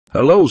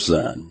Hello,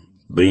 son.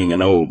 Being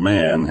an old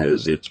man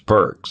has its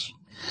perks.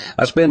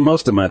 I spend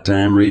most of my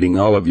time reading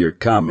all of your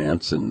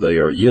comments, and they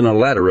are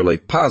unilaterally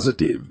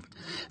positive.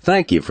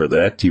 Thank you for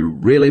that. You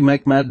really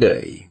make my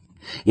day.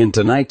 In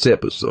tonight's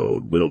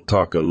episode, we'll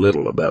talk a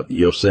little about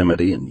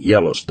Yosemite and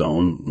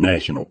Yellowstone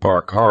National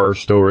Park horror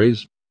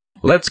stories.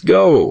 Let's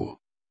go!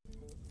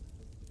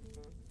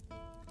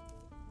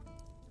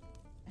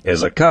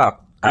 As a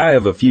cop, I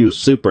have a few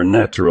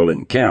supernatural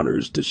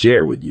encounters to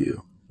share with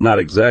you. Not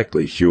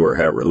exactly sure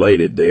how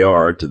related they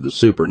are to the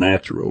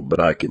supernatural, but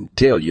I can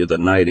tell you the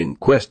night in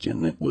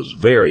question it was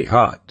very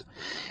hot.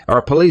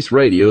 Our police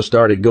radio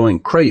started going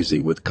crazy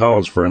with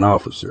calls for an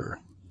officer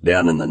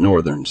down in the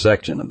northern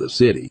section of the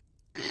city.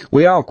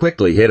 We all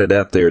quickly headed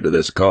out there to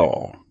this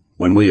call.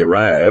 When we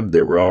arrived,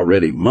 there were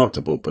already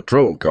multiple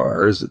patrol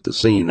cars at the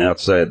scene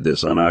outside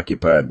this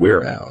unoccupied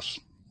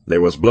warehouse.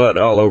 There was blood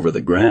all over the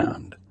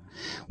ground.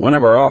 One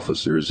of our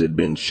officers had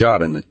been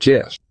shot in the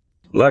chest.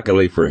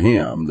 Luckily for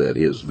him that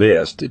his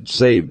vest had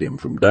saved him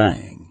from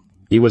dying.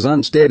 He was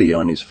unsteady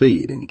on his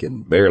feet and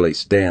can barely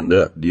stand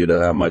up due to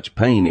how much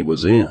pain he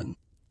was in.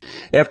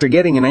 After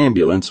getting an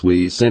ambulance,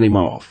 we sent him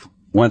off.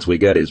 Once we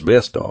got his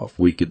vest off,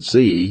 we could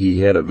see he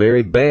had a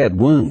very bad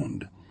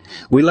wound.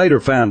 We later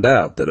found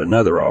out that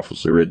another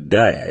officer had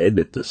died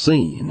at the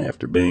scene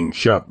after being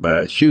shot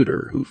by a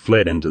shooter who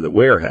fled into the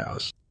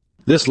warehouse.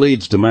 This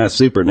leads to my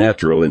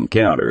supernatural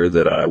encounter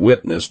that I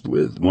witnessed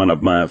with one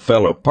of my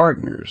fellow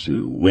partners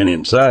who went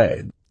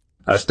inside.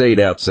 I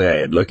stayed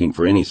outside looking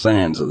for any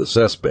signs of the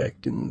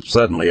suspect, and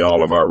suddenly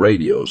all of our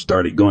radios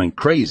started going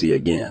crazy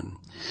again.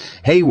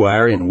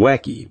 Haywire and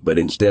wacky, but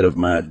instead of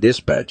my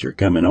dispatcher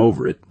coming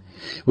over it,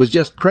 was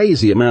just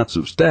crazy amounts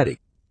of static.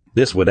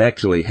 This would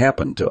actually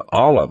happen to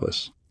all of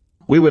us.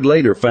 We would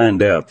later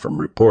find out from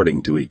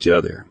reporting to each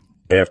other.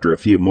 After a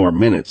few more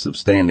minutes of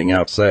standing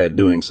outside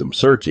doing some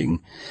searching,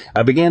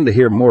 I began to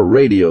hear more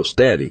radio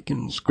static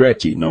and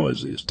scratchy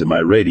noises to my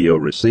radio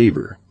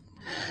receiver.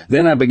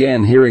 Then I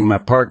began hearing my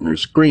partner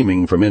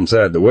screaming from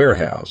inside the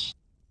warehouse.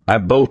 I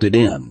bolted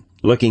in,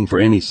 looking for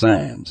any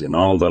signs, and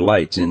all the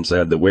lights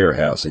inside the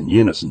warehouse in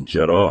unison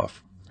shut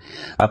off.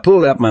 I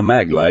pulled out my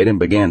mag light and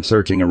began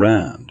searching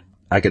around.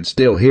 I could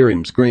still hear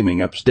him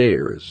screaming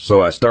upstairs,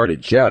 so I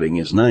started shouting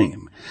his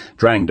name,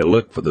 trying to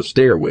look for the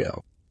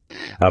stairwell.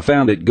 I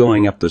found it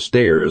going up the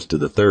stairs to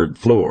the third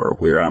floor,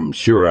 where I'm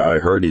sure I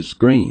heard his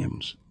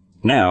screams.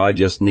 Now I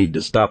just need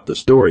to stop the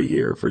story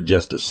here for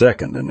just a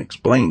second and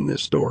explain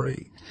this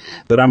story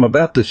that I'm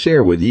about to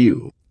share with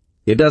you.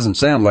 It doesn't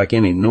sound like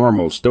any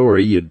normal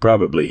story you'd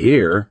probably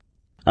hear.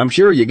 I'm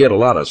sure you get a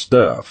lot of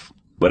stuff,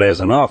 but as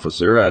an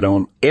officer I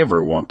don't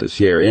ever want to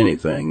share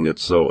anything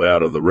that's so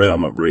out of the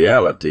realm of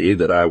reality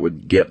that I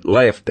would get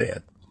laughed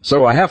at.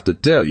 So I have to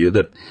tell you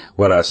that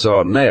what I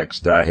saw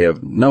next I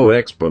have no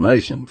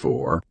explanation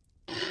for.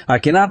 I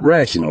cannot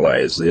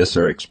rationalize this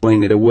or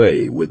explain it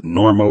away with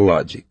normal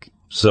logic.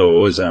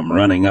 So as I'm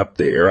running up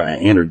there, I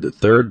entered the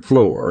third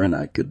floor and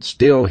I could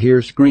still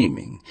hear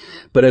screaming.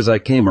 But as I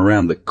came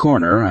around the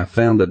corner, I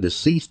found a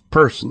deceased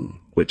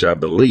person, which I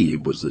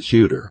believe was the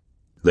shooter.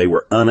 They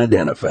were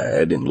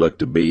unidentified and looked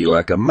to be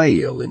like a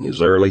male in his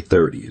early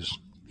 30s.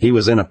 He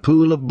was in a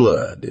pool of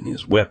blood and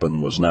his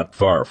weapon was not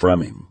far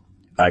from him.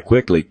 I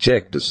quickly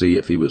checked to see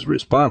if he was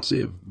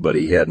responsive, but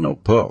he had no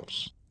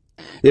pulse.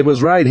 It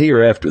was right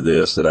here after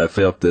this that I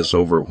felt this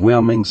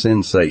overwhelming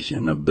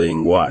sensation of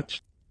being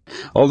watched.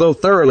 Although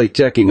thoroughly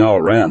checking all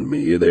around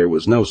me, there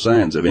was no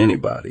signs of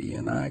anybody,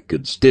 and I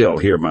could still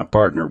hear my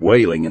partner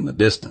wailing in the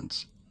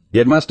distance.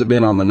 It must have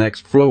been on the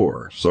next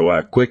floor, so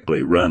I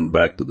quickly run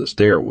back to the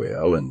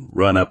stairwell and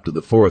run up to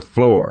the fourth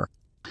floor.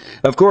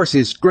 Of course,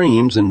 his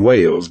screams and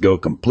wails go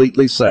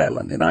completely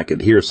silent, and I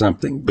could hear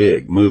something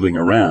big moving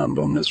around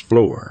on this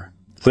floor.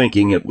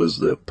 Thinking it was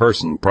the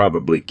person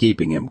probably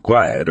keeping him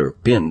quiet or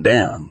pinned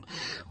down,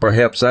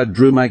 perhaps I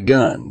drew my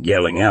gun,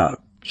 yelling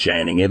out,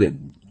 shining it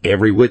in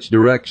every which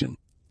direction.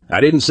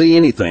 I didn't see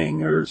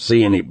anything or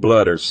see any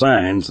blood or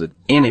signs that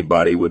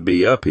anybody would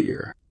be up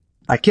here.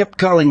 I kept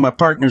calling my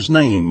partner's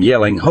name,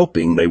 yelling,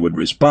 hoping they would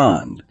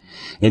respond.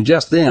 And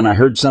just then I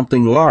heard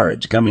something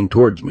large coming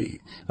towards me,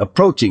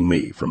 approaching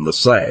me from the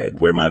side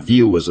where my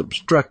view was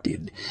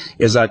obstructed.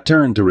 As I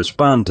turned to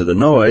respond to the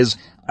noise,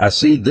 I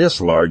see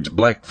this large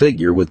black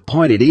figure with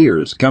pointed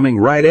ears coming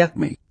right at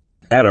me.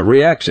 Out of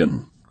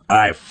reaction,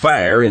 I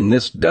fire and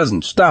this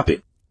doesn't stop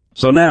it.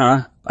 So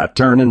now I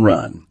turn and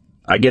run.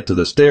 I get to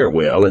the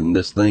stairwell and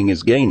this thing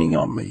is gaining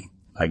on me.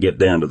 I get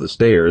down to the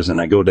stairs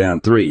and I go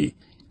down 3,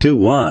 2,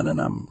 1,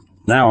 and I'm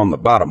now on the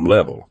bottom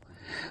level.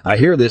 I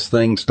hear this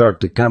thing start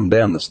to come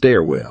down the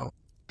stairwell.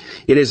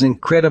 It is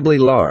incredibly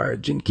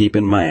large, and keep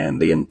in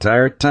mind the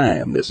entire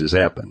time this has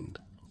happened,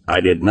 I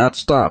did not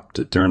stop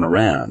to turn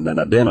around and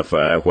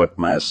identify what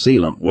my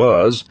assailant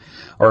was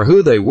or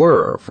who they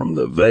were from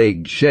the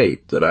vague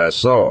shape that I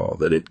saw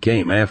that it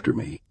came after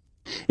me.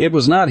 It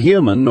was not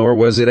human, nor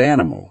was it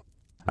animal.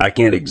 I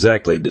can't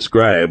exactly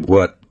describe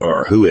what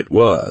or who it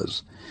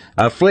was.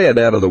 I fled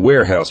out of the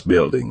warehouse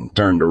building,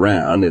 turned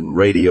around, and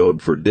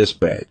radioed for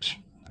dispatch.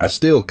 I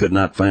still could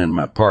not find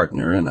my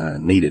partner, and I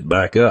needed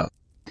backup.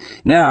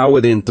 Now,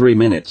 within 3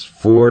 minutes,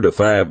 4 to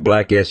 5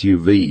 black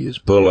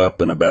SUVs pull up,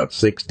 and about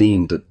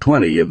 16 to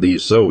 20 of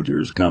these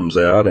soldiers comes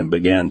out and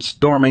began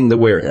storming the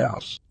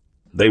warehouse.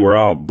 They were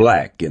all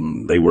black,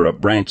 and they were a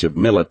branch of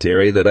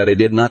military that I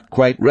did not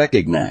quite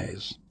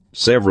recognize.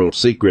 Several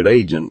secret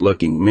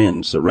agent-looking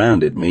men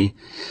surrounded me,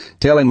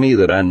 telling me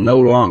that I no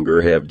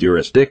longer have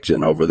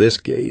jurisdiction over this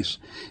case,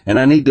 and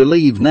I need to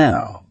leave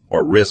now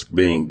or risk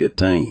being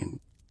detained.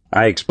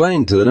 I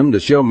explained to them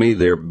to show me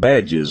their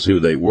badges, who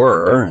they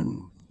were,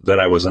 and that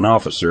I was an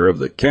officer of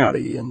the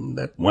county and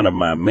that one of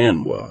my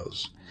men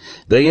was.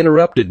 They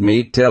interrupted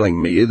me,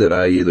 telling me that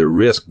I either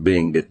risked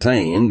being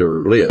detained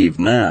or leave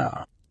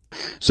now.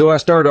 So I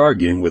start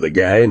arguing with a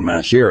guy, and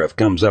my sheriff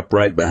comes up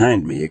right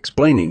behind me,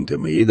 explaining to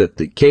me that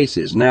the case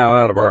is now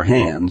out of our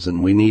hands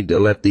and we need to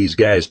let these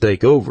guys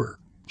take over.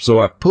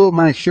 So I pull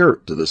my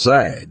shirt to the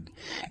side,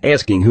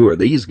 asking who are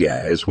these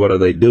guys, what are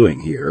they doing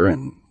here,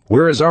 and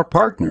where is our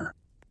partner?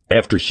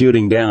 After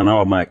shooting down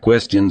all my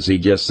questions, he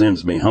just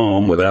sends me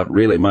home without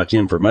really much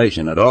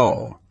information at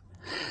all.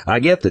 I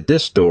get that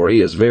this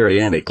story is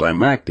very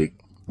anticlimactic,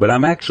 but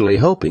I'm actually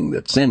hoping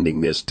that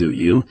sending this to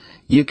you,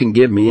 you can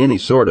give me any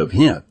sort of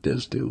hint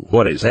as to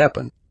what has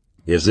happened.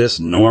 Is this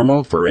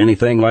normal for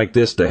anything like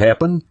this to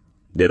happen?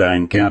 Did I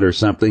encounter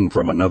something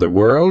from another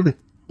world?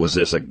 Was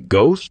this a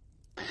ghost?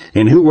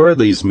 And who were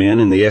these men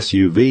in the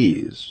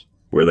SUVs?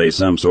 Were they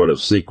some sort of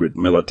secret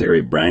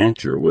military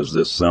branch, or was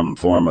this some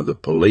form of the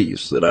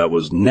police that I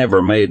was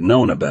never made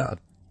known about?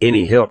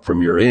 Any help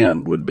from your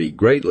end would be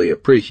greatly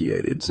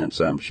appreciated,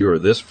 since I'm sure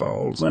this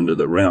falls under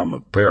the realm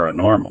of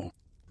paranormal.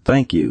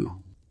 Thank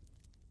you.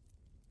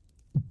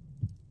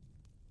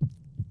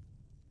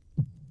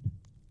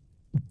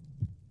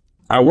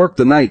 I work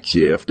the night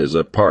shift as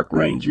a park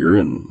ranger,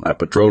 and I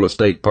patrol a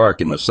state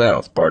park in the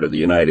south part of the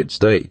United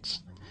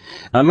States.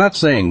 I'm not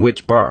saying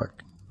which park.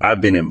 I've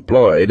been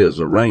employed as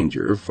a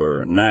ranger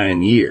for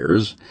 9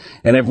 years,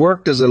 and have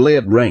worked as a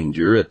lead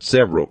ranger at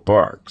several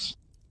parks.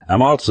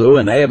 I'm also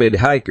an avid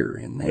hiker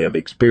and have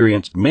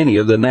experienced many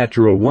of the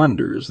natural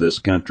wonders this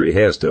country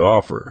has to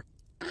offer.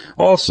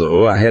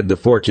 Also, I had the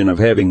fortune of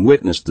having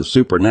witnessed the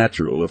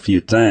supernatural a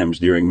few times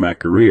during my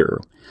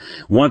career,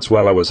 once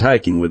while I was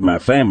hiking with my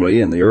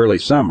family in the early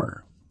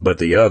summer, but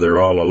the other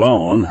all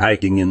alone,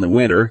 hiking in the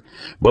winter,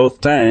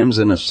 both times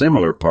in a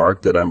similar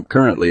park that I'm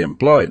currently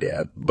employed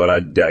at, but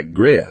I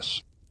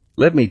digress.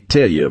 Let me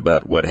tell you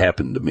about what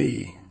happened to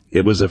me.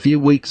 It was a few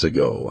weeks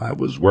ago. I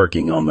was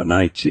working on the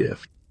night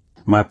shift.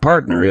 My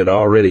partner had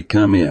already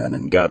come in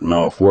and gotten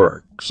off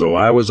work, so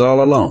I was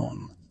all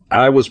alone.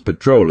 I was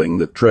patrolling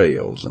the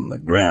trails and the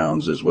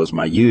grounds as was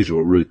my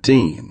usual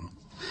routine.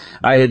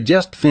 I had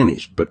just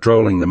finished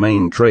patrolling the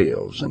main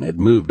trails and had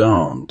moved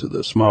on to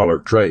the smaller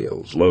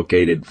trails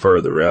located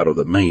further out of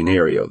the main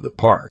area of the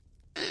park.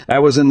 I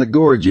was in the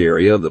gorge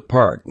area of the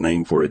park,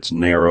 named for its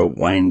narrow,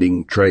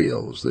 winding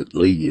trails that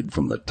lead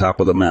from the top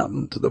of the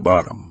mountain to the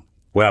bottom.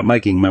 While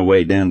making my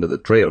way down to the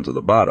trail to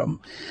the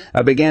bottom,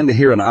 I began to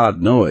hear an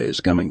odd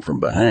noise coming from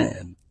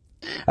behind.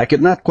 I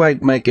could not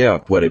quite make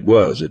out what it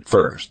was at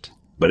first,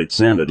 but it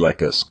sounded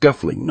like a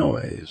scuffling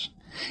noise.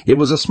 It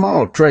was a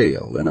small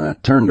trail, and I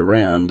turned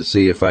around to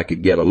see if I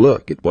could get a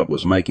look at what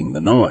was making the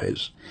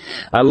noise.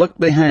 I looked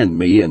behind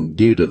me, and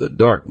due to the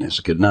darkness,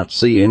 could not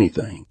see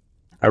anything.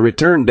 I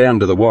returned down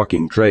to the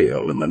walking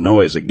trail, and the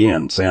noise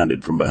again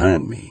sounded from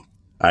behind me.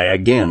 I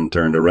again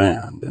turned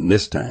around, and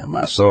this time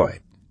I saw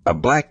it. A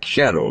black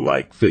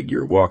shadow-like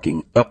figure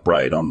walking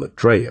upright on the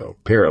trail,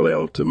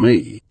 parallel to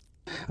me.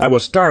 I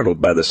was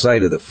startled by the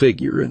sight of the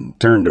figure and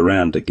turned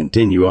around to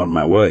continue on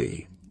my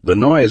way. The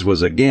noise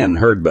was again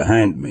heard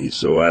behind me,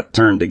 so I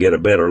turned to get a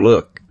better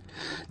look.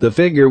 The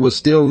figure was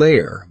still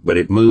there, but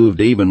it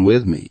moved even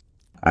with me.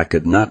 I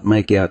could not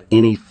make out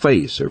any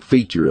face or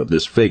feature of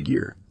this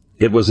figure.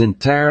 It was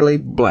entirely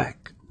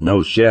black,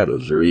 no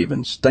shadows or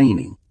even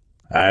staining.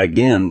 I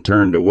again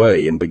turned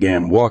away and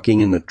began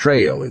walking in the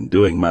trail and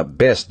doing my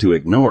best to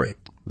ignore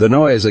it. The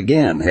noise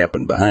again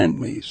happened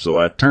behind me, so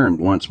I turned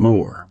once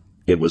more.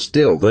 It was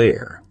still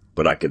there,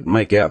 but I could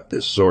make out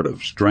this sort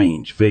of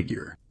strange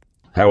figure.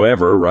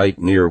 However, right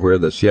near where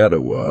the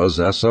shadow was,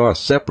 I saw a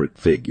separate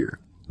figure,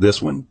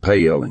 this one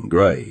pale and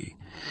gray,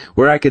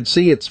 where I could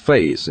see its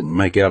face and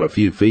make out a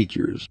few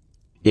features.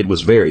 It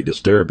was very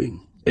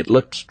disturbing. It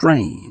looked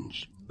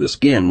strange. The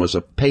skin was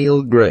a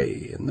pale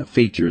gray, and the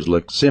features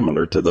looked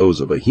similar to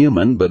those of a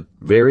human, but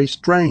very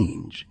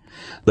strange.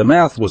 The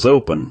mouth was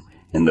open,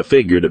 and the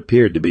figure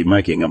appeared to be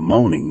making a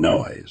moaning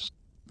noise.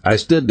 I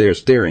stood there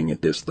staring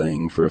at this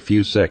thing for a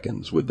few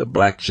seconds, with the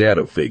black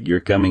shadow figure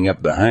coming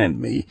up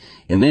behind me,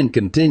 and then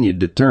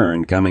continued to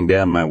turn, coming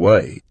down my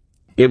way.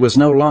 It was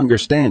no longer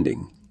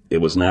standing. It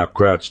was now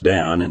crouched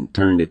down and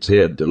turned its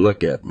head to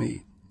look at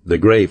me. The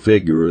gray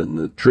figure in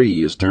the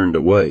trees turned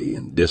away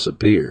and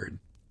disappeared.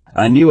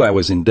 I knew I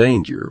was in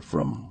danger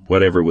from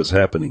whatever was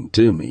happening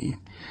to me,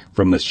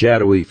 from the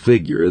shadowy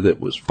figure that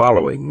was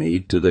following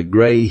me to the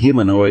gray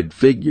humanoid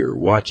figure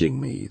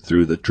watching me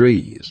through the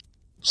trees.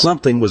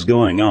 Something was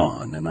going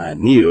on, and I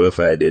knew if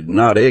I did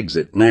not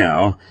exit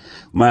now,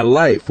 my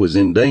life was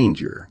in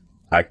danger.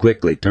 I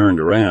quickly turned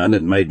around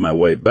and made my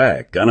way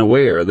back,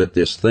 unaware that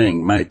this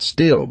thing might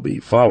still be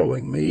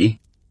following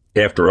me.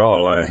 After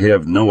all, I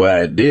have no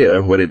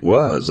idea what it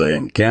was I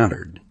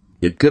encountered.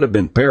 It could have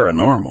been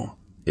paranormal.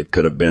 It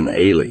could have been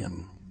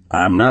alien.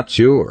 I'm not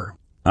sure.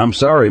 I'm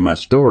sorry my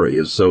story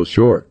is so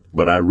short,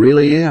 but I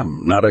really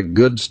am not a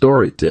good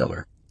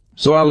storyteller.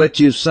 So I'll let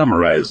you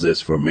summarize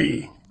this for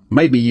me.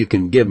 Maybe you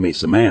can give me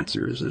some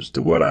answers as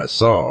to what I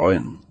saw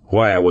and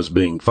why I was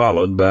being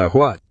followed by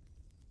what.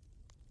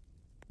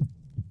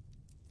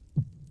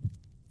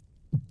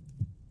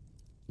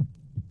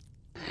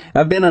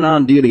 I've been an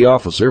on-duty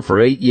officer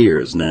for 8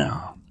 years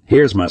now.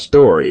 Here's my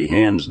story,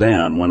 hands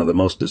down one of the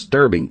most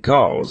disturbing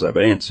calls I've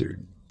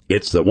answered.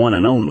 It's the one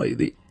and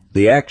only,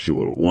 the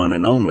actual one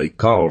and only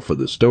call for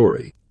the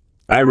story.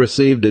 I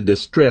received a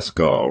distress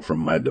call from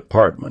my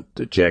department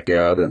to check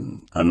out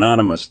an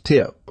anonymous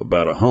tip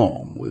about a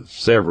home with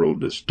several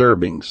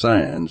disturbing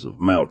signs of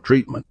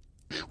maltreatment.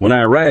 When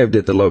I arrived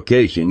at the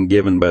location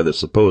given by the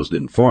supposed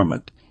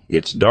informant,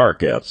 it's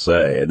dark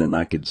outside and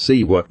I could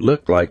see what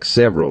looked like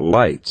several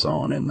lights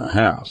on in the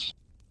house.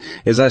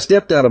 As I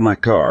stepped out of my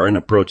car and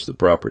approached the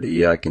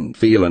property, I can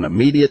feel an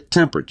immediate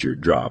temperature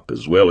drop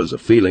as well as a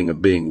feeling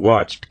of being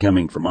watched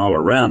coming from all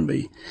around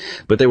me,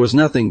 but there was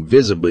nothing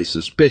visibly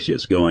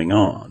suspicious going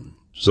on,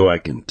 so I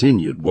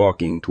continued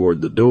walking toward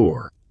the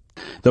door.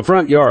 The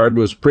front yard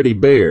was pretty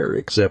bare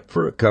except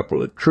for a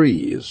couple of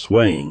trees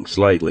swaying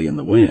slightly in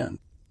the wind.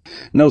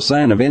 No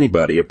sign of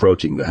anybody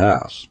approaching the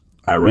house.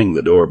 I ring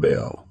the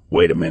doorbell.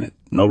 Wait a minute.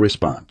 No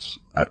response.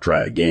 I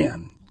try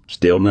again.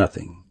 Still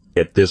nothing.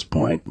 At this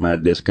point, my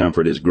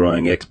discomfort is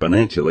growing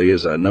exponentially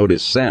as I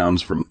notice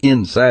sounds from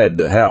inside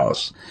the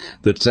house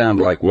that sound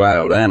like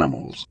wild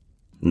animals.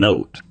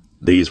 Note,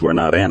 these were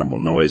not animal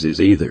noises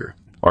either,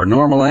 or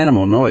normal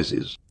animal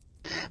noises.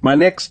 My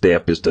next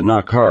step is to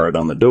knock hard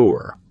on the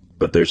door,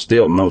 but there's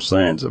still no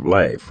signs of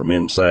life from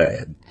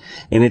inside,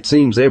 and it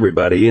seems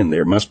everybody in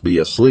there must be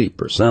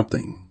asleep or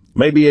something,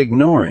 maybe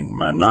ignoring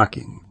my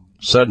knocking.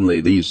 Suddenly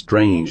these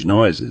strange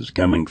noises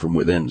coming from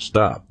within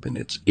stop, and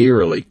it's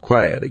eerily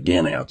quiet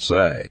again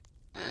outside.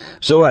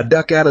 So I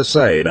duck out of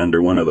sight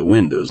under one of the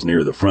windows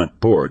near the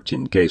front porch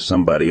in case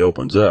somebody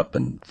opens up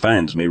and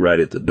finds me right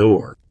at the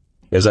door.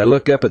 As I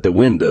look up at the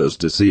windows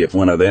to see if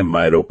one of them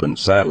might open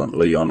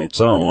silently on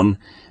its own,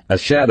 a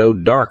shadow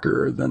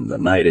darker than the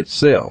night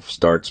itself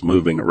starts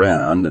moving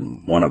around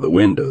in one of the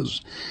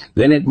windows.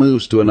 Then it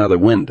moves to another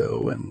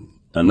window and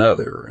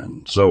another,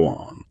 and so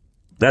on.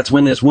 That's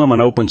when this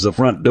woman opens the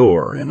front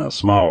door in a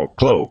small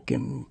cloak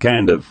and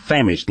kind of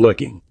famished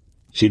looking.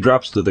 She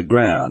drops to the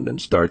ground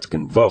and starts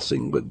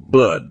convulsing with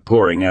blood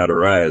pouring out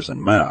her eyes and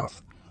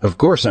mouth. Of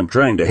course I'm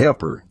trying to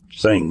help her,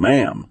 saying,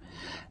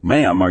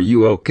 "Ma'am, are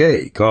you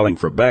okay?" calling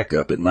for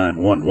backup at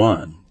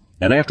 911.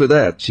 And after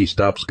that she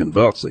stops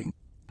convulsing.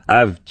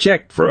 I've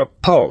checked for a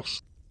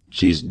pulse.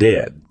 She's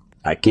dead.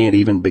 I can't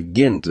even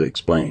begin to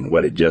explain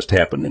what had just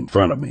happened in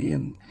front of me,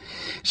 and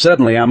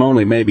suddenly I'm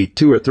only maybe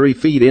 2 or 3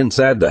 feet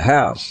inside the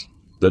house.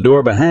 The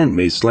door behind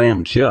me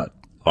slammed shut.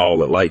 All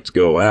the lights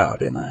go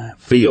out, and I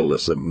feel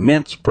this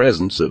immense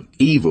presence of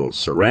evil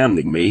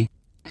surrounding me.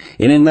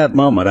 And in that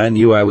moment I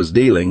knew I was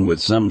dealing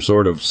with some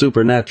sort of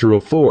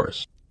supernatural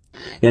force.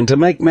 And to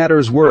make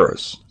matters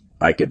worse,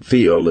 I could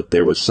feel that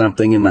there was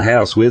something in the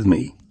house with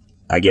me.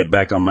 I get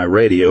back on my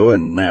radio,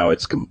 and now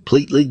it's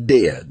completely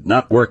dead,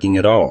 not working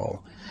at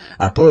all.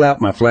 I pull out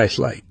my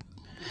flashlight.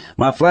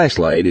 My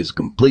flashlight is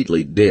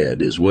completely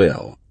dead as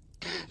well.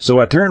 So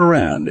I turn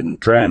around and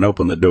try and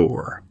open the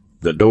door.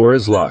 The door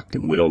is locked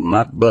and will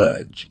not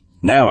budge.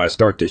 Now I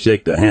start to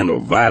shake the handle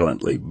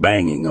violently,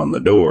 banging on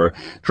the door,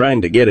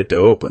 trying to get it to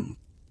open.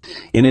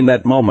 And in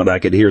that moment I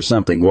could hear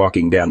something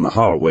walking down the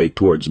hallway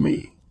towards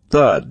me.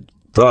 Thud,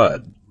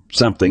 thud.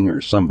 Something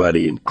or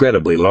somebody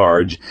incredibly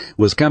large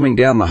was coming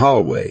down the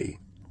hallway.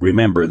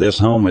 Remember, this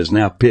home is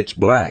now pitch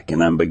black,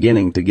 and I'm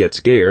beginning to get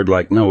scared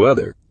like no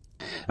other.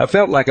 I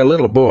felt like a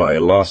little boy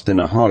lost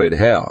in a haunted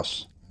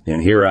house,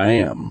 and here I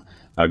am,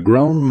 a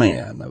grown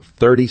man of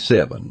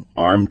 37,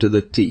 armed to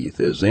the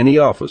teeth as any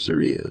officer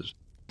is.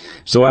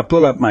 So I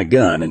pull up my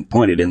gun and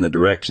point it in the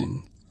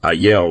direction. I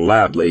yell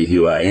loudly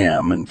who I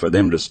am and for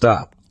them to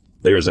stop.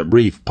 There's a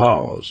brief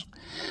pause.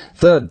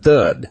 Thud,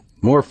 thud,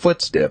 more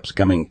footsteps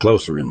coming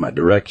closer in my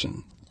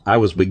direction. I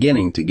was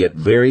beginning to get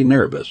very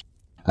nervous.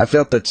 I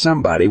felt that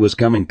somebody was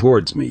coming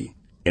towards me,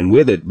 and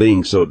with it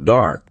being so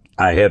dark,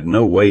 I had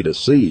no way to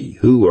see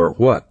who or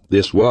what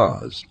this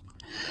was.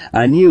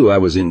 I knew I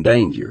was in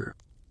danger.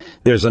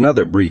 There's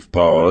another brief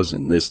pause,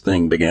 and this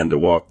thing began to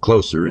walk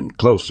closer and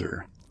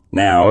closer.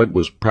 Now it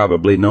was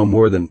probably no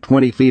more than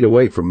 20 feet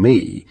away from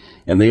me,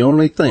 and the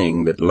only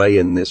thing that lay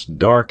in this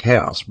dark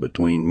house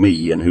between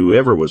me and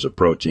whoever was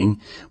approaching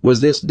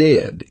was this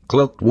dead,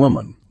 cloaked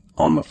woman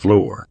on the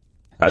floor.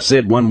 I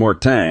said one more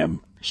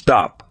time,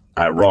 "Stop."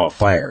 I raw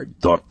fired,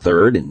 thought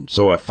third, and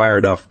so I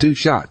fired off 2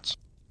 shots.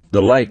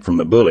 The light from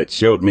the bullets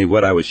showed me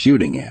what I was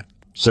shooting at.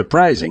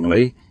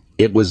 Surprisingly,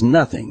 It was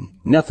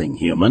nothing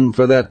human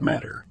for that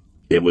matter.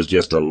 It was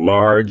just a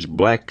large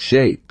black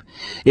shape.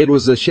 It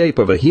was the shape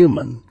of a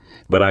human,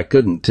 but I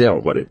couldn't tell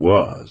what it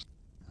was.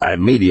 I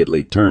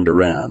immediately turned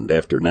around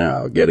after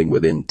now getting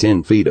within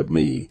 10 feet of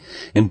me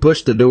and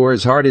pushed the door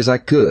as hard as I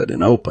could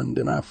and opened,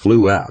 and I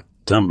flew out,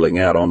 tumbling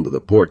out onto the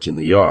porch in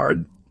the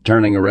yard,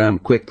 turning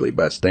around quickly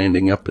by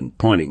standing up and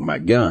pointing my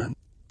gun.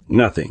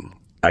 Nothing,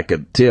 I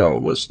could tell,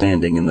 was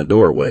standing in the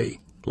doorway,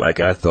 like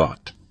I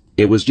thought.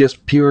 It was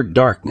just pure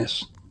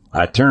darkness.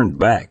 I turned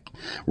back,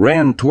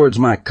 ran towards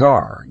my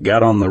car,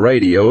 got on the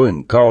radio,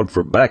 and called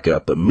for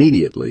backup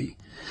immediately.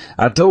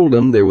 I told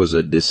them there was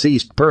a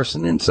deceased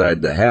person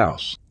inside the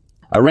house.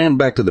 I ran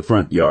back to the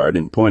front yard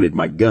and pointed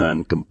my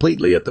gun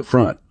completely at the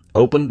front,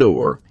 open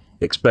door,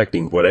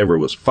 expecting whatever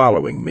was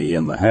following me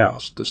in the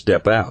house to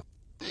step out.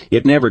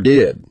 It never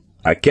did.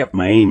 I kept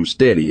my aim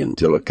steady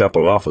until a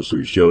couple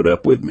officers showed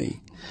up with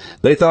me.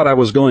 They thought I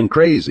was going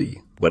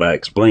crazy, but I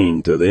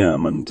explained to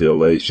them until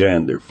they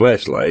shined their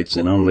flashlights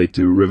and only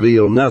to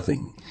reveal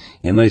nothing,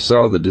 and they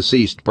saw the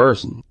deceased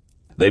person.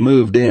 They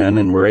moved in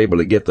and were able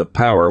to get the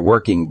power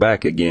working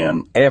back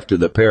again after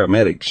the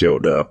paramedics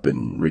showed up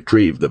and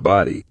retrieved the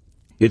body.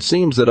 It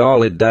seems that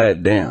all had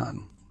died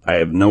down. I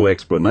have no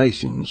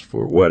explanations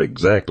for what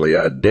exactly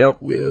I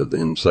dealt with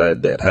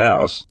inside that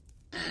house.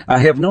 I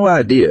have no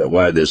idea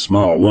why this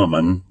small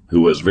woman, who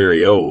was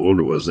very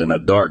old, was in a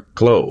dark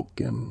cloak,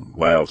 and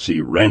while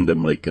she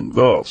randomly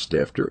convulsed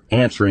after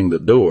answering the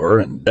door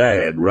and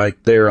died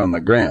right there on the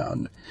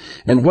ground,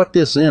 and what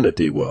this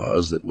entity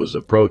was that was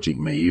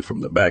approaching me from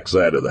the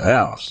backside of the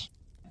house.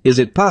 Is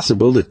it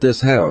possible that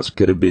this house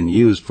could have been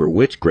used for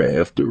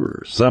witchcraft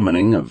or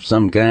summoning of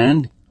some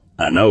kind?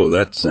 I know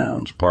that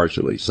sounds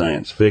partially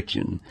science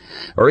fiction,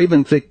 or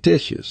even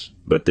fictitious,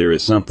 but there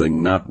is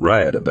something not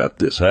right about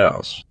this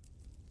house.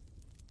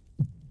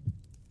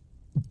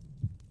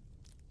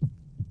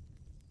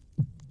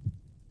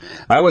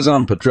 I was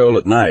on patrol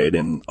at night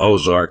in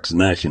OZARKS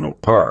National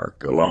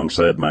Park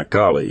alongside my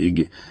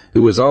colleague,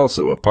 who was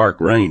also a park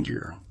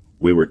ranger.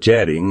 We were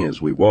chatting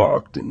as we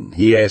walked, and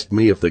he asked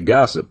me if the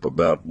gossip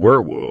about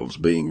werewolves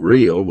being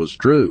real was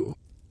true.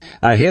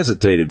 I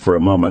hesitated for a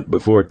moment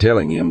before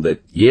telling him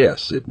that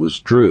yes, it was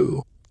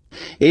true.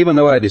 Even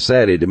though I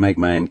decided to make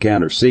my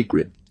encounter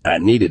secret, I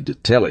needed to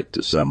tell it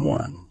to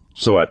someone.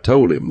 So I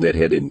told him that I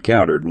had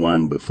encountered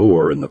one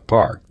before in the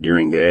park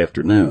during the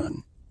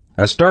afternoon.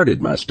 I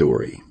started my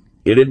story.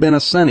 It had been a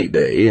sunny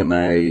day, and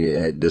I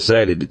had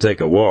decided to take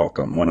a walk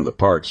on one of the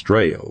park's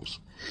trails.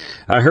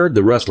 I heard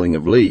the rustling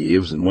of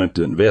leaves and went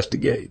to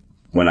investigate.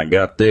 When I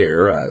got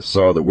there, I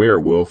saw the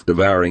werewolf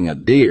devouring a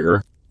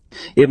deer.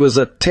 It was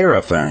a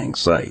terrifying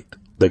sight.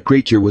 The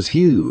creature was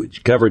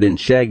huge, covered in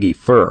shaggy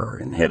fur,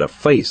 and had a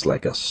face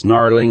like a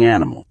snarling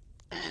animal.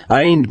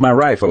 I aimed my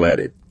rifle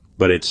at it,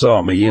 but it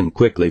saw me and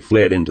quickly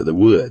fled into the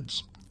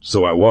woods.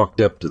 So I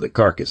walked up to the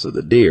carcass of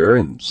the deer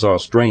and saw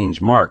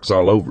strange marks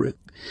all over it.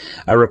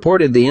 I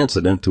reported the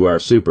incident to our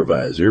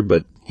supervisor,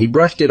 but he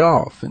brushed it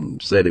off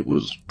and said it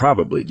was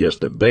probably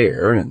just a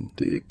bear, and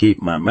to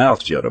keep my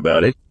mouth shut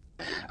about it.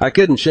 I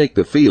couldn't shake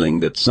the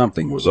feeling that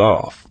something was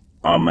off.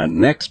 On my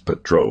next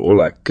patrol,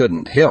 I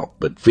couldn't help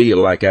but feel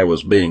like I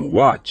was being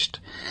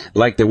watched,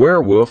 like the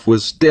werewolf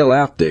was still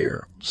out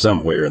there,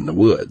 somewhere in the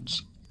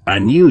woods. I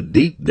knew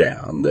deep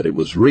down that it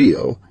was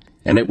real,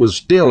 and it was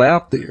still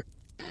out there.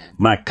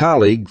 My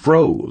colleague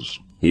froze.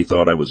 He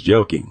thought I was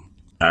joking.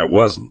 I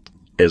wasn't.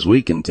 As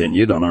we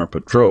continued on our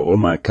patrol,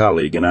 my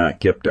colleague and I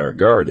kept our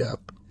guard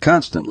up,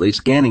 constantly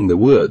scanning the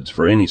woods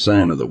for any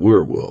sign of the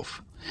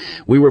werewolf.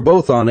 We were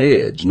both on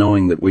edge,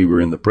 knowing that we were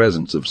in the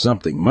presence of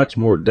something much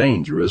more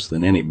dangerous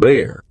than any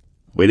bear.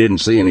 We didn't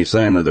see any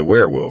sign of the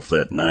werewolf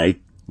that night,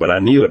 but I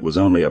knew it was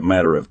only a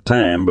matter of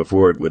time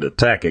before it would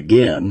attack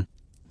again.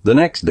 The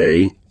next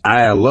day,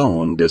 I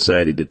alone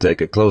decided to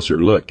take a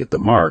closer look at the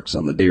marks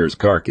on the deer's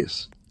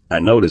carcass. I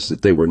noticed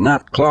that they were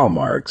not claw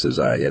marks, as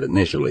I had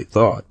initially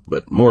thought,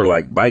 but more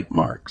like bite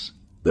marks.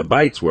 The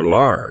bites were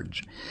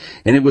large,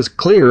 and it was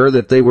clear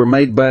that they were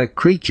made by a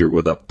creature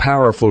with a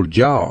powerful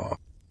jaw.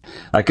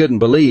 I couldn't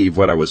believe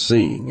what I was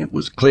seeing. It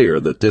was clear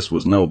that this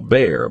was no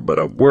bear, but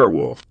a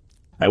werewolf.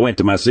 I went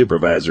to my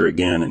supervisor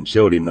again and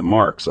showed him the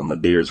marks on the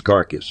deer's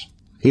carcass.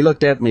 He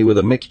looked at me with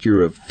a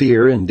mixture of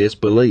fear and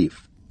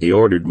disbelief. He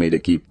ordered me to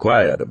keep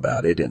quiet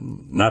about it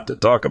and not to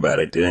talk about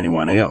it to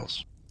anyone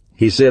else.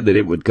 He said that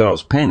it would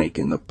cause panic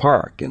in the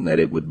park and that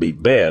it would be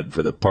bad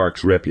for the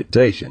park's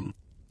reputation.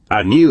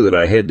 I knew that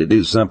I had to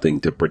do something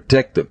to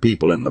protect the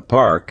people in the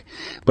park,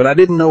 but I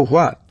didn't know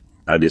what.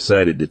 I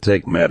decided to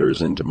take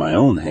matters into my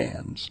own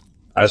hands.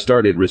 I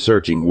started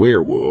researching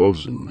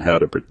werewolves and how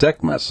to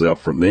protect myself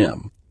from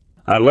them.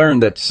 I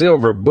learned that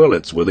silver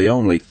bullets were the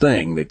only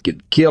thing that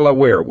could kill a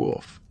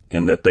werewolf,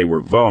 and that they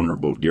were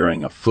vulnerable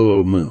during a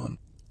full moon.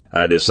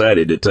 I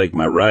decided to take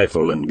my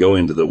rifle and go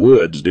into the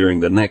woods during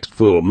the next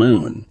full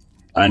moon.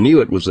 I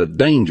knew it was a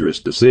dangerous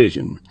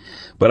decision,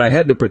 but I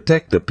had to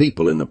protect the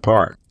people in the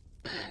park.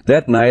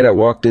 That night I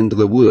walked into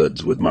the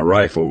woods with my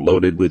rifle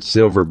loaded with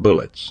silver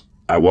bullets.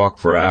 I walked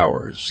for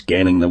hours,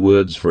 scanning the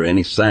woods for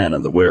any sign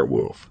of the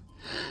werewolf.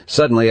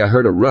 Suddenly I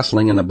heard a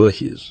rustling in the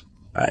bushes.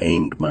 I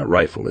aimed my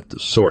rifle at the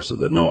source of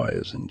the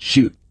noise and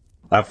shoot.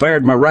 I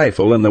fired my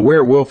rifle and the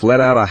werewolf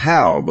let out a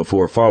howl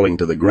before falling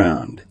to the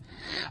ground.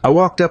 I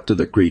walked up to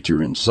the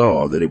creature and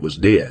saw that it was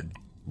dead,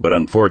 but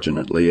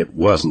unfortunately it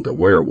wasn't a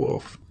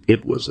werewolf.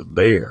 It was a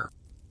bear.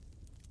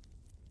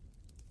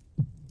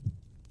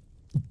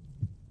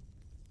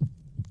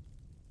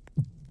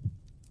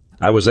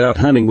 I was out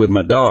hunting with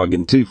my dog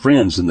and 2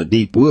 friends in the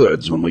deep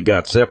woods when we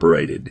got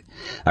separated.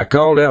 I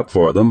called out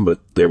for them, but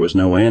there was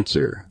no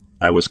answer.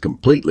 I was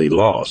completely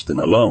lost and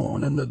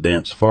alone in the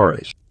dense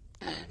forest.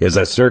 As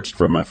I searched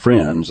for my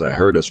friends, I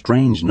heard a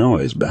strange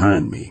noise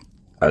behind me.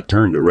 I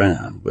turned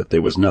around, but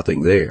there was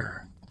nothing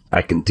there.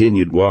 I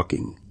continued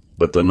walking,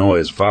 but the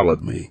noise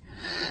followed me.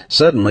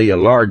 Suddenly, a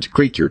large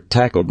creature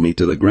tackled me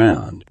to the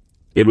ground.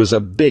 It was a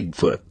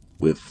Bigfoot,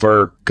 with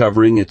fur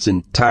covering its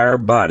entire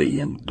body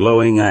and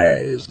glowing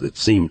eyes that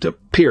seemed to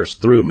pierce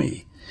through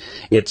me.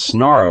 It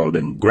snarled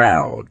and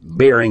growled,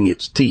 baring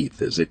its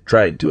teeth as it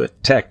tried to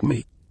attack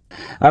me.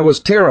 I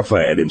was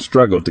terrified and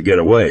struggled to get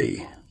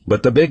away,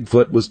 but the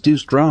Bigfoot was too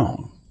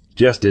strong.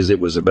 Just as it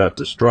was about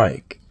to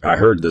strike, I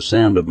heard the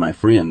sound of my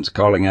friends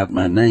calling out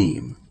my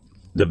name.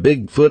 The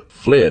Bigfoot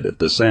fled at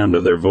the sound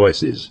of their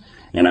voices,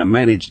 and I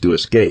managed to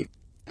escape.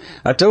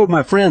 I told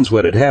my friends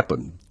what had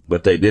happened,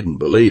 but they didn't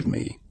believe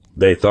me.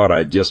 They thought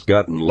I'd just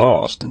gotten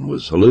lost and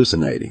was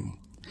hallucinating.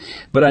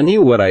 But I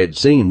knew what I had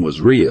seen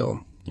was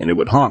real, and it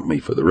would haunt me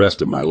for the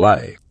rest of my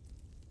life.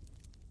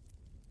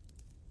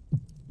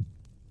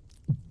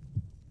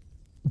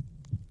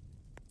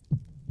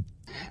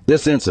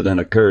 This incident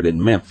occurred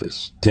in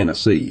Memphis,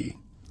 Tennessee.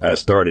 I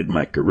started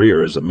my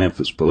career as a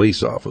Memphis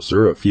police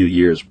officer a few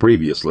years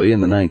previously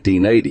in the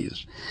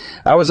 1980s.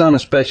 I was on a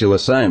special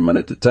assignment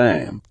at the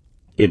time.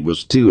 It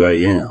was 2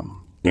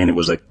 a.m., and it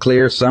was a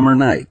clear summer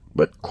night,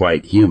 but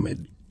quite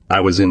humid. I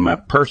was in my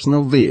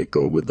personal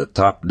vehicle with the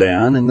top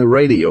down and the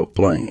radio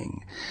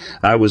playing.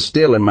 I was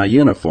still in my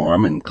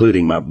uniform,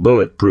 including my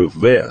bulletproof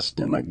vest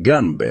and a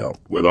gun belt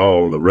with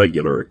all the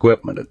regular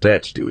equipment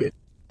attached to it.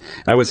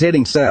 I was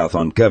heading south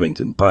on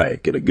Covington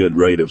Pike at a good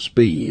rate of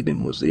speed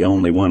and was the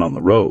only one on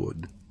the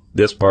road.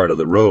 This part of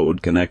the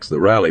road connects the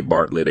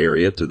Raleigh-Bartlett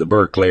area to the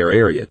Berkeley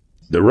area.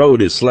 The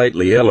road is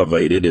slightly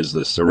elevated as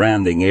the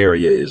surrounding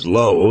area is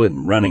low,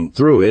 and running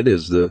through it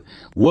is the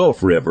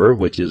Wolf River,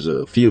 which is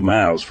a few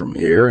miles from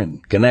here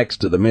and connects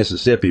to the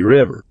Mississippi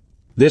River.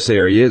 This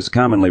area is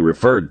commonly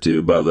referred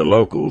to by the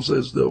locals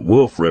as the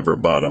Wolf River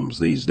Bottoms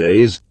these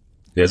days.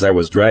 As I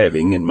was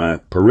driving in my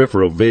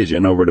peripheral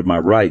vision over to my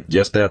right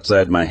just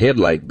outside my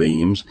headlight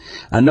beams,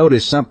 I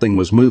noticed something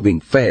was moving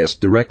fast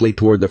directly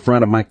toward the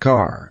front of my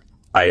car.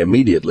 I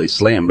immediately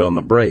slammed on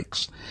the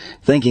brakes,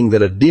 thinking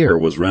that a deer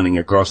was running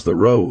across the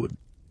road.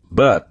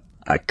 But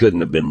I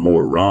couldn't have been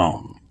more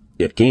wrong.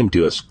 It came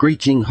to a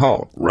screeching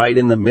halt right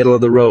in the middle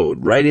of the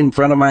road, right in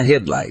front of my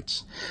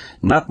headlights,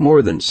 not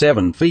more than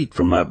 7 feet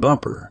from my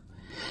bumper.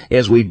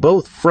 As we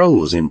both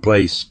froze in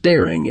place,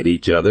 staring at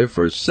each other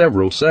for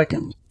several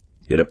seconds.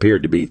 It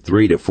appeared to be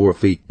 3 to 4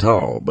 feet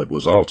tall, but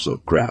was also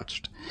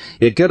crouched.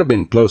 It could have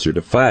been closer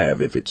to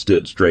 5 if it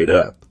stood straight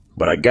up,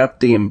 but I got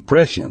the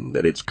impression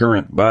that its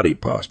current body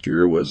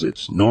posture was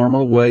its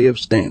normal way of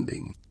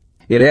standing.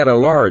 It had a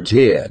large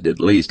head,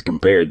 at least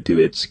compared to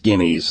its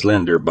skinny,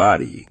 slender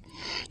body.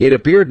 It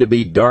appeared to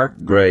be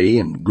dark gray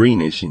and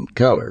greenish in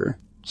color,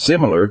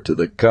 similar to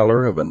the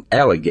color of an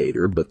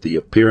alligator, but the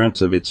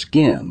appearance of its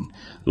skin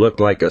looked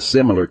like a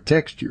similar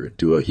texture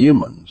to a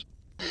human's.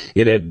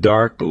 It had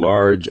dark,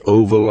 large,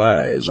 oval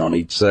eyes on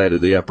each side of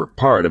the upper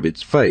part of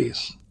its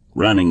face,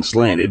 running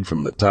slanted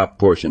from the top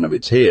portion of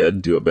its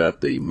head to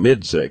about the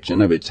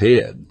midsection of its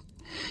head.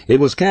 It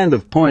was kind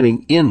of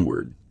pointing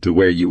inward to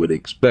where you would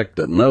expect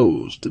a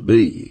nose to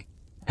be.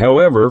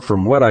 However,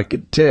 from what I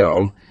could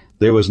tell,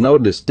 there was no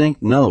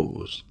distinct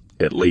nose,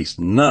 at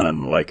least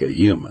none like a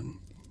human.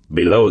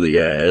 Below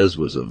the eyes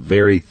was a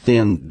very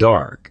thin,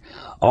 dark,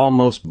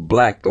 almost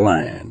black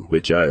line,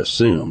 which I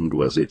assumed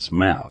was its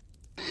mouth.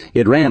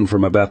 It ran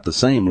from about the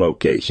same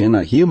location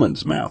a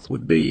human's mouth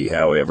would be,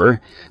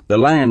 however. The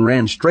line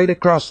ran straight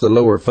across the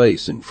lower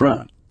face in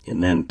front,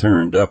 and then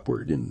turned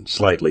upward and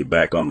slightly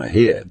back on the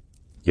head.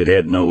 It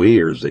had no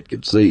ears it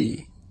could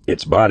see.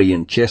 Its body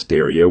and chest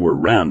area were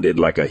rounded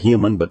like a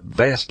human, but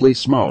vastly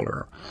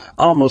smaller,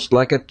 almost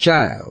like a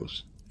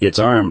child's. Its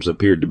arms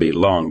appeared to be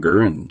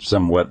longer and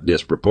somewhat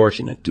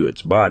disproportionate to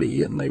its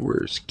body, and they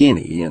were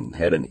skinny and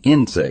had an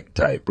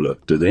insect-type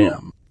look to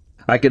them.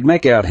 I could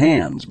make out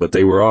hands, but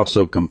they were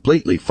also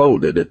completely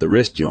folded at the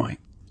wrist joint.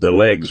 The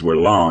legs were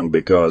long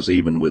because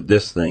even with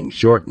this thing's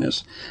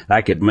shortness,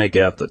 I could make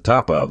out the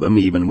top of them,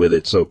 even with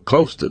it so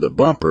close to the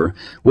bumper,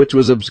 which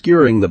was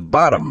obscuring the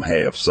bottom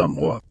half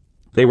somewhat.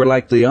 They were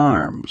like the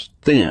arms,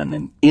 thin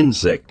and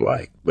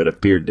insect-like, but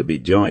appeared to be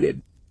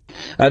jointed.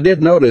 I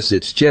did notice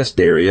its chest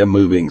area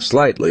moving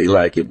slightly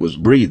like it was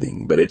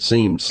breathing, but it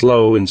seemed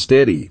slow and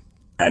steady.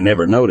 I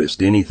never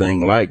noticed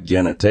anything like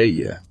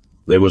genitalia.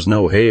 There was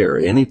no hair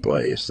any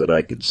place that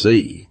I could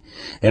see,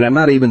 and I'm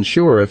not even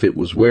sure if it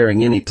was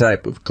wearing any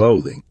type of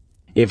clothing.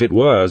 If it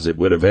was, it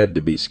would have had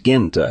to be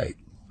skin tight.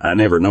 I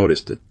never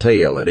noticed a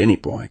tail at any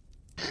point.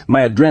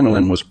 My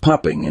adrenaline was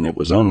pumping, and it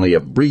was only a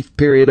brief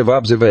period of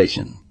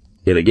observation.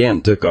 It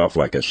again took off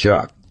like a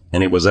shot,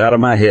 and it was out of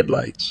my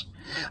headlights.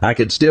 I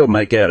could still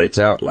make out its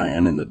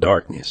outline in the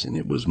darkness, and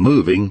it was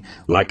moving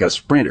like a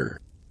sprinter.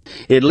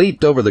 It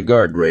leaped over the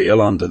guardrail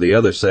onto the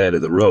other side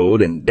of the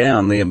road and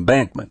down the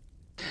embankment.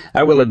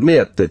 I will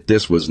admit that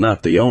this was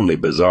not the only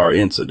bizarre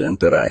incident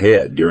that I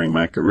had during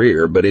my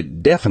career, but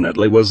it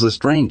definitely was the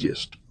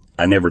strangest.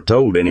 I never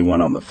told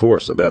anyone on the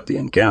force about the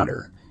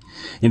encounter.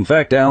 In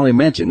fact, I only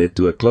mentioned it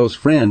to a close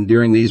friend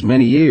during these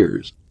many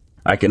years.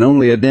 I can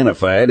only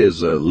identify it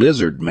as a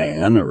lizard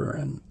man or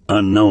an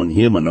unknown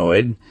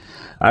humanoid.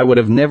 I would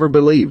have never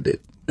believed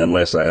it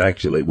unless I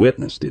actually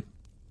witnessed it.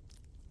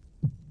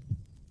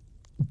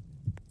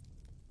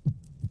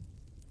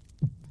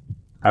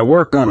 I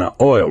work on an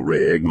oil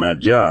rig. My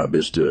job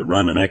is to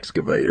run an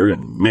excavator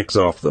and mix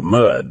off the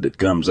mud that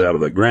comes out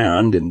of the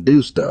ground and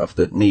do stuff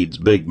that needs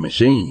big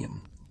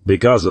machine.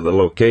 Because of the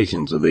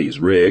locations of these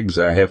rigs,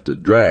 I have to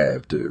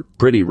drive to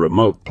pretty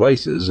remote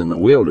places in the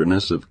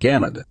wilderness of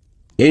Canada.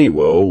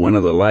 Anyway, one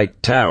of the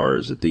light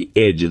towers at the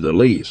edge of the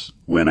lease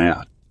went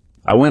out.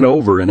 I went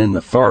over, and in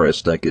the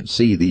forest I could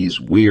see these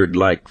weird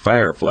like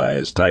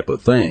fireflies type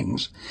of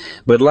things,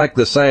 but like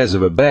the size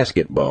of a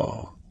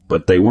basketball.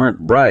 But they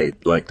weren't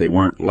bright, like they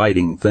weren't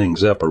lighting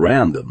things up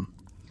around them.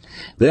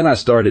 Then I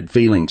started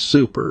feeling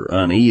super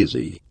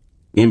uneasy.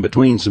 In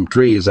between some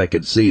trees I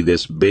could see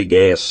this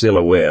big-ass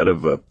silhouette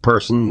of a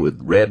person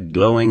with red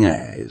glowing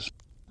eyes.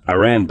 I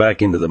ran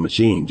back into the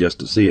machine just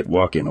to see it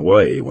walking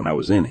away when I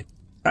was in it.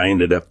 I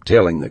ended up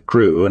telling the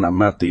crew, and I'm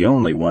not the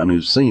only one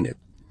who's seen it.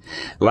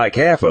 Like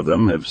half of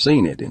them have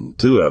seen it, and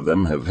 2 of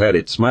them have had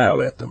it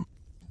smile at them.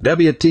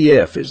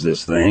 WTF is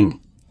this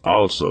thing?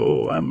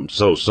 Also, I'm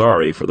so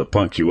sorry for the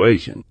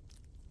punctuation.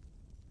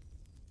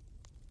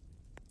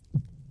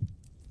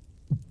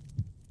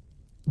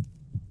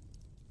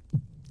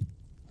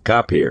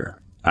 Cop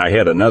here. I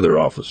had another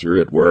officer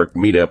at work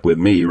meet up with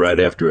me right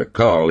after a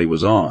call he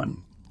was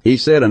on. He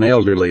said an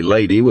elderly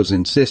lady was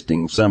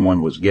insisting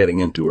someone was getting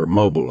into her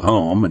mobile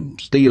home and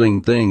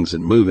stealing things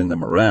and moving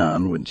them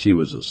around when she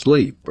was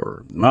asleep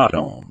or not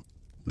home.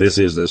 This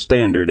is the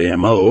standard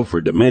MO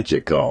for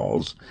dementia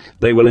calls.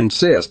 They will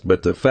insist,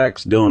 but the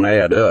facts don't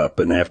add up,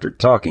 and after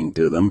talking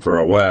to them for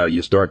a while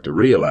you start to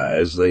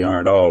realize they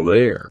aren't all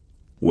there.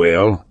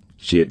 Well,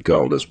 she had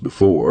called us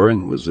before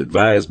and was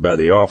advised by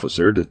the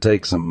officer to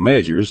take some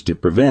measures to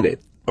prevent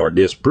it, or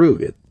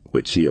disprove it,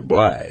 which she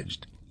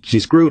obliged. She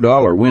screwed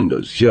all her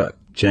windows shut,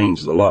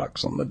 changed the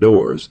locks on the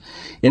doors,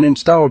 and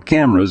installed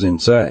cameras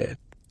inside.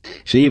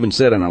 She even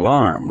set an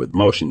alarm with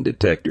motion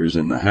detectors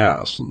in the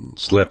house and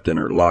slept in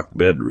her locked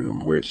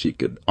bedroom where she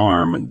could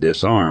arm and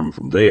disarm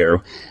from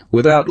there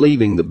without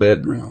leaving the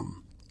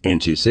bedroom.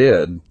 And she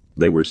said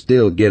they were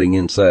still getting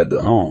inside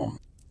the home.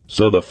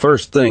 So the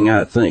first thing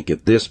I think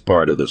at this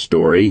part of the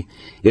story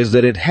is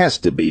that it has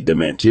to be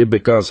dementia,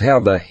 because how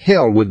the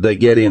hell would they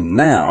get in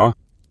now?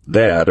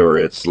 That, or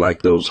it's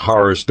like those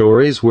horror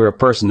stories where a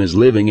person is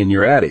living in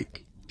your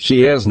attic.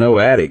 She has no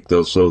attic,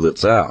 though, so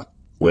that's out.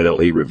 Well,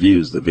 he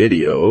reviews the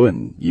video,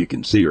 and you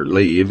can see her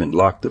leave and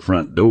lock the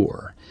front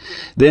door.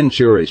 Then,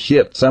 sure as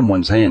shit,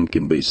 someone's hand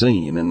can be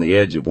seen in the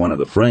edge of one of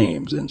the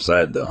frames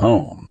inside the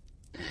home.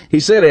 He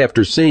said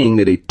after seeing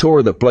that he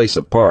tore the place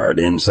apart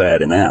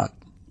inside and out,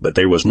 but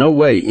there was no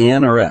way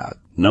in or out,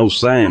 no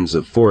signs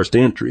of forced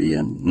entry,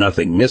 and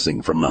nothing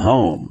missing from the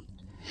home.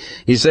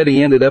 He said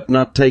he ended up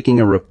not taking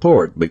a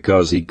report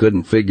because he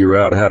couldn't figure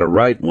out how to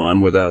write one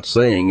without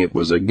saying it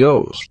was a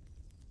ghost.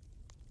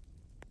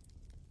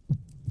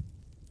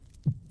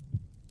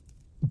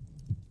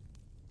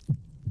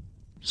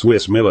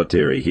 Swiss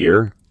military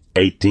here,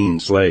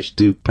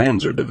 18/2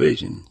 Panzer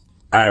Division.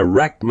 I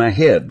racked my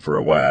head for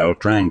a while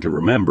trying to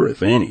remember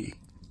if any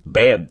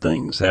bad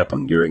things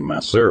happened during my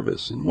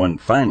service, and one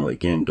finally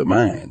came to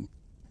mind.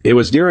 It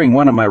was during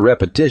one of my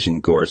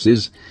repetition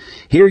courses.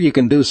 Here you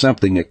can do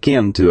something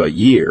akin to a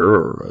year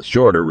or a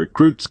shorter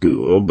recruit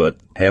school, but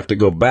have to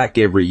go back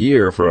every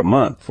year for a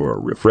month for a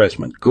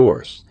refreshment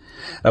course.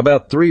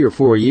 About 3 or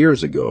 4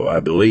 years ago, I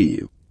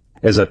believe.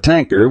 As a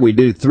tanker, we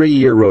do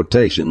 3-year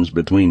rotations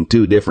between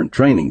 2 different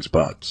training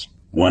spots.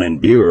 One in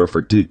Bure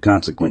for 2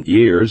 consequent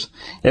years,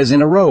 as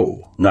in a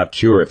row, not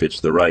sure if it's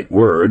the right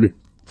word,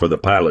 for the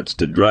pilots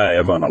to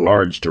drive on a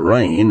large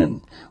terrain,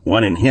 and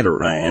one in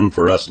Hinterrhein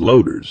for us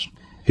loaders,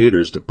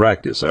 hooters to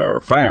practice our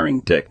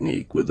firing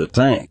technique with the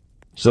tank.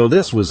 So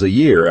this was the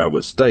year I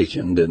was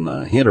stationed in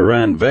the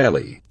Hinterrhein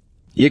Valley.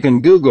 You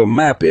can Google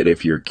map it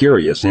if you're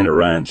curious,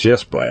 Hinterrhein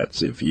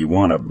Chestplatz, if you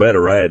want a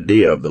better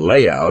idea of the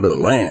layout of the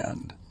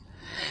land.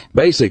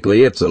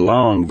 Basically, it's a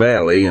long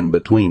valley in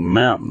between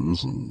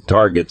mountains and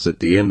targets at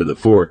the end of the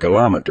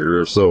 4-kilometer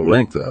or so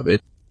length of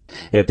it.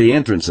 At the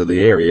entrance of the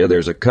area,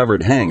 there's a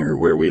covered hangar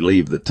where we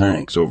leave the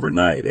tanks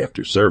overnight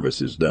after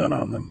service is done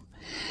on them.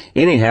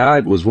 Anyhow,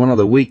 it was one of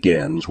the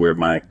weekends where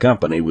my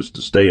company was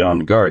to stay on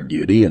guard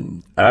duty,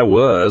 and I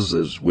was,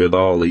 as with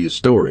all these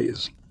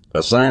stories,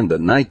 assigned a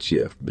night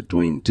shift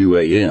between 2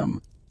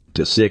 a.m.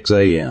 to 6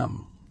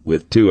 a.m.,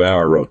 with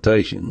 2-hour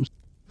rotations.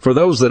 For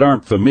those that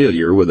aren't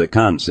familiar with the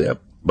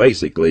concept,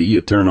 basically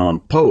you turn on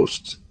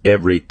posts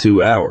every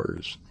 2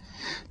 hours.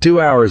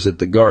 2 hours at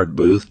the guard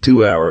booth,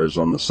 2 hours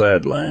on the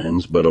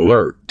sidelines, but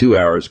alert, 2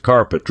 hours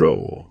car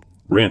patrol.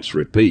 Rinse,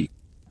 repeat.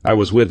 I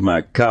was with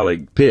my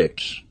colleague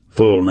Pitch,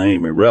 full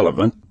name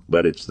irrelevant,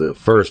 but it's the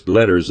first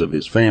letters of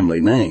his family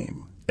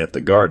name, at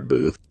the guard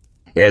booth.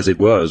 As it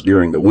was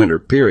during the winter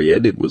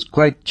period, it was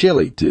quite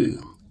chilly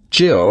too.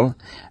 Chill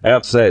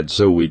outside,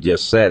 so we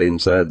just sat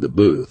inside the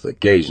booth,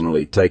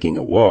 occasionally taking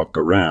a walk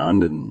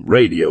around and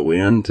radio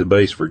in to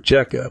base for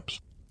checkups.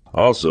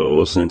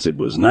 Also, since it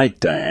was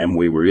nighttime,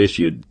 we were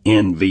issued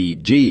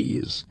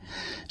NVGs.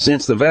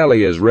 Since the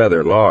valley is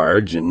rather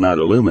large and not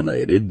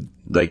illuminated,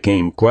 they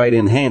came quite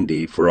in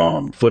handy for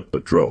on foot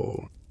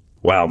patrol.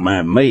 While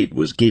my mate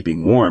was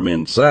keeping warm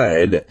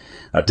inside,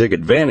 I took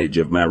advantage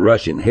of my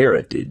Russian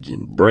heritage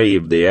and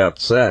braved the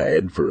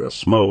outside for a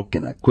smoke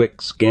and a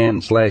quick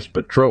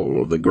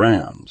scan/patrol of the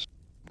grounds.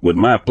 With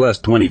my plus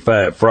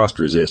 25 frost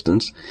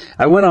resistance,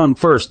 I went on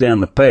first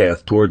down the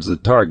path towards the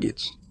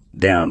targets.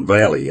 Down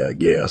valley, I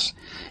guess,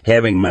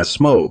 having my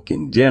smoke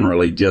and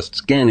generally just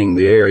scanning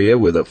the area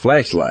with a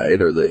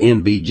flashlight or the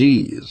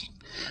NVGs.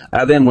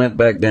 I then went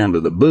back down to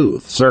the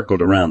booth,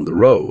 circled around the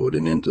road,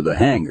 and into the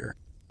hangar.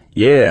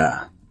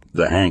 Yeah,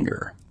 the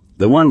hangar.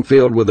 The one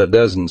filled with a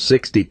dozen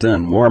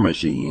 60-ton war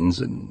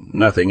machines and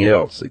nothing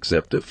else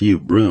except a few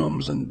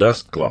brooms and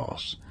dust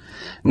cloths.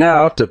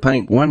 Now, to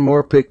paint one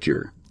more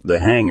picture, the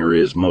hangar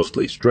is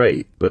mostly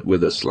straight, but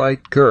with a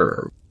slight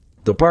curve.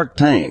 The parked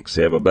tanks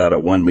have about a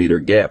 1-meter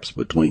gaps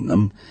between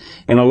them,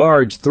 and a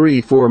large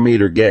 3-4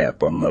 meter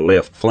gap on the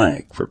left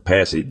flank for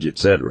passage,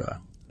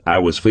 etc. I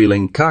was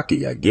feeling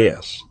cocky, I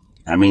guess.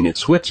 I mean, it's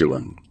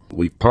Switzerland.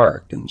 We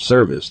parked and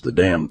serviced the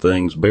damn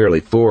things barely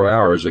 4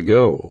 hours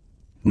ago.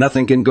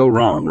 Nothing can go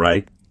wrong,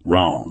 right?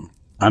 Wrong.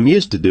 I'm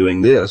used to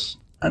doing this.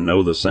 I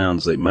know the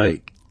sounds they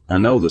make. I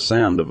know the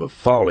sound of a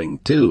falling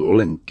tool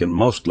and can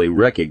mostly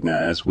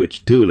recognize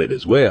which tool it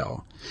is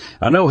well.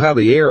 I know how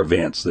the air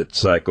vents that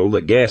cycle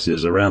the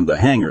gases around the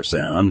hangar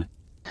sound.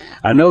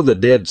 I know the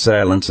dead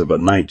silence of a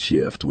night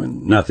shift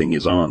when nothing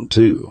is on,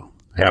 too.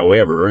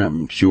 However,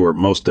 I'm sure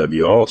most of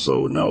you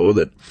also know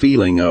that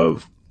feeling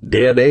of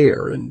dead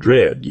air and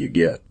dread you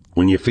get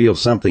when you feel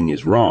something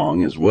is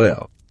wrong as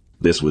well.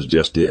 This was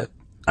just it.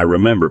 I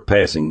remember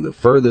passing the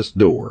furthest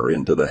door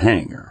into the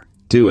hangar,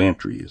 2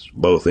 entries,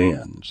 both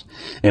ends,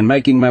 and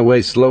making my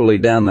way slowly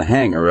down the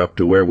hangar up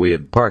to where we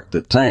had parked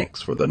the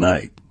tanks for the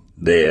night.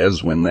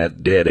 There's when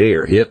that dead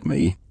air hit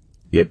me.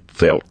 It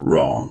felt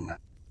wrong.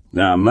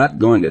 Now, I'm not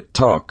going to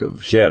talk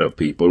of shadow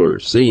people or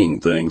seeing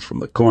things from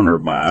the corner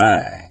of my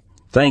eye.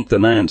 Thank the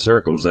 9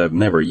 circles, I've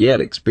never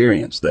yet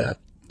experienced that.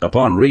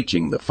 Upon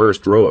reaching the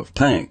first row of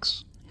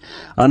tanks,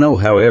 I know,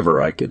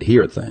 however, I could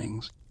hear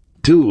things.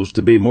 Tools,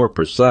 to be more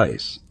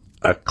precise.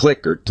 A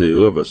click or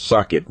two of a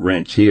socket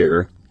wrench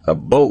here, a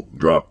bolt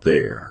dropped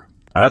there.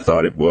 I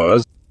thought it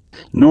was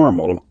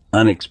normal,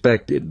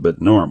 unexpected,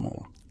 but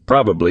normal.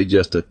 Probably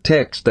just a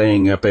tech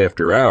staying up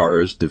after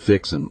hours to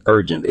fix an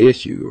urgent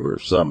issue, or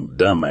some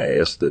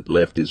dumbass that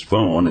left his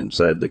phone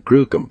inside the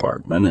crew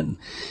compartment and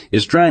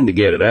is trying to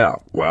get it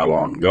out while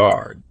on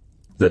guard.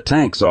 The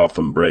tanks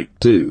often break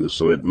too,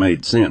 so it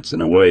made sense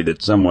in a way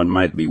that someone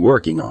might be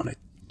working on it.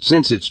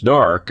 Since it's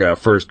dark, I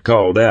first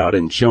called out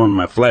and shone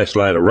my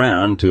flashlight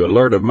around to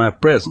alert of my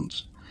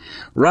presence.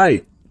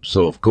 Right,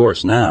 so of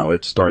course now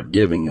it start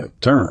giving a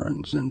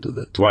turns into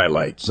the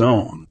twilight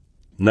zone.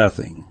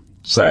 Nothing.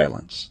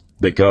 Silence.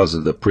 Because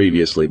of the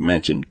previously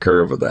mentioned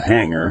curve of the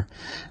hangar,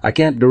 I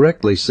can't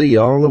directly see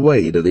all the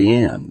way to the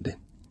end.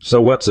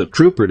 So what's a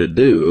trooper to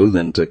do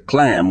than to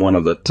climb one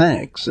of the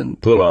tanks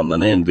and pull on the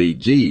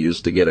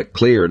NVGs to get a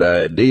cleared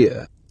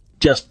idea?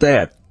 Just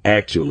that,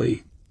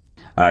 actually.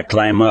 I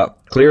climb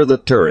up, clear the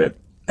turret,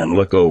 and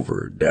look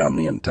over down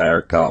the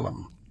entire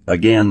column.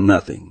 Again,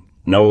 nothing.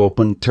 No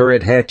open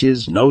turret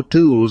hatches, no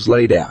tools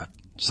laid out.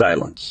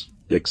 Silence,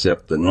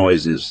 except the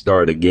noises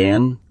start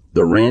again.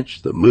 The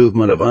wrench, the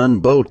movement of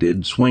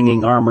unbolted,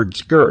 swinging armored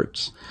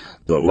skirts,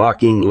 the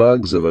locking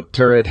lugs of a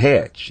turret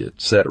hatch,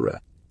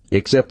 etc.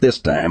 Except this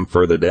time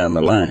further down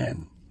the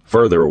line,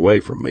 further away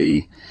from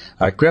me.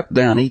 I crept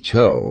down each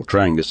hull,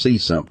 trying to see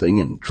something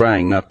and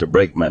trying not to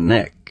break my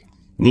neck.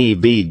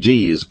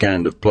 NVGs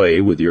kind of play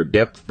with your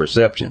depth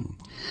perception,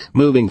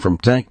 moving from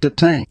tank to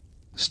tank.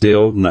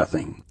 Still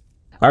nothing.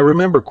 I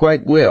remember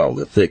quite well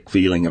the thick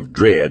feeling of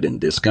dread and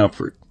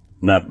discomfort.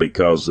 Not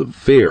because of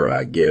fear,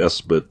 I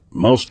guess, but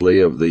mostly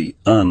of the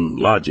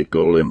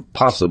unlogical,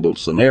 impossible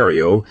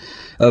scenario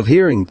of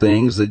hearing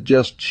things that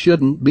just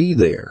shouldn't be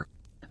there.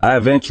 I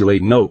eventually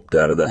noped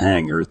out of the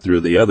hangar through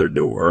the other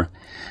door,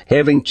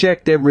 having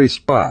checked every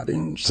spot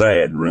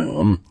inside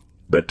room,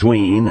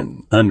 between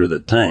and under the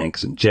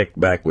tanks, and checked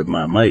back with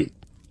my mate.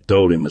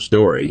 Told him the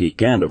story. He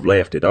kind of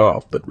laughed it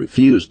off, but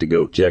refused to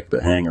go check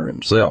the hangar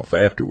himself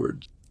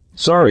afterwards.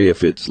 Sorry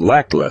if it's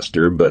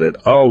lackluster, but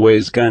it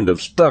always kind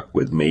of stuck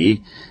with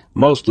me,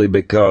 mostly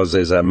because,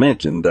 as I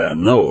mentioned, I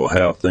know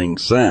how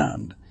things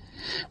sound.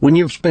 When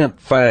you've spent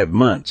 5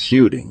 months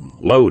shooting,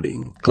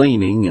 loading,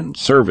 cleaning, and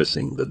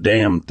servicing the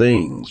damn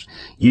things,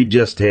 you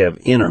just have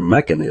inner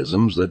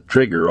mechanisms that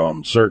trigger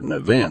on certain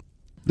events.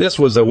 This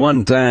was a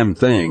one-time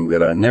thing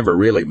that I never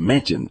really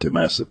mentioned to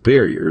my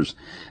superiors,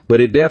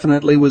 but it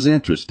definitely was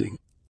interesting.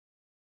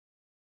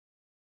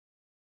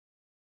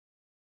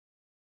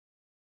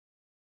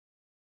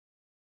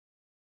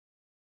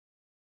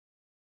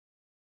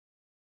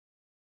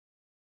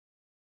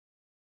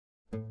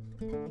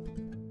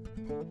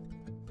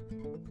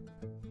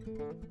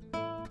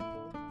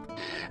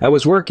 I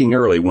was working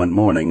early one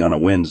morning on a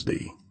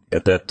Wednesday.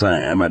 At that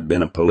time, I'd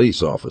been a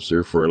police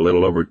officer for a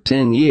little over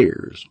 10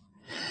 years.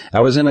 I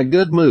was in a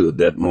good mood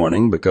that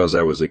morning because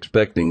I was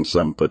expecting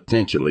some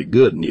potentially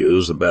good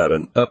news about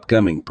an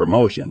upcoming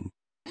promotion.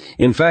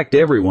 In fact,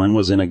 everyone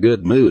was in a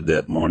good mood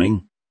that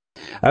morning.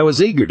 I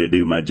was eager to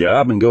do my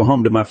job and go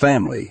home to my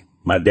family.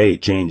 My day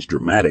changed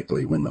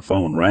dramatically when the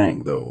phone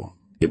rang, though.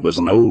 It was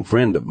an old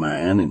friend of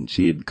mine, and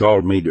she had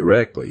called me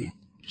directly.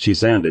 She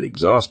sounded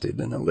exhausted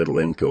and a little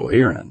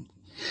incoherent.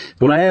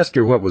 When I asked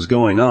her what was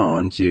going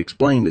on, she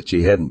explained that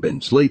she hadn't been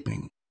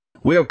sleeping.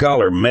 We'll call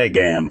her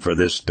Megan for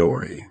this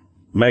story.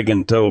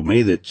 Megan told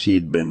me that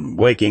she'd been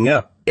waking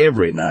up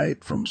every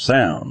night from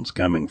sounds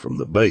coming from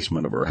the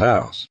basement of her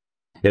house.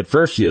 At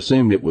first she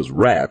assumed it was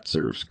rats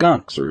or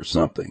skunks or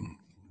something,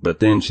 but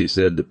then she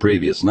said the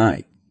previous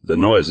night the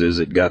noises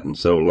had gotten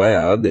so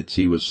loud that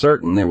she was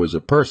certain there was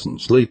a person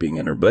sleeping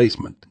in her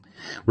basement.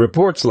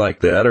 Reports like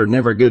that are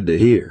never good to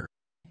hear.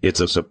 It's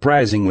a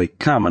surprisingly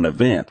common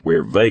event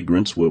where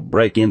vagrants will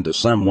break into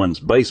someone's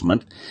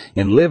basement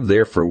and live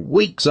there for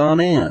weeks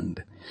on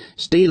end,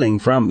 stealing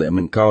from them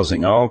and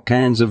causing all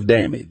kinds of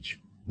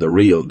damage. The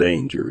real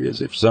danger is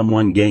if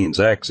someone gains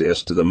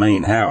access to the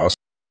main house.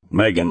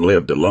 Megan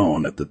lived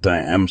alone at the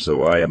time,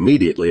 so I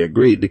immediately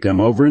agreed to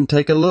come over and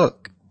take a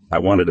look. I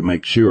wanted to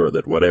make sure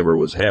that whatever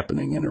was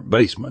happening in her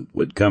basement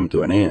would come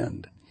to an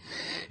end.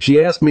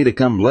 She asked me to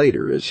come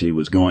later as she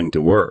was going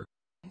to work.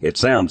 It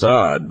sounds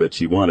odd, but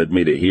she wanted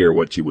me to hear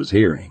what she was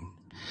hearing.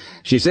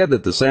 She said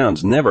that the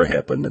sounds never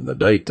happened in the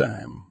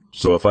daytime,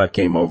 so if I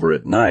came over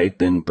at night,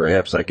 then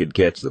perhaps I could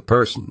catch the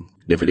person,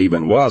 if it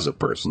even was a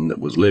person that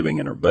was living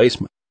in her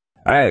basement.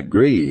 I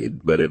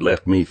agreed, but it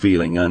left me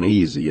feeling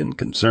uneasy and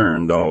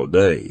concerned all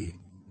day.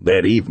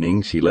 That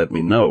evening she let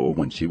me know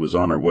when she was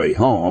on her way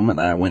home,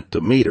 and I went to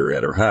meet her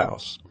at her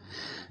house.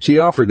 She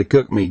offered to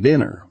cook me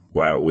dinner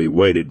while we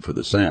waited for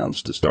the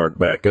sounds to start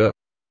back up.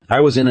 I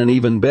was in an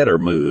even better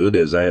mood,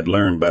 as I had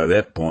learned by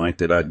that point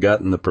that I'd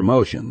gotten the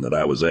promotion that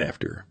I was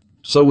after.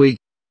 So we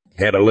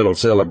had a little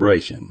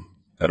celebration.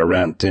 At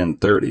around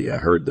 10:30, I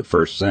heard the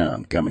first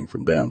sound coming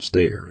from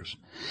downstairs.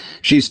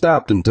 She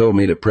stopped and told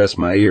me to press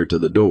my ear to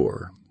the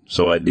door,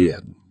 so I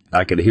did.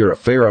 I could hear a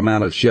fair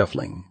amount of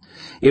shuffling.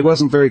 It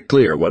wasn't very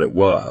clear what it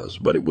was,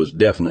 but it was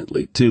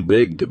definitely too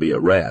big to be a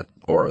rat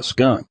or a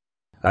skunk.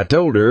 I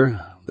told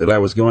her that I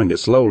was going to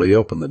slowly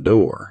open the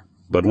door,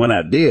 but when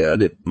I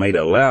did, it made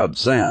a loud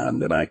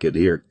sound and I could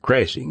hear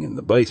crashing in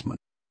the basement.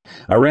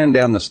 I ran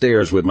down the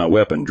stairs with my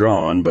weapon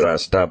drawn, but I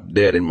stopped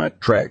dead in my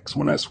tracks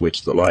when I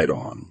switched the light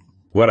on.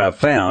 What I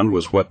found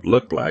was what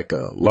looked like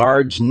a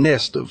large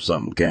nest of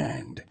some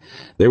kind.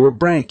 There were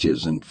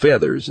branches and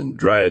feathers and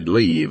dried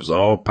leaves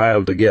all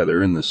piled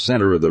together in the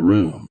center of the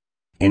room,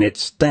 and it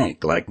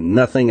stank like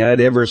nothing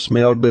I'd ever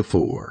smelled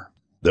before.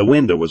 The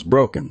window was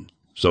broken,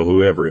 so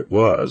whoever it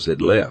was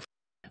had left.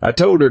 I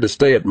told her to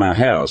stay at my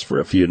house for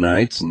a few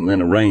nights and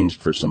then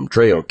arranged for some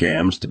trail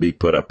cams to be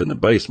put up in the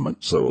basement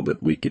so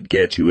that we could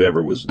catch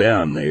whoever was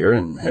down there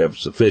and have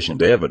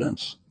sufficient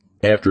evidence.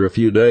 After a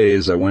few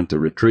days, I went to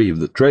retrieve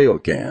the trail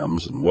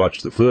cams and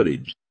watch the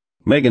footage.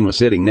 Megan was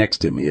sitting next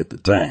to me at the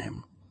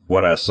time.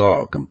 What I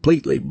saw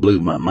completely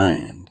blew my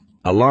mind.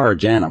 A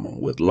large animal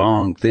with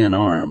long, thin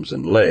arms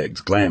and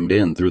legs climbed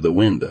in through the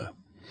window.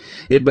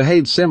 It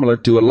behaved similar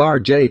to a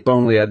large ape,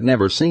 only I'd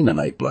never seen an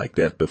ape like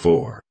that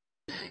before.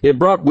 It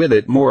brought with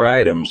it more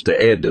items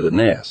to add to the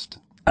nest.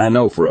 I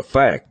know for a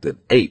fact that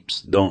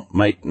apes don't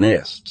make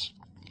nests.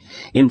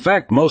 In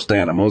fact, most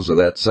animals of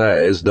that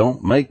size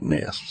don't make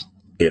nests.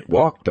 It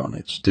walked on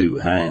its 2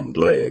 hind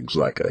legs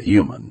like a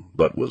human,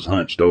 but was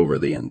hunched over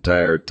the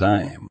entire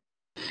time.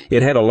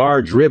 It had a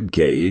large rib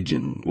cage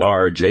and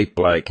large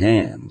ape-like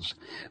hands,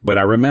 but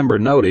I remember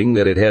noting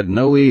that it had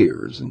no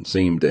ears and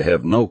seemed to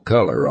have no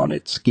color on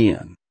its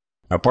skin,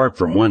 apart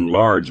from one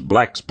large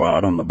black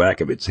spot on the back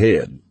of its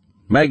head.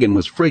 Megan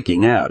was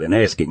freaking out and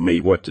asking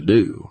me what to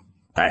do.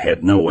 I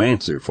had no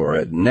answer, for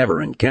I'd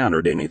never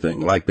encountered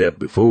anything like that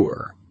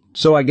before.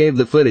 So I gave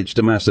the footage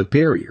to my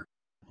superior.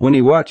 When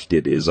he watched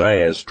it, his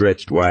eyes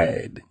stretched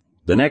wide.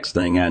 The next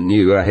thing I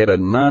knew, I had a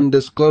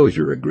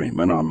non-disclosure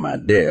agreement on my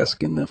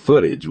desk, and the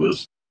footage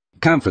was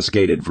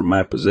confiscated from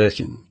my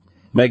possession.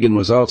 Megan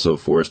was also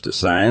forced to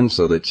sign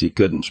so that she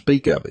couldn't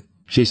speak of it.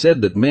 She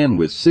said that men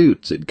with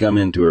suits had come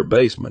into her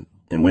basement,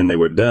 and when they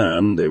were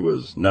done, there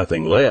was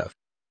nothing left,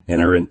 and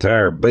her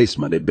entire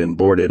basement had been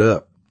boarded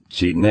up.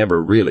 She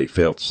never really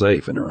felt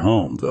safe in her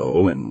home,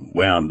 though, and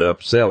wound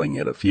up selling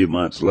it a few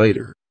months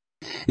later.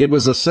 It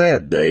was a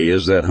sad day,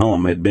 as that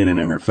home had been in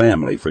her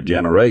family for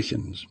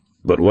generations,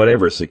 but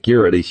whatever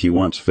security she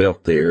once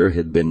felt there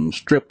had been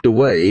stripped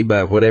away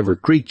by whatever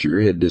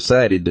creature had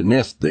decided to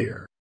nest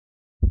there.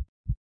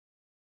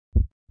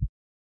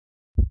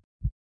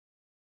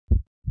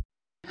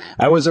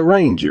 I was a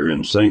ranger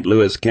in St.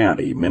 Louis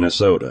County,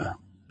 Minnesota.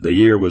 The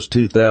year was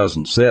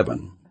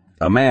 2007.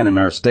 A man in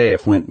our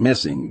staff went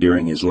missing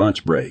during his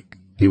lunch break.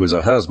 He was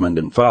a husband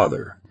and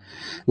father.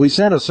 We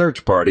sent a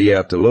search party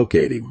out to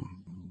locate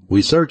him.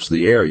 We searched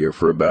the area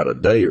for about a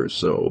day or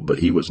so, but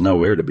he was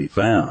nowhere to be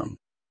found.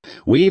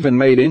 We even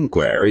made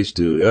inquiries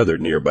to other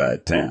nearby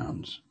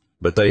towns,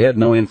 but they had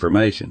no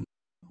information.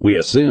 We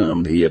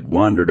assumed he had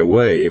wandered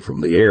away from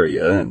the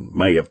area and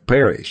may have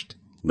perished.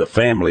 The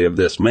family of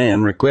this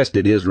man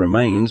requested his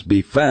remains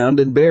be found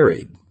and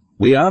buried.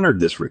 We honored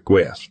this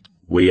request.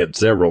 We had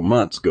several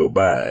months go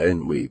by,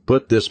 and we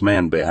put this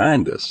man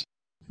behind us.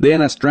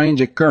 Then a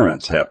strange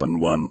occurrence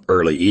happened one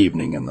early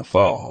evening in the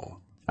fall.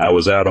 I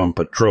was out on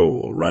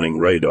patrol, running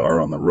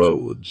radar on the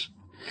roads.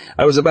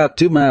 I was about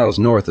 2 miles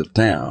north of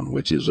town,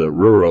 which is a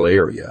rural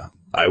area.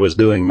 I was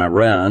doing my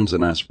rounds,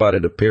 and I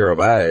spotted a pair of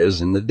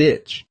eyes in the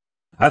ditch.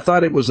 I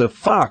thought it was a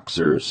fox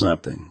or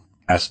something.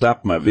 I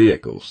stopped my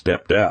vehicle,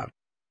 stepped out.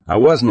 I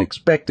wasn't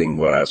expecting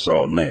what I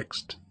saw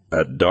next.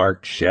 A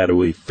dark,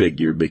 shadowy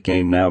figure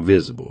became now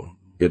visible.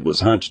 It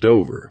was hunched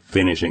over,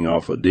 finishing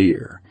off a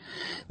deer.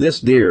 This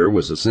deer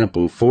was a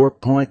simple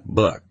 4-point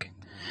buck.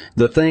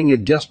 The thing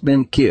had just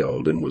been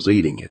killed and was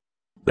eating it.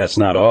 That's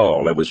not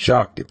all. I was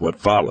shocked at what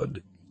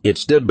followed. It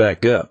stood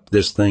back up,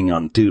 this thing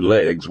on 2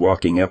 legs,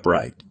 walking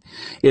upright.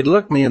 It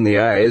looked me in the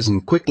eyes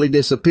and quickly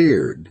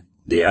disappeared.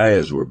 The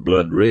eyes were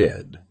blood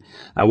red.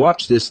 I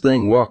watched this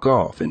thing walk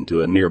off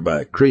into a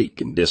nearby creek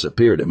and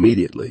disappeared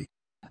immediately.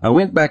 I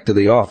went back to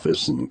the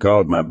office and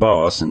called my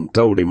boss and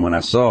told him when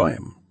I saw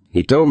him.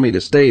 He told me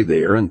to stay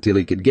there until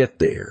he could get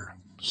there.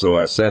 So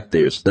I sat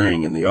there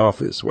staying in the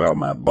office while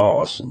my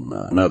boss and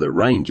another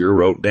ranger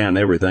wrote down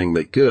everything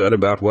they could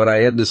about what I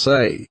had to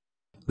say.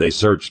 They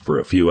searched for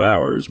a few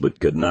hours but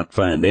could not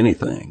find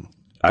anything.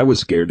 I was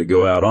scared to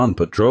go out on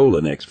patrol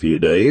the next few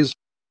days.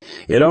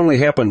 It only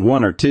happened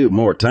 1 or 2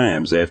 more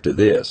times after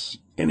this,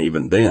 and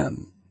even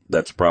then,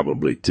 that's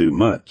probably too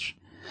much.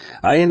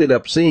 I ended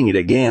up seeing it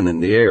again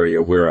in the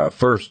area where I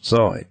first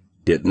saw it.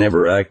 It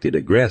never acted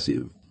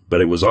aggressive,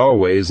 but it was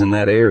always in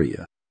that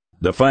area.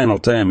 The final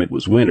time it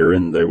was winter,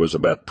 and there was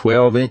about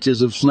 12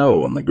 inches of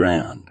snow on the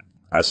ground.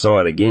 I saw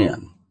it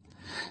again.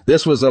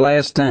 This was the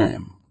last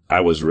time. I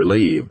was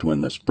relieved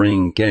when the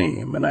spring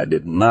came, and I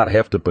did not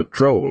have to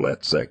patrol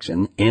that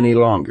section any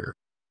longer.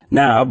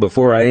 Now,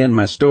 before I end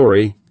my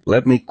story,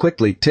 let me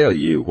quickly tell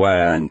you why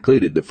I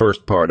included the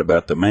first part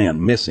about the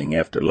man missing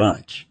after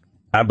lunch.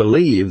 I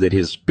believe that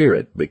his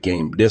spirit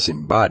became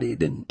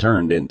disembodied and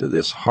turned into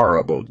this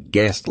horrible,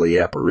 ghastly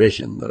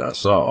apparition that I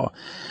saw,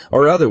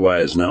 or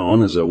otherwise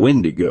known as a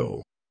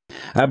Wendigo.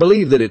 I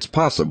believe that it's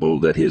possible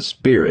that his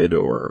spirit,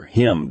 or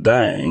him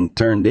dying,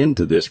 turned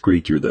into this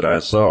creature that I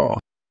saw.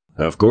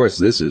 Of course,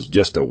 this is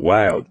just a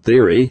wild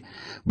theory,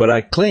 but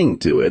I cling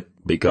to it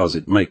because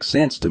it makes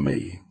sense to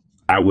me.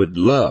 I would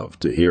love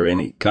to hear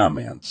any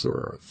comments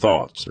or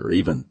thoughts or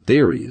even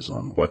theories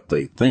on what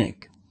they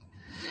think.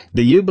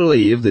 Do you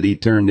believe that he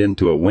turned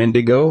into a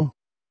Wendigo?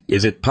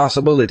 Is it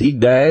possible that he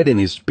died and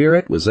his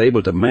spirit was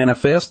able to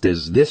manifest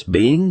as this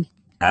being?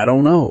 I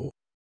don't know.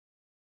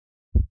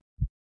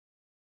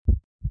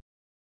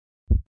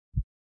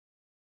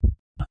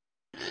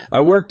 I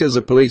worked as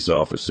a police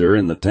officer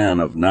in the town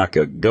of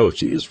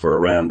Nacogdoches for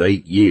around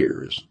 8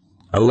 years.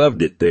 I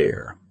loved it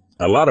there.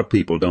 A lot of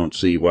people don't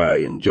see why I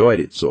enjoyed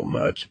it so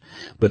much,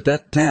 but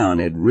that town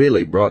had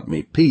really brought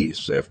me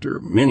peace after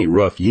many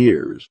rough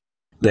years.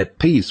 That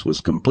peace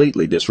was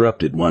completely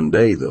disrupted one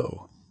day,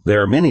 though.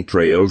 There are many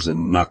trails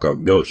in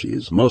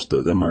Nacogdoches. Most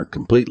of them are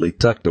completely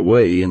tucked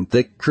away in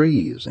thick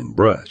trees and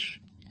brush.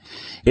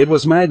 It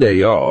was my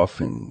day off,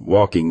 and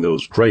walking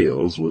those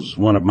trails was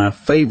one of my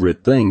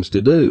favorite things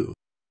to do.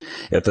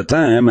 At the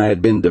time I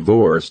had been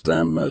divorced.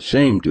 I'm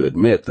ashamed to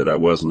admit that I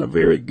wasn't a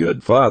very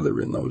good father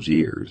in those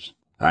years.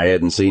 I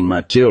hadn't seen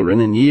my children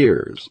in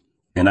years,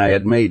 and I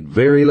had made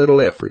very little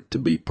effort to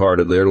be part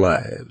of their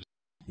lives.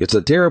 It's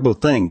a terrible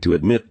thing to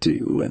admit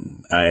to,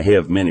 and I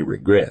have many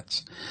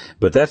regrets,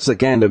 but that's the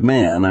kind of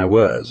man I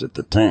was at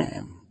the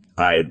time.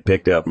 I had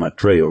picked out my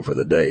trail for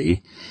the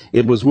day.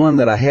 It was one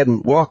that I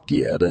hadn't walked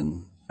yet,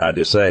 and I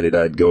decided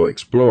I'd go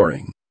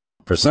exploring.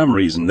 For some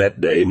reason that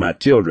day my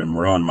children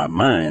were on my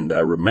mind. I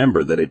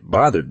remember that it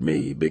bothered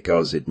me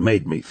because it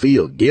made me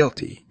feel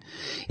guilty.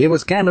 It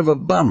was kind of a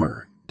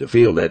bummer to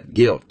feel that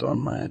guilt on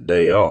my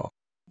day off.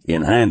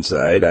 In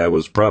hindsight, I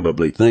was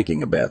probably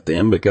thinking about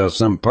them because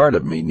some part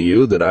of me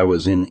knew that I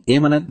was in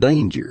imminent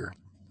danger.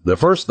 The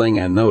first thing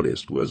I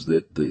noticed was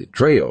that the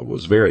trail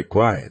was very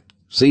quiet,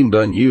 seemed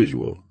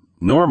unusual.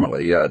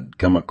 Normally, I'd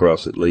come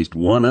across at least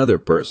one other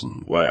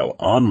person while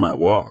on my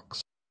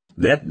walks.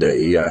 That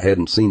day, I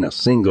hadn't seen a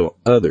single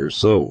other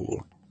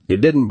soul. It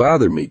didn't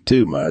bother me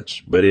too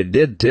much, but it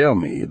did tell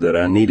me that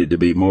I needed to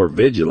be more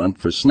vigilant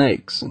for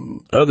snakes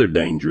and other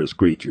dangerous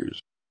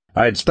creatures.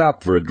 I had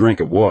stopped for a drink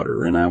of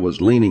water, and I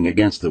was leaning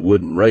against the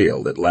wooden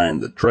rail that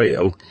lined the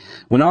trail,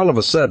 when all of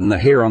a sudden the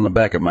hair on the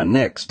back of my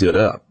neck stood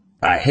up.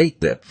 I hate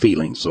that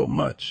feeling so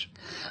much.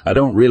 I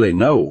don't really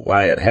know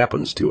why it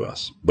happens to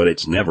us, but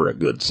it's never a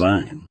good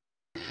sign.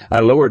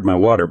 I lowered my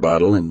water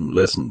bottle and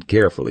listened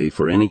carefully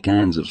for any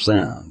kinds of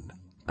sound.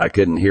 I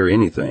couldn't hear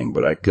anything,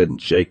 but I couldn't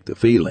shake the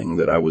feeling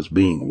that I was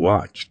being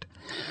watched.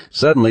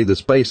 Suddenly the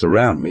space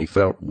around me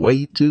felt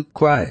way too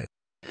quiet.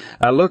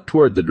 I looked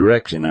toward the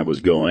direction I was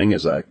going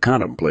as I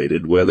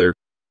contemplated whether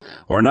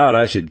or not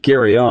I should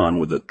carry on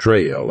with the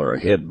trail or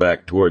head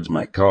back towards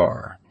my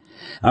car.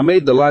 I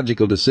made the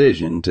logical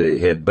decision to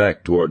head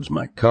back towards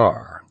my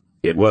car.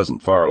 It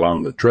wasn't far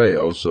along the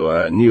trail, so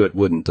I knew it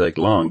wouldn't take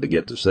long to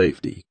get to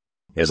safety.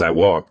 As I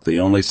walked, the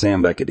only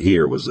sound I could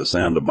hear was the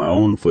sound of my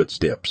own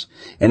footsteps,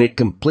 and it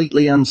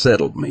completely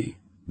unsettled me.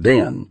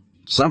 Then,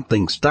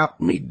 something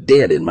stopped me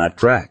dead in my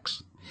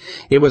tracks.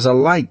 It was a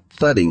light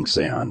thudding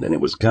sound, and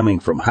it was coming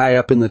from high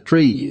up in the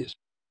trees.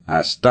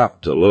 I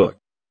stopped to look.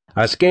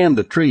 I scanned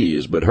the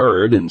trees, but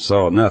heard and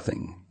saw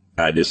nothing.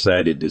 I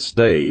decided to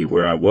stay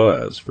where I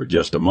was for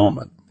just a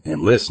moment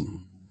and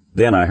listen.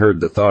 Then I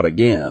heard the thought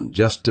again,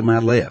 just to my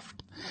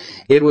left.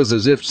 It was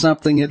as if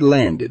something had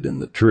landed in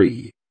the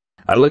tree.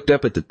 I looked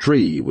up at the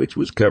tree, which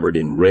was covered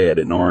in red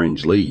and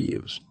orange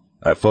leaves.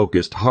 I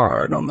focused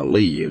hard on the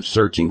leaves,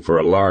 searching for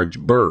a large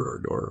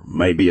bird, or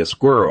maybe a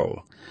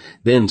squirrel.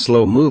 Then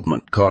slow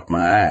movement caught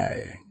my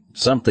eye.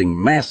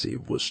 Something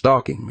massive was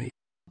stalking me.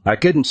 I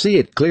couldn't see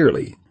it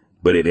clearly,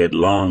 but it had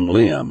long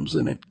limbs,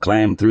 and it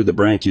climbed through the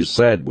branches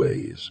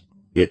sideways.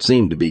 It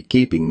seemed to be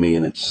keeping me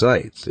in its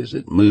sights as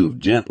it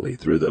moved gently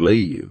through the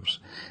leaves,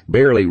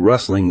 barely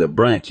rustling the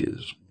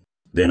branches.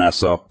 Then I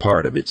saw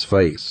part of its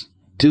face.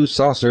 2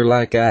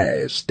 saucer-like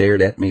eyes stared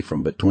at me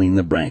from between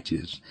the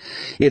branches.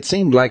 It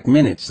seemed like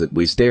minutes that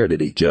we stared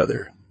at each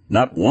other.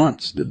 Not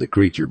once did the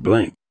creature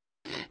blink.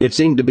 It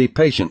seemed to be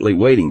patiently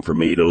waiting for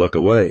me to look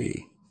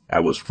away.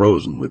 I was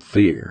frozen with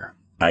fear.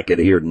 I could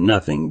hear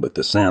nothing but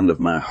the sound of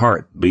my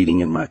heart beating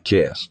in my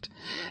chest.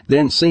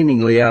 Then,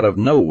 seemingly out of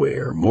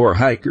nowhere, more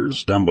hikers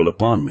stumbled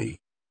upon me.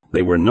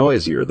 They were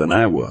noisier than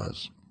I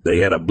was. They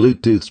had a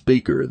Bluetooth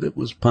speaker that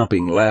was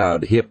pumping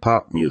loud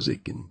hip-hop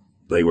music, and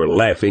they were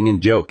laughing and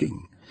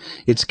joking.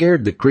 It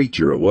scared the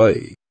creature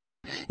away.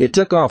 It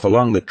took off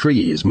along the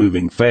trees,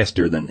 moving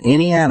faster than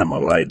any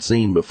animal I'd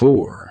seen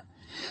before.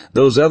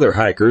 Those other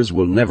hikers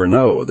will never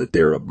know that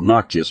their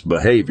obnoxious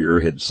behavior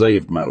had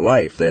saved my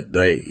life that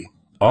day.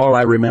 All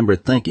I remember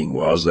thinking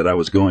was that I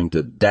was going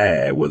to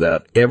die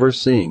without ever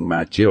seeing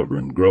my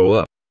children grow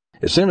up.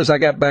 As soon as I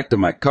got back to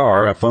my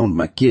car, I phoned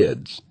my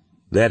kids.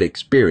 That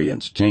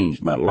experience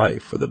changed my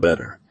life for the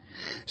better.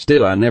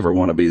 Still, I never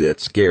want to be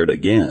that scared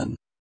again.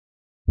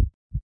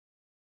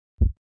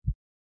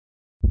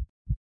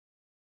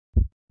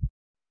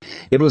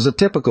 It was a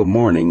typical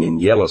morning in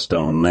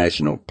Yellowstone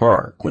National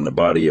Park when the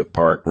body of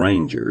park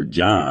ranger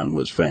John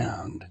was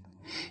found.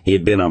 He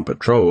had been on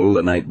patrol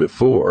the night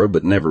before,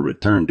 but never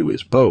returned to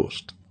his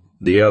post.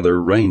 The other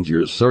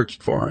rangers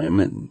searched for him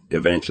and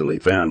eventually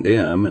found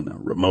him in a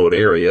remote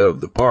area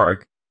of the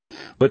park.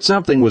 But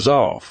something was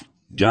off.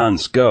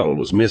 John's skull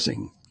was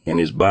missing, and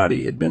his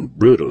body had been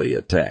brutally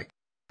attacked.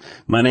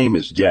 My name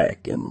is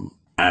Jack, and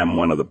I'm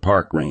one of the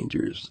park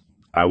rangers.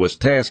 I was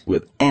tasked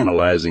with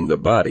analyzing the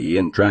body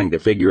and trying to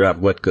figure out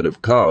what could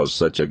have caused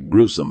such a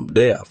gruesome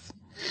death.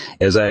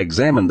 As I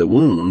examined the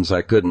wounds,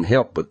 I couldn't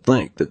help but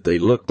think that they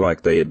looked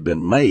like they had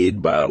been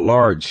made by a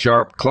large,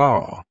 sharp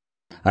claw.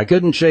 I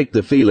couldn't shake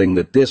the feeling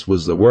that this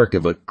was the work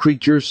of a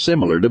creature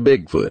similar to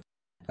Bigfoot.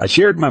 I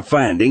shared my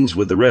findings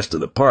with the rest of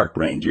the park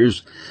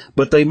rangers,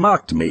 but they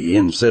mocked me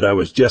and said I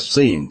was just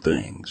seeing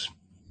things.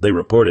 They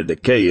reported the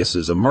case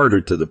as a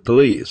murder to the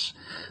police,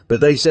 but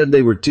they said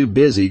they were too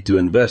busy to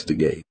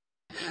investigate.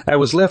 I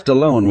was left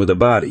alone with the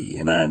body,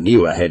 and I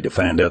knew I had to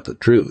find out the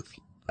truth.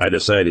 I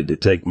decided to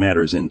take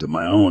matters into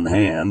my own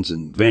hands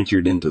and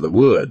ventured into the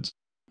woods.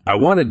 I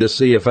wanted to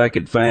see if I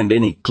could find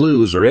any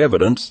clues or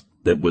evidence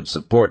that would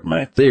support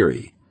my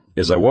theory.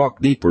 As I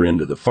walked deeper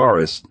into the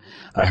forest,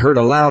 I heard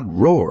a loud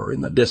roar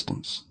in the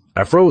distance.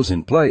 I froze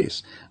in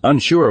place,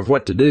 unsure of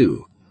what to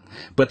do.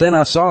 But then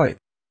I saw it.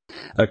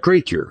 A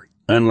creature,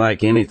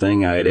 unlike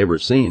anything I had ever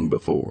seen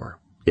before.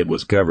 It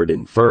was covered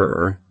in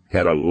fur,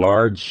 had a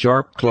large,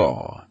 sharp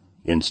claw,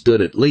 and stood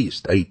at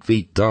least 8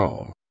 feet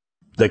tall.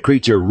 The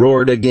creature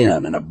roared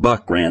again, and a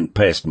buck ran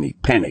past me,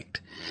 panicked.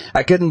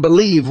 I couldn't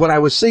believe what I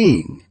was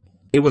seeing.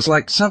 It was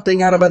like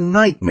something out of a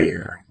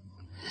nightmare.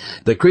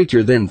 The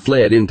creature then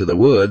fled into the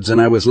woods,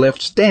 and I was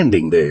left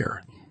standing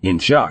there, in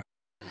shock.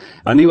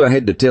 I knew I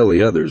had to tell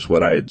the others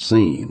what I had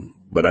seen,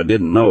 but I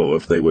didn't know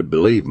if they would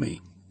believe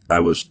me. I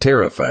was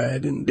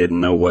terrified and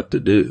didn't know what to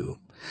do.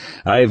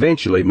 I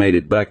eventually made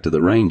it back to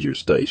the ranger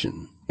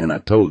station, and I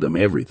told them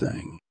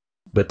everything.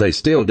 But they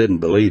still didn't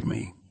believe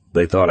me.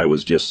 They thought I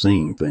was just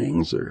seeing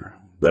things, or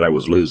that I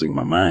was losing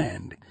my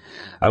mind.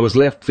 I was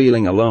left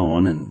feeling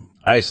alone and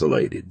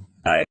isolated.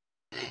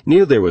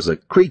 Knew there was a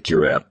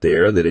creature out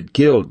there that had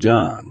killed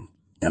John,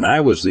 and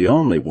I was the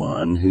only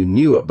one who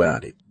knew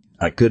about it.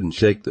 I couldn't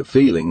shake the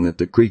feeling that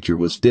the creature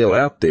was still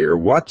out there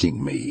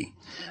watching me.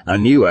 I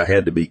knew I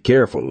had to be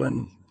careful,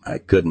 and I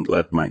couldn't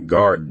let my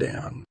guard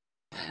down.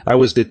 I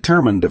was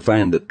determined to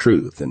find the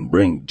truth and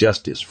bring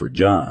justice for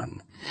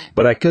John,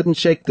 but I couldn't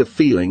shake the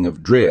feeling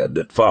of dread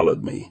that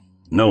followed me,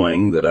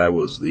 knowing that I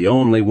was the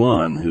only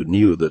one who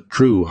knew the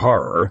true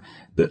horror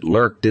that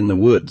lurked in the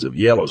woods of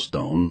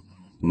Yellowstone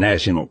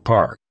National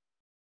Park.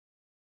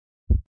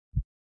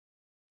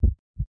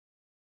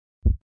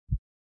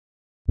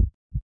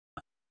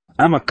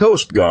 I'm a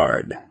Coast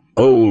Guard,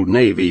 old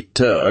Navy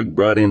tug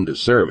brought into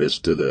service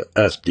to the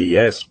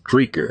SDS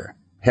Creeker.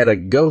 Had a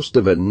ghost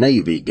of a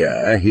Navy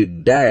guy who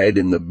died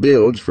in the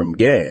bilge from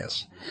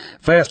gas.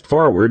 Fast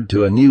forward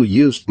to a new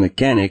used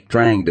mechanic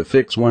trying to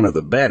fix one of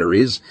the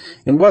batteries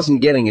and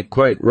wasn't getting it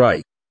quite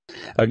right.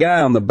 A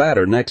guy on the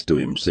batter next to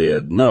him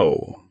said,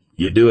 "No,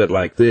 you do it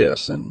like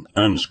this," and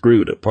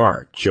unscrewed a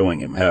part, showing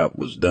him how it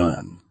was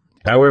done.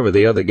 However,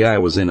 the other guy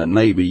was in a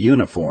Navy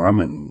uniform,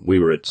 and we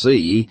were at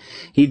sea.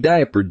 He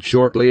diapered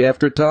shortly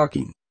after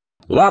talking.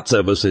 Lots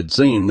of us had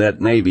seen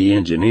that Navy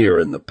engineer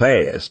in the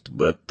past,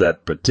 but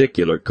that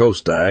particular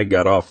coastie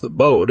got off the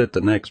boat at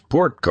the next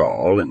port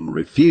call and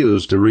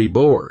refused to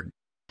reboard.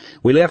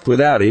 We left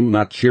without him,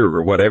 not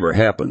sure whatever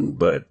happened,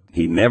 but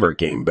he never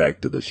came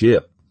back to the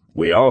ship.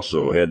 We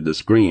also had the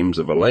screams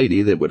of a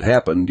lady that would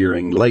happen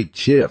during late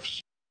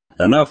shifts.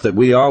 Enough that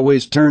we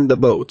always turned the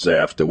boats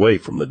aft away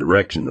from the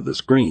direction of the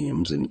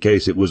screams in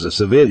case it was a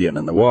civilian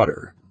in the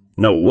water.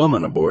 No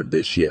woman aboard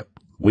this ship.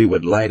 We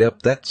would light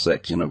up that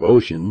section of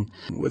ocean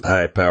with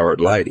high-powered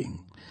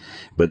lighting,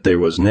 but there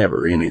was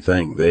never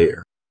anything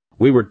there.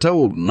 We were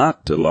told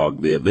not to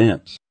log the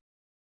events.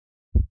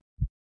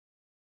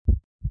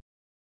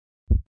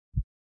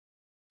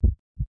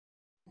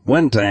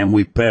 One time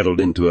we paddled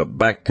into a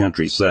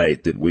backcountry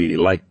site that we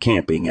like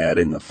camping at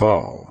in the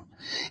fall.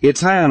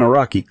 It's high on a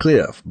rocky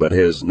cliff, but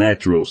has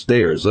natural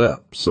stairs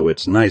up, so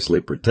it's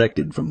nicely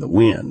protected from the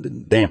wind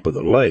and damp of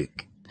the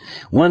lake.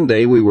 One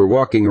day we were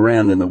walking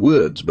around in the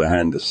woods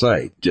behind the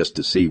site just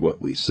to see what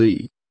we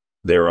see.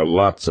 There are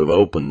lots of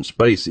open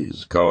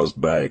spaces caused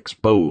by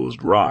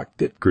exposed rock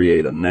that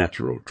create a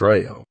natural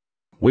trail.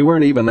 We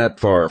weren't even that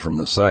far from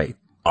the site.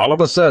 All of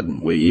a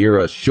sudden we hear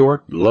a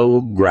short, low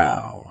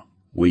growl.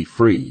 We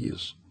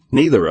freeze.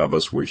 Neither of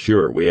us were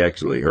sure we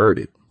actually heard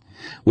it.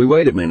 We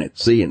wait a minute,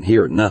 see and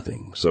hear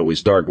nothing, so we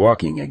start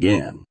walking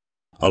again.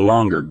 A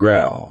longer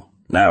growl.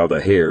 Now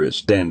the hair is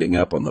standing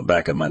up on the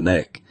back of my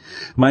neck.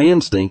 My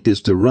instinct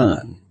is to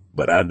run,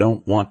 but I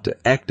don't want to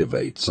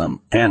activate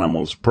some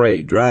animal's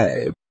prey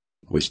drive.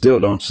 We still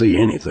don't see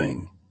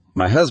anything.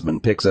 My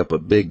husband picks up a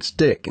big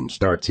stick and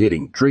starts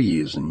hitting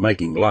trees and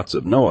making lots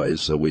of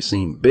noise so we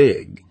seem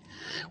big.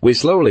 We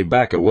slowly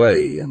back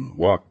away and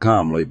walk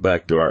calmly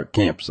back to our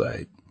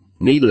campsite.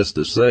 Needless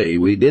to say,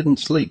 we didn't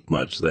sleep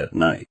much that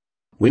night.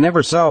 We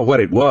never saw what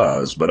it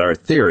was, but our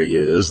theory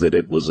is that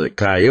it was a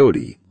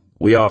coyote.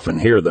 We often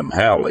hear them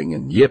howling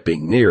and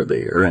yipping near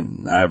there,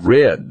 and I've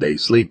read they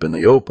sleep in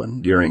the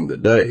open during the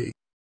day.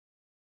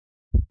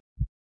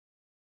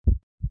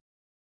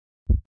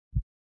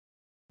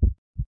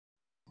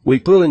 We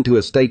pull into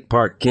a state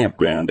park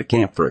campground to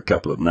camp for a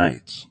couple of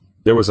nights.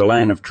 There was a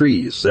line of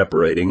trees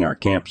separating our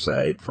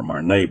campsite from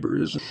our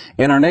neighbors,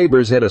 and our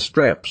neighbors had a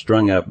strap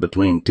strung up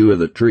between two of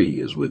the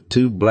trees with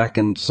two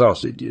blackened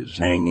sausages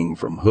hanging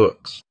from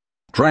hooks.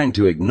 Trying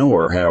to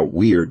ignore how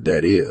weird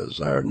that is,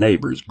 our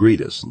neighbors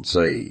greet us and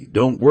say,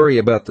 "Don't worry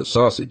about the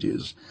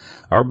sausages.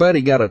 Our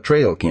buddy got a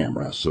trail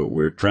camera, so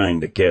we're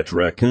trying to catch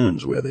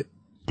raccoons with it,"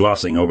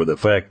 glossing over the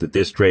fact that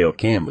this trail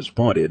cam was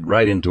pointed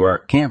right into our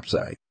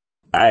campsite.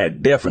 I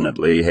had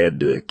definitely had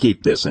to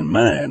keep this in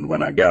mind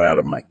when I got out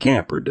of my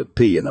camper to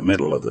pee in the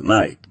middle of the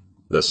night.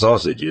 The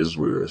sausages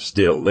were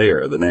still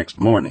there the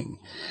next morning,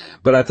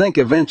 but I think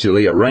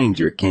eventually a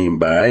ranger came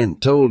by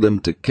and told them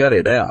to cut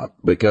it out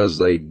because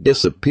they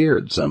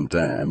disappeared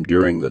sometime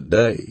during the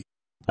day.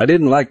 I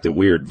didn't like the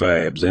weird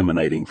vibes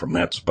emanating from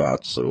that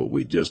spot, so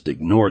we just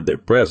ignored their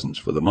presence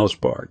for the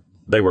most part.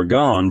 They were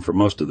gone for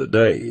most of the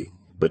day,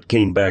 but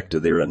came back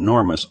to their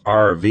enormous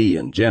RV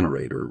and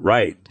generator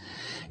right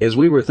as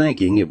we were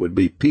thinking it would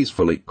be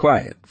peacefully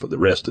quiet for the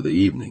rest of the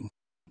evening.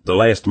 The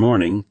last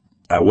morning,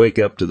 I wake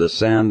up to the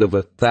sound of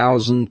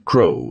 1,000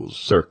 crows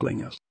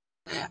circling us.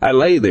 I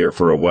lay there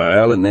for a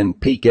while and then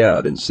peek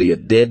out and see a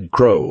dead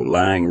crow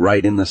lying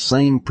right in the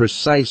same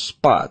precise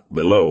spot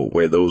below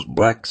where those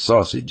black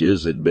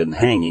sausages had been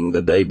hanging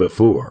the day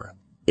before.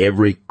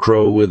 Every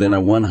crow within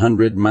a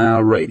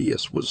 100-mile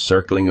radius was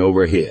circling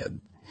overhead,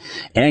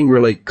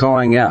 angrily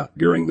cawing out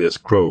during this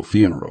crow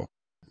funeral.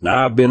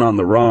 Now, I've been on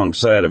the wrong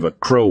side of a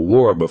crow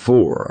war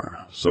before,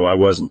 so I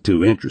wasn't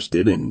too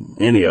interested in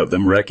any of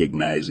them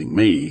recognizing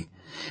me.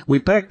 We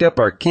packed up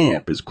our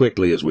camp as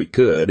quickly as we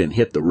could and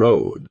hit the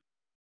road.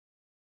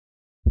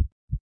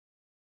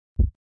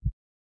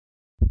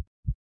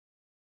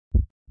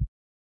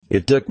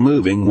 It took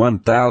moving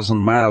 1,000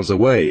 miles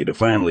away to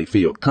finally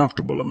feel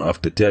comfortable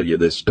enough to tell you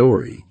this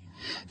story.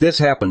 This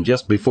happened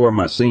just before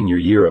my senior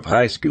year of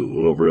high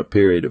school over a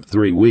period of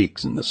 3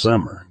 weeks in the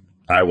summer.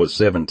 I was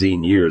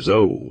 17 years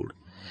old,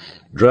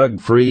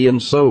 drug-free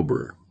and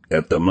sober.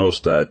 At the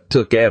most, I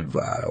took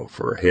Advil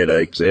for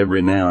headaches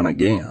every now and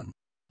again.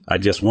 I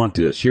just want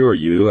to assure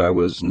you I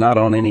was not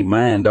on any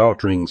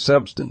mind-altering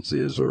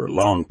substances or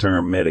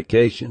long-term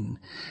medication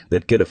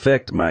that could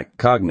affect my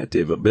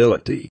cognitive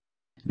ability.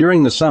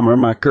 During the summer,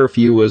 my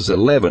curfew was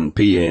 11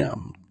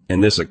 p.m.,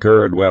 and this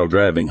occurred while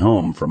driving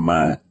home from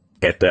my,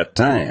 at that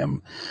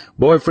time,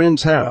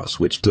 boyfriend's house,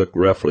 which took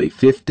roughly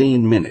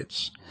 15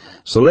 minutes.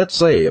 So let's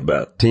say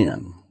about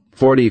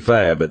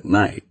 10:45 at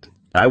night.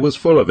 I was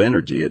full of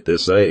energy at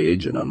this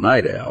age and a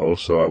night owl,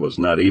 so I was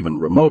not even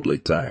remotely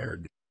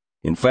tired.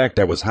 In fact,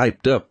 I was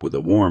hyped up with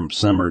a warm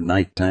summer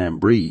nighttime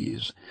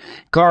breeze,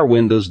 car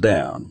windows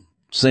down,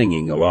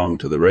 singing along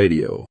to the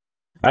radio.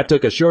 I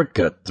took a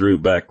shortcut through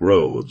back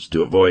roads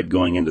to avoid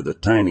going into the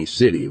tiny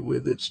city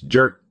with its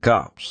jerk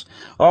cops.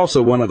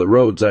 Also, one of the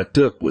roads I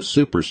took was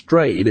super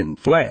straight and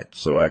flat,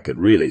 so I could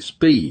really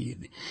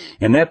speed.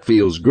 And that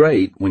feels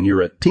great when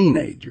you're a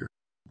teenager.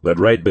 But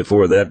right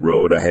before that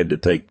road, I had to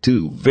take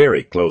 2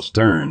 very close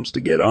turns to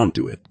get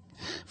onto it.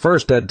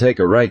 First, I'd take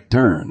a right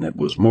turn that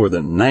was more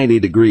than 90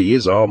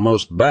 degrees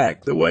almost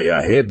back the way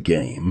I head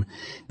came.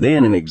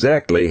 Then, in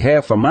exactly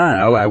half a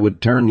mile, I would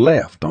turn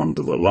left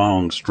onto the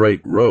long, straight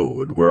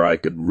road where I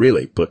could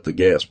really put the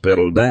gas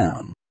pedal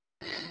down.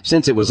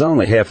 Since it was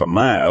only half a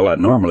mile, I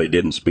normally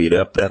didn't speed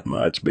up that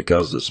much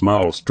because the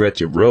small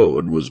stretch of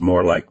road was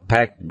more like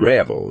packed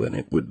gravel than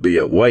it would be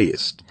a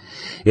waste,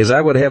 as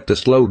I would have to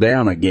slow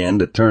down again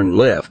to turn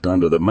left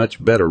onto the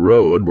much better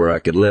road where I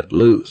could let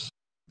loose.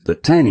 The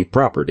tiny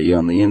property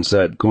on the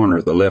inside corner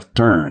of the left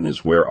turn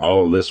is where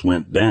all this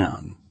went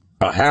down.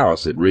 A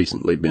house had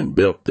recently been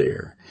built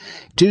there,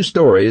 2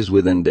 stories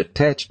with an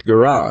detached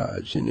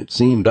garage, and it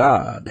seemed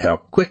odd how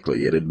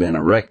quickly it had been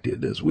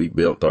erected as we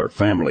built our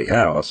family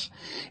house,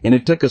 and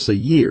it took us a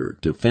year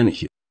to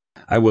finish it.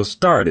 I will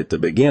start at the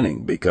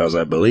beginning because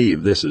I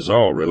believe this is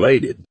all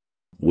related.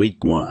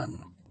 Week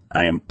 1.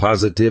 I am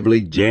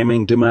positively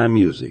jamming to my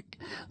music.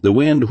 The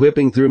wind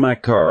whipping through my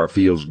car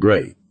feels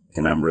great,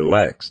 and I'm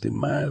relaxed in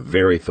my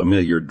very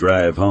familiar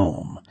drive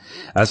home.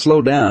 I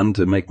slow down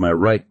to make my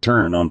right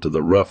turn onto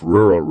the rough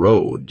rural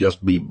road,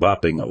 just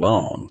bopping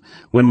along,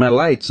 when my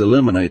lights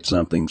illuminate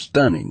something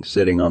stunning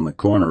sitting on the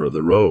corner of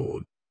the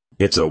road.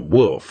 It's a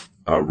wolf,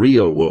 a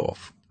real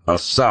wolf, a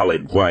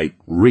solid white,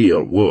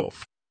 real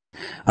wolf.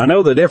 I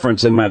know the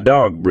difference in my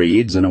dog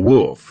breeds and a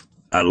wolf.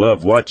 I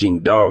love watching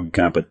dog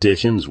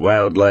competitions,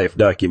 wildlife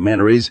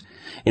documentaries,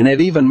 and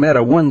I've even met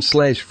a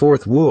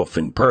 1/4 wolf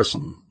in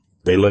person.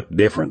 They look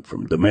different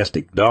from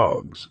domestic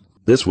dogs.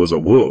 This was a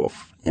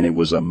wolf, and it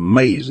was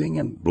amazing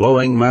and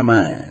blowing my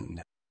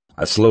mind.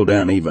 I slow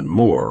down even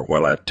more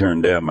while I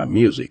turn down my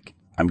music.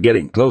 I'm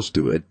getting close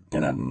to it,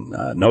 and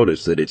I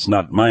notice that it's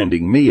not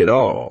minding me at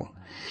all.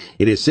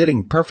 It is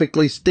sitting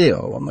perfectly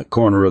still on the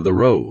corner of the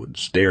road,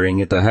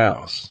 staring at the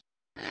house,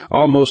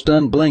 almost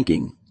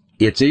unblinking.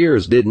 Its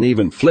ears didn't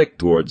even flick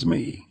towards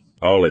me.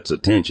 All its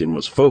attention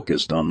was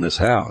focused on this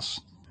house.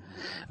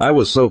 I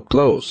was so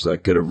close I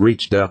could have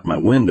reached out my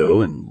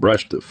window and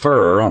brushed the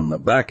fur on the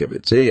back of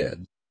its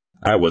head.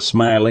 I was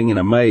smiling and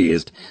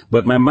amazed,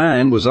 but my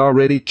mind was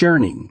already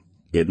churning.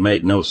 It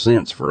made no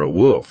sense for a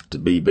wolf to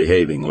be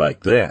behaving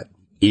like that,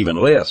 even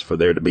less for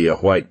there to be a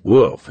white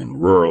wolf in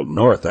rural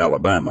North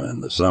Alabama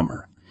in the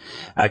summer.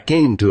 I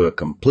came to a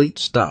complete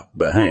stop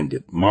behind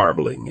it,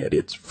 marveling at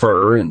its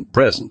fur and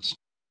presence.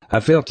 I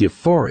felt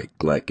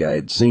euphoric, like I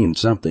had seen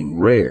something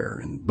rare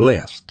and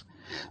blessed.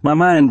 My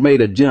mind made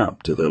a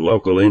jump to the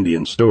local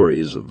Indian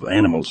stories of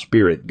animal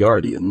spirit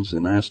guardians,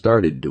 and I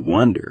started to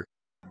wonder.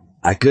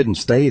 I couldn't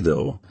stay,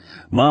 though.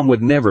 Mom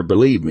would never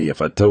believe me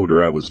if I told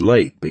her I was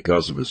late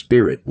because of a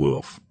spirit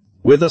wolf.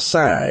 With a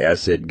sigh, I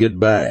said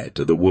goodbye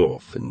to the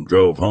wolf and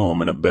drove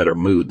home in a better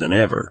mood than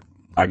ever.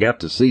 I got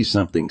to see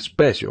something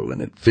special,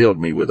 and it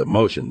filled me with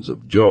emotions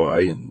of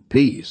joy and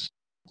peace.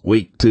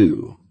 Week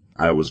 2.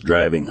 I was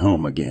driving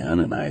home again,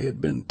 and I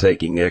had been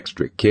taking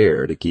extra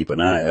care to keep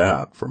an eye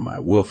out for my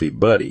wolfy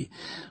buddy,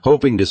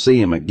 hoping to see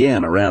him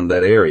again around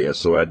that area,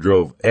 so I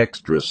drove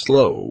extra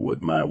slow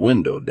with my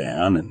window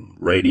down and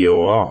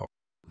radio off.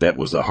 That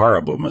was a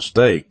horrible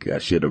mistake. I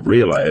should have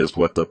realized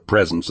what the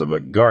presence of a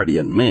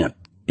guardian meant.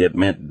 It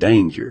meant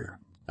danger.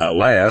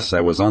 Alas, I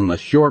was on the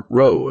short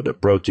road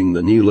approaching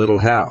the new little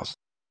house.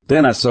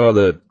 Then I saw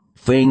the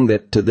thing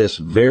that to this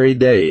very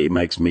day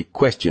makes me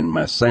question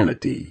my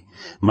sanity.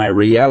 My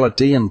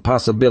reality and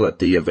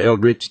possibility of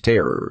eldritch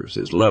terrors,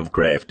 as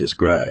Lovecraft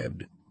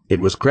described.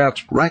 It was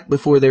crouched right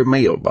before their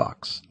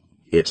mailbox,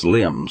 its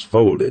limbs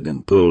folded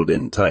and pulled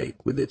in tight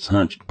with its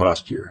hunched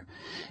posture,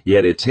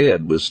 yet its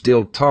head was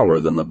still taller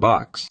than the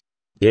box.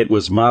 It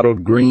was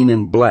mottled green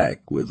and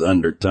black with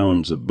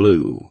undertones of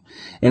blue,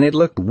 and it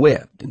looked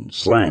wet and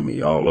slimy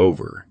all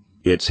over.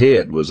 Its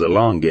head was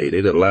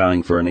elongated,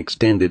 allowing for an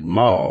extended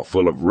maw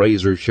full of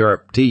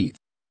razor-sharp teeth.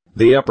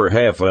 The upper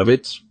half of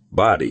its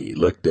body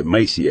looked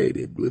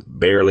emaciated, with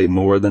barely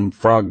more than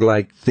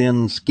frog-like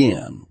thin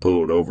skin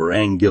pulled over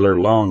angular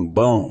long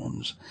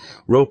bones,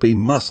 ropey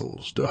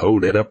muscles to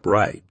hold it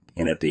upright,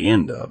 and at the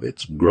end of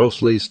its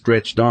grossly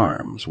stretched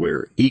arms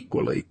were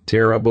equally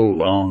terrible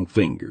long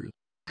fingers,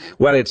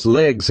 while its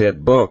legs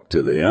had bulk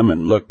to them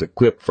and looked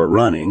equipped for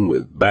running,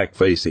 with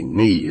back-facing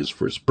knees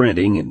for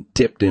sprinting and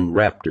tipped-in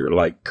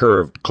raptor-like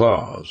curved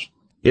claws.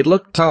 It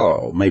looked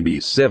tall, maybe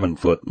 7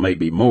 foot,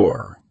 maybe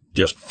more,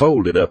 just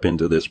folded up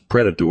into this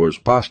predator's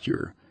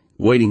posture,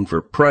 waiting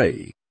for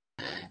prey.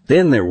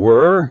 Then there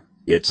were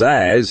its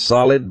eyes,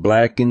 solid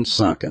black and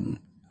sunken.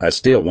 I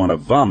still want to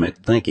vomit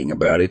thinking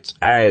about its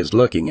eyes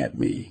looking at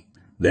me.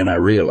 Then I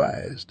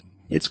realized,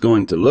 it's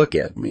going to look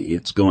at me,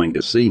 it's going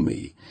to see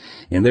me,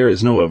 and there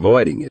is no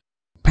avoiding it.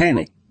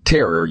 Panic,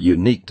 terror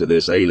unique to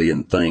this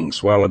alien thing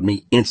swallowed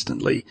me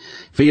instantly,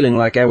 feeling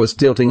like I was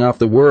tilting off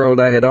the world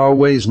I had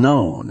always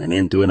known and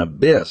into an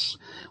abyss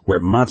where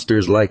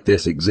monsters like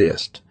this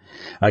exist.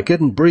 I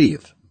couldn't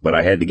breathe, but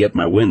I had to get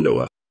my window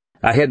up.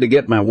 I had to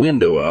get my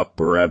window up,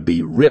 or I'd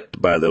be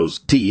ripped by those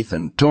teeth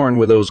and torn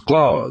with those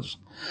claws.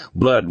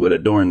 Blood would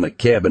adorn the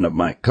cabin of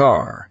my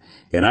car,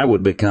 and I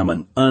would become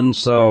an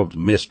unsolved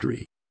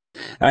mystery.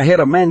 I had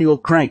a manual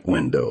crank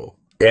window.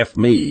 F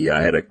me,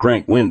 I had a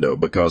crank window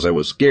because I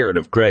was scared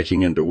of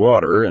crashing into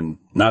water and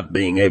not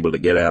being able to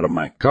get out of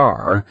my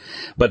car,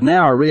 but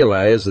now I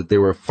realize that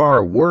there were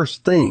far worse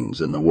things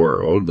in the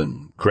world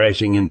than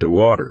crashing into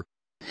water.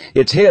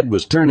 Its head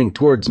was turning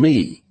towards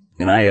me,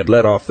 and I had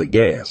let off the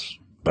gas,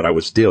 but I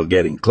was still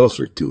getting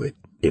closer to it.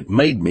 It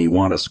made me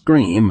want to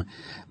scream,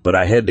 but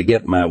I had to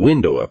get my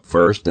window up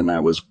first, and I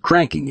was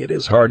cranking it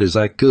as hard as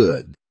I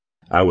could.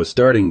 I was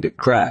starting to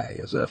cry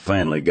as I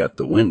finally got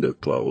the window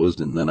closed,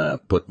 and then I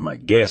put my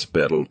gas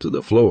pedal to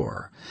the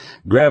floor.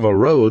 Gravel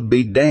road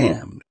be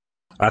damned.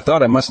 I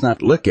thought I must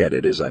not look at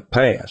it as I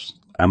passed.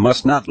 I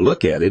must not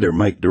look at it or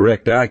make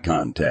direct eye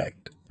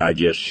contact. I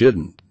just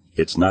shouldn't.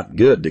 It's not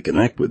good to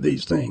connect with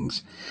these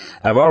things.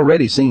 I've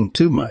already seen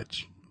too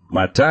much.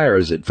 My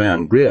tires had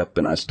found grip,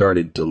 and I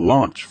started to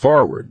launch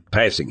forward,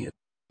 passing it.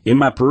 In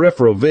my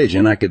peripheral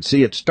vision, I could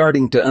see it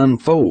starting to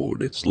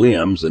unfold its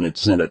limbs, and it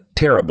sent a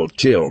terrible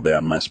chill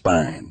down my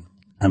spine.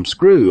 I'm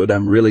screwed.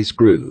 I'm really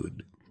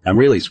screwed. I'm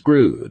really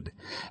screwed.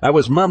 I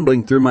was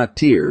mumbling through my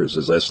tears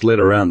as I slid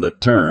around the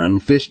turn,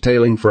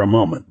 fishtailing for a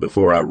moment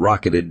before I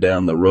rocketed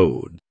down the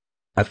road.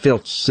 I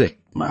felt sick.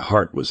 My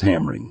heart was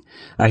hammering.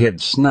 I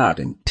had snot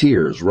and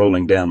tears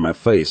rolling down my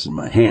face, and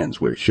my hands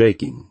were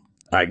shaking.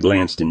 I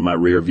glanced in my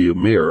rearview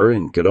mirror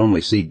and could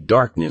only see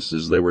darkness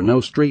as there were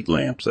no street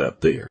lamps out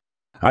there.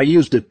 I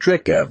used a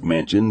trick I've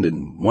mentioned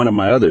in one of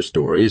my other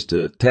stories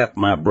to tap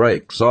my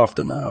brake soft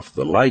enough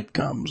the light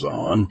comes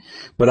on,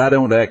 but I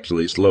don't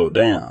actually slow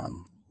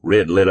down.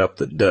 Red lit up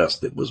the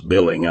dust that was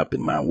building up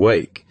in my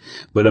wake,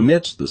 but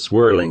amidst the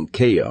swirling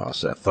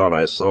chaos I thought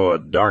I saw a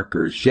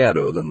darker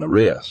shadow than the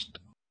rest.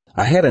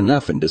 I had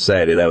enough and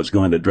decided I was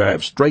going to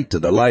drive straight to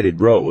the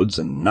lighted roads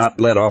and not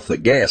let off the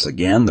gas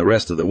again the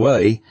rest of the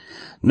way.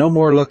 No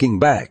more looking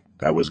back.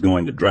 I was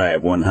going to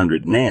drive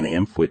 100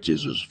 nanimp, which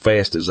is as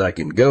fast as I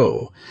can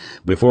go,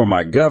 before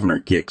my governor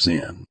kicks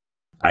in.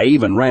 I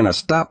even ran a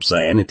stop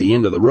sign at the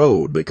end of the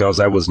road because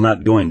I was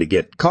not going to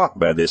get caught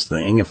by this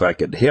thing if I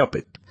could help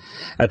it.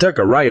 I took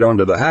a right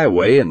onto the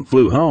highway and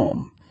flew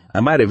home. I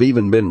might have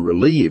even been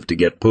relieved to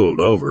get pulled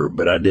over,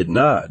 but I did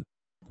not.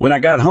 When I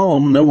got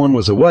home, no one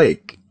was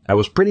awake. I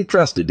was pretty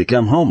trusted to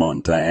come home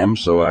on time,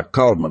 so I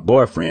called my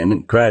boyfriend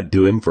and cried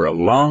to him for a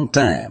long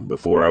time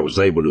before I was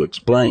able to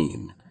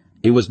explain.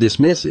 He was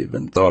dismissive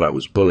and thought I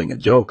was pulling a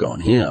joke on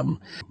him.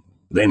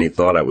 Then he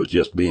thought I was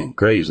just being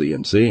crazy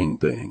and seeing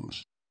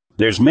things.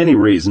 There's many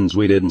reasons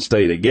we didn't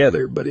stay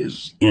together, but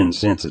his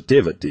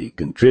insensitivity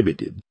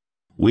contributed.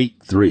 Week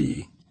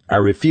 3. I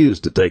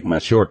refused to take my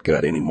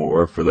shortcut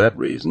anymore. For that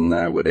reason,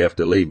 I would have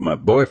to leave my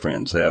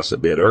boyfriend's house a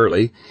bit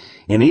early,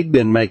 and he'd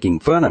been making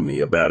fun of me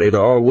about it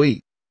all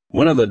week.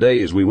 One of the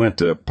days we went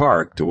to a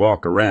park to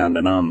walk around,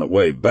 and on the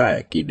way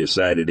back, he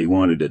decided he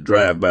wanted to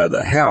drive by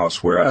the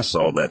house where I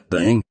saw that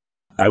thing.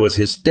 I was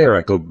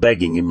hysterical,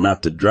 begging him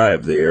not to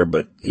drive there,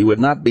 but he would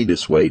not be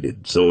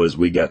dissuaded, so as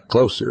we got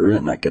closer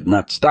and I could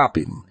not stop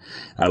him,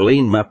 I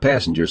leaned my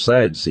passenger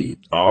side seat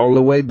all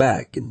the way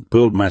back and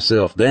pulled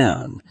myself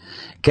down,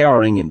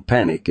 cowering in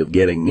panic of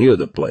getting near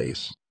the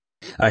place.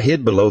 I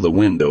hid below the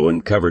window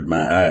and covered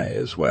my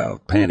eyes while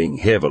panting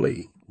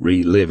heavily,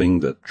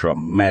 reliving the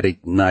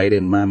traumatic night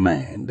in my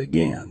mind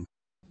again.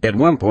 At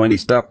one point he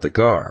stopped the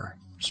car.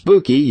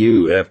 "Spooky,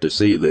 you have to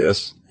see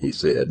this," he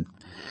said.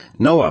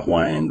 "No," I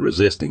whined,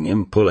 resisting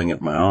him, pulling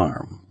at my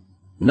arm.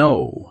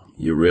 "No,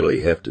 you really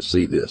have to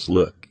see this.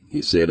 Look,"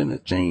 he said in a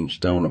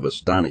changed tone of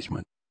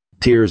astonishment.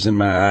 Tears in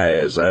my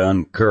eyes, I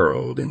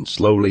uncurled and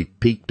slowly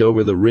peeked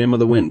over the rim of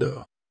the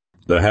window.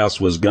 The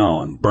house was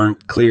gone,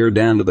 burnt clear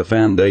down to the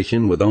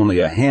foundation, with only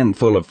a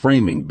handful of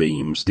framing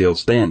beams still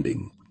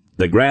standing.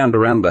 The ground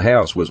around the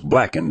house was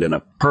blackened in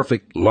a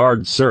perfect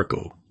large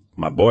circle.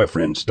 My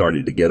boyfriend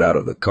started to get out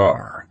of the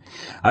car.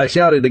 I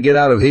shouted to get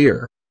out of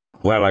here.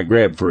 while I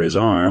grabbed for his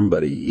arm,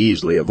 but he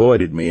easily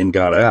avoided me and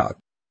got out.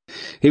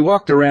 He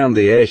walked around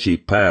the ashy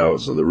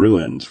piles of the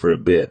ruins for a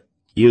bit,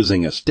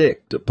 using a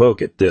stick to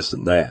poke at this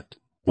and that.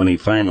 When he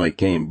finally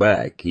came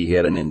back, he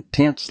had an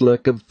intense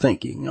look of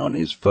thinking on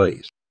his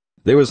face.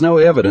 There was no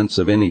evidence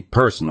of any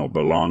personal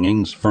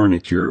belongings,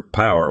 furniture,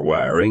 power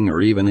wiring,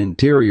 or even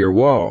interior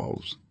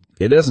walls.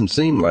 It doesn't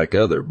seem like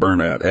other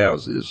burnt-out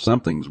houses.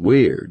 Something's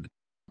weird.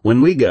 When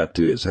we got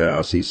to his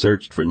house, he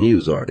searched for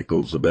news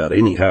articles about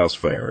any house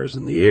fires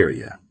in the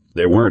area.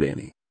 There weren't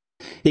any.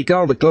 He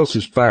called the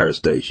closest fire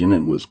station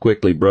and was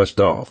quickly brushed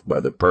off by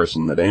the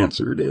person that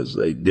answered, as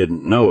they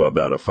didn't know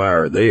about a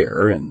fire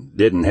there and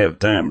didn't have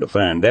time to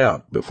find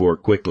out before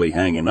quickly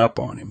hanging up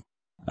on him.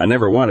 I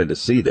never wanted to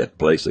see that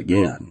place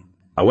again.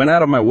 I went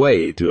out of my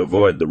way to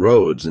avoid the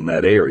roads in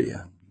that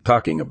area.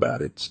 Talking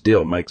about it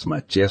still makes my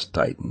chest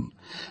tighten,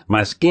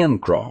 my skin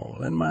crawl,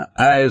 and my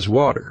eyes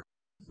water.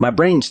 My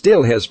brain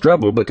still has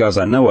trouble because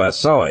I know I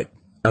saw it,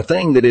 a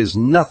thing that is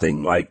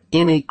nothing like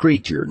any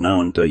creature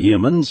known to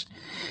humans,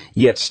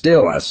 yet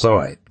still I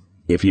saw it.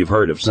 If you've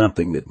heard of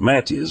something that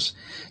matches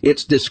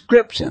its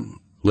description,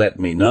 let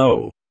me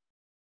know.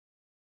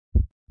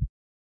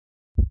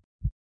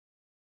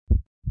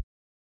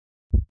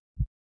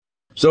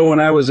 So when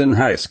I was in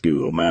high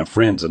school, my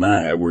friends and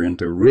I were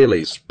into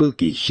really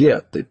spooky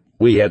shit that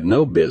we had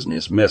no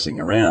business messing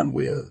around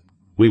with.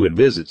 We would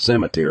visit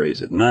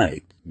cemeteries at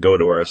night, go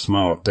to our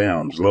small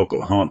town's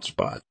local haunt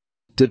spot,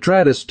 to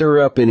try to stir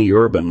up any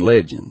urban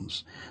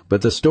legends.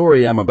 But the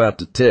story I'm about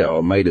to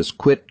tell made us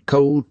quit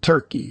cold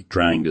turkey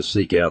trying to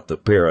seek out the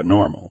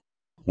paranormal.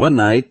 One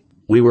night,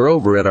 we were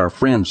over at our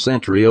friend's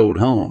century-old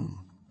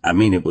home. I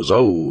mean, it was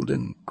old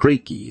and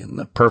creaky and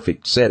the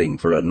perfect setting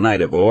for a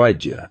night of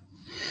Ouija.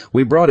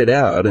 We brought it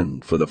out,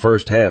 and for the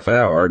first half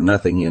hour,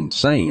 nothing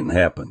insane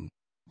happened.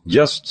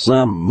 Just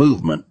some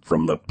movement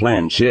from the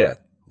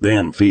planchette.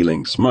 Then,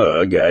 feeling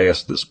smug, I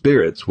asked the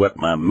spirits what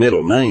my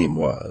middle name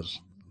was.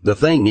 The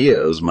thing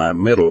is, my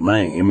middle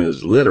name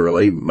is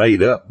literally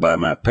made up by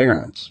my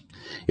parents.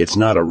 It's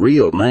not a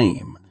real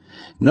name.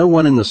 No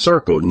one in the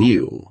circle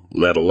knew,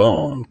 let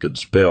alone could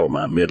spell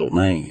my middle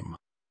name.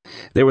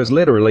 There was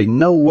literally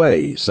no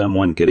way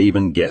someone could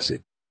even guess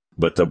it.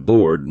 But the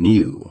board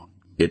knew.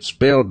 It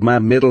spelled my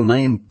middle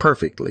name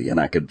perfectly, and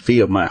I could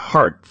feel my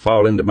heart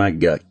fall into my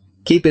gut.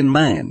 Keep in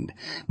mind,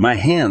 my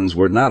hands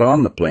were not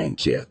on the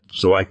planchette,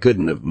 so I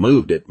couldn't have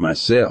moved it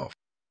myself.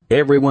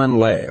 Everyone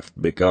laughed,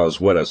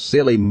 because what a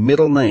silly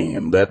middle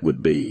name that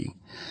would be.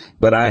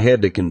 But I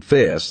had to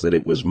confess that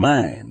it was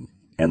mine,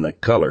 and the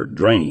color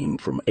drained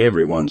from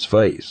everyone's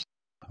face.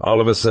 All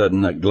of a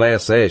sudden, a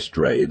glass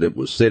ashtray that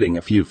was sitting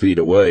a few feet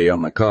away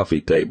on the coffee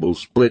table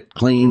split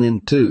clean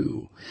in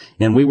two,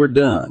 and we were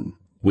done.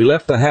 We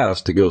left the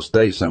house to go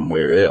stay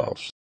somewhere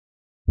else.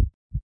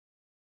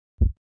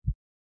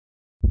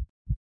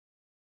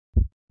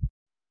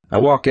 I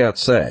walk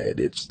outside.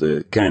 It's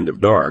the kind of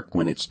dark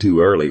when it's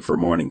too early for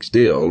morning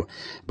still,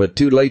 but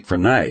too late for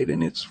night,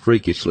 and it's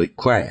freakishly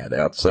quiet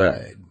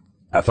outside.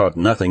 I thought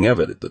nothing of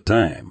it at the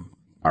time.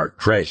 Our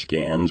trash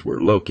cans were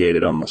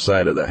located on the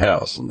side of the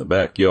house in the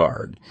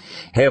backyard,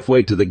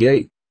 halfway to the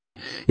gate.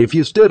 If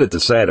you stood at the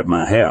side of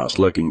my house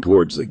looking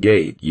towards the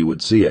gate, you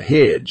would see a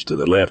hedge to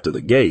the left of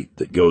the gate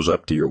that goes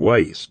up to your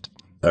waist.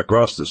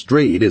 Across the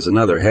street is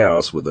another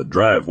house with a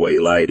driveway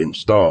light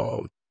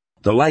installed.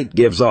 The light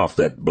gives off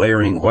that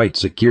blaring white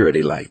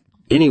security light.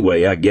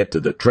 Anyway, I get to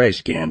the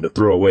trash can to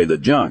throw away the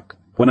junk.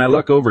 When I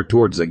look over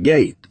towards the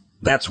gate,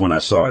 that's when I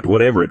saw it,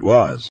 whatever it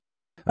was.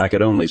 I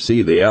could only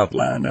see the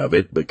outline of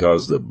it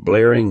because the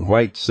blaring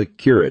white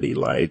security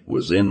light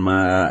was in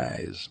my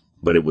eyes.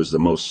 But it was the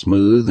most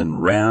smooth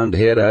and round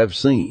head I've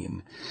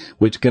seen,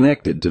 which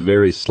connected to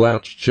very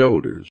slouched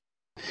shoulders.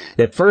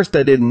 At first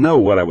I didn't know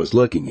what I was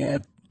looking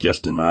at,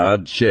 just an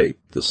odd shape,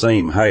 the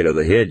same height of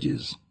the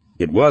hedges.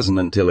 It wasn't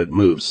until it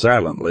moved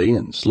silently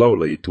and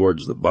slowly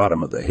towards the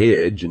bottom of the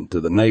hedge into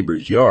the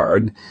neighbor's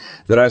yard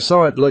that I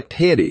saw it looked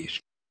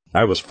headish.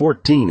 I was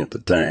 14 at the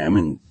time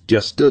and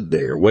just stood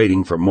there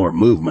waiting for more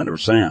movement or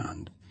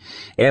sound.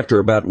 After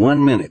about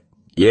 1 minute,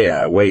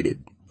 I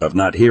waited, of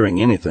not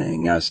hearing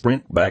anything, I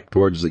sprint back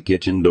towards the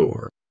kitchen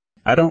door.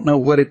 I don't know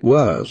what it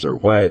was or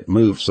why it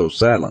moved so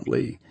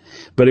silently,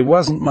 but it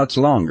wasn't much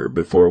longer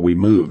before we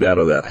moved out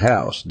of that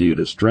house due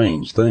to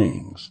strange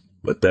things.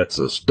 But that's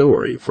a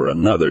story for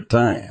another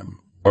time,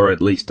 or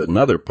at least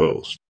another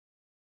post.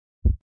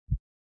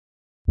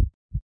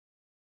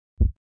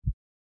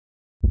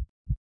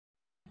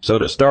 So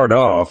to start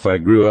off, I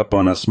grew up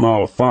on a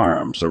small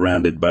farm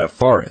surrounded by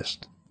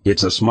forest.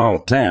 It's a small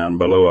town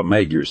below a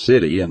major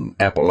city in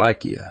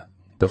Appalachia.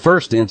 The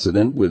first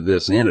incident with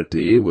this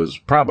entity was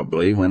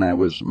probably when I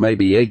was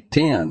maybe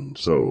 8-10,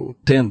 so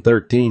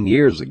 10-13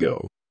 years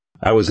ago.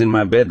 I was in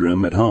my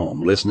bedroom at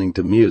home listening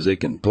to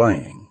music and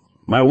playing.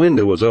 My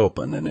window was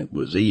open and it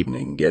was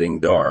evening, getting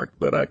dark,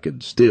 but I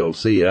could still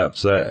see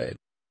outside.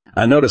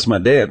 I noticed my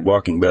dad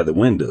walking by the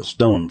window,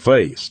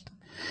 stone-faced.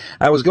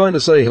 I was going to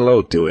say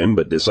hello to him,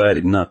 but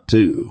decided not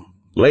to.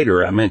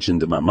 Later, I mentioned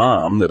to my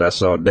mom that I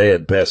saw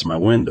Dad pass my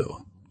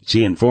window.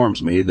 She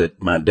informs me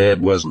that my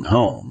dad wasn't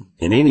home,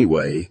 and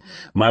anyway,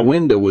 my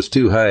window was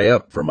too high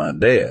up for my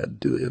dad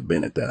to have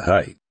been at that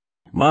height.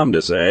 Mom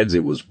decides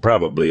it was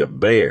probably a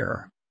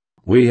bear.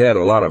 We had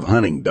a lot of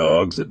hunting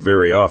dogs that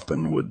very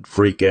often would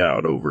freak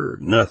out over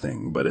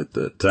nothing, but at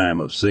the time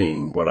of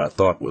seeing what I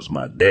thought was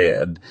my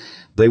dad,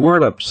 they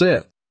weren't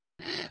upset.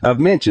 I've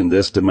mentioned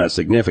this to my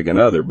significant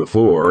other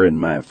before, and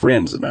my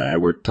friends and I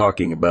were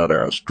talking about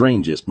our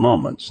strangest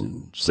moments,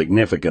 and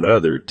significant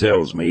other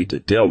tells me to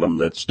tell them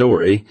that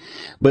story,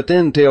 but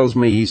then tells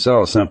me he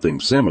saw something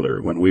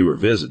similar when we were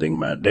visiting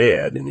my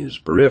dad in his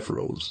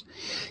peripherals.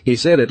 He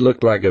said it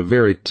looked like a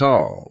very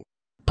tall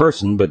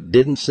person, but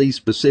didn't see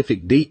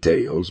specific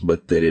details,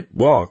 but that it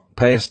walked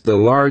past the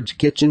large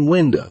kitchen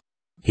window.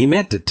 He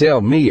meant to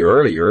tell me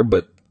earlier,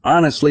 but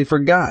honestly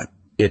forgot.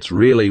 It's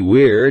really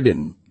weird,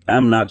 and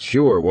I'm not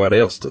sure what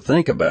else to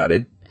think about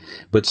it,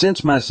 but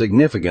since my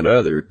significant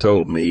other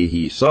told me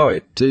he saw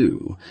it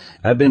too,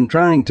 I've been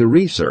trying to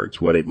research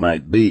what it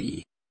might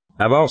be.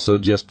 I've also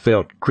just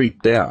felt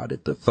creeped out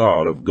at the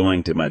thought of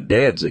going to my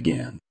dad's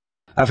again.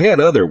 I've had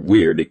other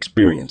weird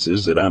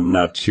experiences that I'm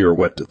not sure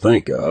what to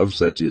think of,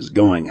 such as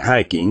going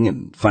hiking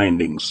and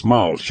finding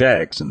small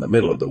shacks in the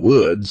middle of the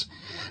woods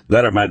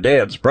that are my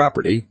dad's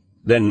property,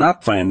 then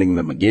not finding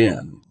them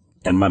again,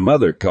 and my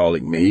mother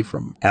calling me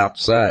from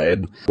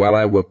outside while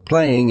I was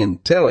playing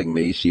and telling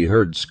me she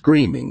heard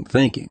screaming,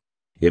 thinking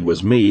it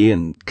was me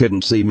and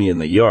couldn't see me in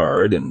the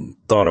yard and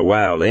thought a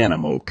wild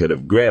animal could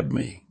have grabbed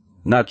me.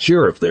 Not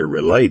sure if they're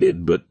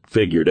related, but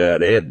figured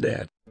I'd add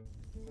that.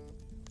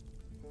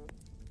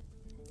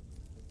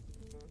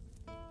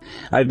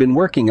 I'd been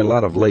working a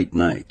lot of late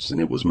nights,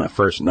 and it was my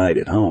first night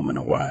at home in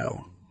a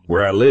while.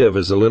 Where I live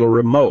is a little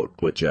remote,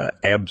 which I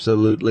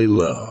absolutely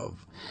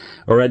love.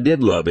 Or I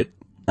did love it,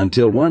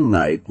 until one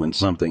night when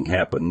something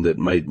happened that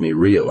made me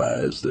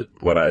realize that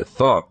what I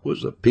thought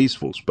was a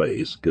peaceful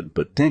space could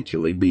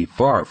potentially be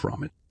far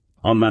from it.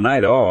 On my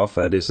night off,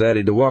 I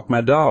decided to walk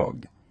my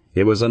dog.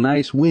 It was a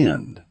nice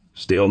wind,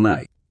 still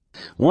night.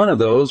 One of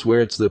those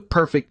where it's the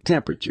perfect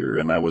temperature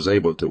and I was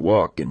able to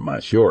walk in my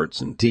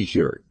shorts and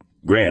t-shirt.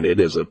 Granted,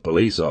 as a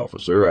police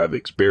officer, I've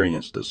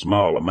experienced a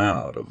small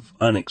amount of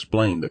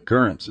unexplained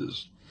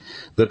occurrences.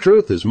 The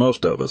truth is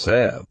most of us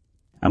have.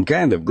 I'm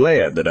kind of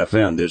glad that I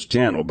found this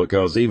channel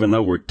because even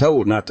though we're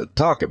told not to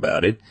talk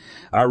about it,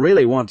 I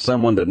really want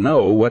someone to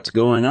know what's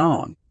going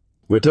on.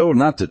 We're told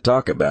not to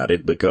talk about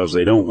it because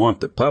they don't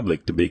want the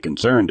public to be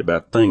concerned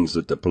about things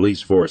that the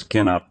police force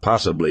cannot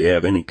possibly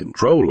have any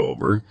control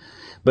over,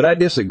 but I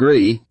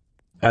disagree.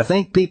 I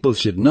think people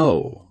should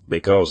know,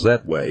 because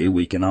that way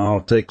we can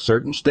all take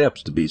certain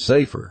steps to be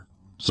safer.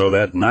 So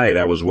that night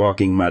I was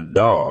walking my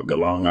dog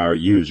along our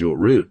usual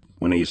route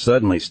when he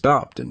suddenly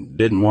stopped and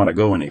didn't want to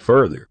go any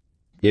further.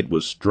 It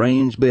was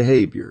strange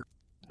behavior.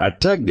 I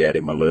tugged at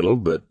him a little,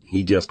 but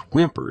he just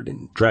whimpered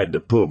and tried to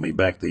pull me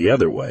back the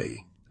other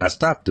way. I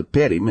stopped to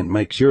pet him and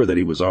make sure that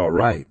he was all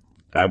right.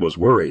 I was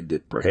worried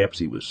that perhaps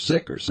he was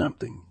sick or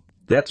something.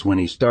 That's when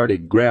he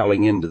started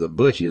growling into the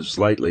bushes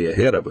slightly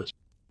ahead of us.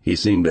 He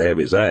seemed to have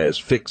his eyes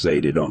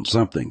fixated on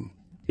something.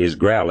 His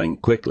growling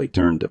quickly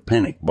turned to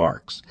panic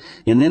barks,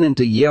 and then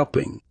into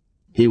yelping.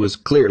 He was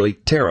clearly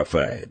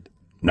terrified.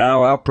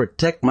 Now I'll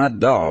protect my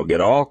dog at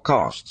all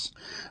costs.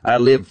 I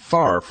live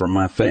far from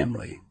my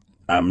family.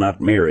 I'm not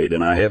married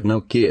and I have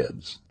no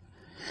kids.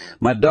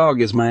 My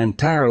dog is my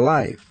entire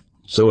life.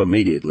 So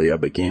immediately I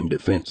became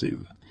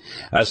defensive.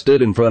 I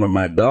stood in front of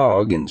my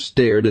dog and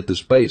stared at the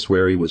space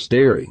where he was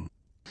staring.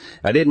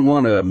 I didn't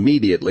want to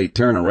immediately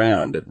turn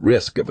around at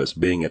risk of us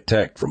being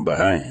attacked from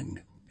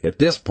behind. At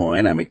this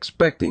point I'm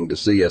expecting to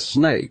see a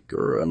snake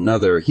or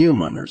another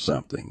human or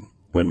something,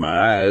 when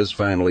my eyes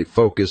finally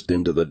focused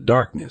into the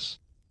darkness.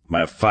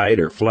 My fight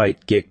or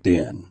flight kicked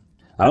in.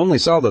 I only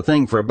saw the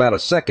thing for about a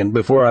second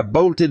before I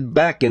bolted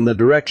back in the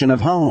direction of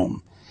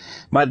home,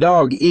 my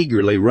dog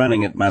eagerly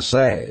running at my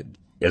side.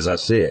 As I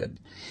said,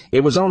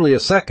 it was only a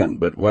second,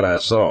 but what I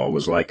saw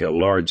was like a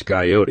large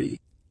coyote.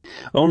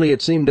 Only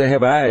it seemed to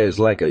have eyes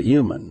like a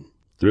human.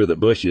 Through the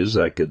bushes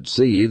I could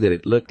see that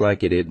it looked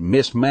like it had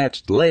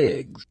mismatched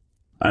legs.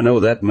 I know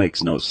that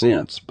makes no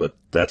sense, but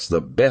that's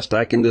the best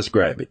I can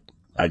describe it.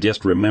 I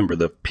just remember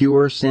the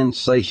pure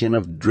sensation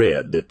of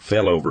dread that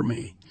fell over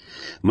me.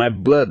 My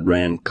blood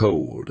ran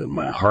cold and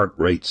my heart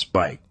rate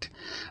spiked.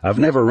 I've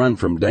never run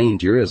from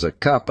danger. As a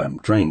cop, I'm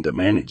trained to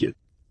manage it.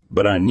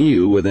 But I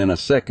knew within a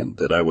second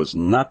that I was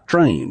not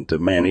trained to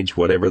manage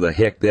whatever the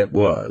heck that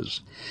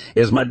was.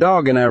 As my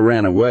dog and I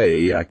ran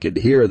away, I could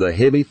hear the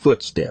heavy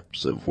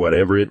footsteps of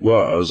whatever it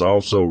was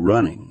also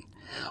running.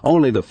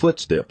 Only the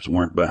footsteps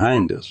weren't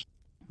behind us.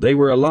 They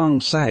were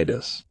alongside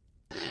us.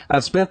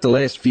 I've spent the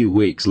last few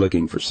weeks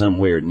looking for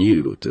somewhere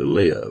new to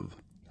live.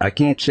 I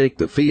can't shake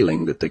the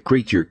feeling that the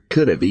creature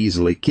could have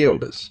easily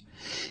killed us.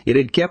 It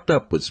had kept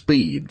up with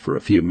speed for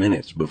a few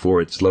minutes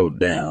before it slowed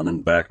down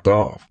and backed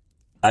off.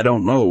 I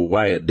don't know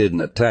why it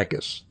didn't attack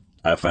us.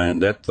 I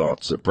find that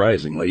thought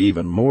surprisingly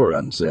even more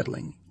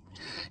unsettling.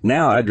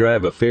 Now I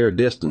drive a fair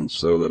distance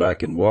so that I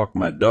can walk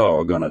my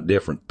dog on a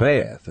different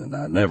path, and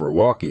I never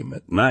walk him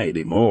at night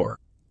anymore.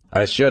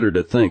 I shudder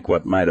to think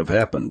what might have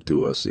happened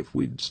to us if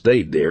we'd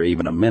stayed there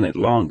even a minute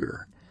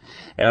longer.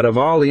 Out of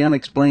all the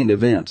unexplained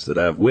events that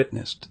I've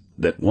witnessed,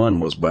 that one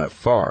was by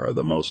far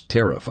the most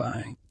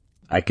terrifying.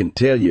 I can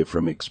tell you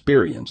from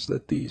experience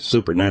that the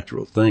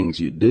supernatural things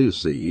you do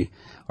see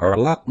are a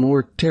lot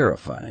more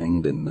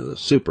terrifying than the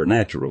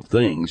supernatural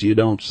things you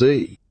don't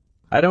see.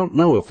 I don't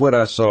know if what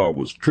I saw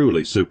was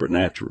truly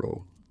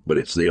supernatural, but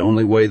it's the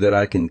only way that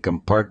I can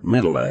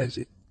compartmentalize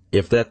it.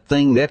 If that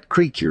thing, that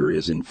creature,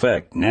 is in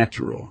fact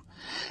natural,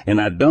 and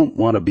I don't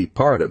want to be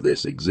part of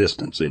this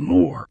existence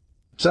anymore.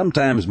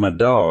 Sometimes my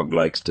dog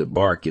likes to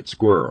bark at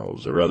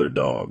squirrels or other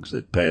dogs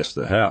that pass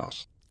the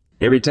house.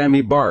 Every time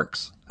he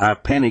barks, I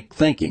panic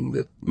thinking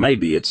that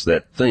maybe it's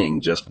that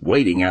thing just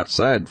waiting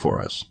outside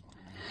for us.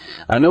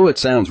 I know it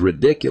sounds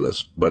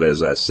ridiculous, but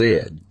as I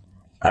said,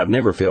 I've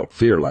never felt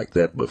fear like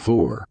that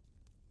before.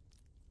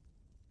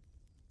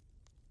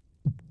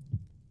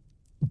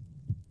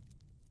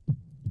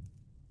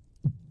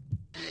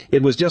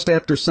 It was just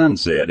after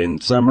sunset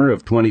in summer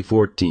of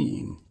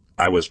 2014.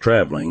 I was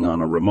traveling on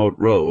a remote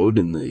road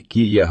in the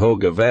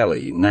Cuyahoga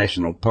Valley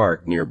National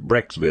Park near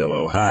Brecksville,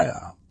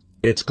 Ohio.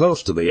 It's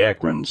close to the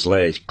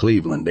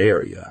Akron/Cleveland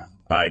area.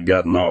 I'd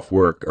gotten off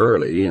work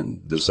early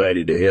and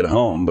decided to head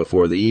home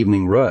before the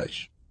evening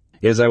rush.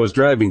 As I was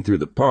driving through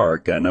the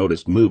park, I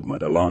noticed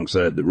movement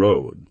alongside the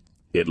road.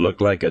 It looked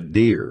like a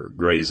deer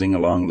grazing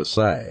along the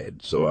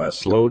side, so I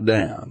slowed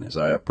down as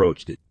I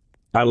approached it.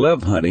 I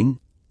love hunting,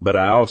 but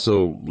I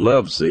also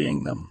love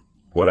seeing them.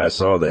 What I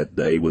saw that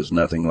day was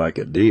nothing like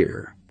a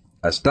deer.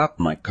 I stopped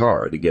my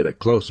car to get a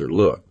closer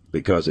look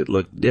because it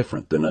looked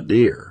different than a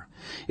deer.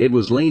 It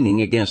was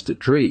leaning against a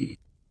tree.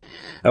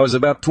 I was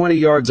about 20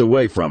 yards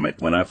away from it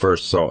when I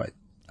first saw it.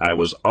 I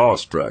was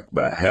awestruck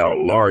by how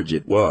large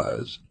it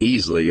was,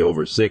 easily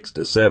over 6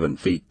 to 7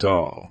 feet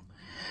tall.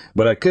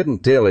 But I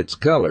couldn't tell its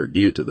color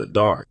due to the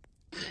dark.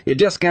 It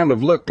just kind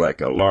of looked like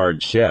a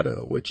large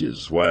shadow, which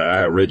is why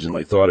I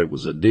originally thought it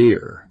was a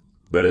deer.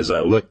 But as I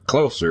looked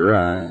closer,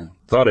 I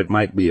thought it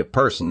might be a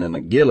person in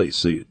a ghillie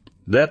suit.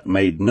 That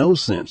made no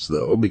sense,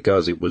 though,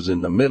 because it was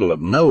in the middle of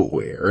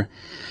nowhere,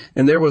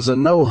 and there was a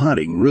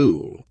no-hunting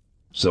rule.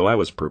 So I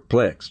was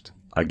perplexed.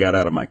 I got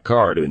out of my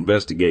car to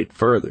investigate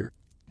further.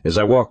 As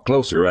I walked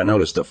closer, I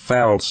noticed a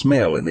foul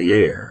smell in the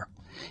air.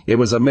 It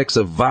was a mix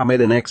of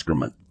vomit and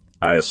excrement.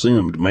 I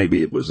assumed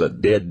maybe it was a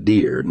dead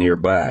deer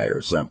nearby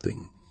or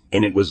something.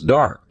 And it was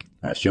dark.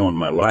 I shone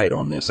my light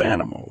on this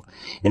animal,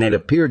 and it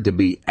appeared to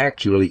be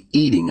actually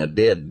eating a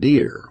dead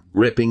deer,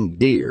 ripping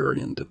deer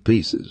into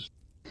pieces.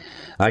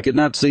 I could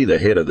not see the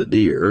head of the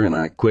deer, and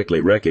I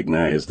quickly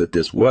recognized that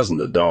this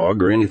wasn't a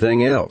dog or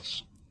anything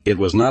else. It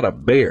was not a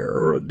bear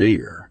or a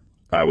deer.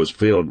 I was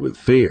filled with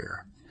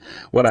fear.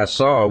 What I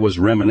saw was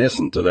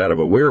reminiscent to that of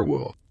a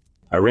werewolf.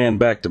 I ran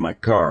back to my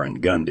car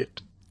and gunned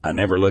it. I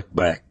never looked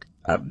back.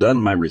 I've done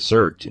my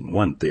research, and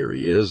one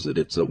theory is that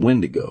it's a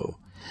wendigo.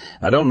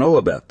 I don't know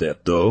about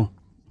that, though.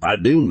 I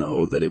do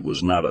know that it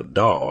was not a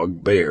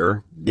dog,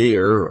 bear,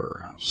 deer,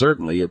 or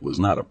certainly it was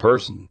not a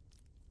person.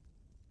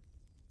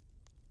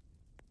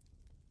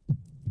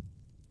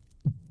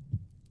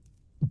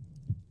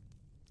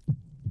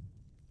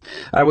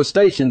 I was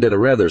stationed at a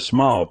rather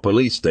small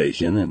police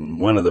station in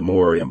one of the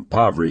more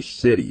impoverished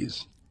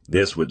cities.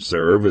 This would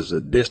serve as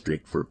a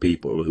district for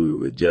people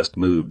who had just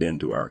moved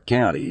into our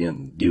county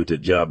and due to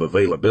job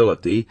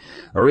availability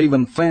or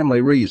even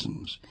family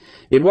reasons.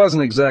 It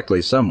wasn't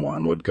exactly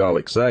someone would call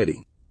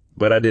exciting,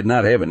 but I did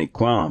not have any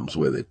qualms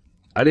with it.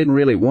 I didn't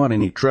really want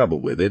any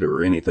trouble with it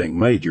or anything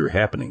major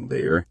happening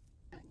there.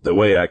 The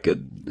way I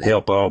could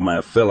help all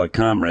my fellow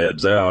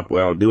comrades out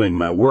while doing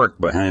my work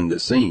behind the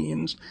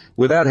scenes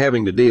without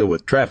having to deal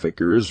with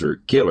traffickers or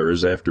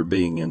killers after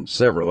being in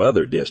several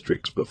other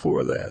districts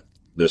before that.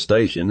 The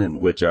station in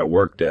which I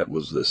worked at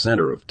was the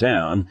center of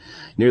town,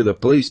 near the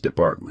police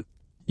department.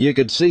 You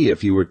could see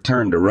if you were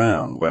turned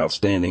around while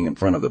standing in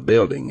front of the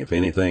building if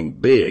anything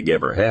big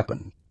ever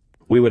happened.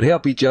 We would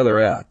help each other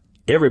out.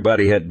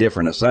 Everybody had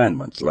different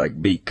assignments,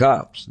 like be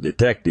cops,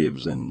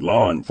 detectives, and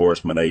law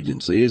enforcement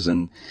agencies,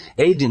 and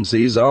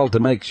agencies all to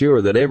make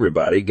sure that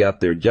everybody got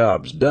their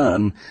jobs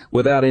done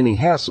without any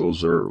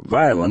hassles or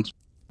violence.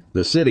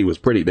 The city was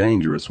pretty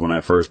dangerous when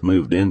I first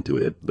moved into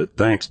it, but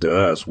thanks to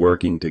us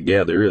working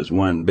together as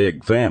one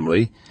big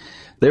family,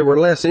 there were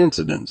less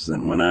incidents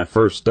than when I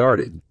first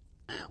started.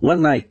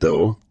 One night,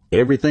 though,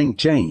 everything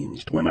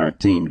changed when our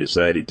team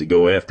decided to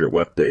go after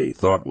what they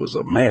thought was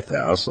a meth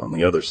house on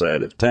the other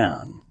side of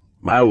town.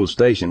 My old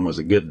station was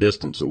a good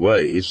distance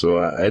away, so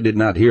I did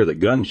not hear the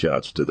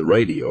gunshots to the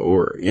radio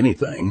or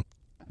anything.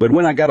 But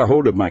when I got a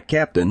hold of my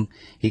captain,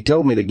 he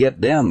told me to get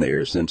down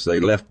there since they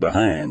left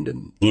behind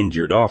an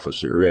injured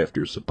officer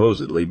after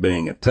supposedly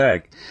being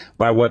attacked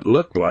by what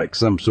looked like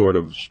some sort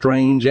of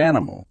strange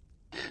animal.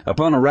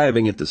 Upon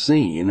arriving at the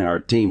scene,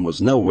 our team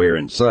was nowhere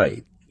in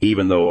sight.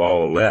 Even though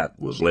all that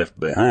was left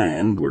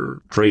behind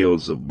were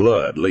trails of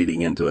blood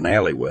leading into an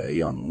alleyway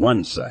on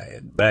one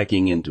side,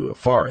 backing into a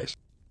forest.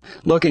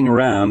 Looking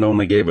around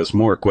only gave us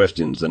more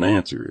questions than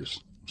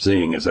answers.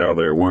 seeing as how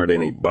there weren't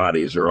any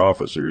bodies or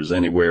officers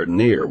anywhere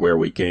near where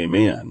we came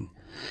in,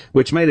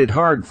 which made it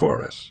hard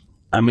for us.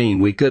 I mean,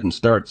 we couldn't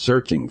start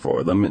searching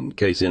for them in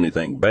case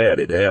anything bad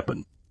had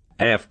happened.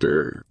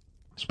 After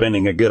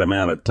spending a good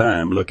amount of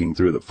time looking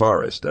through the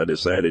forest, I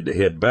decided to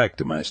head back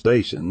to my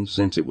station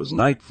since it was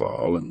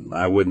nightfall and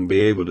I wouldn't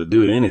be able to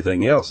do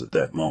anything else at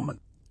that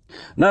moment.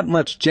 Not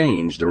much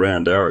changed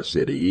around our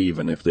city,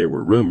 even if there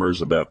were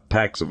rumors about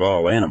packs of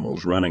all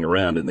animals running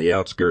around in the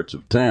outskirts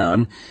of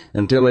town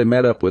until they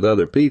met up with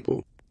other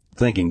people.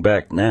 Thinking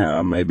back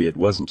now, maybe it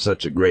wasn't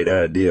such a great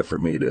idea for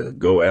me to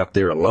go out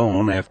there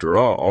alone after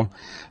all,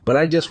 but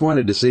I just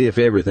wanted to see if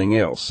everything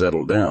else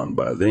settled down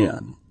by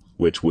then,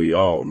 which we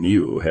all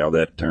knew how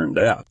that turned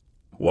out.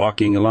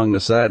 Walking along the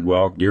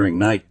sidewalk during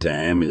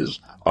nighttime is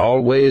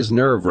always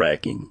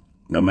nerve-wracking,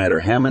 no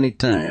matter how many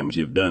times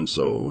you've done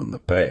so in the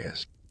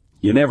past.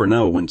 You never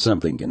know when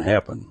something can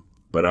happen,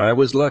 but I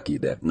was lucky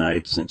that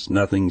night since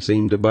nothing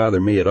seemed to bother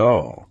me at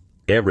all.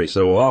 Every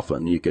so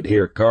often you could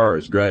hear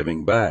cars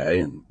driving by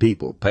and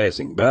people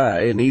passing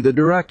by in either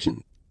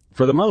direction.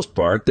 For the most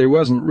part, there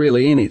wasn't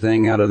really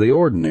anything out of the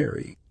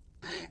ordinary.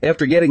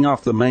 After getting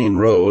off the main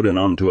road and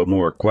onto a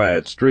more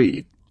quiet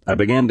street, I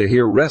began to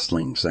hear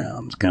rustling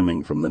sounds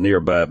coming from the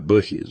nearby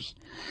bushes.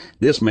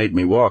 This made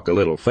me walk a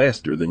little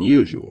faster than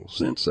usual,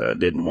 since I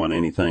didn't want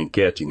anything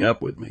catching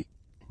up with me.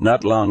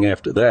 Not long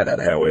after that,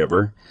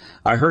 however,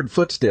 I heard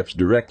footsteps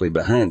directly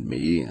behind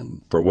me,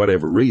 and for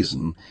whatever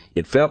reason,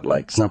 it felt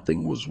like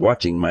something was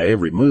watching my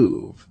every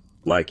move.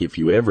 Like if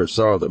you ever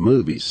saw the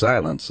movie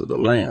Silence of the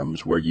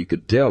Lambs, where you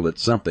could tell that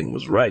something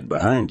was right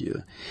behind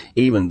you,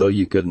 even though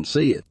you couldn't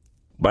see it.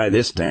 By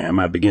this time,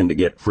 I began to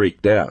get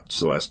freaked out,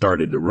 so I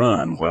started to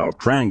run while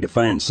trying to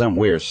find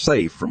somewhere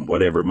safe from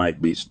whatever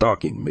might be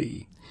stalking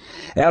me.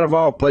 Out of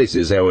all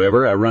places,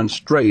 however, I run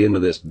straight into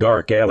this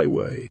dark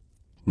alleyway.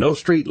 No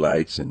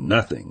streetlights and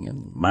nothing,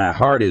 and my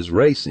heart is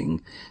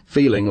racing,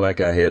 feeling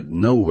like I had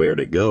nowhere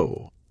to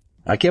go.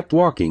 I kept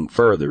walking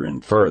further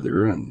and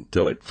further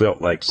until it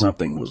felt like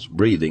something was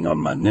breathing on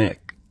my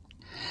neck.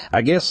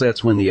 I guess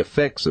that's when the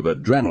effects of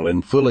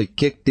adrenaline fully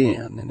kicked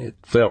in, and it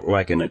felt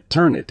like an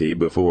eternity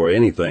before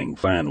anything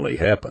finally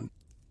happened.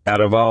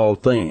 Out of all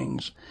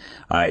things,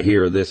 I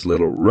hear this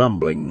little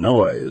rumbling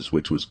noise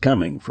which was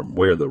coming from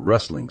where the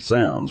rustling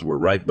sounds were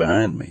right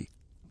behind me.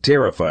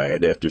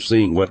 Terrified after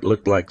seeing what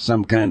looked like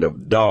some kind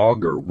of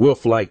dog or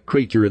wolf-like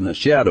creature in the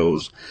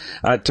shadows,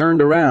 I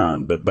turned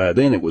around, but by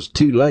then it was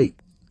too late.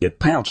 It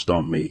pounced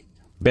on me,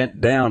 bent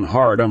down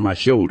hard on my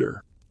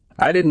shoulder.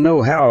 I didn't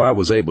know how I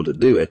was able to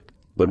do it,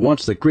 but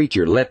once the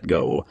creature let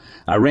go,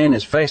 I ran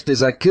as fast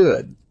as I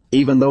could,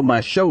 even though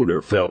my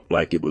shoulder felt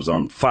like it was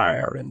on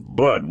fire and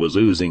blood was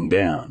oozing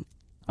down.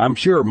 I'm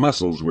sure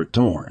muscles were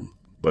torn,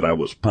 but I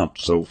was pumped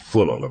so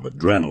full of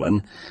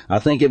adrenaline, I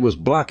think it was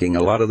blocking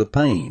a lot of the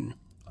pain.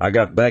 I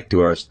got back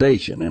to our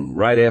station, and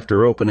right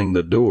after opening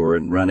the door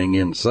and running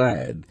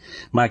inside,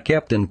 my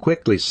captain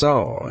quickly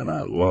saw, and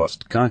I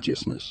lost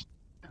consciousness.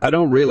 I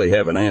don't really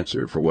have an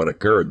answer for what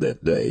occurred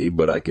that day,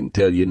 but I can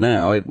tell you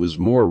now it was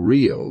more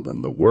real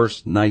than the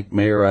worst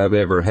nightmare I've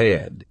ever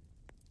had.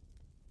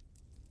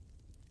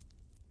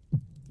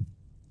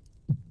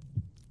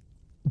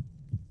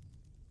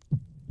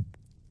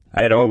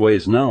 I had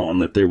always known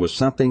that there was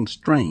something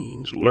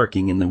strange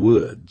lurking in the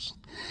woods.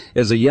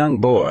 As a young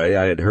boy,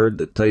 I had heard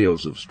the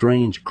tales of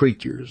strange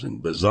creatures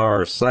and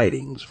bizarre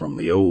sightings from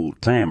the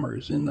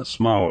old-timers in the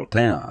small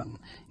town,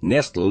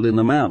 nestled in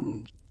the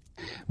mountains.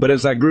 But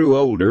as I grew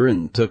older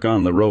and took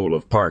on the role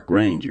of park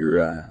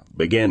ranger, I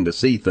began to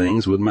see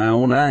things with my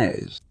own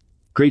eyes.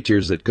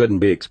 Creatures that couldn't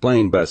be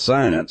explained by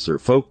science or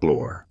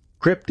folklore.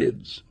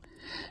 Cryptids.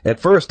 At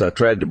first I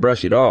tried to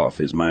brush it off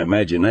as my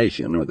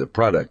imagination or the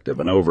product of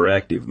an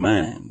overactive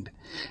mind.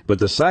 But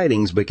the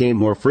sightings became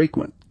more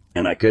frequent,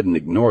 and I couldn't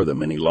ignore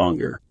them any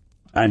longer.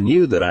 I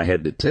knew that I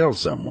had to tell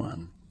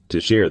someone,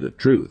 to share the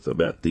truth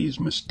about these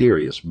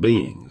mysterious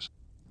beings.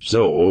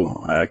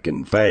 So I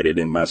confided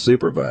in my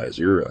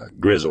supervisor, a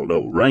grizzled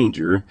old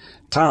ranger,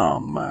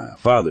 Tom, my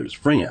father's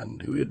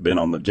friend, who had been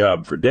on the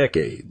job for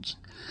decades.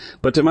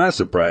 But to my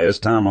surprise,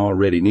 Tom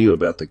already knew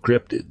about the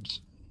cryptids.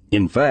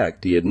 In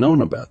fact, he had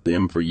known about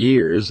them for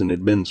years and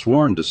had been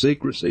sworn to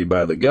secrecy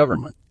by the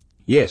government.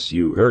 Yes,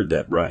 you heard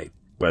that right,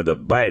 by the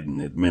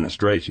Biden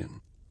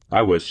administration.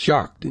 I was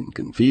shocked and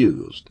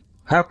confused.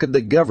 How could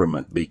the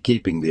government be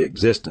keeping the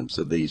existence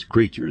of these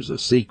creatures a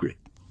secret?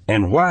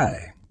 And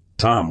why?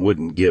 Tom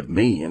wouldn't give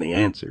me any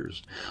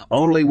answers,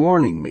 only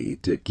warning me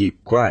to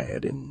keep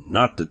quiet and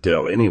not to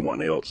tell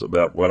anyone else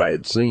about what I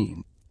had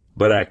seen.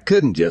 But I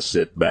couldn't just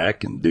sit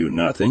back and do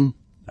nothing.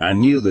 I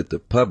knew that the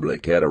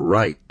public had a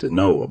right to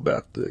know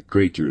about the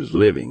creatures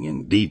living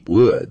in deep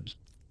woods.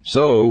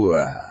 So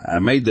I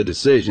made the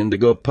decision to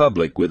go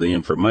public with the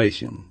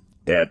information.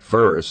 At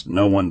first,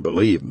 no one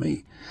believed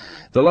me.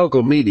 The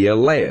local media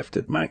laughed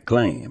at my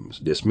claims,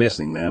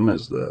 dismissing them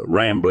as the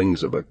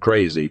ramblings of a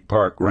crazy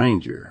park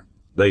ranger.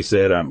 They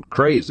said I'm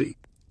crazy.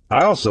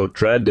 I also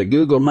tried to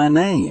Google my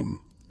name.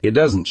 It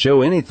doesn't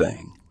show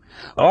anything.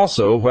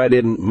 Also, why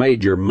didn't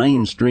major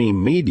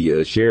mainstream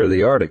media share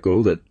the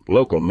article that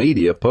local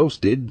media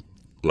posted?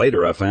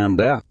 Later I found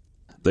out.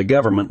 The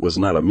government was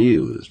not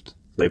amused.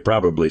 They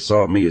probably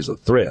saw me as a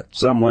threat,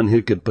 someone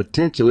who could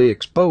potentially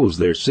expose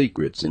their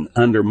secrets and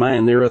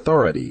undermine their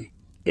authority.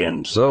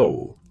 And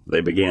so,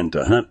 they began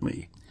to hunt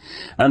me.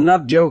 I'm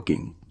not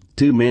joking.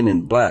 2 men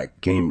in black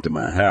came to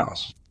my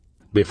house.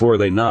 Before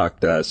they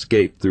knocked, I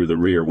escaped through the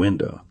rear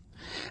window.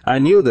 I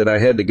knew that I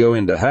had to go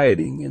into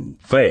hiding,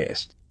 and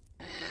fast.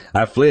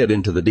 I fled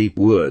into the deep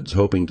woods,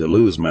 hoping to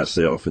lose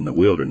myself in the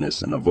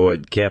wilderness and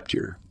avoid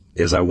capture.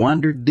 As I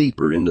wandered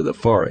deeper into the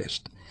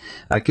forest,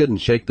 I couldn't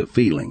shake the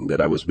feeling that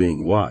I was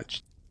being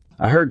watched.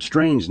 I heard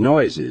strange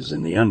noises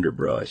in the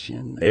underbrush,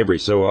 and every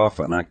so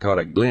often I caught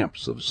a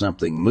glimpse of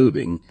something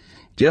moving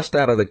just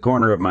out of the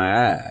corner of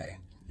my eye.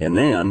 And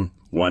then,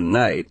 one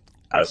night,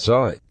 I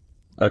saw it.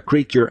 A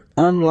creature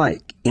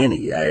unlike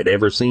any I had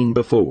ever seen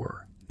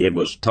before. It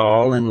was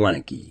tall and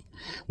lanky,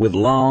 with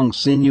long,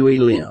 sinewy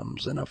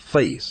limbs and a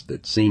face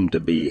that seemed to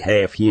be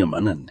half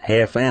human and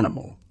half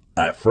animal.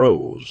 I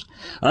froze,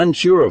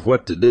 unsure of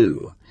what to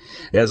do.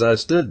 As I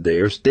stood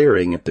there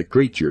staring at the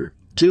creature,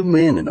 2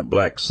 men in a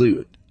black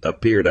suit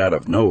appeared out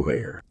of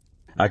nowhere.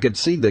 I could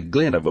see the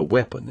glint of a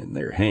weapon in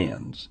their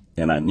hands,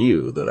 and I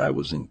knew that I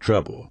was in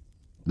trouble.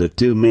 The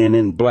 2 men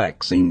in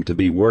black seemed to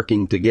be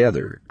working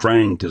together,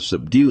 trying to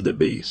subdue the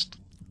beast.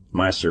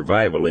 My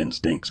survival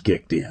instincts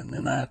kicked in,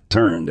 and I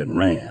turned and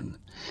ran.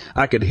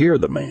 I could hear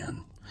the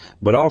man,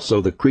 but also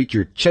the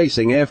creature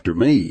chasing after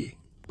me,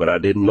 but I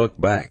didn't look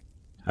back.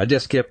 I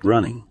just kept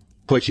running,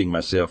 pushing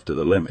myself to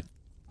the limit.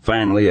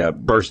 Finally, I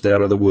burst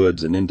out of the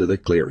woods and into the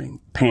clearing,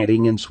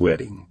 panting and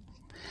sweating.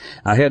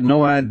 I had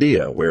no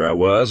idea where I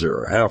was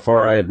or how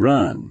far I had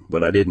run,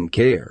 but I didn't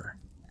care.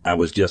 I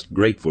was just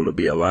grateful to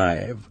be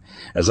alive.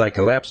 As I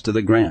collapsed to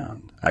the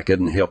ground, I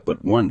couldn't help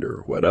but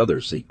wonder what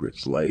other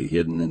secrets lay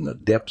hidden in the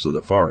depths of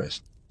the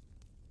forest.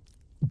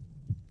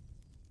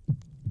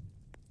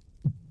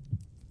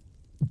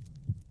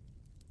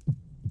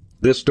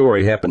 This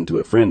story happened to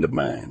a friend of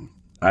mine.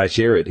 I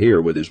share it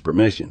here with his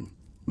permission.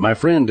 My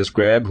friend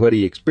described what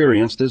he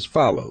experienced as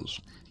follows.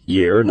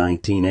 Year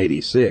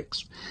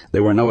 1986.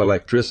 There were no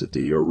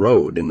electricity or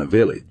road in the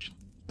village.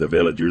 The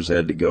villagers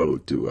had to go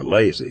to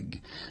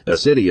Elazig, a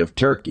city of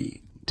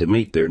Turkey, to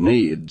meet their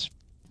needs.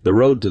 The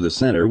road to the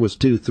center was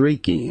 2-3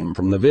 km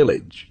from the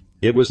village.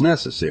 It was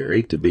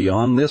necessary to be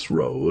on this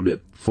road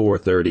at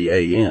 4:30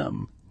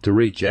 a.m. to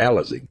reach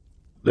Elazig.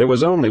 There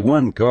was only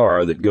one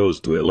car that goes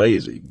to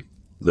Elazig.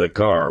 The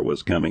car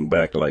was coming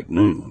back like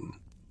noon.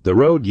 The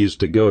road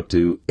used to go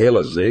to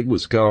Elazig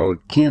was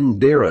called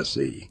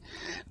Kinderasi,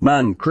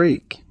 Man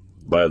Creek,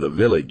 by the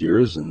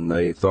villagers, and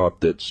they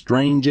thought that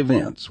strange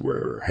events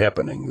were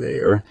happening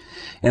there,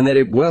 and that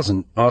it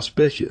wasn't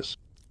auspicious.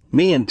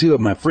 Me and 2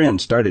 of my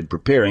friends started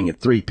preparing at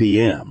 3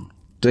 p.m.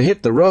 to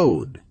hit the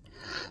road.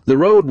 The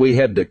road we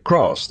had to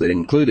cross that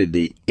included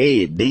the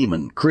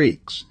Demon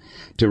Creeks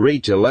to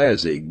reach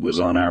Elazig was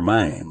on our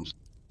minds.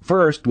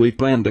 First, we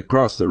planned to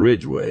cross the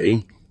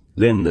Ridgeway,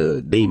 then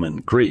the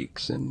Demon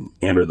Creeks, and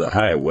enter the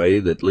highway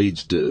that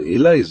leads to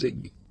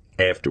Elazig.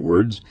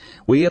 Afterwards,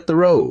 we hit the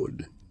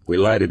road. We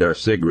lighted our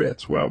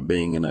cigarettes while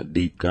being in a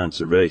deep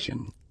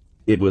conservation.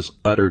 It was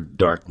utter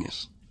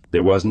darkness.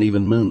 There wasn't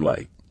even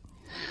moonlight.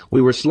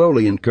 We were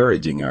slowly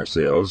encouraging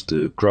ourselves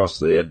to cross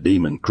the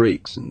Demon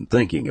Creeks and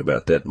thinking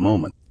about that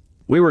moment.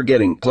 We were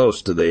getting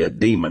close to the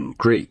Demon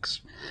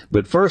Creeks,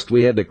 but first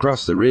we had to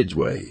cross the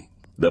Ridgeway.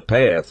 The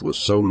path was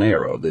so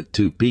narrow that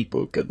 2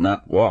 people could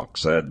not walk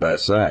side by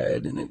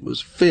side, and it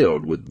was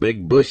filled with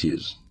big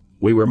bushes.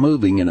 We were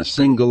moving in a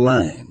single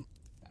line.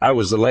 I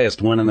was the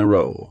last one in the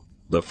row.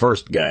 The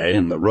first guy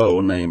in the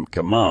row, named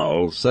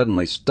Kamal,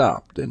 suddenly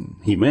stopped, and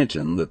he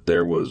mentioned that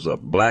there was a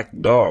black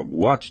dog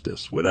watched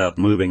us without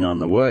moving on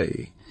the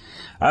way.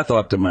 I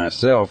thought to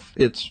myself,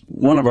 it's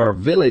one of our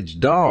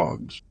village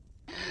dogs.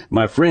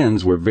 My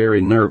friends were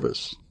very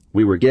nervous.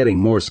 We were getting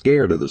more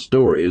scared of the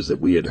stories that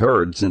we had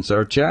heard since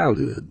our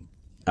childhood.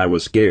 I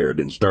was scared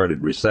and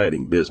started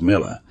reciting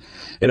Bismillah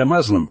at a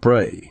Muslim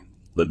prayer.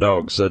 The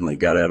dog suddenly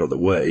got out of the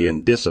way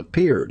and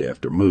disappeared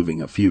after moving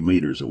a few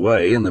meters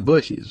away in the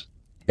bushes.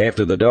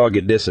 After the dog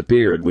had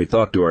disappeared, we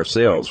thought to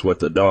ourselves what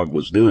the dog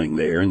was doing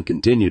there and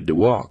continued to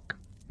walk.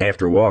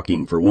 After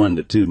walking for 1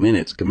 to 2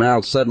 minutes,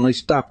 Kamal suddenly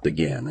stopped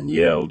again and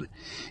yelled,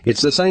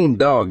 "It's the same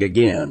dog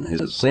again,"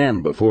 his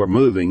sin before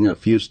moving a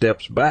few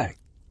steps back.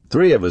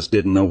 3 of us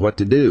didn't know what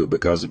to do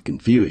because of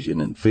confusion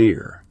and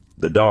fear.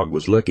 The dog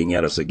was looking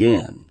at us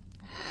again.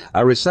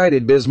 I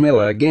recited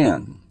Bismillah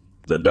again.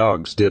 The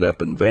dog stood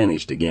up and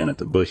vanished again at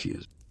the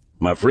bushes.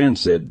 My friend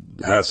said,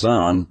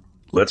 "Hassan,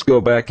 let's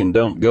go back and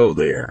don't go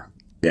there."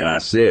 And I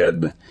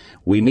said,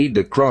 "We need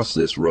to cross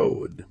this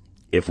road.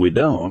 If we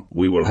don't,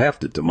 we will have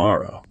to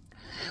tomorrow.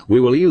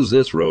 We will use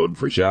this road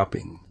for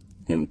shopping,"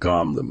 and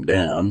calmed them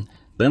down.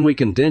 Then we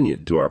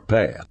continued to our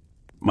path.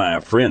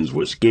 My friends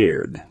were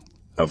scared.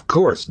 Of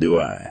course do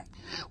I.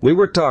 We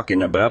were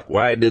talking about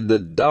why did the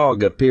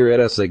dog appear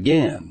at us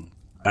again.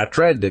 I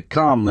tried to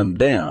calm them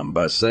down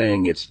by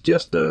saying it's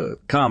just a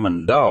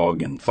common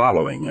dog and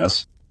following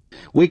us.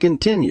 We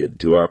continued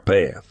to our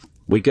path.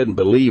 We couldn't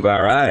believe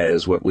our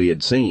eyes what we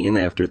had seen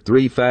after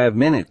 3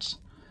 minutes.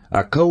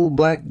 A coal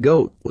black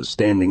goat was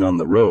standing on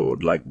the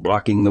road like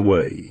blocking the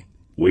way.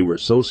 We were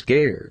so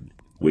scared.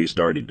 We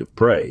started to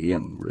pray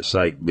and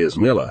recite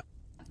Bismillah.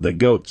 The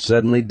goat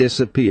suddenly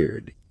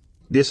disappeared.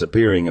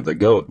 Disappearing of the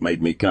goat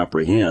made me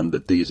comprehend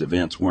that these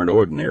events weren't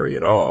ordinary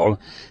at all,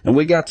 and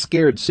we got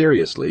scared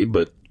seriously,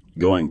 but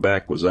going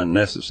back was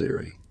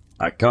unnecessary.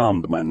 I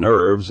calmed my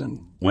nerves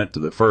and went to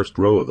the first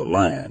row of the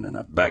line, and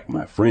I backed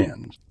my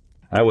friends.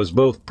 I was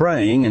both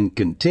praying and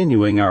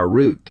continuing our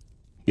route.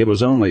 It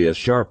was only a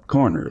sharp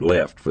corner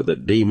left for the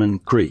Demon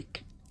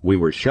Creek. We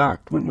were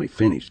shocked when we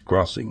finished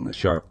crossing the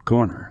sharp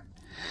corner.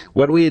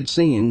 What we had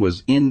seen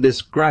was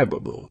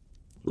indescribable.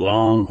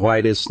 Long,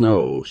 white as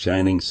snow,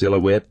 shining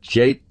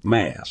silhouette-shaped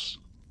mass.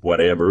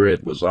 Whatever,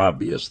 it was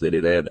obvious that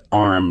it had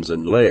arms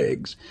and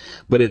legs,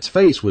 but its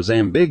face was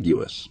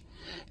ambiguous,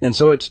 and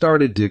so it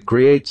started to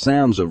create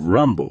sounds of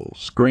rumble,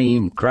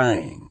 scream,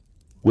 crying.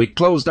 We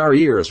closed our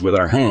ears with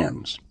our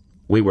hands.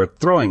 We were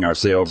throwing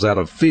ourselves out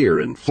of fear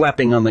and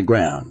flapping on the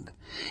ground.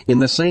 In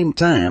the same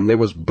time, there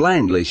was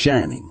blindly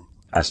shining.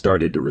 I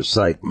started to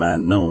recite my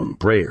known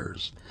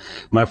prayers.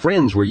 My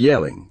friends were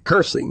yelling,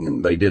 cursing,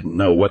 and they didn't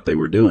know what they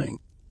were doing.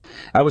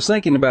 I was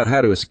thinking about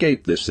how to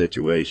escape this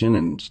situation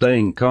and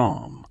staying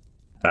calm.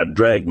 I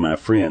dragged my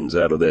friends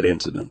out of that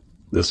incident.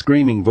 The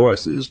screaming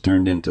voices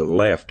turned into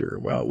laughter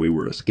while we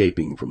were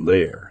escaping from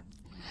there.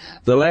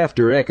 The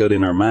laughter echoed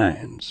in our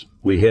minds.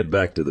 We head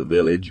back to the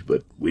village,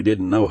 but we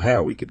didn't know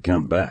how we could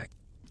come back.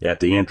 At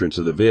the entrance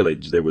of the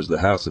village there was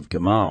the house of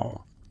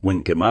Kamal.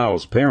 When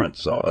Kamal's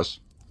parents saw us,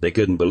 they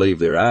couldn't believe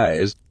their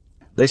eyes.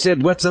 They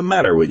said, "What's the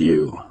matter with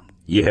you?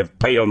 You have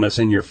paleness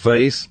in your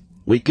face."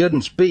 We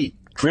couldn't speak,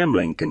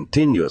 trembling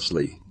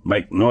continuously,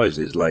 make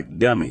noises like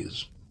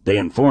dummies. They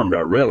informed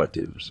our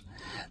relatives.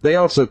 They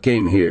also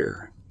came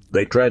here.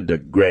 They tried to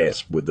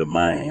grasp with the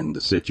mind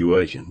the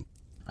situation.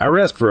 I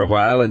rested for a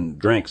while and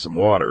drank some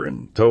water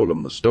and told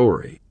them the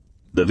story.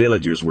 The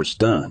villagers were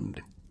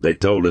stunned. They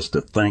told us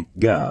to thank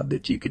God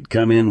that you could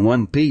come in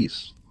one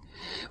piece.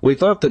 We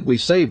thought that we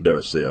saved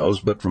ourselves,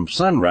 but from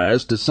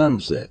sunrise to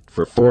sunset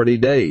for 40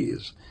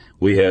 days,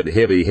 we had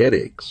heavy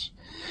headaches.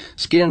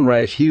 Skin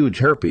rash, huge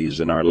herpes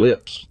in our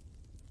lips.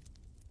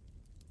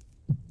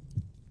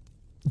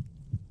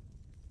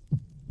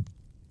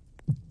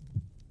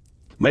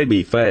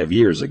 Maybe 5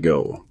 years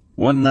ago,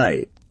 one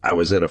night, I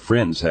was at a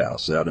friend's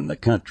house out in the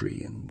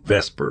country in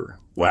Vesper,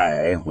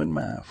 when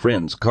my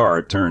friend's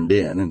car turned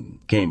in and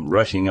came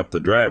rushing up the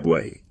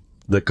driveway.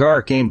 The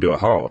car came to a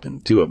halt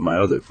and 2 of my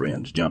other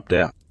friends jumped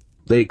out.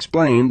 They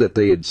explained that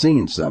they had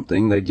seen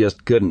something they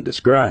just couldn't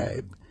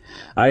describe.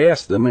 I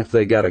asked them if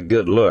they got a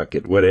good look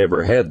at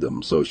whatever had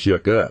them so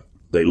shook up.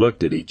 They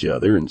looked at each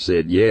other and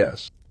said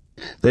yes.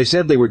 They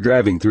said they were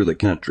driving through the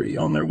country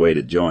on their way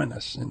to join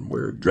us and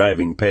were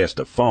driving past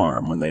a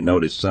farm when they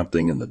noticed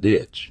something in the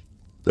ditch.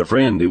 The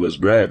friend who was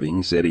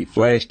driving said he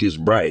flashed his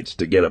brights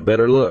to get a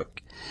better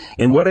look,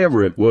 and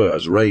whatever it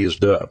was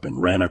raised up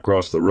and ran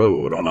across the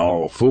road on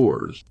all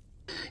 4s.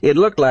 It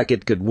looked like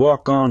it could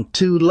walk on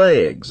 2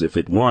 legs if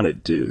it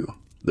wanted to,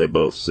 they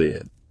both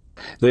said.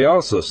 They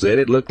also said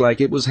it looked like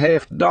it was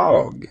half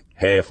dog,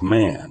 half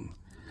man,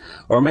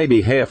 or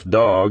maybe half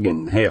dog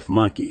and half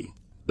monkey.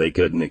 They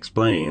couldn't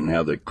explain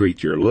how the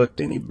creature looked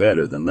any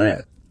better than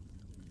that.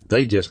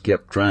 They just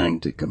kept trying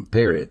to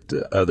compare it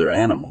to other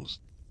animals.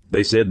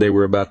 They said they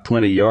were about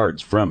 20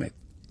 yards from it.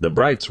 The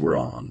brights were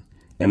on,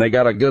 and they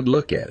got a good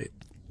look at it.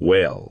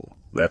 Well,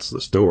 that's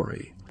the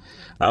story.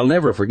 I'll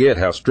never forget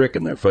how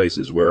stricken their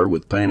faces were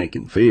with panic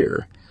and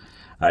fear.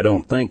 I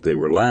don't think they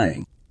were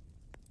lying.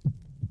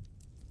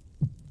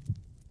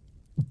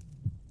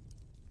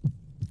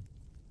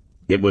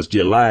 It was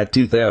July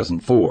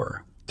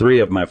 2004. 3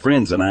 of my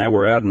friends and I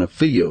were out in the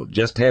field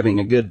just having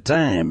a good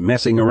time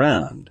messing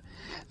around.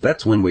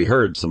 That's when we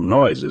heard some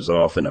noises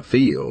off in a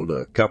field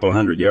a couple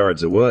 100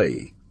 yards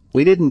away.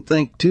 We didn't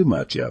think too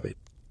much of it.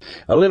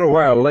 A little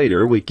while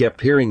later, we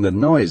kept hearing the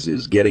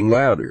noises getting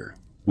louder.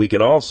 We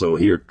could also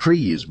hear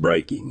trees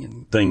breaking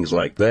and things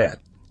like that.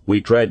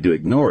 We tried to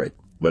ignore it,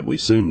 but we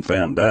soon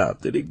found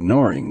out that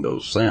ignoring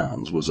those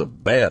sounds was a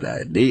bad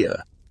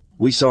idea.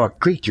 We saw a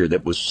creature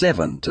that was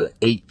 7 to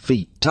 8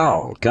 feet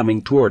tall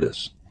coming toward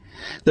us.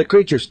 The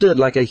creature stood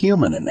like a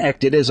human and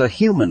acted as a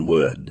human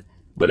would,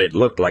 but it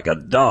looked like a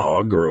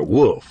dog or a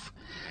wolf.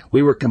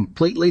 We were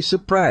completely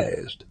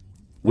surprised.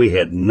 We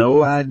had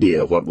no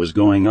idea what was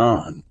going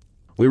on.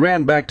 We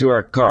ran back to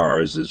our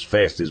cars as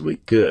fast as we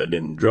could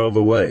and drove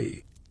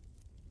away.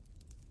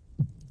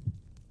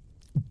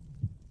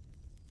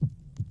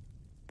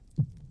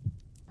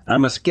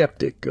 I'm a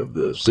skeptic of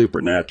the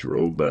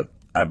supernatural, but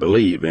I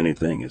believe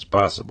anything is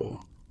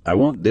possible. I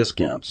won't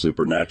discount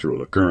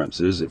supernatural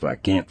occurrences if I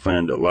can't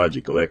find a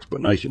logical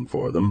explanation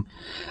for them.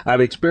 I've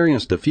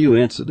experienced a few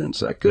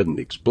incidents I couldn't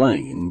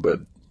explain,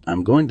 but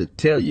I'm going to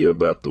tell you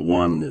about the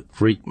one that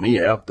freaked me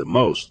out the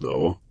most,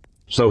 though.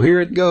 So here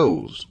it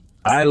goes.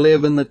 I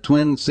live in the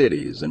Twin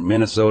Cities in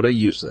Minnesota,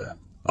 USA.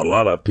 A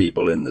lot of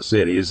people in the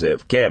cities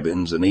have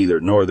cabins in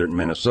either northern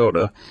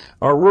Minnesota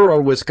or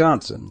rural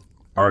Wisconsin.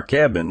 Our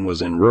cabin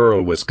was in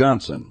rural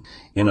Wisconsin,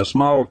 in a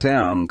small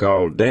town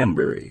called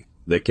Danbury.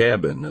 The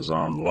cabin is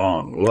on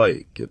Long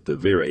Lake, at the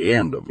very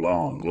end of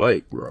Long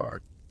Lake, Rod.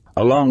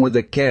 Along with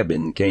the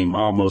cabin came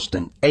almost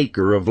an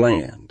acre of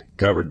land,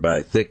 covered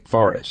by thick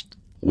forest.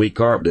 We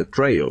carved a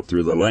trail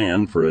through the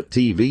land for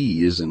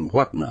TVs and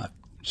whatnot.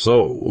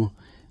 So,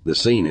 the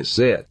scene is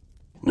set.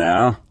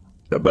 Now,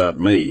 about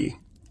me.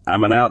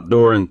 I'm an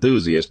outdoor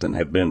enthusiast and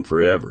have been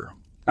forever.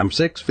 I'm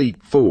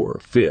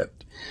 6'4",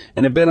 fit,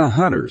 and have been a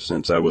hunter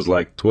since I was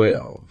like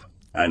 12.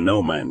 I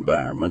know my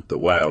environment, the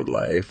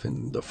wildlife,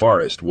 and the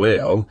forest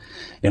well,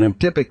 and am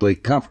typically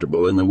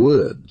comfortable in the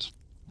woods.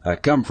 I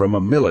come from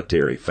a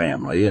military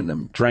family and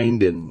am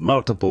trained in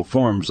multiple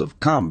forms of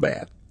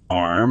combat,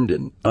 armed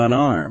and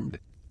unarmed.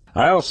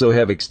 I also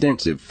have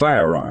extensive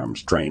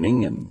firearms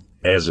training and,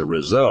 as a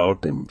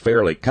result, am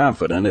fairly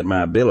confident in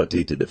my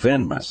ability to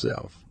defend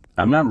myself.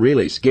 I'm not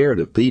really scared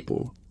of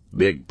people.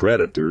 Big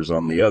predators,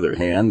 on the other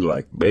hand,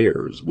 like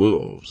bears,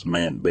 wolves,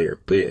 man, bear,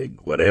 pig,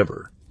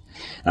 whatever,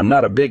 I'm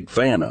not a big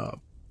fan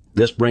of.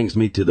 This brings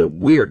me to the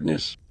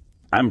weirdness.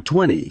 I'm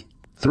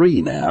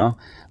 23 now,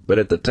 but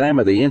at the time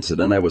of the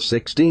incident I was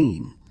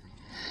 16.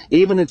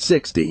 Even at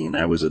 16,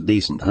 I was a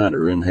decent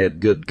hunter and had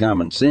good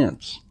common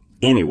sense.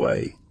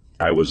 Anyway,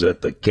 I was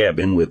at the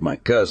cabin with my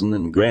cousin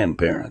and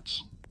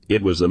grandparents.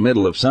 It was the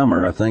middle of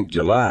summer, I think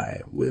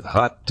July, with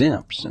hot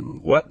temps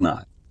and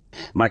whatnot.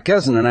 My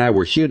cousin and I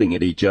were shooting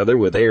at each other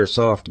with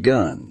airsoft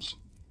guns.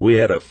 We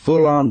had a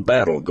full-on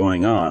battle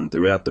going on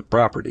throughout the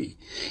property,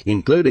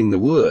 including the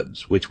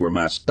woods, which were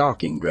my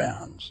stalking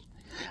grounds.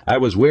 I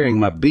was wearing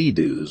my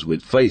bedews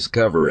with face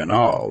cover and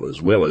all, as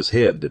well as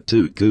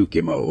head-to-toe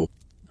kukimo.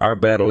 Our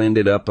battle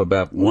ended up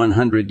about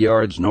 100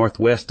 yards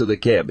northwest of the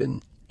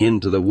cabin,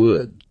 into the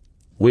woods.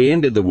 We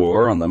ended the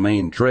war on the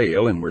main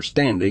trail and were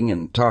standing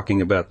and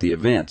talking about the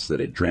events that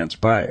had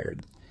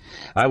transpired.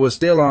 I was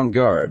still on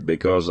guard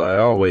because I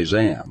always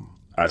am.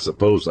 I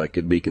suppose I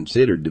could be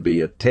considered to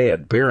be a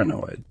tad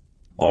paranoid.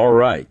 All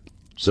right,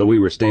 so we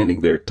were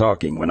standing there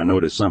talking when I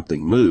noticed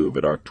something move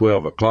at our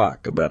 12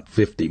 o'clock, about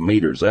 50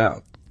 meters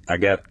out. I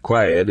got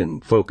quiet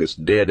and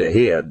focused dead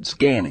ahead,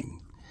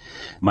 scanning.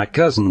 My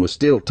cousin was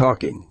still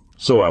talking,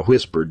 so I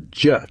whispered,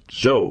 "Shut."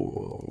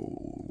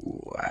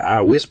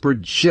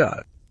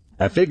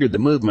 I figured the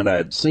movement I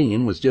had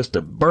seen was just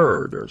a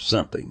bird or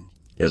something.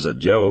 As a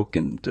joke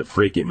and to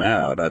freak him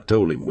out, I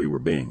told him we were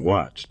being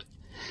watched.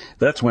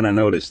 That's when I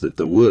noticed that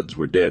the woods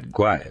were dead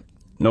quiet.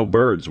 No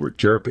birds were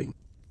chirping.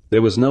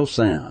 There was no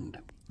sound.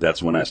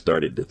 That's when I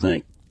started to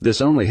think,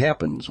 this only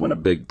happens when a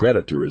big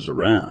predator is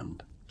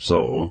around.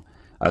 So,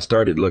 I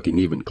started looking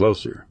even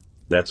closer.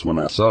 That's when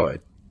I saw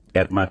it.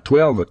 At my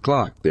 12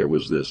 o'clock, there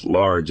was this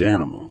large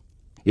animal.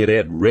 It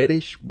had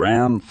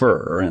reddish-brown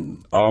fur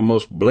and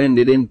almost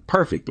blended in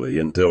perfectly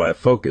until I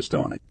focused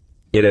on it.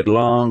 It had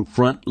long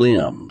front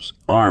limbs,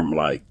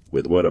 arm-like,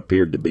 with what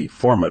appeared to be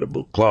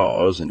formidable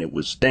claws, and it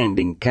was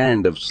standing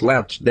kind of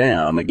slouched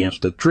down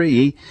against a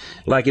tree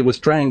like it was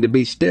trying to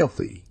be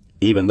stealthy,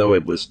 even though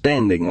it was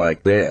standing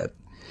like that.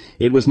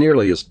 It was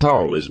nearly as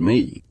tall as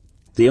me.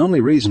 The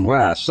only reason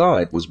why I saw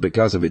it was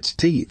because of its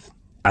teeth.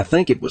 I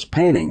think it was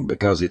panting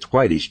because its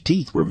whitish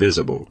teeth were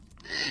visible.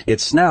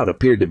 Its snout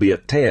appeared to be a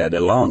tad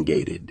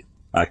elongated.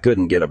 I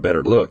couldn't get a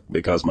better look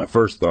because my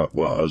first thought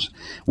was,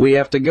 we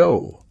have to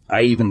go.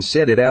 I even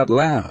said it out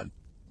loud.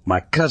 My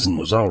cousin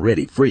was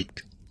already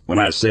freaked. When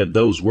I said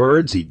those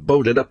words, he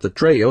bolted up the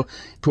trail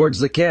towards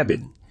the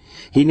cabin.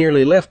 He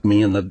nearly left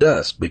me in the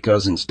dust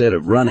because instead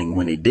of running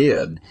when he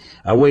did,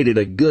 I waited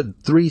a good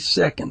 3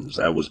 seconds.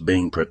 I was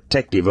being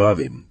protective of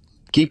him,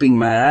 keeping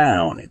my eye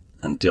on it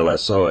until I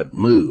saw it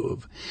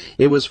move.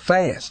 It was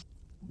fast.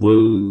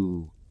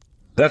 Woo!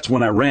 That's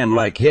when I ran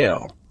like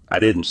hell. I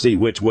didn't see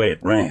which way it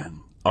ran.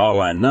 All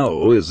I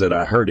know is that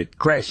I heard it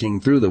crashing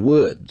through the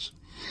woods.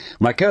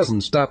 My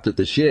cousin stopped at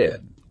the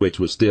shed, which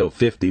was still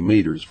 50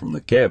 meters from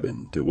the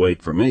cabin, to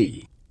wait for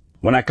me.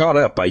 When I caught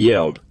up, I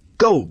yelled,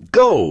 "Go,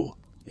 go!"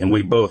 and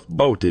we both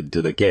bolted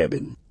to the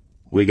cabin.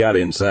 We got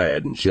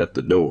inside and shut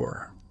the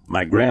door.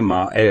 My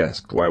grandma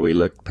asked why we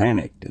looked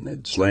panicked and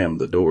had slammed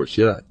the door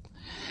shut.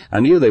 I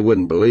knew they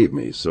wouldn't believe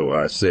me, so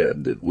I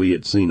said that we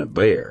had seen a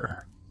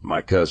bear.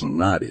 My cousin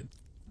nodded.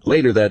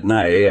 Later that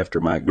night,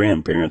 after my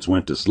grandparents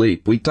went to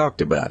sleep, we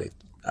talked about it.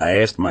 I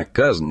asked my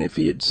cousin if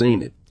he had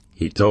seen it.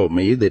 He told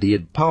me that he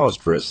had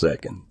paused for a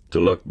second to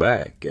look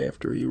back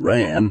after he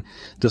ran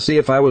to see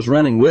if I was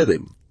running with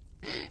him.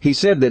 He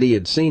said that he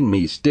had seen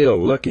me still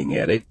looking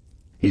at it.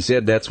 He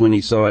said that's when he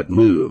saw it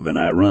move and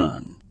I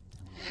run.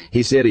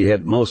 He said he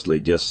had mostly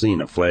just seen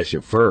a flash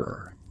of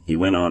fur. He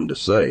went on to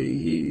say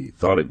he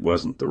thought it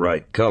wasn't the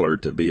right color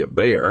to be a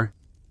bear.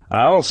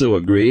 I also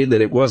agreed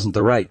that it wasn't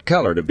the right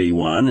color to be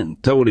one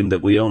and told him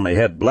that we only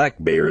had black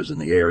bears in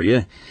the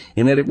area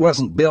and that it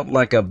wasn't built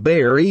like a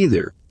bear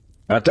either.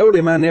 I told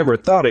him I never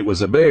thought it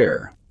was a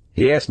bear.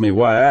 He asked me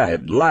why I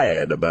had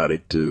lied about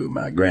it to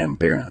my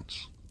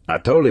grandparents. I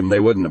told him they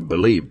wouldn't have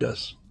believed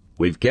us.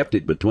 We've kept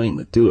it between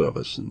the two of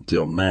us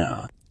until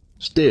now.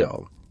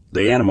 Still,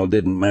 the animal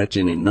didn't match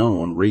any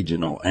known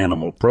regional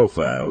animal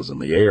profiles in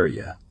the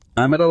area.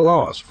 I'm at a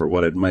loss for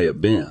what it may have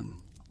been.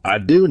 I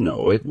do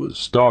know it was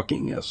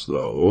stalking us,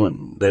 though,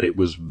 and that it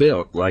was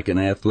built like an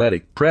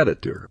athletic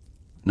predator,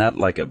 not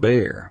like a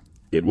bear.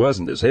 It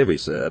wasn't as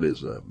heavyset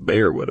as a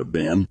bear would have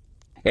been.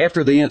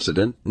 After the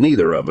incident,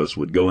 neither of us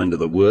would go into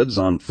the woods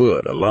on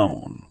foot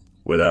alone,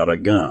 without a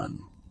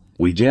gun.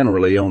 We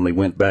generally only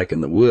went back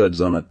in the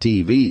woods on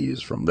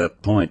ATVs from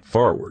that point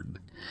forward.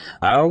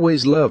 I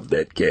always loved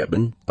that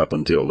cabin, up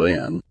until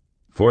then.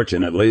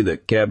 Fortunately, the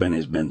cabin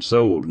has been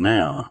sold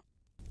now.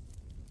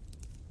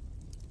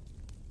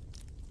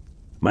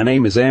 My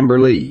name is Amber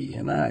Lee,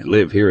 and I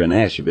live here in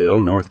Asheville,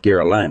 North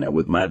Carolina,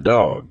 with my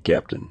dog,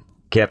 Captain.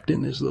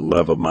 Captain is the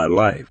love of my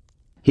life.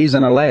 He's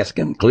an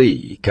Alaskan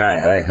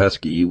Kai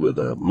husky with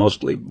a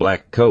mostly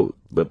black coat,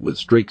 but with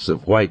streaks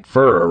of white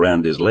fur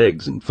around his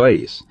legs and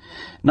face,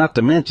 not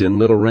to mention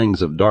little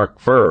rings of dark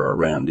fur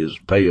around his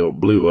pale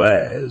blue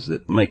eyes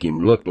that make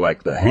him look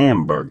like the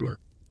Hamburglar.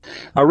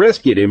 I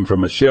rescued him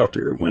from a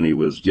shelter when he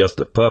was just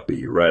a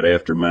puppy right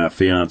after my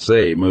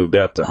fiancée moved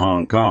out to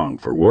Hong Kong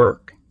for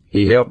work.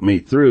 He helped me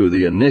through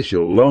the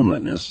initial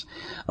loneliness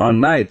on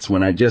nights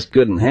when I just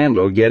couldn't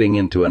handle getting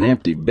into an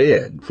empty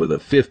bed for the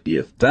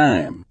 50th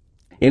time.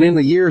 And in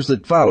the years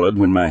that followed,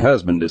 when my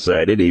husband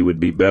decided he would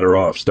be better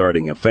off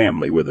starting a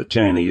family with a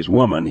Chinese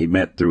woman he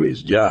met through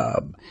his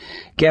job,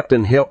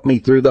 Captain helped me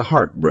through the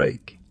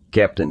heartbreak.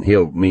 Captain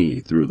held me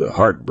through the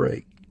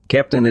heartbreak.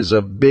 Captain is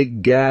a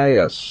big guy,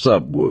 a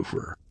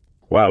subwoofer.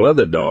 While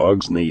other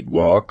dogs need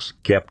walks,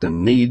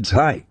 Captain needs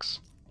hikes.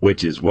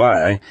 Which is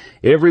why,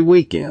 every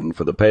weekend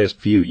for the past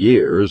few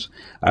years,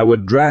 I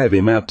would drive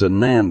him out to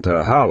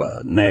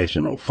Nantahala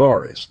National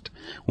Forest,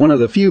 one of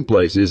the few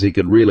places he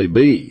could really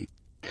be.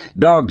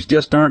 Dogs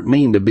just aren't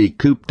mean to be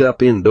cooped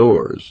up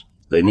indoors.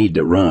 They need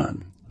to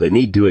run. They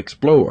need to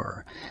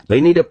explore.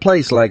 They need a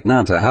place like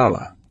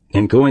Nantahala.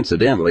 And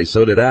coincidentally,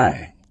 so did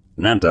I.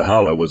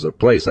 Nantahala was a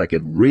place I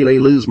could really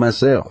lose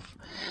myself.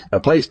 A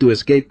place to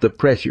escape the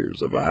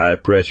pressures of a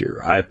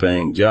high-pressure,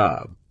 high-paying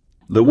job.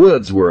 The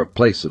woods were a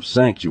place of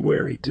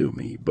sanctuary to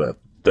me, but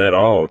that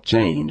all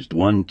changed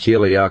one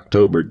chilly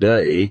October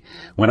day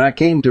when I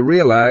came to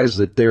realize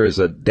that there is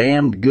a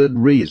damned good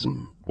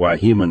reason why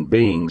human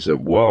beings have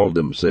walled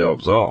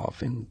themselves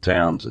off in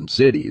towns and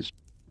cities.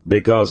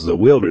 Because the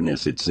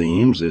wilderness, it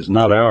seems, is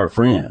not our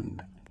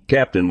friend.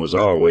 Captain was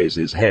always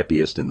his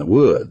happiest in the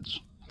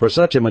woods. For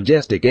such a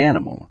majestic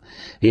animal,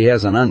 he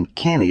has an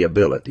uncanny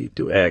ability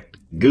to act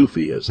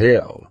goofy as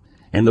hell,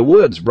 and the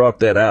woods brought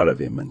that out of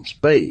him in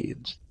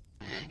spades.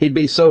 He'd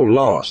be so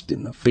lost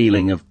in the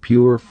feeling of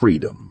pure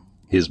freedom,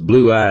 his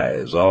blue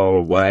eyes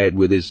all wide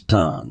with his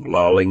tongue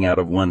lolling out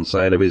of one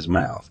side of his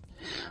mouth,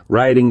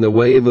 riding the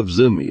wave of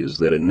zoomies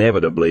that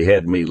inevitably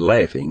had me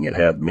laughing at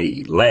how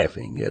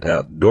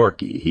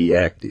dorky he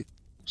acted.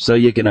 So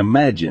you can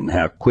imagine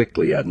how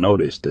quickly I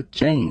noticed a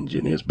change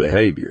in his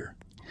behavior.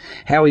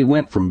 How he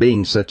went from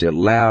being such a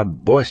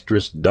loud,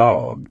 boisterous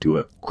dog to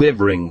a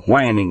quivering,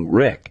 whining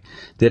wreck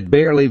that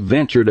barely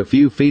ventured a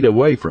few feet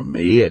away from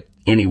me at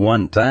any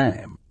one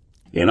time.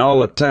 In all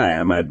the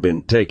time I'd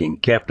been taking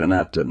Captain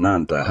out to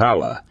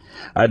Nantahala,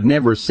 I'd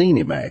never seen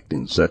him act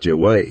in such a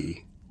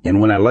way. And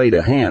when I laid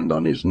a hand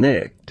on his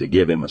neck to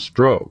give him a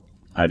stroke,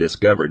 I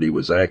discovered he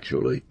was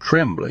actually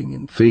trembling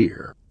in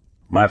fear.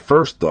 My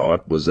first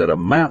thought was that a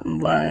mountain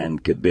lion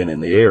could been in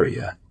the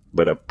area,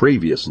 but a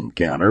previous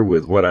encounter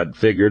with what I'd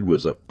figured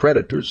was a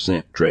predator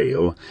scent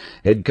trail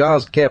had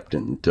caused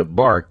Captain to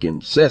bark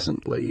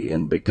incessantly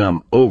and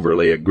become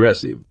overly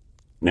aggressive.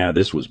 Now,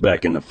 this was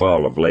back in the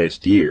fall of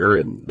last year,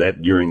 and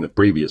that during the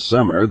previous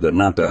summer, the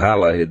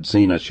Nantahala had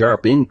seen a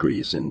sharp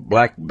increase in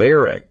black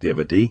bear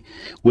activity,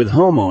 with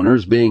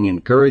homeowners being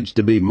encouraged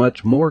to be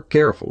much more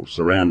careful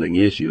surrounding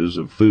issues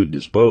of food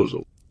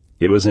disposal.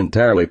 It was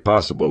entirely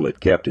possible that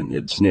Captain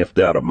had sniffed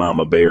out a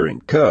mama bear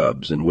and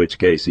cubs, in which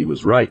case he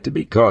was right to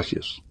be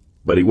cautious.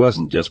 But he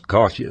wasn't just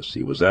cautious,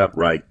 he was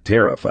outright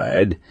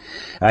terrified.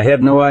 I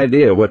had no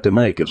idea what to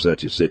make of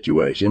such a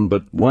situation,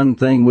 but one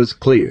thing was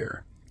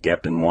clear.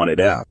 Captain wanted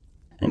out,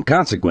 and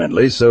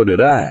consequently so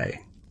did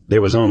I.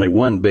 There was only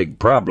one big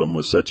problem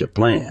with such a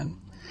plan.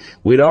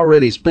 We'd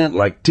already spent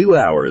like 2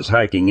 hours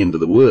hiking into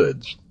the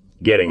woods.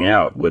 Getting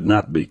out would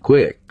not be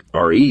quick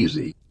or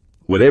easy.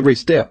 With every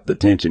step the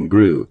tension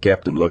grew,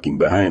 Captain looking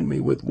behind me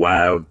with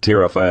wild,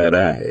 terrified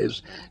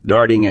eyes,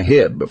 darting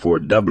ahead before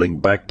doubling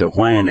back to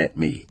whine at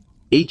me.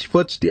 Each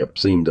footstep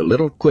seemed a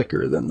little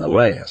quicker than the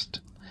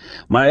last.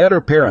 My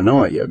utter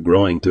paranoia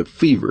growing to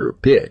fever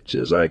pitch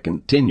as I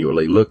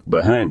continually looked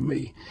behind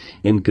me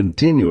and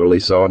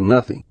continually saw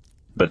nothing.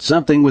 But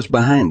something was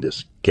behind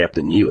us.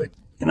 Captain knew it,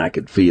 and I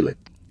could feel it.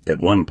 At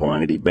one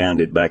point he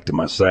bounded back to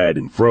my side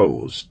and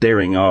froze,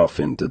 staring off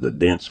into the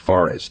dense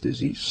forest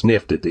as he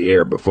sniffed at the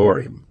air before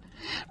him.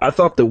 I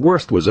thought the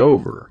worst was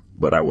over,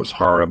 but I was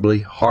horribly,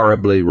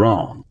 horribly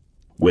wrong.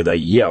 With a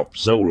yelp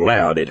so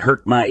loud it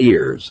hurt my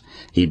ears,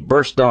 he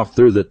burst off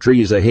through the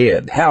trees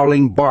ahead,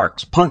 howling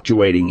barks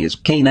punctuating his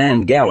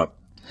canine gallop.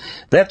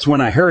 That's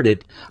when I heard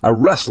it, a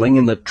rustling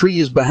in the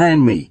trees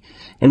behind me,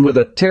 and with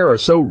a terror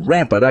so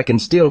rampant I can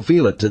still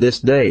feel it to this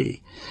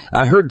day.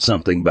 I heard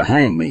something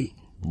behind me,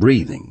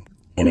 breathing,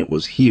 and it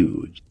was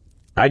huge.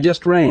 I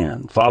just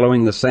ran,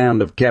 following the sound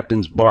of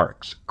Captain's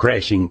barks,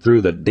 crashing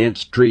through the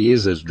dense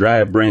trees as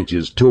dry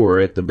branches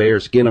tore at the bare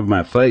skin of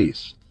my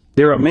face.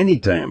 There are many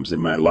times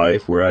in my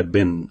life where I'd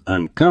been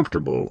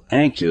uncomfortable,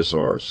 anxious,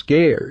 or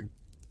scared.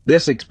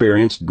 This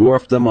experience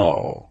dwarfed them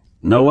all.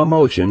 No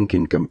emotion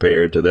can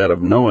compare to that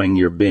of knowing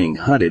you're being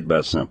hunted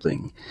by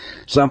something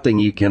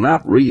you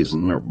cannot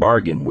reason or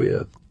bargain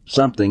with,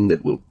 something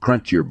that will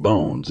crunch your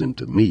bones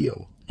into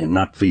meal and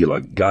not feel a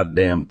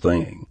goddamn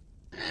thing.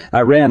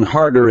 I ran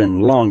harder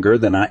and longer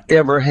than I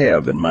ever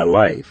have in my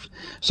life,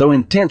 so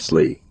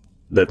intensely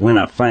that when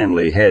I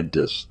finally had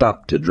to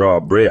stop to draw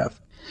breath,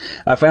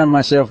 I found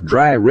myself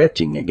dry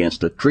retching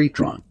against a tree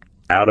trunk,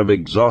 out of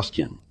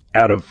exhaustion,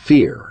 out of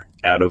fear,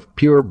 out of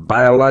pure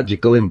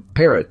biological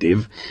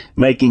imperative,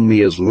 making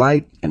me as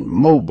light and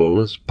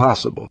mobile as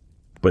possible.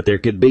 But there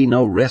could be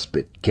no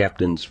respite.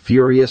 Captain's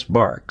furious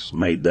barks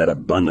made that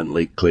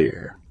abundantly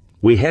clear.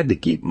 We had to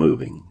keep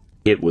moving.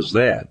 It was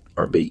that,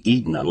 or be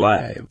eaten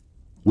alive.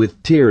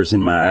 With tears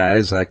in my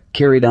eyes, I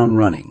carried on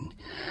running,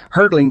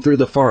 hurtling through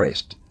the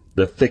forest,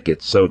 the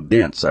thicket so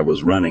dense I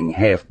was running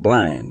half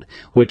blind,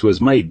 which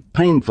was made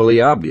painfully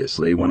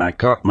obviously when I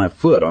caught my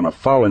foot on a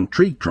fallen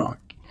tree trunk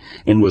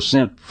and was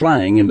sent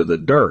flying into the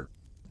dirt.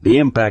 The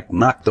impact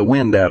knocked the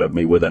wind out of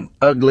me with an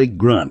ugly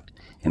grunt,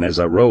 and as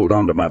I rolled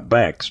onto my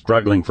back,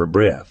 struggling for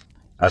breath,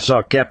 I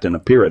saw Captain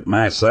appear at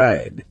my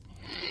side.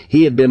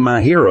 He had been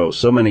my hero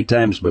so many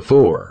times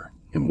before,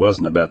 and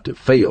wasn't about to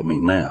fail me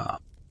now.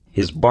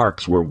 His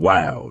barks were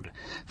wild,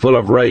 full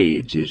of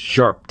rage, his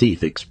sharp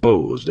teeth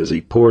exposed as he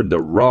poured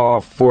the raw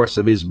force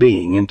of his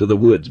being into the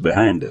woods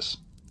behind us.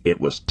 It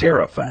was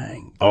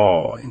terrifying,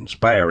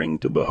 awe-inspiring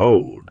to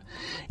behold,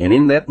 and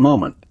in that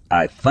moment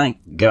I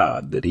thanked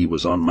God that he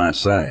was on my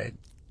side.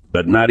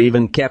 But not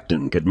even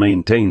Captain could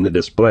maintain the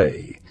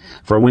display,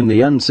 for when the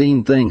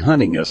unseen thing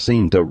hunting us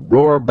seemed to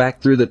roar back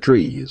through the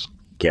trees,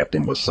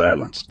 Captain was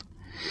silenced.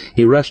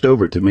 He rushed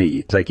over to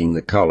me, taking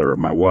the collar of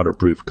my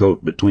waterproof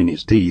coat between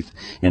his teeth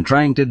and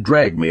trying to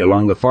drag me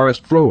along the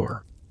forest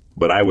floor.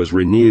 But I was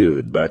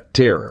renewed by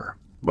terror,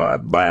 by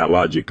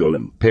biological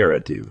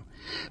imperative,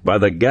 by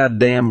the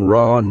goddamn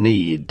raw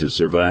need to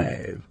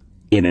survive.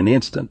 In an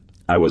instant,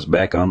 I was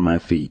back on my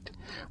feet,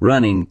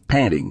 running,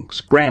 panting,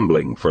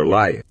 scrambling for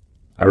life.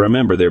 I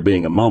remember there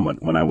being a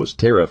moment when I was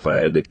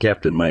terrified that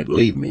Captain might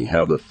leave me,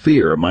 how the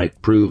fear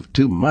might prove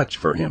too much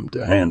for him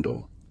to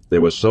handle. There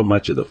was so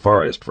much of the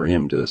forest for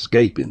him to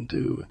escape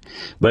into,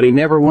 but he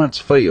never once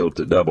failed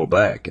to double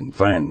back and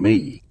find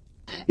me.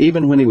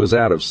 Even when he was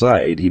out of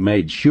sight, he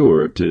made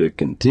sure to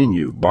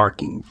continue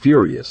barking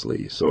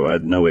furiously so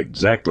I'd know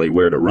exactly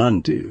where to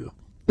run to.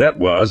 That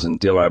was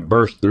until I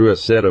burst through a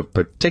set of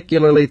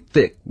particularly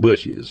thick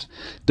bushes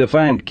to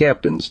find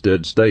Captain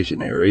stood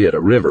stationary at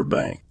a river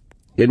bank.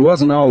 It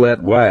wasn't all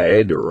that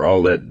wide or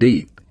all that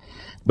deep,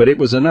 but it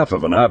was enough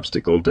of an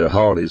obstacle to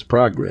halt his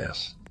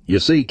progress. You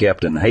see,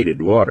 Captain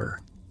hated water.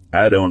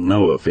 I don't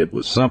know if it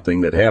was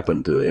something that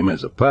happened to him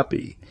as a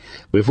puppy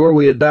before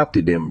we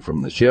adopted him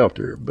from the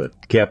shelter,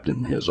 but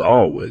Captain has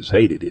always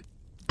hated it.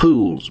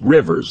 Pools,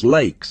 rivers,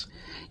 lakes.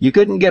 You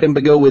couldn't get him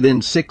to go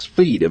within 6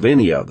 feet of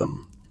any of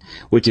them,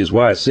 which is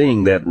why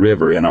seeing that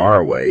river in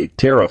our way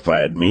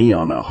terrified me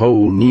on a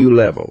whole new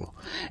level.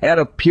 Out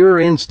of pure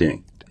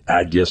instinct,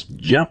 I just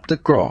jumped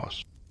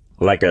across.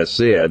 Like I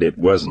said, it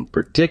wasn't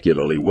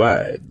particularly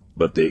wide,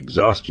 but the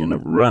exhaustion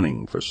of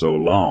running for so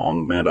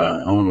long meant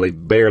I only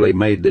barely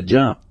made the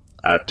jump.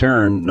 I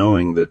turned,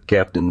 knowing that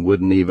Captain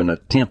wouldn't even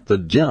attempt the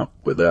jump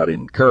without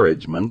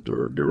encouragement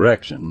or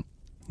direction.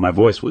 My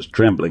voice was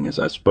trembling as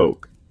I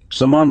spoke.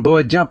 "Come on,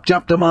 boy, jump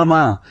to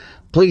Mama!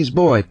 Please,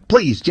 boy,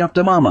 please jump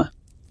to Mama!"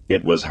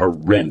 It was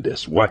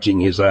horrendous, watching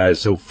his eyes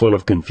so full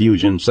of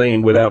confusion,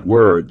 saying without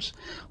words,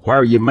 "Why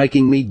are you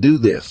making me do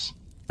this?"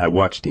 I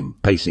watched him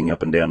pacing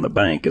up and down the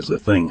bank as the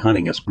thing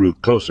hunting us grew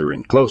closer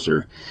and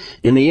closer.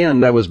 In the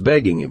end, I was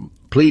begging him,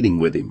 pleading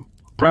with him,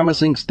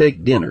 promising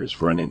steak dinners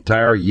for an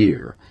entire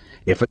year,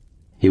 if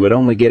he would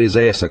only get his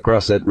ass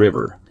across that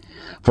river.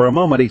 For a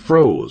moment he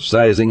froze,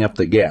 sizing up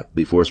the gap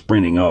before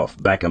sprinting off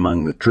back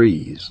among the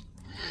trees.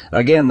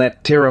 Again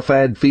that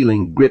terrified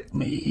feeling gripped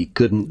me. He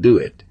couldn't do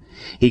it.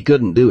 He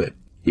couldn't do it.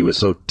 He was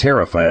so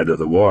terrified of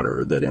the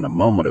water that in a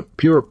moment of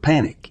pure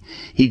panic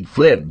he'd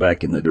fled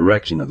back in the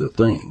direction of the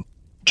thing,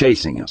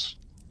 chasing us.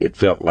 It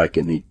felt like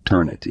an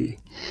eternity,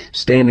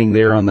 standing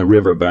there on the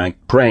riverbank,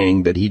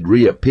 praying that he'd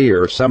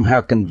reappear,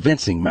 somehow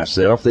convincing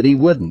myself that he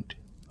wouldn't.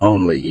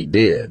 Only he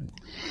did.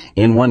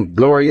 In one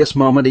glorious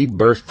moment he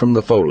burst from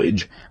the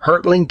foliage,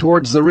 hurtling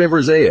towards the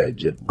river's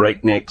edge at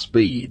breakneck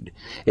speed.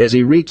 As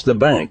he reached the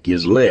bank,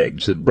 his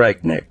legs at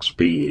breakneck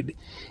speed.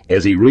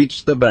 As he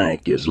reached the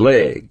bank, his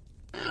leg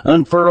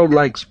unfurled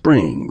like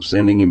springs,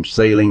 sending him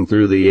sailing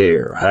through the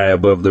air, high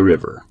above the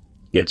river.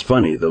 It's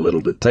funny, the little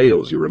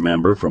details you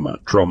remember from a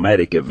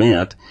traumatic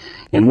event,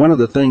 and one of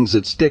the things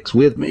that sticks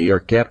with me are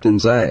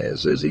Captain's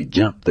eyes as he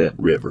jumped that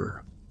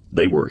river.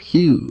 They were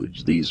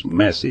huge, these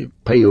massive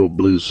pale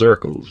blue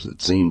circles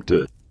that seemed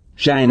to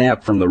shine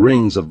out from the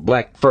rings of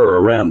black fur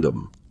around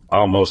them,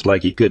 almost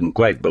like he couldn't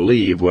quite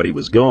believe what he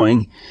was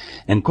going,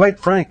 and quite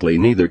frankly,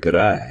 neither could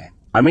I.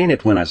 I mean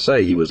it when I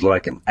say he was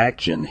like an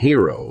action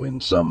hero in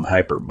some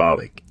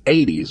hyperbolic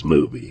 80s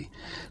movie.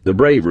 The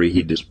bravery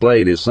he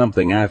displayed is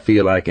something I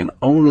feel I can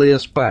only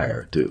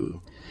aspire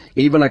to.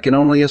 Even I can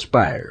only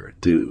aspire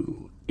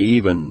to.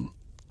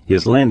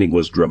 His landing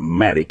was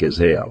dramatic as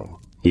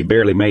hell. He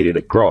barely made it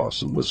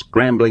across and was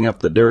scrambling up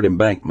the dirt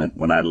embankment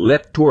when I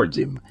leapt towards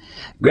him,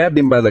 grabbed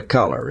him by the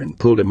collar and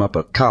pulled him up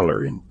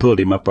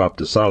off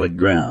the solid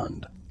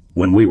ground.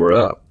 When we were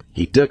up,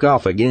 he took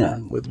off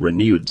again with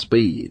renewed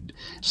speed,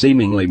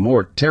 seemingly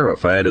more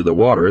terrified of the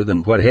water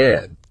than what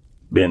had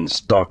been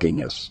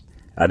stalking us.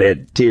 I'd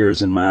had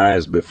tears in my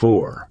eyes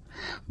before,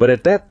 but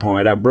at that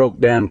point I broke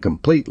down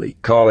completely,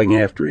 calling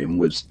after him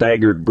with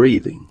staggered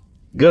breathing.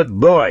 "Good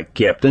boy,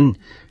 Captain!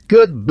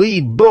 Good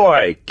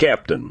boy,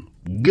 Captain!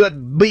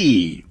 Good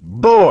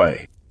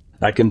boy!"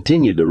 I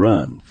continued to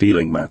run,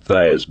 feeling my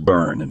thighs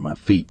burn and my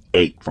feet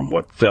ache from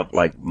what felt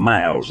like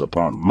miles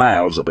upon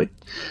miles of it.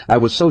 I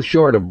was so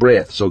short of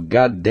breath, so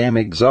goddamn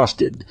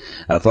exhausted,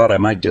 I thought I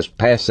might just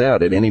pass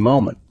out at any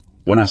moment.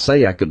 When I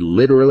say I could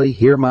literally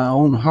hear my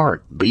own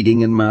heart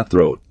beating in my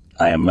throat,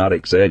 I am not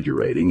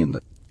exaggerating in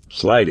the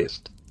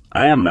slightest.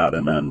 I am not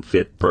an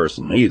unfit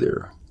person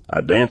either.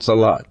 I dance a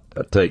lot.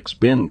 I take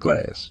spin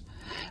class.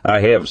 I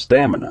have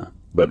stamina,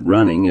 but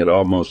running at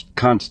almost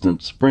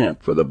constant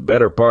sprint for the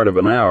better part of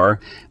an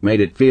hour made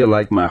it feel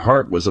like my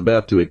heart was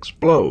about to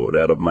explode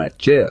out of my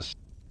chest.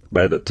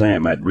 By the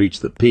time I'd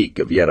reached the peak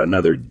of yet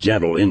another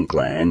gentle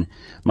incline,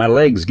 my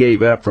legs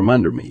gave out from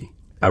under me.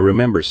 I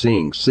remember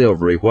seeing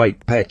silvery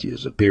white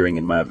patches appearing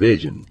in my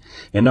vision,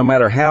 and no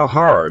matter how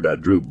hard I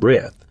drew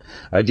breath,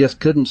 I just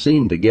couldn't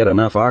seem to get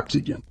enough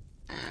oxygen.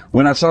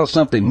 When I saw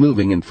something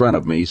moving in front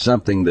of me,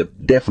 something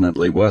that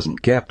definitely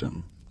wasn't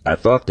Captain, I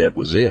thought that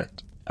was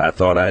it. I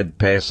thought I'd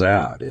pass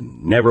out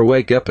and never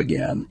wake up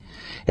again,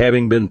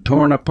 having been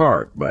torn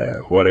apart by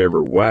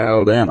whatever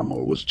wild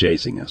animal was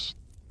chasing us.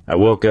 I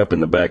woke up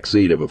in the back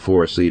seat of a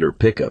 4-seater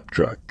pickup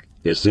truck.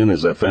 As soon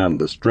as I found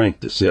the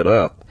strength to sit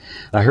up,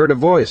 I heard a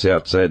voice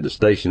outside the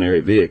stationary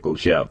vehicle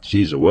shout,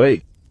 "She's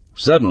awake."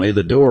 Suddenly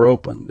the door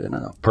opened, and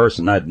a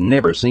person I'd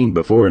never seen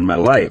before in my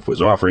life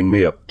was offering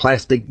me a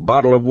plastic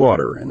bottle of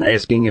water and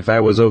asking if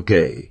I was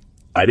okay.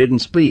 I didn't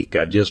speak.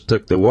 I just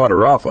took the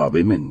water off of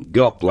him and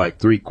gulped like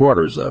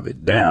 3/4 of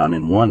it down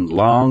in one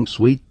long,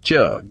 sweet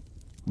chug.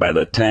 By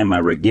the time I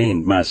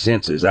regained my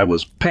senses, I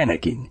was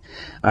panicking.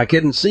 I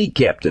couldn't see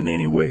Captain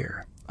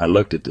anywhere. I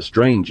looked at the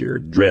stranger,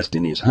 dressed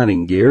in his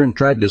hunting gear, and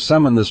tried to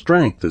summon the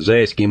strength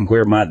to ask him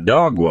where my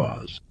dog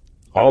was.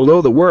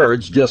 Although the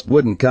words just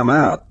wouldn't come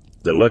out,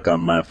 the look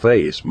on my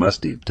face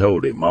must have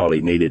told him all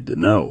he needed to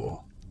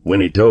know.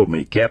 When he told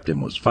me Captain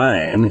was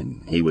fine,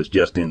 and he was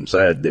just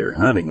inside their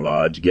hunting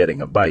lodge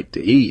getting a bite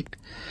to eat,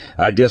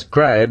 I just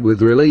cried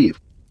with relief.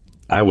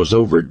 I was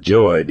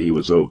overjoyed he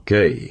was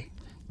okay,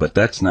 but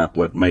that's not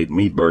what made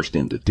me burst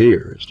into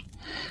tears.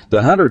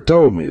 The hunter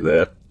told me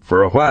that,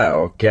 for a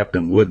while,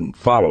 Captain wouldn't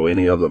follow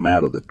any of them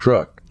out of the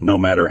truck, no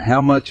matter how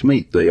much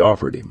meat they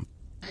offered him.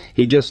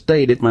 He just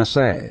stayed at my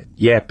side,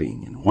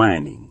 yapping and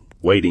whining,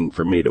 waiting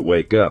for me to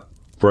wake up.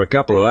 For a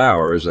couple of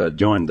hours I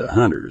joined the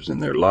hunters in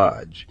their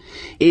lodge,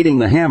 eating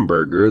the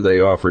hamburger they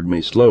offered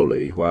me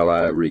slowly while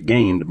I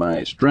regained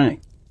my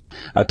strength.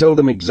 I told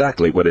them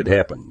exactly what had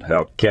happened,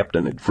 how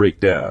Captain had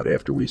freaked out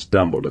after we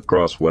stumbled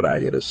across what I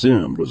had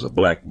assumed was a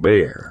black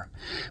bear.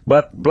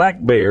 But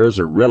black bears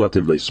are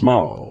relatively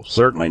small,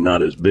 certainly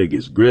not as big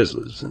as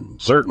grizzlies,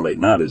 and certainly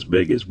not as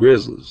big as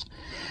grizzlies,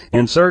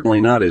 and certainly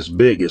not as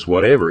big as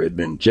whatever had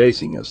been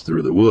chasing us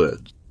through the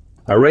woods.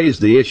 I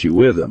raised the issue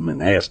with them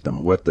and asked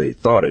them what they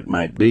thought it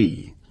might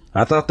be.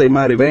 I thought they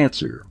might have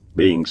answered,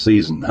 being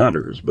seasoned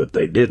hunters, but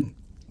they didn't.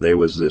 There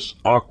was this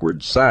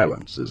awkward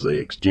silence as they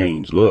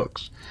exchanged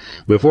looks,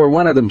 before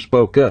one of them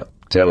spoke up,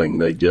 telling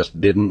they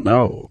just didn't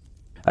know.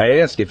 I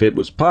asked if it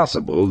was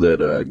possible that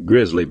a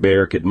grizzly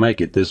bear could make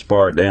it this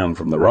far down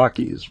from the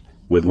Rockies,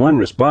 with one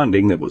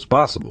responding that was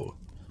possible.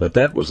 But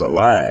that was a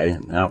lie,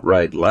 an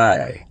outright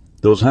lie.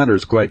 Those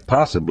hunters quite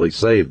possibly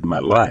saved my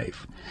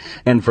life,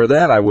 and for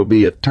that I will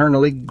be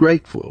eternally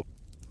grateful.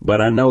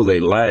 But I know they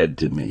lied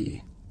to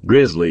me.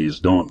 Grizzlies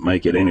don't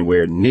make it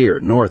anywhere near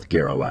North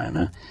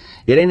Carolina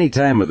at any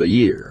time of the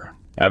year.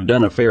 I've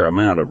done a fair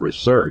amount of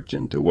research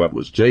into what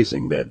was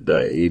chasing that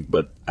day,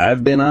 but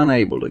I've been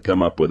unable to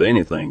come up with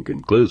anything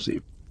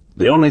conclusive.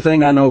 The only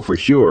thing I know for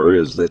sure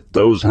is that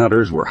those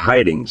hunters were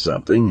hiding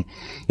something,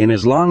 and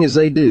as long as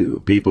they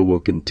do, people will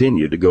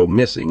continue to go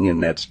missing in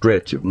that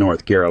stretch of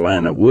North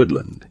Carolina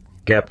woodland.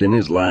 Captain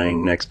is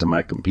lying next to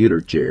my computer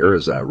chair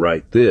as I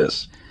write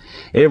this,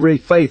 ever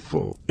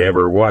faithful,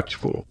 ever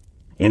watchful,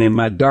 and in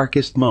my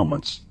darkest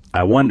moments,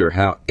 I wonder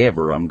how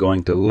ever I'm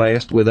going to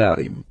last without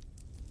him.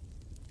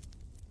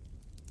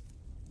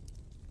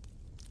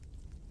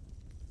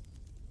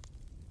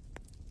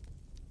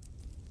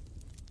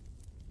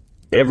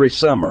 Every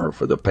summer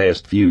for the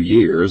past few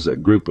years, a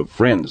group of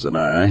friends and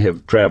I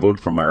have traveled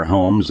from our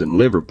homes in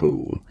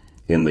Liverpool,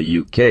 in the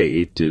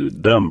UK, to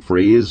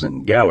Dumfries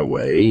and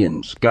Galloway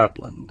in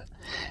Scotland.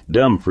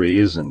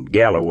 Dumfries and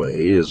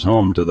Galloway is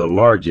home to the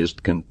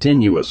largest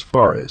continuous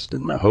forest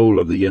in the whole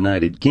of the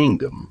United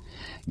Kingdom,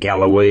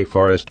 Galloway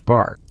Forest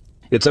Park.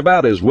 It's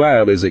about as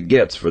wild as it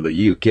gets for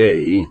the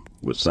UK,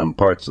 with some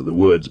parts of the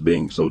woods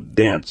being so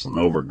dense and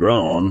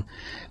overgrown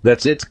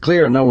that it's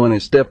clear no one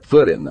has stepped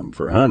foot in them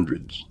for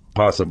hundreds,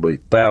 possibly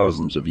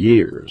thousands of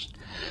years.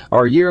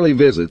 Our yearly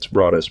visits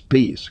brought us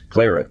peace,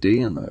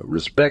 clarity, and a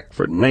respect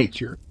for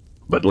nature.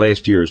 But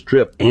last year's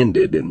trip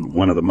ended in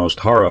one of the most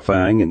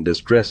horrifying and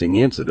distressing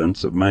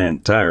incidents of my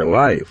entire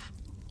life.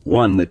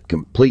 One that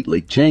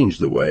completely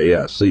changed the way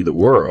I see the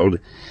world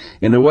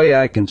and the way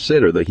I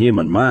consider the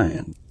human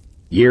mind.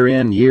 Year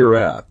in, year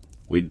out,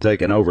 we'd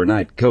take an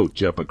overnight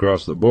coach up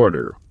across the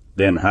border,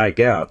 then hike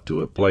out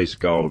to a place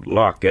called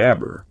Loch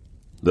Aber.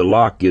 The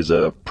loch is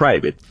a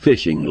private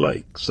fishing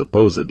lake,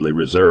 supposedly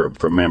reserved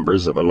for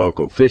members of a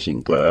local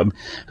fishing club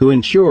who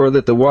ensure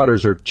that the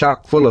waters are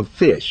chock full of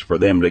fish for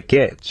them to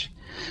catch,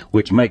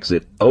 which makes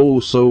it oh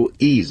so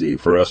easy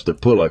for us to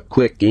pull a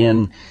quick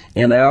in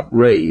and out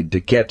raid to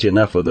catch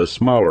enough of the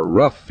smaller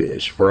rough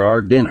fish for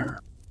our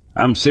dinner.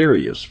 I'm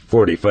serious,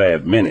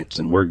 45 minutes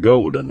and we're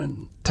golden,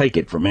 and take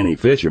it from any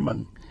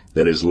fisherman.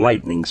 That is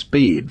lightning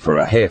speed for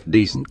a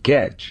half-decent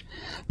catch.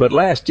 But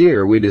last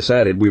year we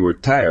decided we were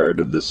tired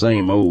of the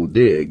same old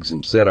digs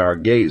and set our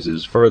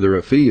gazes further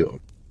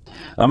afield.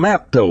 A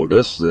map told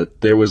us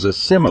that there was a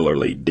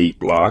similarly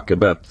deep loch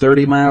about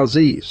 30 miles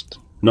east,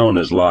 known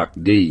as Loch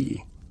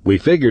D. We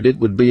figured it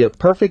would be a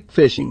perfect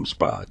fishing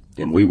spot,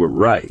 and we were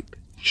right.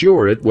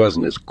 Sure, it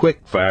wasn't as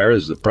quick fire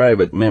as the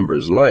private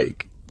members'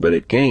 lake, but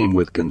it came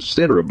with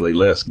considerably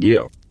less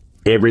guilt.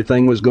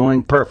 Everything was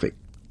going perfect.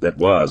 That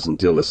was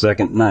until the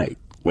second night,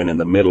 when in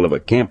the middle of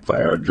a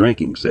campfire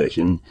drinking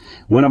session,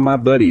 one of my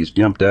buddies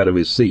jumped out of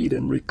his seat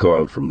and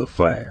recoiled from the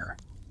fire.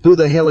 "Who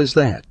the hell is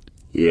that?"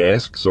 he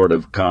asked, sort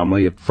of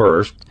calmly at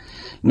first,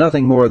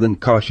 nothing more than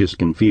cautious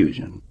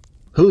confusion.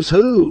 "Who's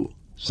who?"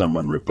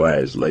 someone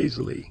replies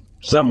lazily.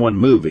 "Someone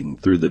moving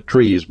through the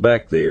trees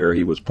back there."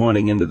 He was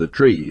pointing into the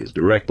trees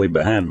directly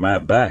behind my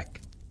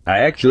back. I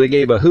actually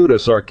gave a hoot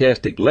of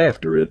sarcastic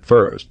laughter at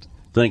first,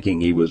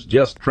 thinking he was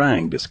just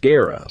trying to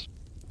scare us.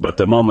 But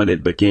the moment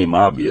it became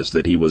obvious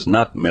that he was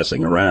not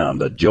messing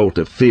around, a jolt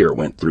of fear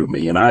went through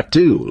me, and I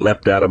too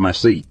leapt out of my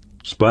seat,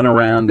 spun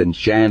around, and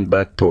shined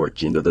my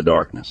torch into the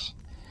darkness.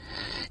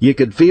 You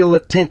could feel the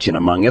tension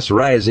among us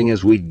rising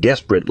as we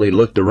desperately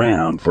looked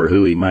around for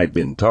who he might have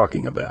been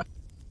talking about.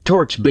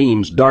 Torch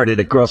beams darted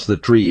across the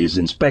trees,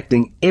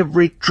 inspecting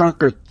every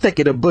trunk or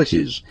thicket of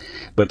bushes,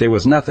 but there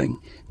was nothing,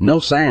 no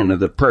sign of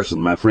the person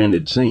my friend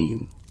had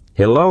seen.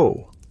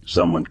 "Hello,"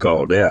 someone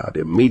called out,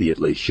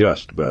 immediately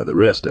shushed by the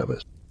rest of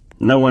us.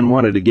 No one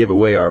wanted to give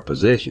away our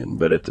position,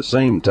 but at the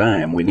same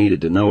time we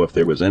needed to know if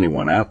there was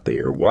anyone out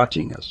there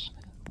watching us.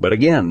 But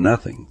again,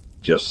 nothing,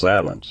 just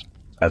silence.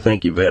 "I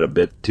think you've had a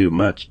bit too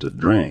much to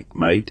drink,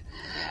 mate,"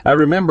 I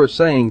remember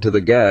saying to the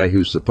guy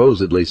who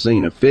supposedly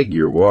seen a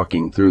figure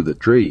walking through the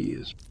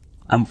trees.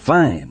 "I'm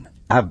fine.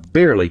 I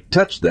barely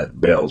touched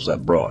that bells I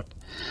brought.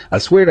 I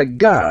swear to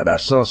God I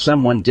saw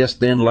someone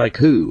just then." "Like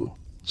who?"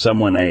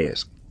 someone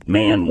asked.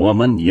 "Man,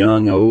 woman,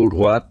 young, old,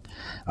 what?"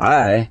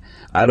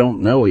 I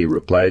don't know," he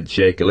replied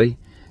shakily,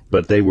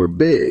 "but they were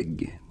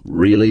big,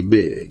 really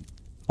big.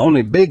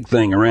 Only big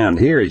thing around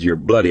here is your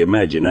bloody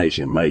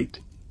imagination, mate.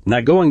 Now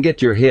go and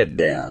get your head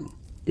down.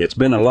 It's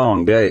been a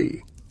long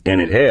day,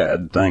 and it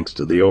had, thanks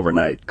to the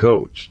overnight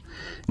coach.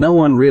 No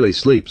one really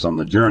sleeps on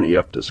the journey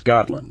up to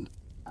Scotland.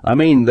 I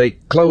mean, they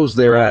close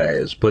their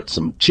eyes, put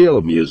some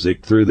chill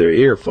music through their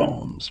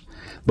earphones,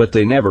 but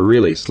they never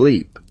really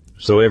sleep,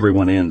 so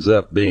everyone ends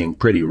up being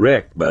pretty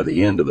wrecked by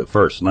the end of the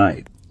first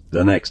night.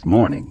 The next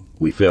morning,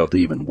 we felt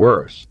even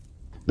worse.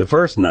 The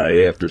first night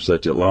after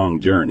such a long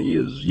journey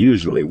is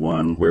usually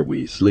one where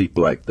we sleep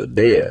like the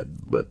dead,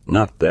 but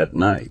not that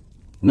night.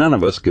 None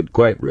of us could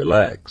quite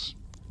relax,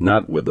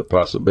 not with the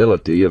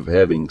possibility of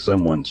having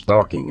someone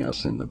stalking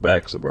us in the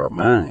backs of our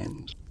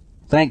minds.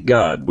 Thank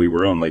God we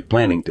were only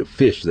planning to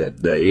fish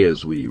that day,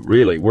 as we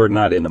really were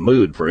not in the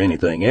mood for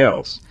anything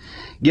else,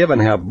 given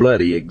how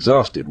bloody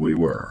exhausted we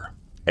were.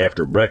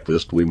 After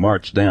breakfast, we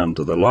marched down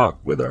to the loch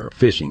with our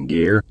fishing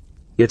gear.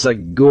 It's a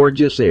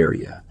gorgeous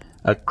area,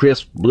 a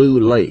crisp blue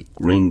lake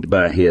ringed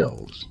by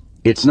hills.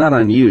 It's not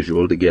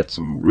unusual to get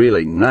some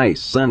really nice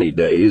sunny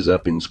days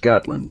up in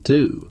Scotland,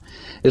 too,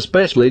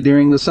 especially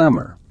during the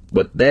summer.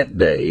 But that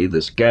day,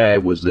 the sky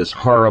was this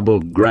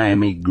horrible,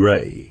 grimy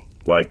gray,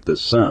 like the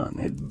sun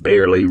had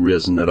barely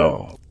risen at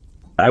all.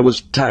 I was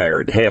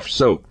tired,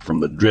 half-soaked from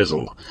the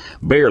drizzle,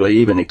 barely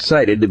even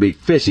excited to be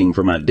fishing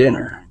for my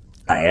dinner.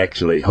 I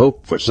actually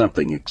hoped for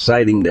something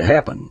exciting to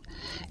happen,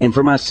 and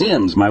for my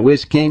sins my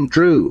wish came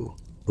true.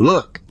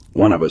 "Look,"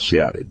 one of us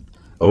shouted.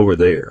 "Over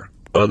there.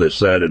 Other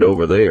side it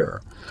over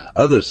there.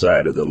 Other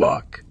side of the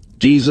loch.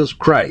 Jesus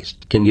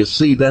Christ, can you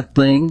see that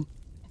thing?"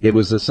 It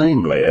was the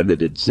same lad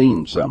that had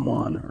seen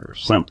someone or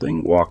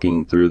something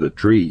walking through the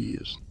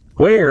trees.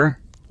 Where?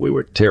 We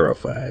were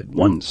terrified.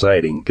 One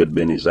sighting could have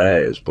been his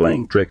eyes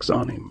playing tricks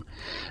on him.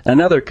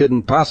 Another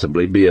couldn't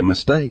possibly be a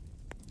mistake.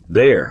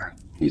 There,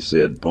 he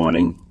said,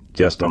 pointing,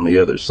 just on the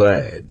other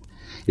side.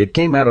 It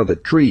came out of the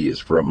trees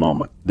for a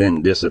moment,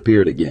 then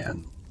disappeared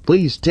again.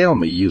 Please tell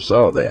me you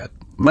saw that.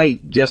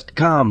 Mate, just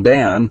calm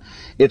down.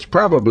 It's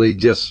probably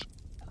just...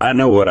 I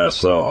know what I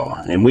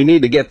saw, and we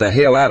need to get the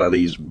hell out of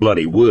these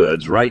bloody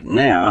woods right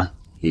now,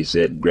 he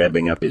said,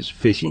 grabbing up his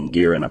fishing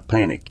gear in a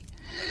panic.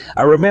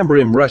 I remember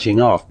him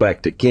rushing off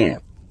back to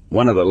camp,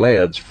 one of the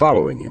lads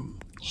following him,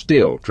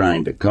 still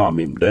trying to calm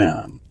him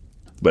down.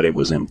 But it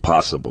was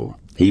impossible.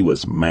 He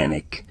was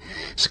manic,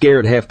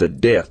 scared half to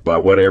death by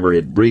whatever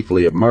had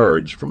briefly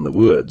emerged from the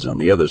woods on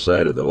the other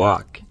side of the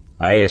loch.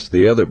 I asked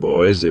the other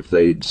boys if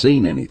they'd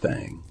seen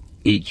anything.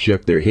 Each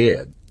shook their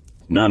head.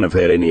 None have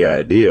had any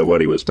idea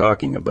what he was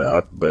talking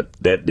about, but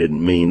that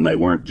didn't mean they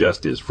weren't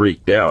just as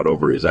freaked out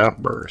over his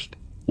outburst.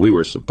 We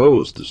were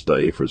supposed to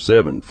stay for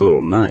 7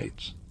 full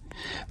nights.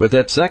 But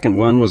that second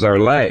one was our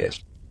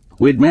last.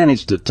 We'd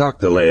managed to talk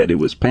the lad who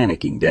was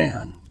panicking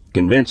down,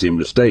 convince him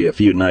to stay a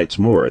few nights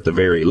more at the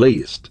very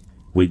least.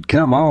 We'd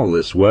come all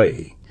this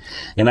way,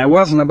 and I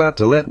wasn't about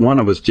to let one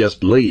of us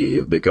just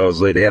leave because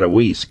they'd had a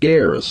wee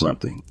scare or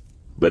something.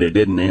 But it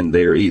didn't end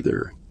there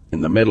either.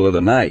 In the middle of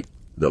the night,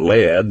 the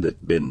lad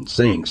that'd been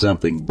seeing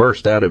something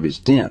burst out of his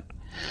tent,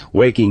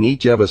 waking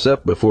each of us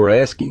up before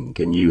asking,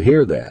 "Can you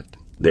hear that?"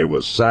 There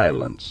was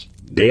silence.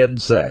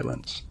 Dead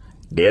silence.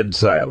 Dead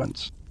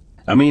silence.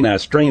 I mean, I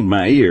strained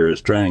my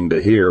ears trying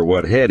to hear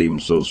what had him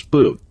so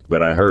spooked,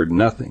 but I heard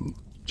nothing,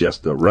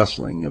 just the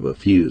rustling of a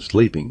few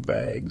sleeping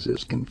bags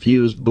as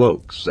confused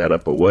blokes sat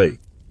up awake.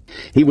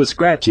 He was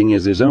scratching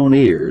at his own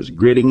ears,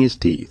 gritting his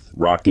teeth,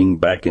 rocking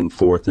back and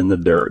forth in the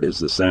dirt as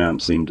the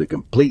sound seemed to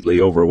completely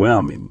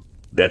overwhelm him.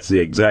 That's the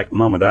exact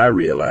moment I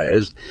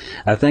realized.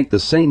 I think the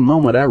same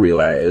moment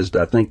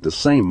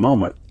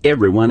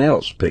everyone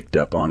else picked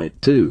up on it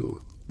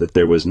too, that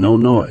there was no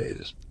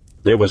noise.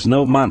 There was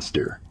no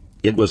monster.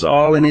 It was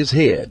all in his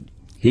head.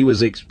 He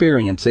was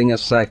experiencing a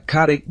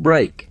psychotic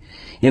break,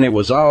 and it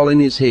was all in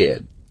his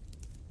head.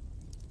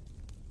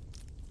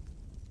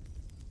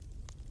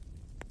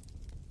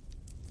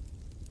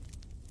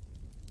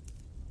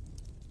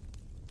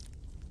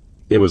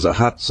 It was a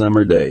hot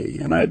summer day,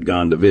 and I had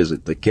gone to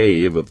visit the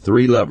cave of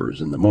 3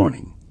 lovers in the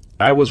morning.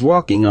 I was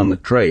walking on the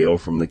trail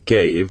from the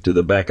cave to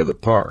the back of the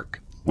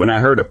park, when I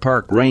heard a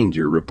park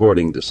ranger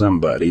reporting to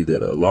somebody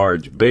that a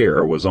large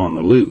bear was on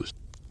the loose,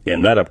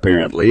 and that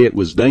apparently it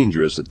was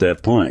dangerous at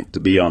that point to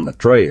be on the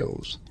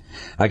trails.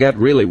 I got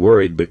really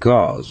worried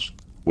because,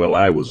 well,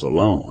 I was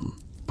alone,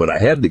 but I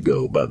had to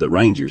go by the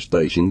ranger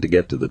station to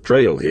get to the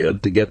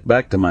trailhead to get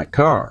back to my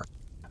car.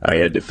 I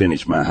had to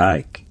finish my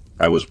hike.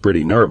 I was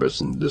pretty nervous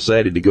and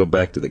decided to go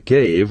back to the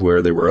cave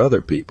where there were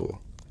other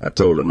people. I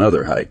told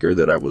another hiker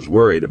that I was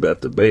worried about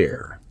the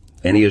bear,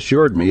 and he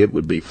assured me it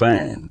would be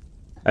fine.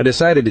 I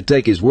decided to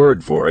take his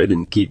word for it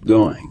and keep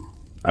going.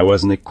 I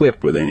wasn't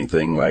equipped with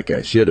anything like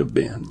I should have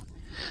been.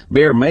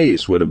 Bear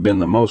mace would have been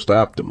the most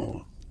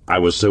optimal. I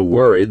was so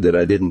worried that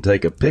I didn't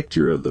take a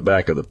picture of the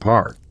back of the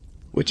park,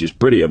 which is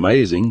pretty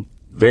amazing,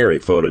 very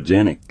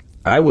photogenic.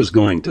 I was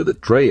going to the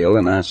trail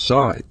and I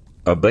saw it,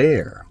 a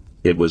bear.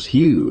 It was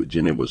huge,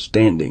 and it was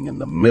standing in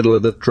the middle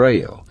of the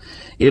trail.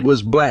 It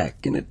was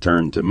black, and it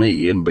turned to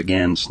me and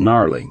began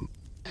snarling.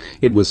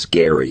 It was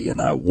scary, and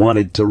I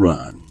wanted to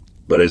run.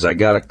 But as I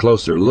got a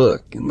closer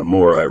look, and the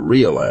more I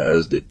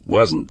realized it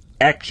wasn't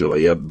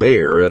actually a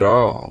bear at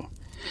all,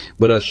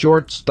 but a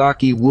short,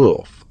 stocky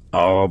wolf,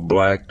 all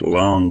black,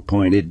 long,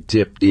 pointed,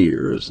 tipped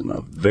ears, and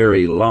a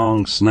very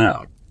long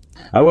snout.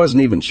 I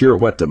wasn't even sure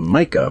what to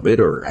make of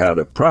it or how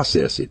to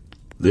process it.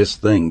 This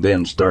thing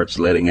then starts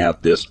letting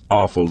out this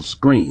awful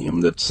scream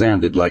that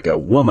sounded like a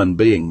woman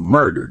being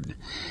murdered,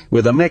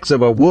 with a mix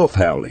of a wolf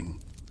howling.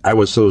 I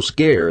was so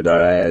scared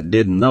I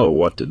didn't know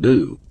what to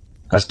do.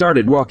 I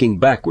started walking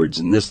backwards,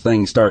 and this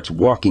thing starts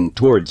walking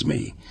towards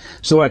me.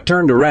 So I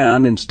turned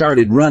around and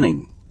started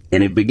running,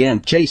 and it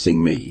began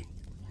chasing me.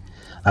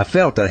 I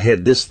felt I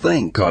had this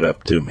thing caught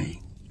up to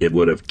me. It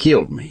would have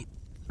killed me.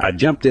 I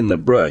jumped in the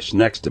brush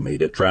next to me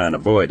to try and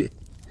avoid it.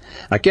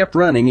 I kept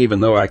running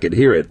even though I could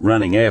hear it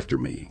running after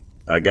me.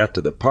 I got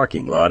to the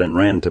parking lot and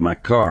ran to my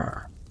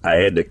car. I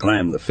had to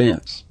climb the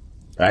fence.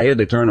 I had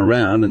to turn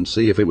around and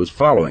see if it was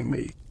following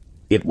me.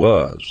 It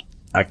was.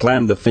 I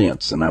climbed the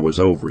fence and I was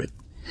over it.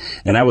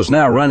 And I was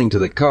now running to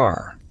the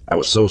car. I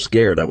was so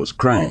scared I was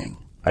crying.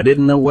 I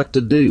didn't know what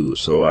to do,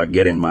 so I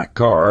get in my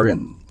car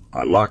and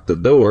I locked the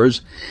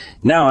doors.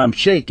 Now I'm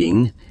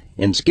shaking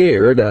and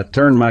scared. I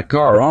turned my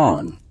car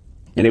on,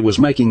 and it was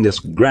making this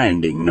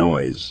grinding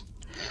noise.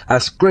 I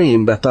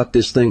screamed. I thought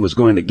this thing was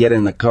going to get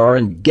in the car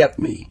and get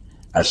me.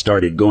 I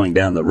started going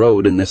down the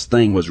road, and this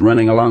thing was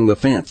running along the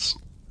fence.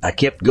 I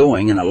kept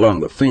going and along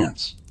the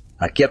fence.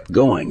 I kept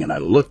going, and I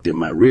looked in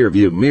my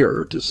rearview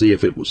mirror to see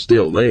if it was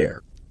still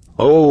there.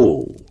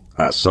 Oh,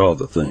 I saw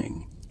the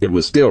thing. It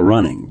was still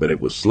running, but it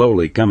was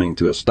slowly coming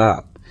to a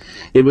stop.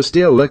 It was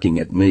still looking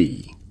at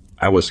me.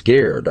 I was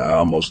scared. I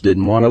almost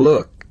didn't want to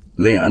look.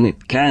 Then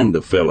it kind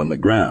of fell on the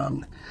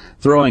ground,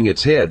 throwing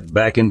its head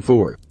back and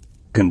forth,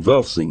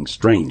 convulsing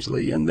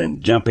strangely, and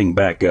then jumping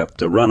back up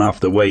to run off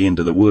the way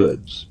into the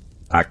woods.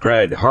 I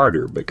cried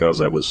harder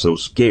because I was so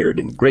scared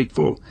and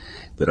grateful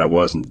that I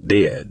wasn't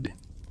dead.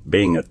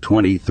 Being a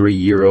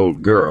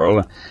 23-year-old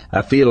girl,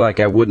 I feel like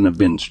I wouldn't have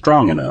been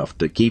strong enough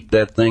to keep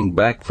that thing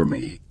back from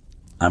me.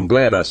 I'm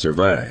glad I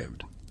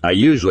survived. I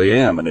usually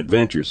am an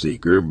adventure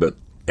seeker, but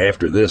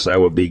after this I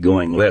will be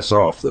going less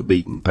off the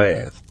beaten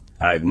path.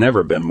 I've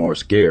never been more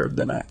scared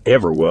than I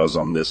ever was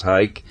on this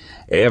hike,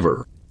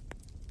 ever.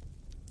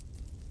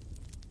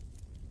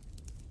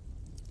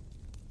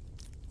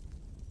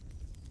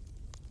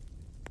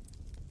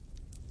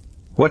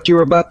 What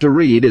you're about to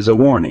read is a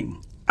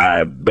warning.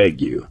 I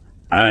beg you,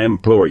 I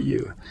implore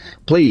you,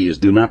 please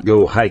do not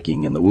go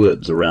hiking in the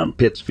woods around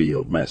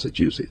Pittsfield,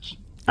 Massachusetts.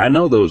 I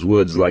know those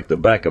woods like the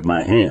back of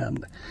my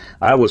hand.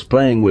 I was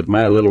playing with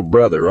my little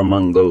brother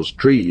among those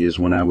trees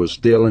when I was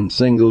still in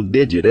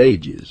single-digit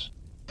ages.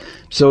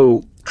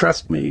 So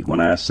trust me when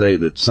I say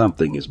that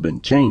something has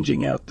been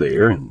changing out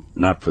there, and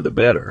not for the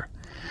better.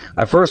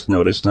 I first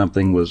noticed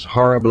something was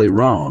horribly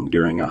wrong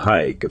during a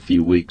hike a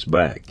few weeks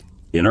back.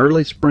 In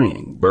early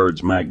spring,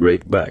 birds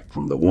migrate back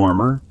from the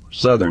warmer,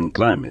 southern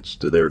climates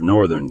to their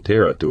northern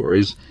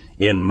territories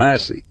en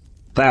masse.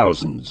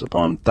 Thousands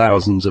upon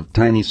thousands of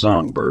tiny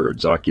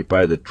songbirds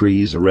occupy the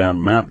trees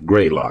around Mount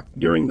Greylock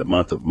during the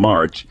month of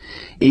March,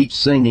 each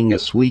singing a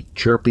sweet,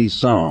 chirpy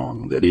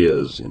song that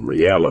is, in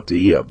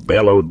reality, a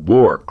bellowed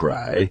war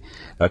cry,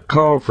 a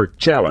call for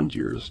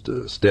challengers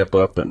to step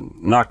up and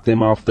knock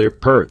them off their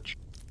perch.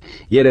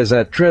 Yet as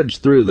I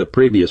trudged through the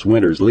previous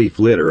winter's leaf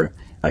litter,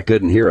 I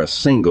couldn't hear a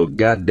single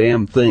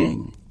goddamn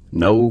thing.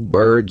 No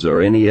birds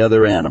or any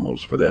other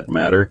animals, for that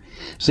matter,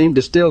 seemed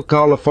to still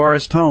call the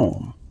forest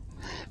home.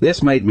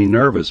 This made me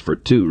nervous for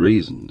two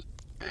reasons.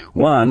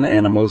 One,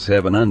 animals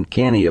have an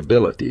uncanny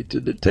ability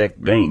to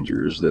detect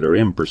dangers that are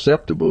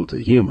imperceptible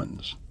to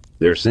humans.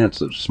 Their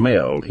sense of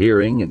smell,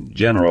 hearing, and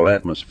general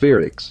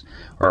atmospherics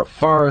are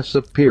far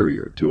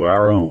superior to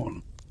our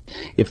own.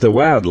 If the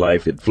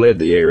wildlife had fled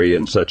the area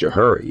in such a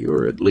hurry,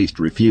 or at least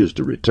refused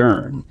to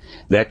return,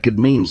 that could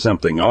mean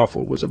something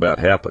awful was about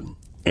to happen.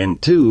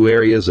 And two,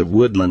 areas of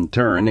woodland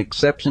turn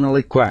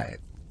exceptionally quiet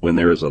when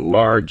there is a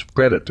large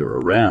predator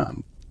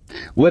around.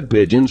 Wood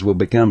pigeons will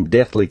become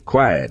deathly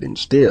quiet and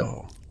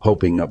still,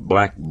 hoping a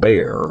black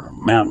bear or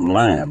mountain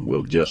lion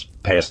will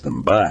just pass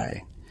them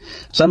by.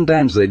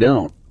 Sometimes they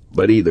don't,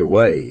 but either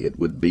way, it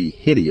would be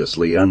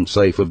hideously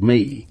unsafe of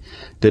me.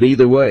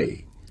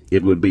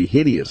 It would be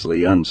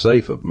hideously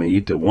unsafe of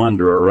me to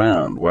wander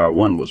around while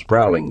one was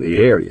prowling the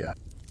area.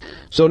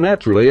 So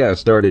naturally, I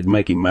started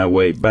making my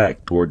way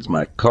back towards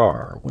my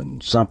car when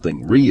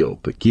something real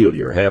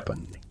peculiar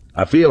happened.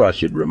 I feel I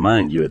should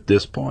remind you at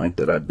this point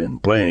that I've been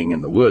playing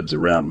in the woods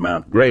around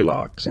Mount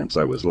Greylock since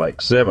I was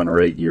like 7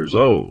 or 8 years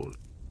old.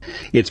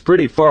 It's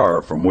pretty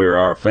far from where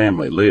our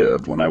family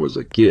lived when I was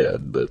a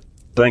kid, but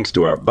thanks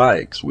to our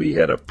bikes, we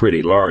had a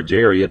pretty large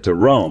area to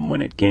roam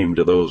when it came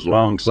to those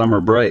long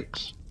summer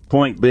breaks.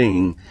 Point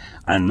being,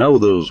 I know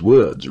those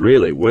woods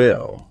really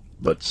well,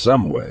 but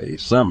some way,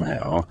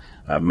 somehow,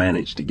 I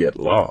managed to get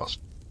lost.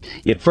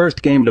 It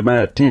first came to my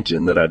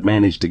attention that I'd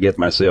managed to get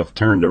myself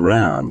turned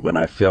around when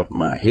I felt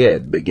my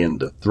head begin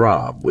to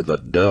throb with a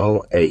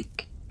dull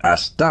ache. I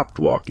stopped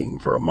walking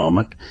for a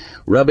moment,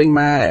 rubbing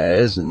my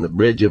eyes and the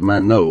bridge of my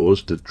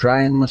nose to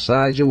try and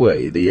massage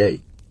away the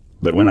ache.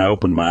 But when I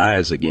opened my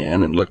eyes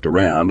again and looked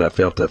around, I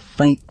felt a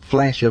faint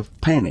flash of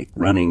panic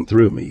running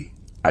through me.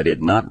 I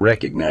did not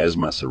recognize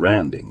my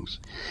surroundings,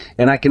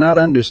 and I cannot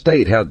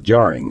understate how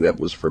jarring that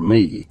was for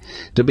me,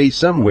 to be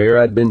somewhere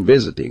I'd been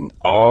visiting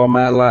all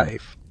my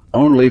life,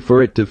 only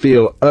for it to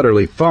feel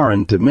utterly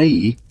foreign to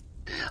me.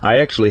 I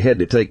actually had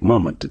to take a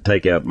moment to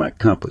take out my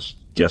compass,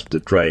 just to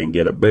try and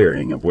get a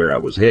bearing of where I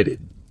was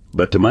headed.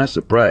 But to my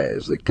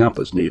surprise, the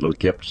compass needle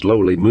kept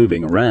slowly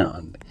moving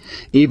around.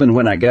 Even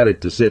when I got it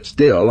to sit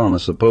still on a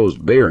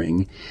supposed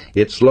bearing,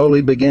 it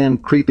slowly began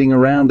creeping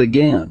around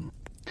again.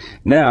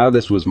 Now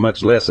this was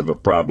much less of a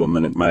problem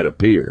than it might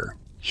appear.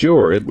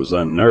 Sure, it was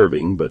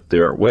unnerving, but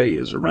there are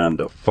ways around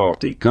a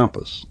faulty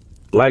compass.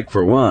 Like,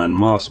 for one,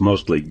 moss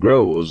mostly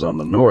grows on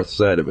the north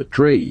side of a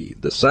tree,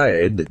 the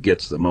side that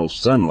gets the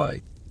most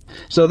sunlight.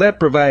 So that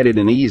provided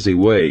an easy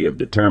way of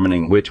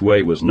determining which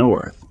way was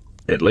north.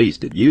 At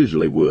least it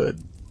usually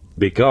would.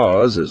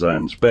 Because, as I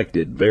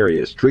inspected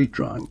various tree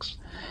trunks,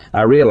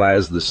 I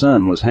realized the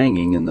sun was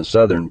hanging in the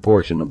southern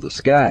portion of the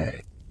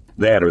sky.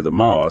 That or the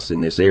moss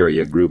in this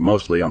area grew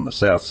mostly on the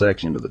south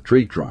section of the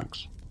tree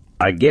trunks.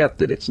 I get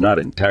that it's not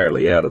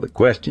entirely out of the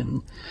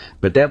question,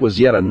 but that was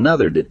yet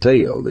another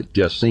detail that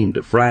just seemed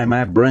to fry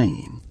my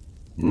brain.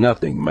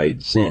 Nothing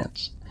made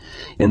sense,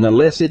 and the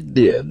less it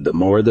did, the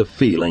more the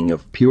feeling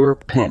of pure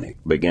panic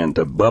began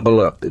to bubble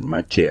up in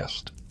my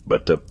chest.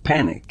 But to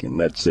panic in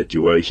that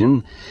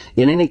situation,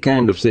 in any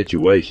kind of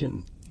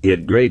situation,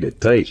 in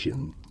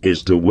gravitation,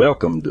 is to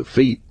welcome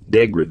defeat,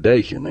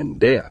 degradation, and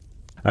death.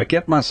 I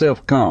kept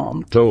myself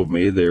calm, told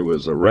me there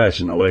was a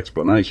rational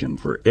explanation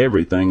for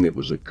everything that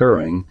was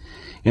occurring,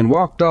 and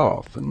walked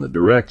off in the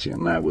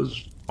direction I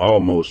was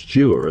almost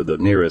sure the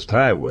nearest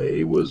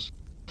highway was.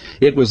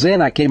 It was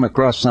then I came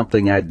across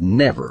something I'd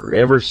never,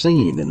 ever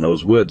seen in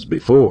those woods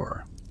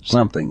before,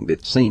 something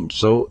that seemed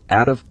so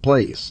out of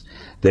place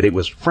that it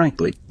was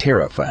frankly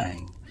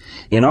terrifying.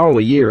 In all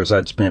the years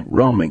I'd spent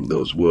roaming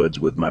those woods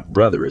with my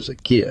brother as a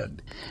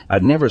kid,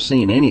 I'd never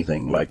seen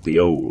anything like the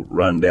old,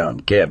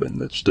 run-down cabin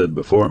that stood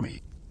before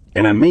me.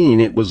 And I mean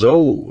it was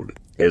old,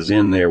 as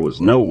in there was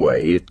no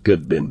way it could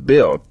have been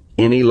built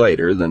any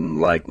later than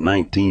like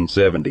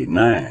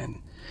 1979.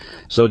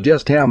 So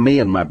just how me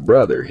and my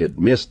brother had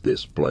missed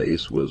this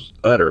place was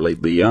utterly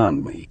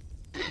beyond me.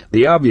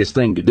 The obvious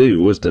thing to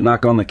do was to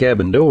knock on the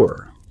cabin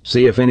door,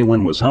 see if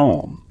anyone was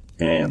home,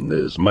 and,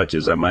 as much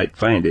as I might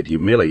find it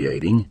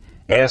humiliating,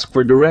 ask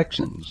for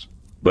directions.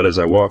 But as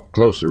I walked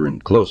closer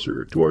and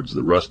closer towards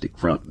the rustic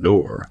front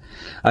door,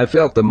 I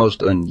felt the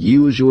most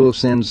unusual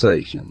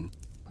sensation.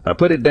 I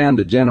put it down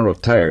to general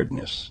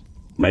tiredness.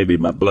 Maybe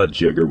my blood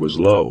sugar was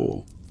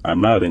low.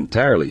 I'm not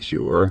entirely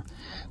sure,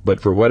 but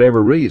for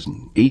whatever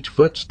reason, each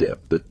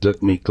footstep that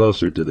took me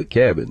closer to the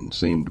cabin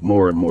seemed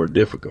more and more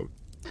difficult.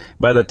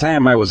 By the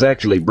time I was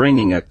actually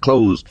bringing a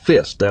closed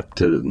fist up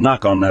to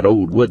knock on that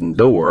old wooden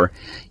door,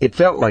 it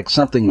felt like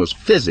something was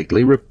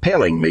physically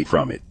repelling me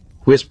from it,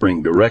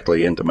 whispering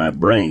directly into my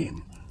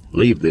brain,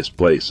 "Leave this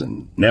place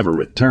and never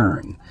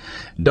return.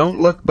 Don't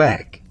look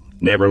back.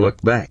 Never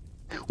look back."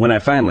 When I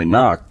finally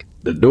knocked,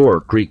 the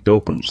door creaked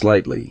open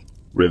slightly,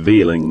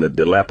 revealing the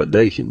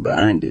dilapidation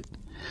behind it.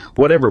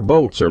 Whatever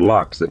bolts or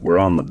locks that were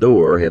on the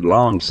door had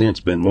long since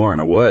been worn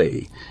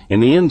away,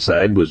 and the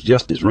inside was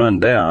just as run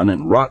down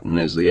and rotten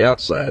as the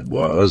outside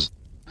was.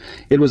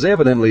 It was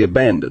evidently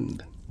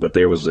abandoned, but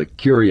there was a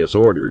curious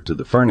order to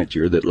the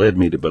furniture that led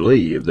me to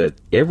believe that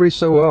every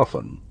so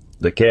often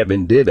the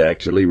cabin did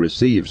actually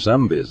receive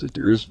some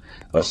visitors,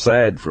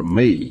 aside from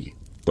me.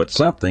 But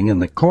something in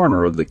the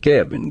corner of the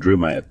cabin drew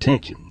my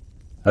attention.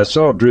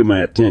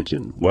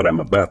 What I'm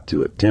about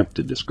to attempt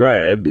to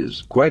describe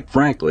is, quite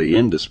frankly,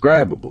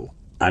 indescribable.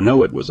 I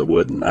know it was a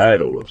wooden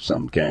idol of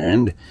some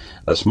kind,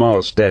 a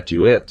small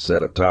statuette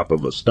set atop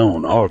of a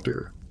stone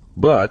altar.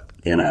 But,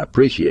 and I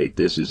appreciate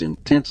this is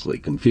intensely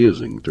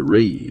confusing to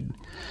read,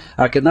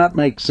 I could not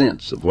make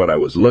sense of what I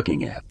was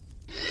looking at.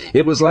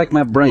 It was like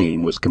my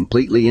brain was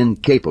completely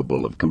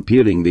incapable of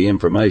computing the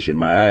information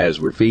my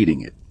eyes were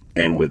feeding it,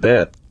 and with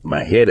that,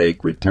 my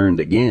headache returned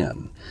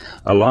again,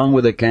 along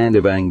with a kind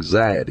of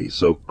anxiety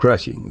so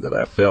crushing that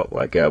I felt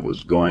like I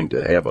was going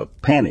to have a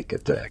panic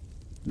attack.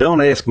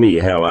 Don't ask me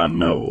how I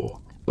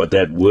know, but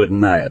that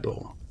wooden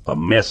idol, a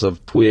mess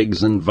of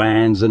twigs and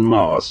vines and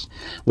moss,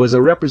 was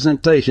a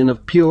representation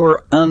of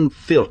pure,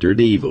 unfiltered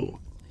evil.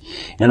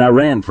 And I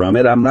ran from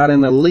it. I'm not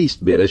in the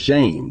least bit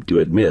ashamed to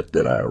admit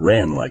that I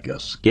ran like a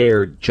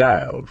scared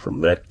child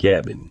from that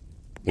cabin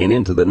and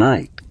into the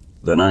night.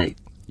 The night.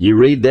 You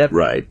read that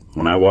right.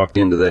 When I walked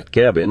into that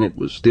cabin, it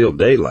was still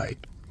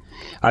daylight.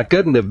 I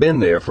couldn't have been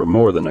there for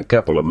more than a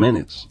couple of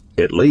minutes.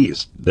 At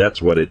least,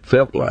 that's what it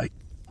felt like.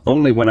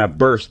 Only when I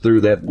burst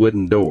through that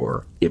wooden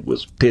door, it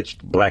was pitch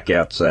black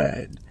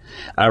outside.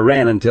 I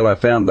ran until I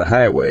found the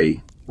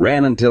highway,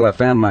 ran until I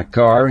found my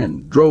car,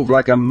 and drove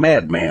like a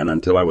madman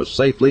until I was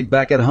safely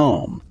back at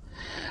home.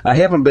 I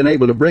haven't been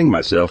able to bring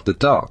myself to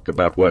talk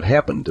about what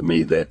happened to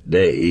me that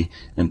day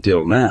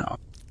until now.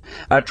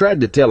 I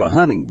tried to tell a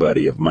hunting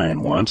buddy of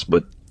mine once,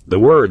 but the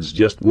words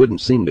just wouldn't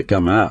seem to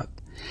come out.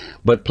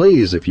 But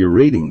please, if you're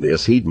reading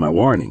this, heed my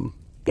warning,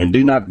 and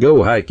do not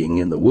go hiking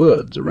in the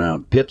woods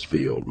around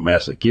Pittsfield,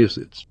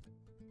 Massachusetts.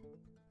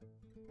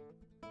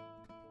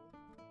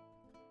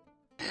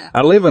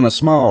 I live in a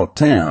small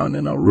town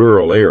in a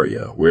rural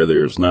area where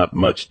there's not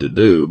much to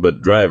do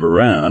but drive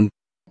around.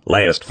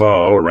 Last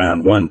fall,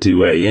 around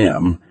 1-2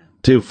 a.m.,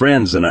 2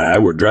 friends and I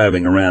were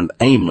driving around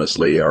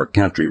aimlessly our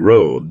country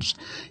roads,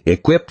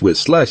 equipped with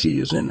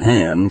slushies in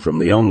hand from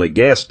the only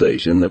gas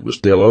station that was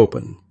still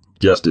open,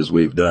 just as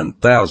we've done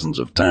thousands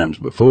of times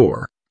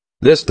before.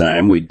 This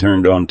time we'd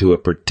turned onto a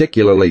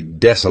particularly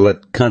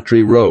desolate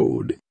country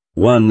road,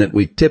 one that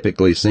we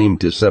typically seem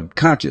to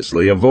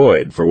subconsciously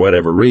avoid for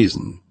whatever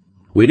reason.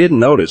 We didn't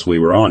notice we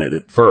were on it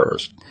at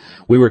first.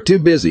 We were too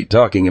busy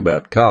talking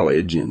about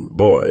college and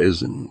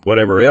boys and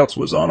whatever else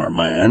was on our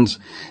minds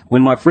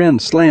when my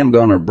friend slammed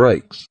on her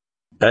brakes.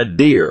 A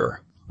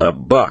deer, a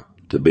buck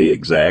to be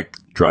exact,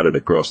 trotted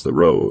across the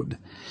road.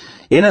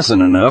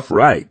 Innocent enough,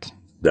 right?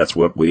 That's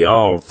what we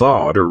all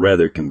thought, or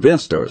rather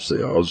convinced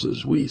ourselves,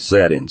 as we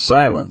sat in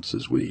silence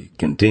as we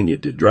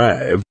continued to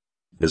drive.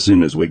 As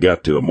soon as we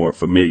got to a more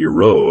familiar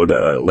road,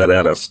 I let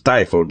out a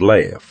stifled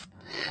laugh.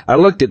 I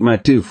looked at my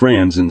 2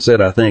 friends and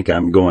said I think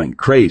I'm going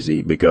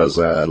crazy because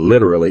I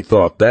literally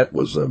thought that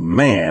was a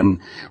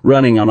man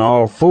running on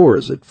all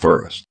 4s at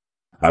first.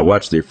 I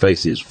watched their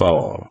faces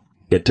fall.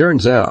 It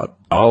turns out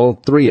all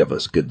 3 of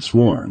us could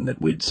sworn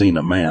that we'd seen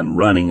a man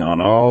running on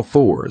all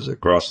 4s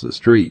across the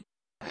street.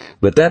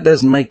 But that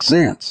doesn't make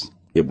sense.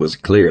 It was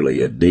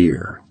clearly a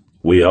deer.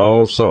 We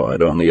all saw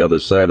it on the other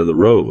side of the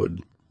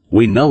road.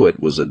 We know it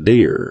was a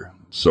deer,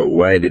 so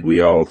why did we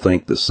all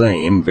think the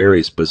same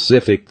very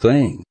specific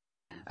thing?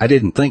 I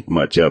didn't think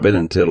much of it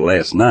until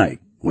last night,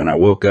 when I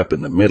woke up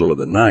in the middle of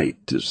the night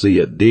to see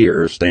a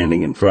deer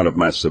standing in front of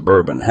my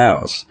suburban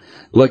house,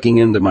 looking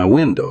into my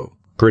window,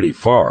 pretty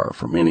far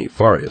from any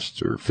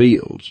forests or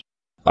fields.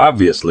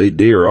 Obviously,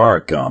 deer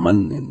are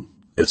common, and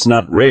it's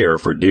not rare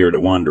for deer to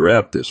wander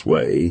out this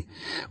way,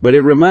 but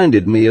it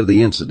reminded me of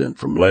the incident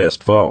from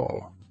last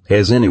fall.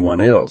 Has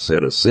anyone else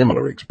had a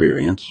similar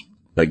experience?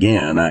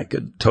 Again, I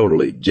could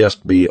totally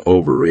just be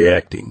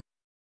overreacting.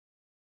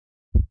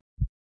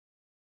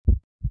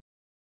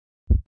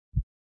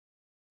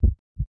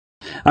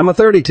 I'm a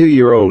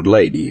 32-year-old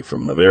lady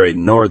from the very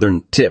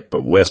northern tip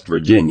of West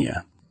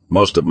Virginia.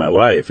 Most of my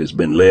life has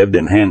been lived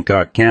in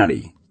Hancock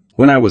County.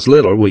 When I was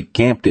little, we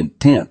camped in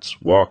tents,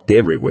 walked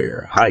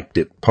everywhere, hiked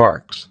at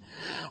parks.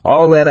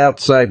 All that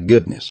outside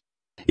goodness.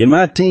 In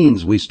my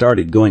teens, we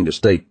started going to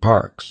state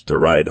parks to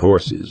ride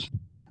horses.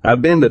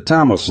 I've been to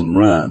Thomason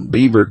Run,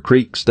 Beaver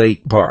Creek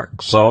State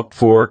Park, Salt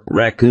Fork,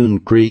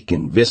 Raccoon Creek,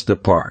 and Vista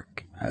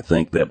Park. I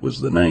think that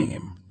was the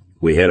name.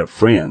 We had a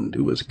friend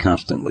who was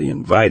constantly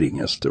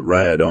inviting us to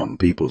ride on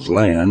people's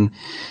land.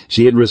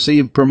 She had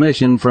received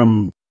permission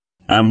from...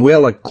 I'm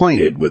well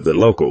acquainted with the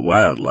local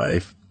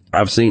wildlife.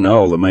 I've seen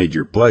all the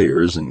major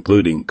players,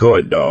 including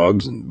coy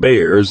dogs and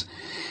bears,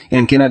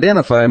 and can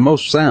identify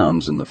most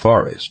sounds in the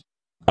forest.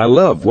 I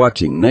love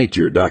watching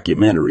nature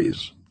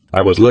documentaries.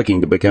 I was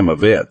looking to become a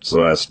vet,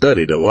 so I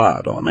studied a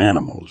lot on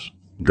animals.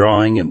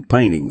 Drawing and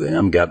painting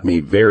them got me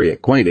very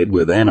acquainted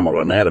with animal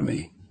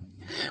anatomy.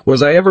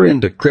 Was I ever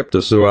into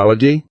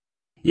cryptozoology?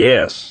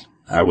 Yes,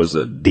 I was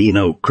a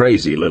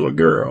dino-crazy little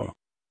girl.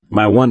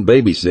 My one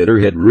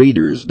babysitter had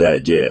Reader's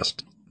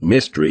Digest,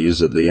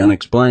 Mysteries of the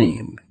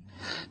Unexplained.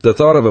 The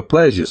thought of a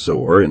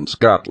plesiosaur in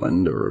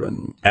Scotland or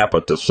an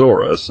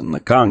apatosaurus in the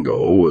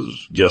Congo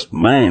was just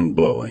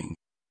mind-blowing.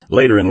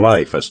 Later in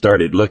life, I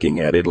started looking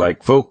at it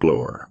like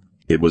folklore.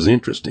 It was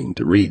interesting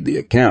to read the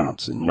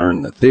accounts and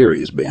learn the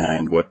theories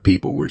behind what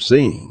people were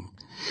seeing.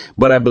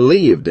 But I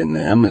believed in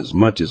them as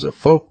much as a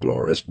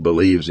folklorist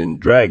believes in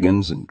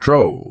dragons and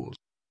trolls.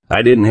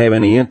 I didn't have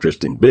any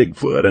interest in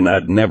Bigfoot, and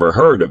I'd never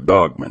heard of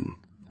dogmen.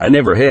 I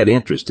never had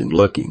interest in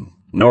looking,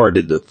 nor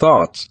did the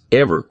thoughts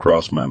ever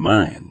cross my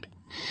mind.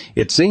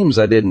 It seems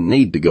I didn't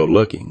need to go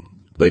looking.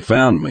 They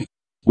found me.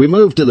 We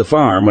moved to the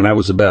farm when I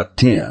was about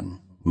 10.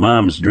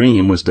 Mom's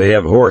dream was to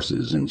have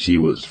horses, and she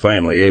was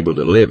finally able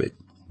to live it.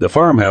 The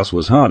farmhouse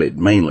was haunted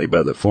mainly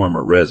by the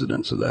former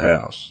residents of the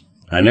house.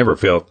 I never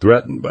felt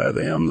threatened by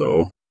them,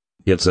 though.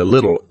 It's a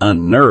little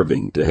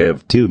unnerving to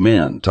have two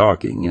men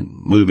talking and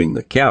moving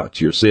the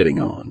couch you're sitting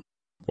on.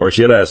 Or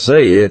should I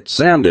say, it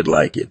sounded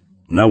like it.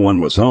 No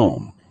one was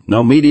home.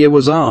 No media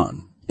was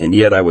on. And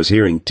yet I was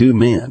hearing two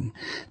men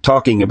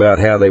talking about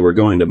how they were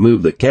going to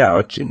move the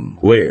couch and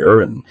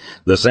where, and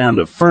the sound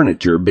of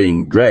furniture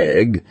being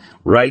dragged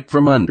right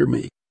from under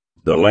me.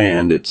 The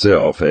land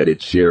itself had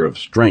its share of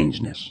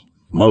strangeness.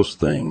 Most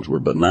things were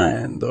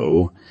benign,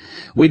 though.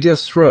 We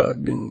just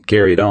shrugged and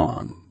carried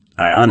on.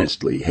 I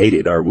honestly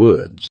hated our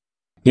woods.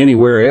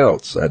 Anywhere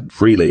else I'd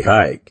freely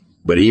hike,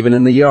 but even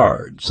in the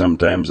yard,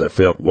 sometimes I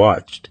felt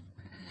watched.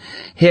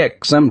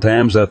 Heck,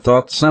 sometimes I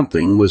thought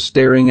something was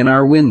staring in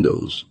our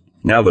windows.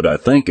 Now that I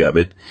think of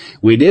it,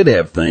 we did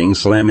have things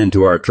slam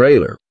into our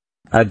trailer.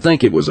 I'd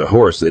think it was a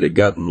horse that had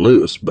gotten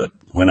loose, but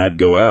when I'd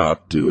go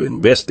out to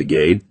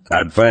investigate,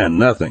 I'd find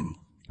nothing.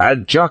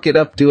 I'd chalk it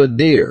up to a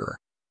deer.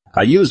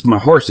 I used my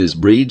horses'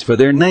 breeds for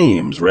their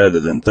names rather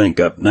than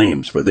think up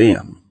names for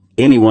them.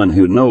 Anyone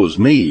who knows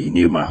me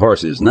knew my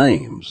horses'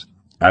 names.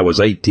 I was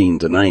 18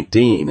 to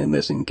 19 in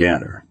this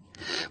encounter.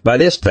 By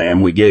this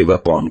time, we gave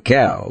up on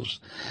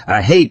cows.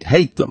 I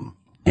hate them,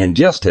 and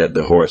just had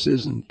the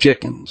horses and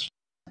chickens.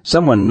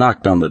 Someone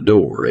knocked on the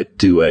door at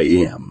 2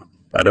 a.m.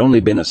 I'd only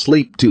been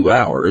asleep 2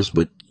 hours,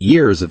 but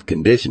years of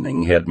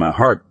conditioning had my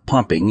heart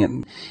pumping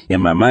and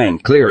in my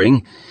mind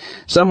clearing.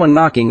 Someone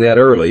knocking that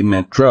early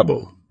meant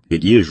trouble.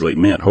 It usually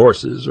meant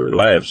horses or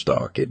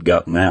livestock had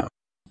gotten out.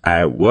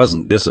 I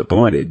wasn't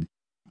disappointed.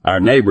 Our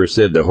neighbor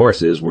said the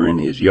horses were in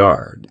his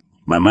yard.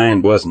 My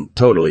mind wasn't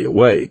totally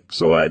awake,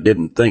 so I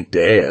didn't think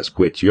to ask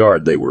which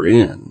yard they were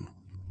in.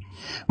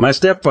 My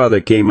stepfather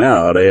came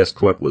out,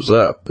 asked what was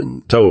up,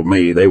 and told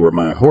me they were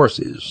my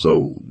horses,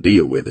 so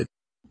deal with it.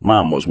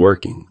 Mom was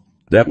working.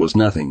 That was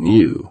nothing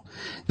new.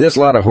 This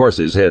lot of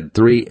horses had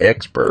 3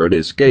 expert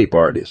escape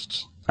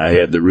artists. I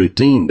had the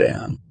routine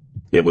down.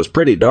 It was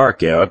pretty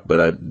dark out, but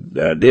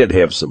I did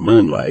have some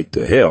moonlight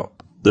to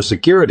help. The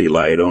security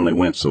light only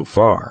went so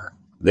far.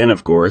 Then,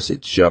 of course,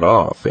 it shut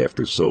off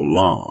after so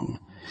long.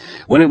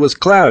 When it was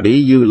cloudy,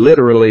 you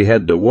literally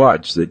had to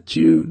watch that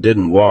you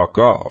didn't walk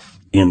off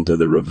into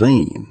the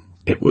ravine.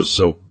 It was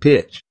so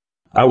pitch.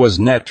 I was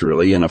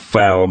naturally in a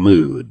foul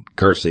mood,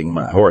 cursing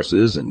my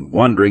horses and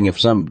wondering if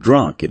some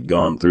drunk had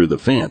gone through the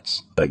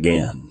fence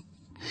again.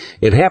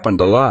 It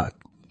happened a lot.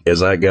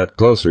 As I got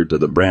closer to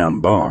the brown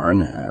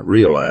barn, I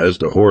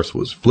realized a horse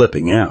was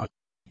flipping out.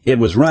 It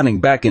was running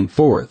back and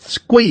forth,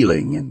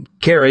 squealing and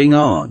carrying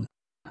on.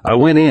 I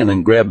went in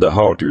and grabbed the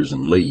halters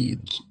and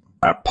leads.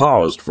 I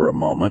paused for a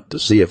moment to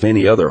see if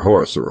any other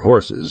horse or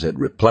horses had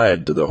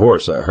replied to the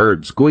horse I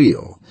heard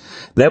squeal.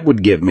 That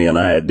would give me an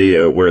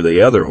idea where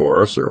the other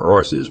horse or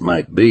horses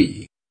might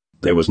be.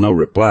 There was no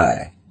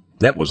reply.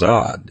 That was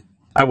odd.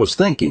 I was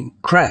thinking,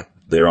 crap,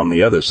 they're on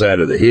the other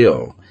side of the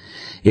hill.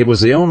 It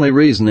was the only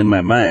reason in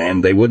my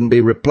mind they wouldn't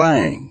be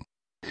replying.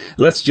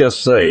 Let's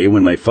just say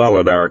when they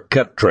followed our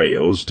cut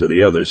trails to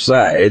the other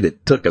side,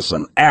 it took us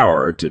an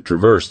hour to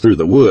traverse through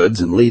the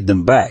woods and lead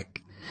them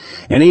back.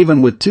 And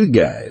even with 2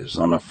 guys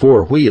on a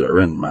 4-wheeler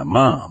and my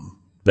mom,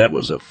 that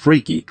was a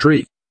freaky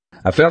treat.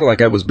 I felt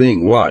like I was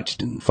being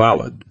watched and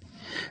followed.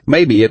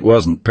 Maybe it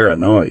wasn't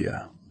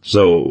paranoia.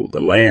 So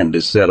the land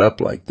is set up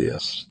like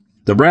this.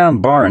 The brown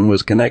barn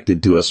was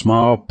connected to a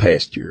small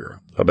pasture,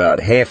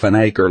 about half an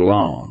acre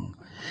long,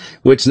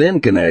 which then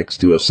connects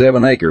to a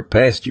 7-acre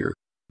pasture.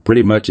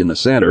 Pretty much in the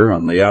center,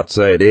 on the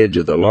outside edge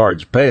of the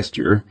large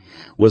pasture,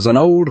 was an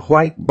old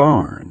white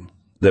barn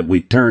that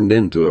we turned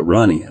into a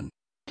run-in.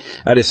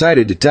 I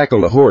decided to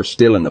tackle the horse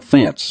still in the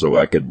fence so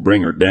I could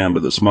bring her down to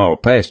the small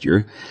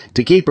pasture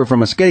to keep her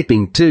from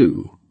escaping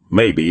too.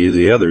 Maybe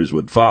the others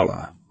would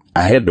follow.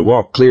 I had to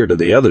walk clear to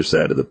the other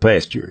side of the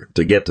pasture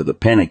to get to the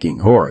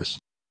panicking horse.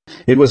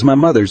 It was my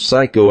mother's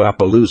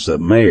Appalachia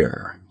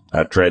mare.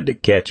 I tried to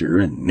catch her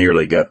and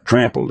nearly got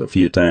trampled a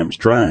few times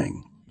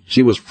trying.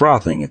 She was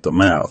frothing at the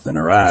mouth, and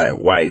her eye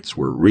whites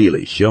were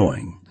really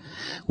showing.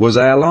 Was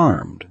I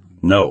alarmed?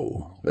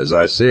 No. As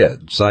I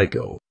said,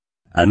 psycho.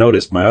 I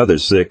noticed my other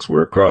 6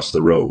 were across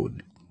the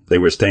road. They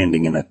were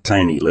standing in a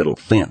tiny little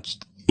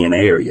fenced-in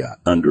area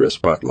under a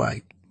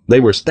spotlight. They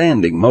were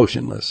standing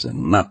motionless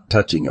and not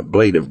touching a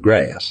blade of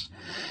grass.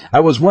 I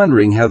was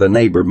wondering how the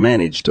neighbor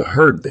managed to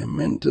herd them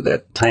into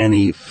that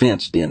tiny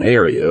fenced-in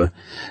area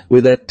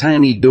with that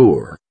tiny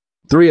door.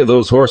 3 of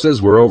those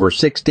horses were over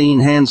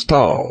 16 hands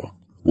tall.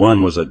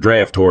 One was a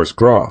draft horse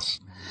cross.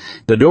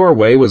 The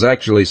doorway was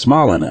actually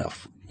small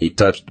enough. He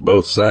touched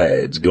both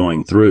sides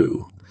going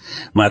through.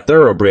 My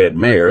thoroughbred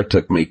mare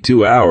took me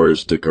 2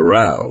 hours to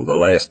corral the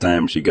last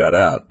time she got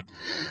out.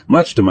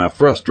 Much to my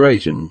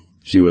frustration,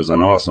 she was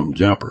an awesome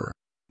jumper.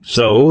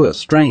 So a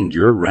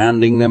stranger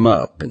rounding them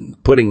up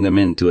and putting them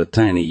into a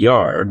tiny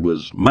yard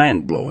was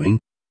mind-blowing.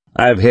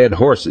 I've had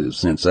horses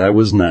since I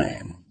was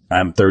 9.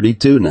 I'm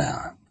 32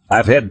 now.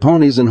 I've had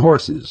ponies and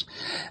horses.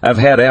 I've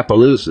had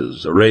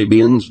Appalachias,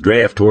 Arabians,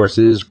 draft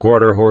horses,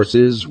 quarter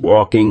horses,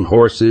 walking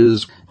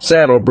horses,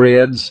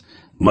 saddlebreds,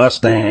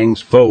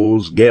 Mustangs,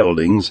 foals,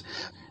 geldings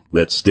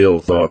that still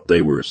thought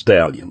they were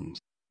stallions.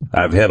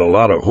 I've had a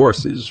lot of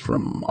horses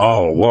from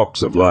all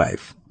walks of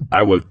life.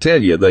 I will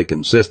tell you they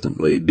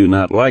consistently do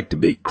not like to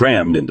be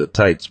crammed into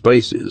tight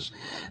spaces,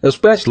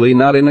 especially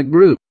not in a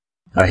group.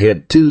 I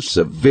had 2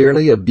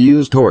 severely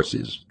abused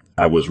horses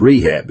I was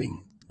rehabbing.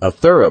 A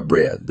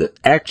thoroughbred that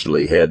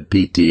actually had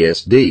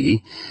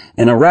PTSD,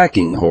 and a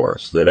racking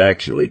horse that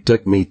actually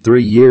took me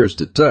 3 years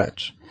to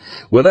touch,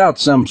 without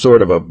some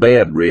sort of a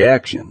bad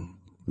reaction.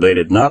 They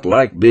did not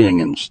like being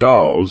in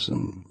stalls,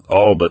 and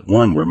all but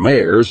one were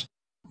mares.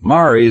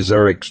 Maries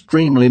are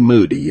extremely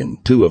moody,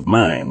 and 2 of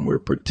mine were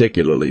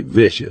particularly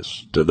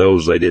vicious to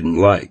those they didn't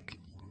like.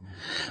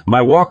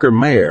 My Walker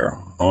mare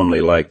only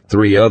liked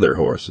 3 other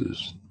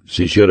horses.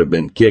 She should have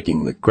been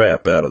kicking the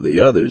crap out of the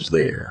others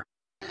there.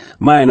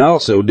 Mine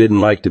also didn't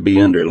like to be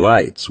under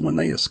lights when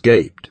they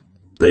escaped.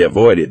 They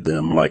avoided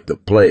them like the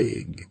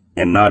plague,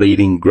 and not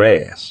eating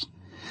grass.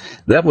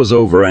 That was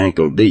over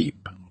ankle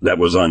deep. That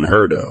was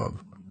unheard of.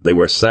 They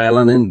were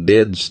silent and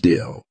dead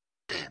still.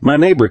 My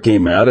neighbor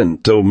came out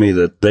and told me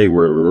that they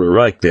were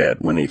like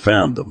that when he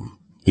found them.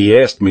 He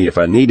asked me if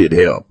I needed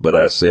help, but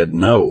I said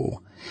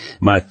no.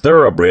 My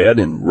thoroughbred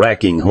and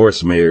racking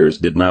horse mares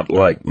did not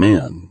like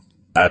men.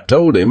 I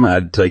told him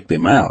I'd take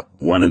them out,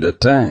 one at a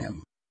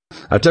time.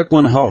 I took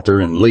one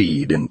halter and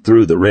lead and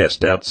threw the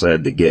rest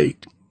outside the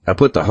gate. I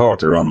put the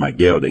halter on my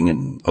gelding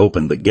and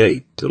opened the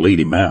gate to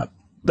lead him out.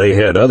 They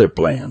had other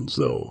plans,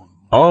 though.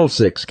 All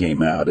 6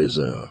 came out as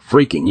a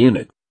freaking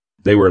unit.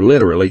 They were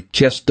literally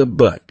chest to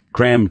butt,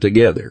 crammed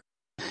together.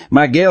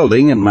 My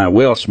gelding and my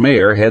Welsh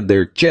mare had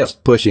their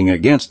chest pushing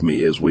against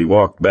me as we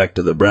walked back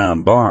to the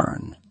brown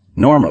barn.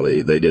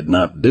 Normally, they did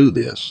not do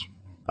this.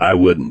 I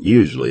wouldn't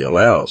usually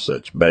allow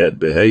such bad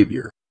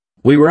behavior.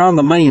 We were on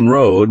the main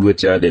road,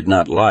 which I did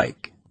not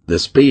like. The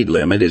speed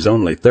limit is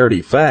only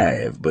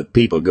 35, but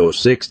people go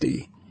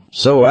 60.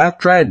 So I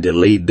tried to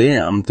lead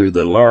them through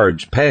the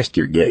large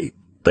pasture gate.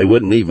 They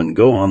wouldn't even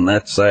go on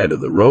that side of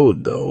the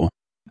road, though.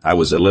 I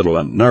was a little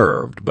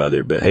unnerved by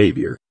their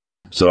behavior.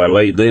 So I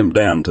laid them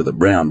down to the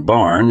brown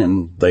barn,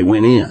 and they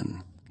went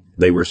in.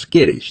 They were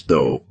skittish,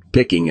 though,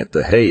 picking at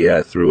the hay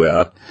I threw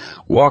out,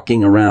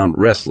 walking around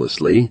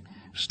restlessly,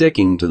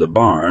 sticking to the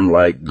barn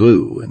like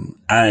glue and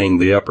eyeing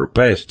the upper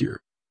pasture.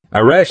 I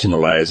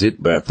rationalize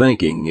it by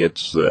thinking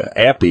it's the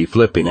Appy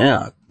flipping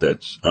out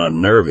that's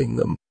unnerving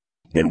them.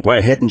 And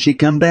why hadn't she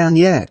come down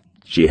yet?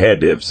 She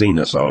had to have seen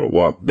us all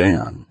walk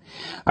down.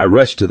 I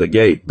rushed to the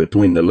gate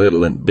between the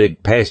little and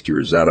big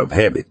pastures out of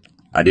habit.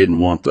 I didn't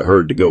want the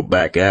herd to go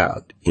back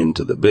out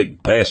into the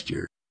big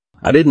pasture.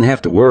 I didn't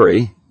have to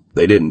worry.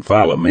 They didn't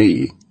follow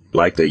me,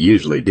 like they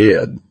usually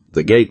did.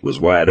 The gate was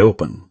wide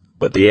open,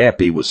 but the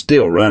Appy was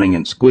still running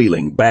and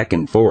squealing back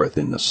and forth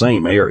in the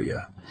same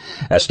area.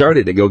 I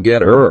started to go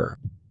get her.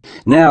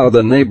 Now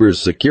the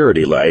neighbor's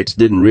security lights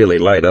didn't really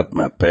light up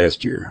my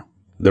pasture.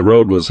 The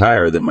road was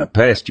higher than my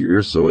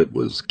pasture, so it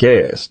was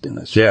cast in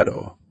a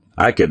shadow.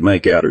 I could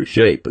make out her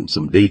shape in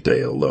some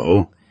detail,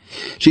 though.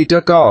 She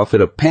took off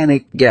at a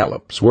panicked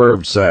gallop,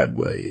 swerved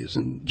sideways,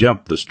 and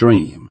jumped the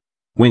stream.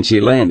 When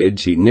she landed,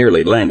 she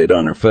nearly landed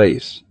on her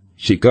face.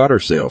 She caught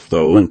herself,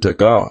 though, and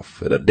took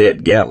off at a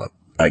dead gallop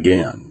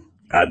again.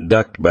 I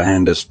ducked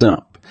behind a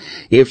stump.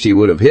 If she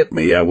would have hit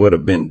me, I would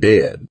have been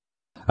dead.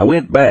 I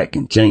went back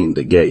and chained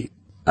the gate.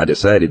 I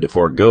decided to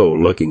forego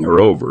looking her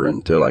over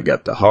until I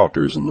got the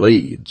halters and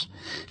leads.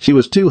 She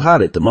was too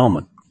hot at the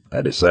moment.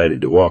 I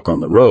decided to walk on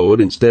the road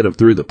instead of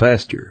through the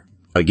pasture.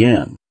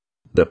 Again,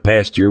 the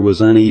pasture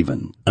was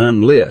uneven,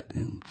 unlit,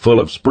 and full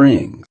of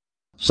springs.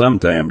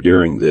 Sometime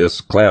during this,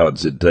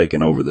 clouds had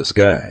taken over the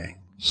sky,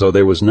 so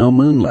there was no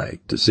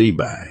moonlight to see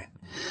by.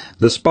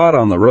 The spot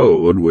on the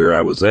road where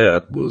I was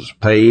at was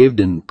paved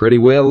and pretty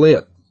well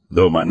lit,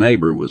 though my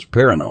neighbor was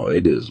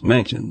paranoid, as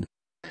mentioned.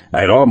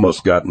 I had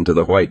almost gotten to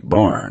the white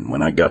barn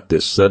when I got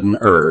this sudden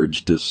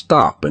urge to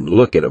stop and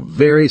look at a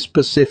very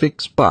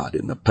specific spot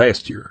in the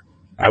pasture.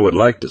 I would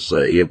like to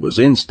say it was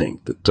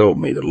instinct that told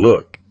me to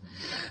look,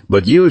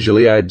 but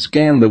usually I'd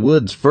scan the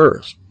woods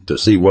first to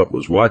see what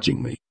was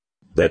watching me.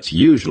 That's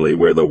usually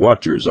where the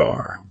watchers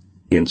are.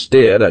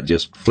 Instead, I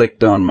just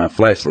flicked on my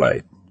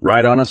flashlight,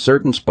 right on a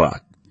certain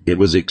spot. It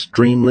was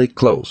extremely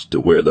close to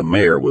where the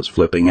mare was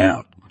flipping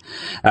out.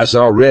 I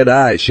saw red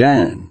eyes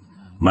shine.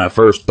 My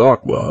first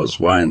thought was,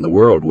 why in the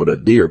world would a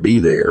deer be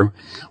there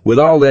with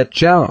all that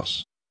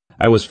chaos?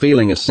 I was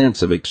feeling a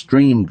sense of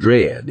extreme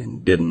dread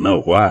and didn't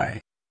know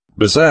why.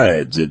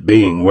 Besides, it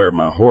being where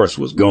my horse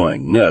was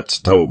going nuts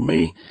told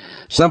me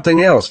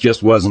something else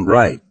just wasn't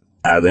right.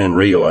 I then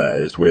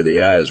realized where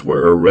the eyes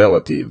were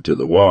relative to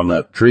the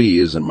walnut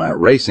trees and my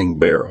racing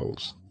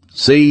barrels.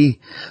 See,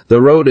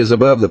 the road is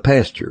above the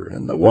pasture,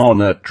 and the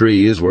walnut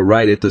trees were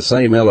right at the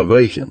same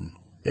elevation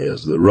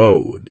as the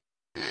road.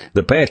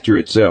 The pasture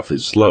itself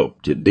is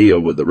sloped to deal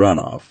with the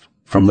runoff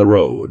from the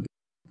road.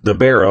 The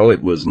barrel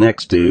it was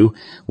next to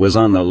was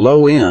on the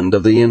low end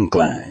of the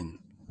incline.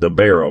 The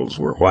barrels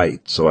were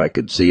white, so I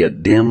could see a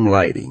dim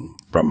lighting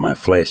from my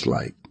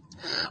flashlight.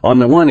 On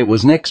the one it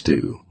was next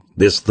to,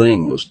 this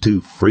thing was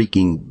too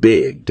freaking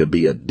big to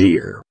be a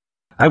deer.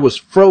 I was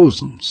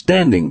frozen,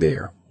 standing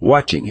there,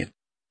 watching it.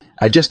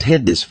 I just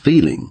had this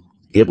feeling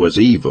it was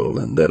evil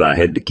and that I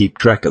had to keep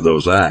track of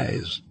those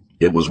eyes.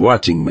 It was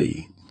watching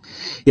me.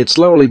 It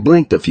slowly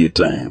blinked a few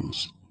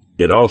times.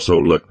 It also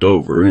looked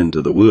over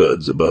into the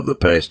woods above the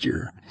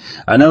pasture.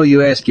 I know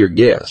you ask your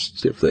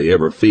guests if they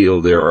ever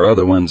feel there are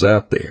other ones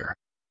out there.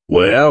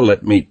 Well,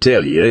 let me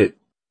tell you,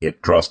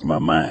 it crossed my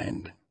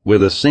mind.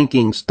 With a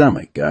sinking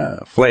stomach, I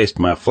flashed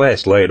my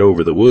flashlight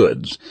over the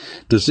woods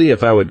to see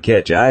if I would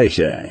catch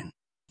eyeshine.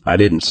 I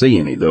didn't see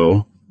any,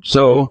 though,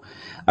 so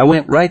I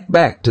went right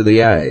back to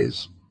the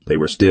eyes. They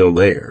were still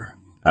there.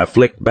 I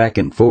flicked back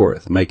and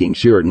forth, making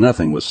sure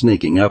nothing was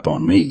sneaking up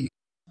on me.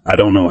 I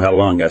don't know how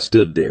long I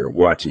stood there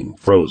watching,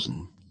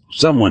 frozen.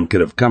 Someone could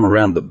have come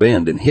around the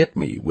bend and hit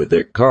me with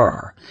their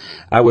car.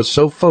 I was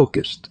so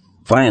focused.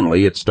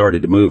 Finally, it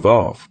started to move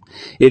off.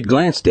 It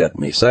glanced at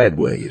me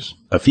sideways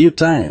a few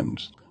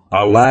times.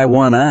 I'll lie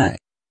one eye.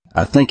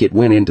 I think it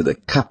went into the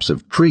copse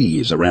of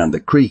trees around the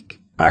creek.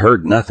 I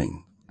heard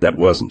nothing. That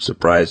wasn't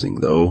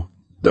surprising, though.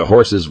 The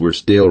horses were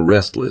still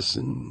restless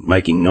and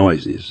making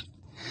noises.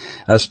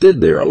 I stood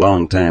there a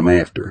long time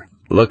after,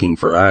 looking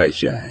for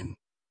eyeshine.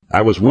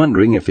 I was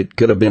wondering if it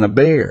could have been a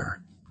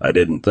bear. I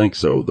didn't think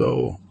so,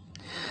 though.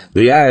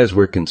 The eyes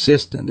were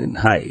consistent in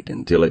height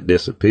until it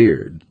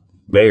disappeared.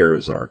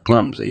 Bears are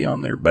clumsy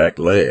on their back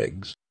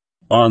legs.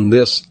 On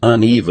this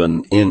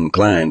uneven,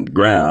 inclined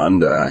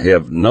ground, I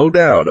have no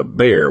doubt a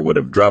bear would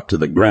have dropped to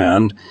the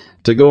ground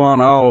to go on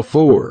all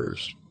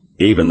fours.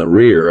 Even the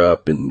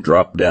rear-up and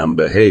drop-down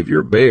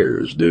behavior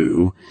bears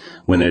do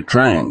when they're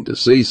trying to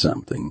see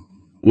something.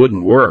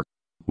 Wouldn't work.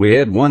 We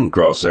had one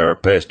cross our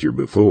pasture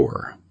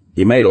before.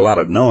 He made a lot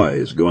of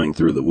noise going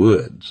through the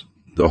woods.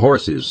 The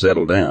horses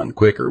settled down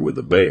quicker with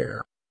the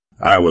bear.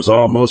 I was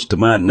almost to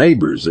my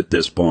neighbors at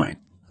this point.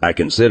 I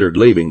considered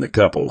leaving the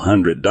couple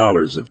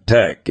 $100 of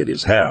tack at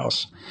his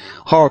house.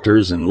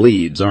 Halters and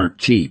leads aren't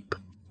cheap.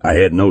 I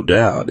had no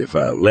doubt if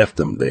I left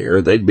them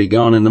there, they'd be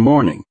gone in the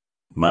morning.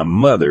 My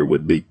mother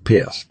would be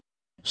pissed.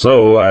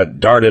 So I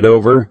darted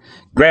over,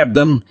 grabbed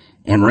them,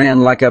 and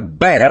ran like a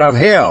bat out of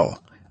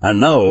hell. I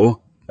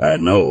know.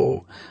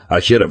 I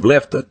should have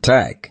left the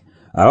tack.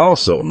 I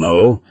also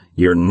know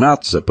you're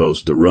not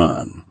supposed to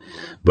run.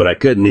 But I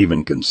couldn't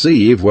even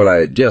conceive what I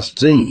had just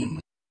seen.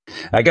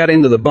 I got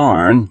into the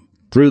barn,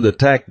 threw the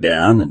tack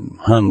down, and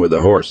hung with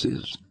the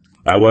horses.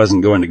 I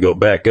wasn't going to go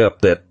back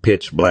up that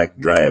pitch-black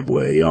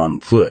driveway on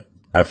foot.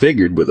 I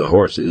figured with the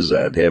horses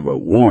I'd have a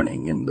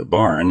warning, and the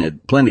barn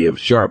had plenty of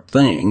sharp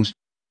things.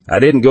 I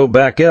didn't go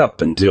back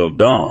up until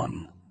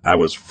dawn. I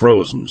was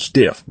frozen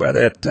stiff by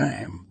that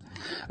time.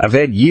 I've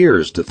had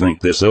years to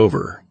think this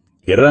over.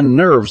 It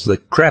unnerves the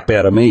crap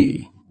out of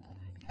me.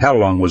 How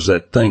long was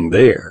that thing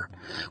there?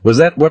 Was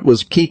that what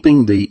was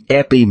keeping the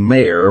Appy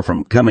mare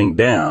from coming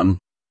down?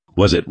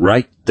 Was it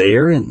right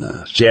there in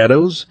the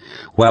shadows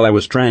while I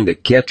was trying to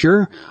catch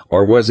her,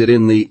 or was it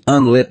in the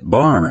unlit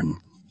barn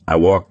I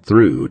walked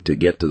through to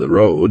get to the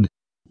road?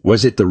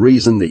 Was it the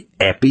reason the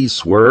Appy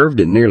swerved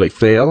and nearly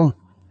fell?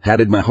 How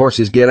did my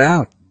horses get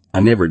out? I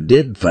never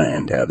did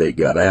find how they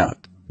got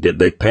out. Did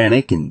they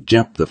panic and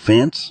jump the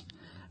fence?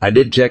 I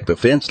did check the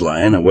fence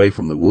line away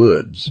from the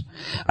woods.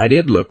 I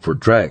did look for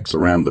tracks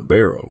around the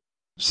barrow.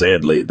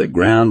 Sadly, the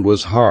ground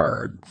was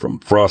hard from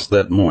frost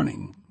that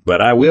morning. But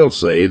I will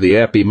say the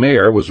Appy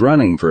mare was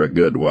running for a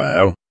good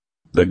while.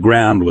 The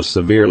ground was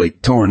severely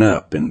torn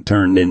up and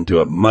turned into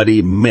a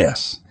muddy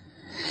mess.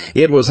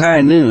 It was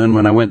high noon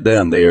when I went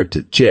down there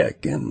to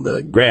check, and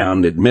the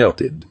ground had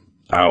melted.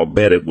 I'll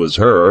bet it was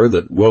her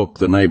that woke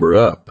the neighbor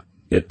up.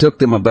 It took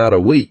them about a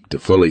week to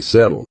fully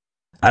settle.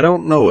 I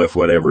don't know if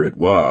whatever it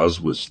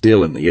was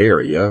still in the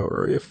area,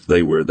 or if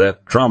they were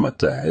that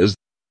traumatized.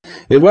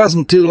 It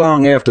wasn't too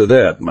long after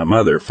that my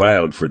mother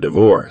filed for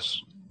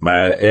divorce.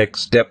 My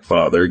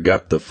ex-stepfather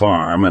got the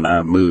farm, and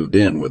I moved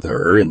in with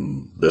her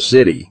in the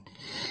city.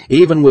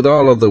 Even with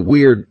all of the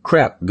weird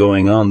crap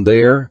going on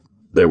there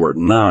were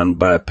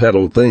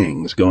non-bipedal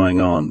things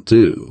going on,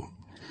 too.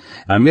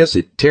 I miss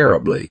it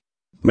terribly.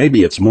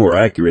 Maybe it's more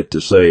accurate to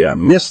say I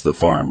miss the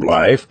farm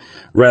life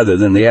rather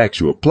than the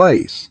actual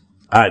place.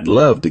 I'd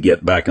love to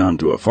get back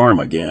onto a farm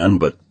again,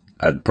 but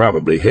I'd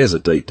probably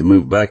hesitate to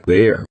move back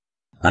there.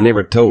 I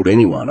never told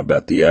anyone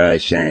about the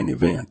eye-shine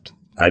event.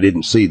 I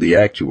didn't see the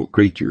actual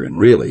creature, and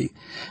really,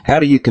 how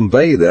do you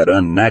convey that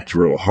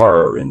unnatural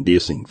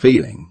horror-inducing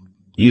feeling?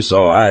 You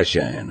saw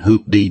eye-shine,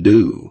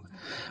 hoop-dee-doo.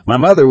 My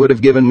mother would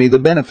have given me the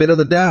benefit of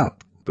the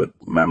doubt, but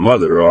my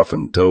mother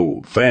often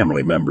told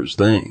family members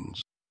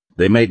things.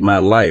 They made my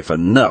life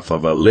enough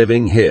of a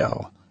living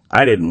hell.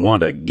 I didn't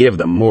want to give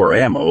them more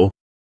ammo.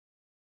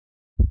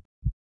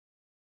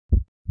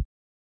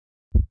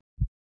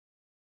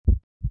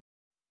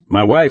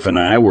 My wife and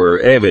I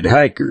were avid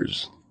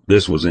hikers.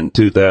 This was in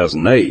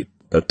 2008,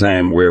 a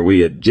time where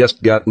we had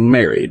just gotten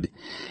married,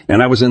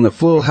 and I was in the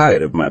full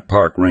height of my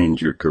park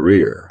ranger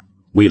career.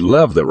 We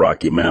loved the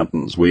Rocky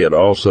Mountains. We had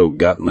also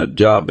gotten a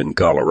job in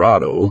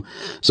Colorado,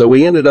 so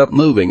we ended up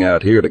moving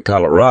out here to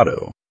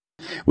Colorado.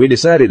 We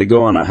decided to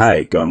go on a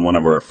hike on one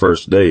of our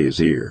first days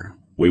here.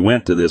 We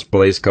went to this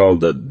place called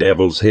the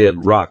Devil's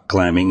Head Rock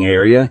Climbing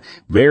Area,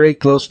 very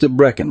close to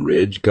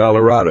Breckenridge,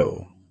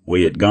 Colorado.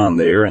 We had gone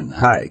there and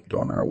hiked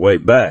on our way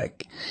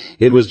back.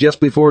 It was just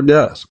before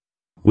dusk.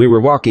 We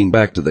were walking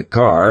back to the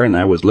car, and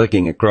I was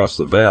looking across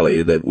the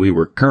valley that we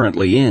were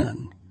currently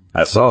in.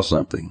 I saw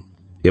something.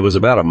 It was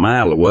about a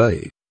mile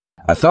away.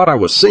 I thought I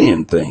was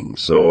seeing things,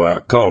 so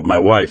I called my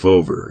wife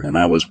over, and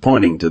I was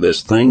pointing to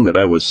this thing that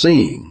I was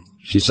seeing.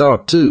 She saw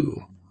it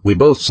too. We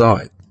both saw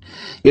it.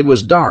 It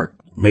was dark,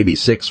 maybe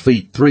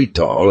 6'3"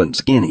 tall and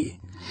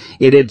skinny.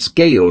 It had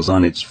scales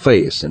on its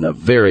face and a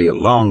very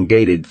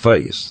elongated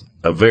face,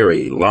 a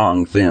very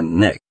long, thin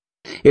neck.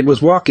 It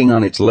was walking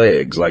on its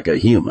legs like a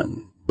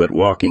human, but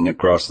walking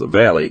across the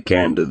valley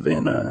kind of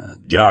in a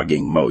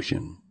jogging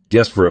motion.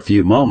 Just for a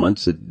few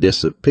moments it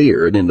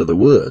disappeared into the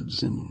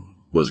woods and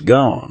was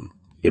gone.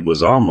 It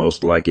was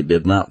almost like it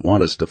did not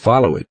want us to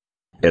follow it.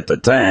 At the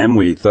time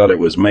we thought it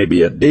was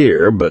maybe a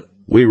deer, but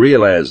we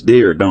realized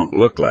deer don't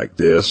look like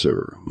this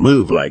or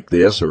move like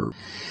this, or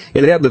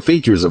it had the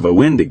features of a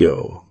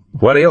wendigo.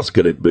 What else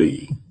could it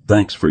be?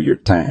 Thanks for your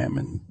time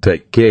and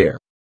take care.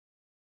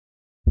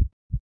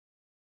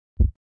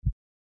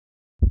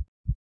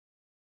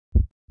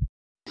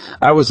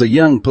 I was a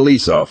young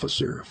police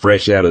officer,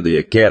 fresh out of the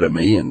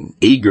academy and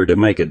eager to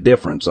make a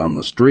difference on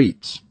the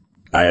streets.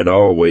 I had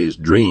always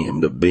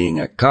dreamed of being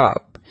a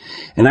cop,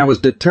 and I was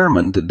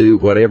determined to do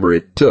whatever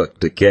it took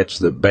to catch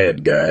the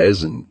bad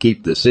guys and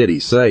keep the city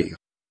safe.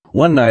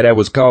 One night I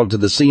was called to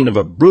the scene of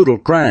a brutal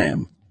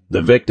crime.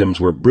 The victims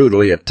were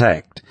brutally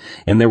attacked,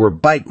 and there were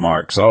bite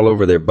marks all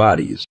over their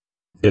bodies.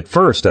 At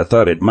first I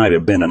thought it might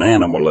have been an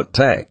animal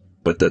attack,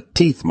 but the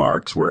teeth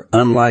marks were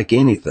unlike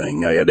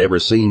anything I had ever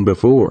seen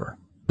before.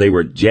 They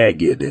were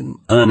jagged and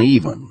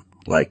uneven,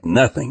 like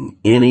nothing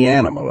any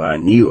animal I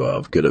knew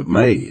of could have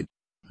made.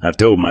 I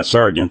told my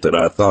sergeant that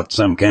I thought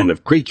some kind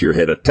of creature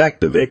had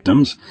attacked the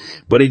victims,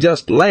 but he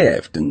just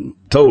laughed and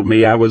told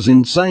me I was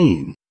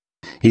insane.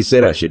 He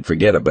said I should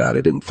forget about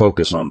it and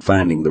focus on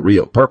finding the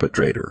real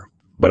perpetrator.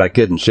 But I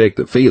couldn't shake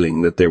the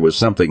feeling that there was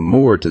something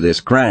more to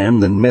this crime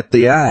than met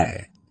the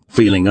eye.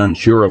 Feeling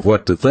unsure of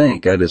what to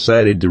think, I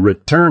decided to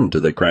return to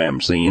the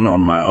crime scene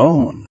on my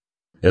own.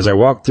 As I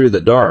walked through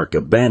the dark,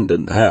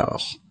 abandoned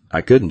house,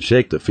 I couldn't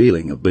shake the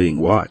feeling of being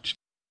watched.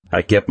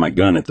 I kept my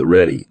gun at the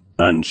ready,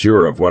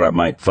 unsure of what I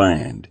might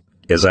find.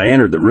 As I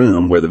entered the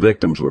room where the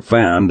victims were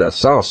found, I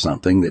saw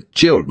something that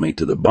chilled me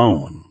to the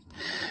bone.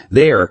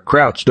 There,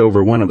 crouched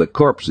over one of the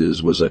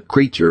corpses, was a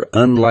creature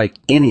unlike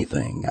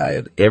anything I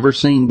had ever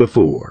seen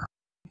before.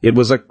 It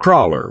was a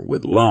crawler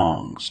with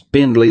long,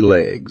 spindly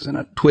legs and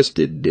a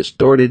twisted,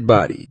 distorted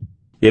body.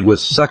 It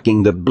was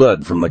sucking the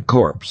blood from the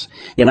corpse,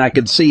 and I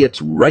could see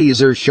its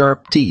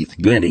razor-sharp teeth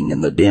glinting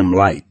in the dim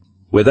light.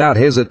 Without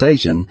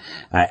hesitation,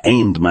 I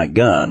aimed my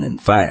gun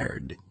and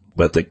fired.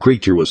 But the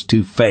creature was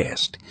too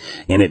fast,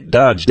 and it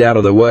dodged out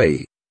of the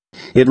way.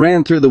 It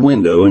ran through the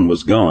window and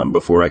was gone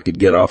before I could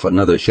get off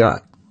another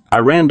shot. I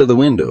ran to the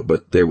window,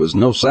 but there was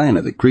no sign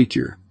of the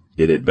creature.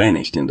 It had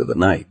vanished into the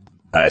night.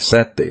 I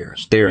sat there,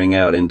 staring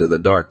out into the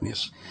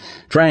darkness,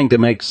 trying to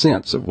make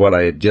sense of what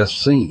I had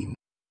just seen.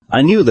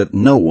 I knew that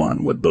no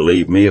one would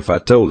believe me if I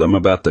told them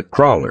about the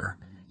crawler.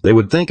 They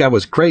would think I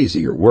was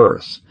crazy or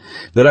worse,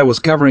 that I was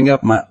covering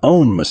up my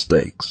own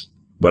mistakes.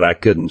 But I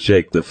couldn't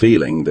shake the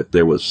feeling that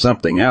there was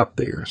something out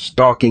there,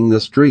 stalking the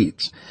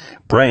streets,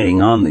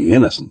 preying on the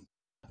innocent.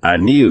 I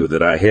knew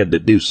that I had to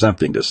do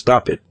something to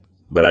stop it,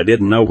 but I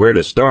didn't know where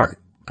to start.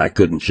 I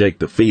couldn't shake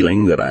the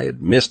feeling that I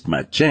had missed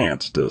my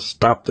chance to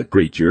stop the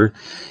creature,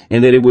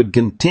 and that it would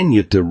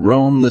continue to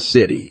roam the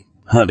city,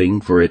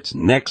 hunting for its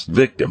next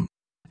victim.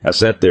 I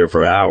sat there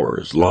for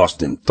hours,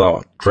 lost in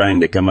thought, trying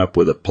to come up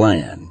with a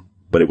plan.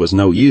 But it was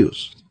no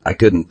use. I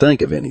couldn't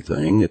think of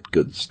anything that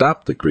could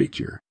stop the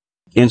creature.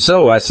 And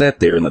so I sat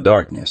there in the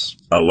darkness,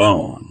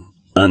 alone,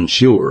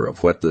 unsure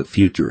of what the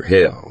future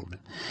held.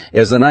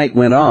 As the night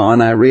went on,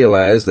 I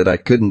realized that I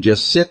couldn't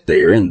just sit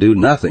there and do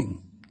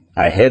nothing.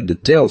 I had to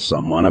tell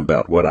someone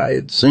about what I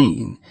had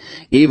seen,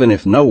 even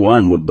if no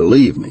one would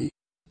believe me.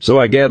 So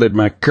I gathered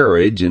my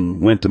courage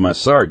and went to my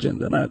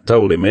sergeant, and I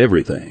told him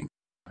everything.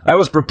 I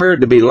was prepared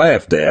to be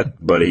laughed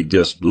at, but he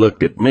just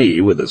looked at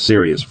me with a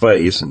serious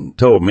face and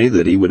told me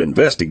that he would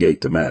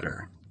investigate the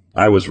matter.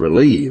 I was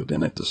relieved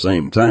and at the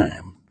same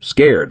time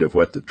scared of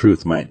what the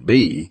truth might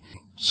be,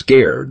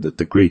 scared that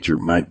the creature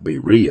might be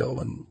real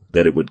and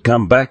that it would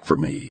come back for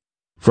me.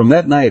 From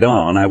that night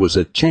on, I was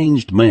a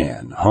changed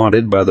man,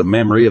 haunted by the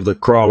memory of the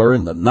crawler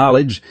and the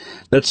knowledge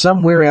that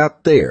somewhere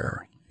out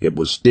there it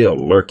was still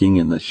lurking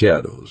in the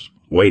shadows,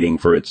 waiting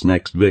for its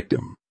next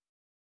victim.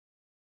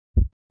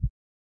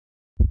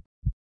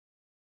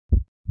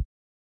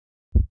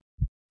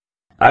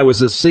 I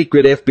was a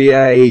secret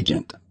FBI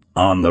agent,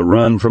 on the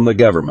run from the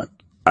government.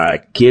 I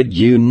kid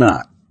you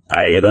not.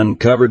 I had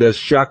uncovered a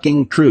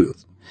shocking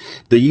truth.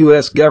 The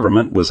U.S.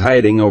 government was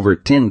hiding over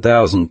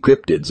 10,000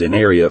 cryptids in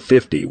Area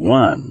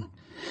 51.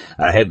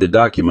 I had the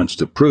documents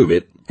to prove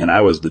it, and I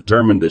was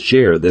determined to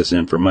share this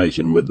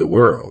information with the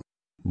world.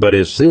 But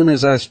as soon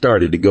as I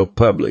started to go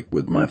public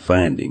with my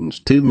findings,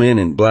 2 men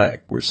in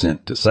black were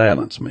sent to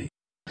silence me.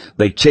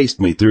 They chased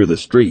me through the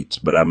streets,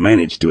 but I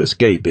managed to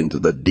escape into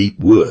the deep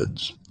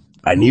woods.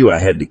 I knew I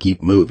had to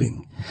keep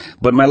moving,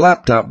 but my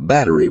laptop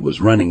battery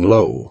was running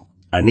low.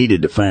 I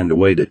needed to find a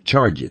way to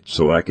charge it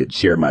so I could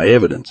share my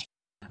evidence.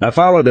 I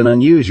followed an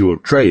unusual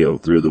trail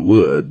through the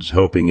woods,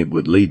 hoping it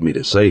would lead me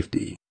to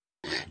safety.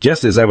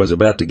 Just as I was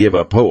about to give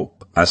up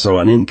hope, I saw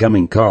an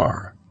incoming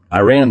car.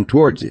 I ran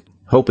towards it,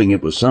 hoping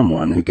it was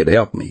someone who could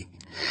help me.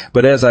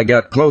 But as I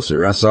got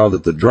closer, I saw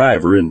that the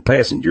driver and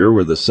passenger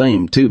were the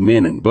same 2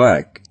 men in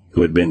black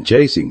who had been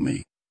chasing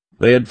me.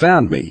 They had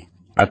found me.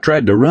 I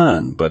tried to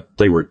run, but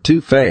they were too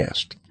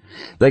fast.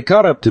 They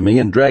caught up to me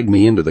and dragged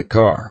me into the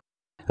car.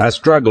 I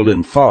struggled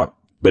and fought,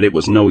 but it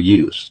was no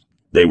use.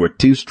 They were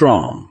too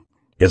strong.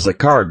 As the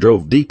car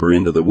drove deeper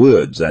into the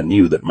woods, I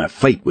knew that my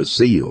fate was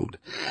sealed.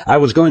 I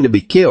was going to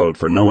be killed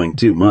for knowing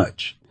too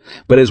much.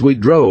 But as we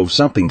drove,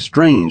 something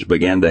strange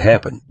began to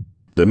happen.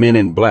 The men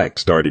in black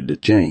started to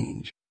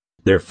change.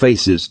 Their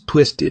faces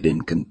twisted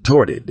and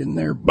contorted, and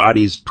their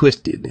bodies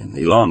twisted and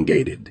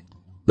elongated.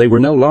 They were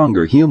no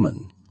longer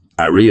human.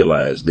 I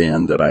realized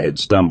then that I had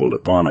stumbled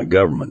upon a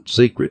government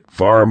secret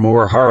far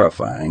more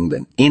horrifying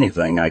than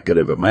anything I could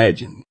have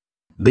imagined.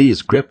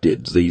 These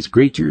cryptids, these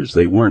creatures,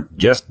 they weren't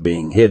just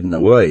being hidden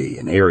away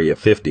in Area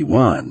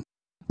 51.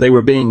 They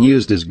were being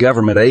used as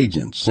government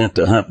agents sent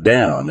to hunt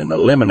down and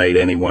eliminate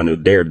anyone who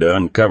dared to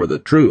uncover the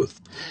truth.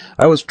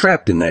 I was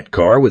trapped in that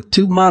car with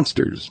 2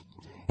 monsters,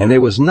 and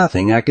there was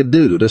nothing I could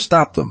do to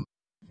stop them.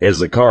 As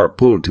the car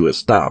pulled to a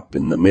stop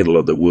in the middle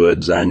of the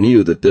woods, I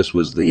knew that this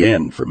was the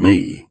end for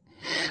me.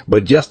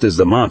 But just as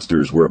the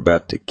monsters were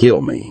about to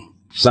kill me,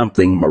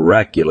 something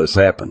miraculous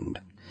happened.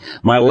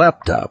 My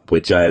laptop,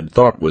 which I had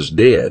thought was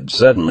dead,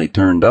 suddenly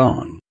turned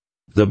on.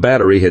 The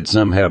battery had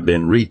somehow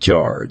been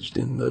recharged,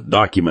 and the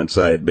documents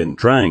I had been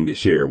trying to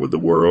share with the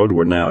world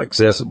were now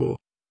accessible.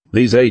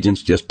 These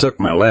agents just took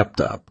my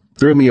laptop,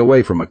 threw me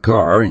away from a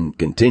car, and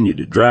continued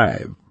to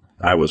drive.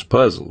 I was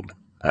puzzled.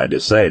 I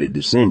decided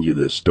to send you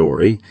this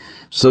story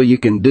so you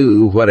can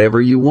do whatever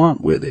you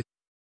want with it.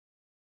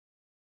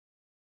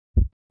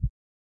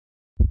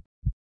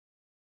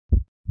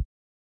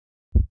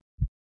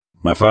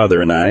 My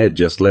father and I had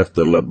just left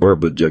the La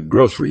Burbage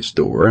grocery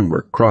store and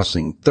were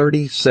crossing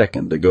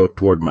 32nd to go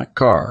toward my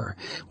car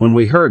when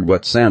we heard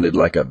what sounded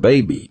like a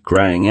baby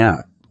crying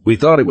out. We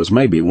thought it was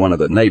maybe one of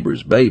the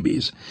neighbors'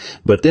 babies,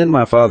 but then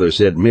my father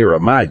said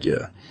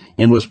Miramija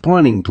and was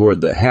pointing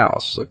toward the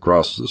house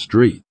across the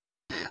street.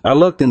 I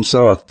looked and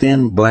saw a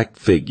thin black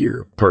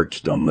figure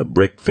perched on the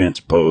brick fence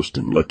post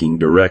and looking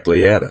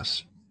directly at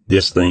us.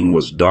 This thing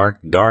was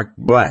dark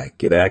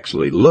black. It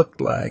actually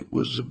looked like it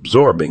was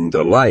absorbing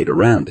the light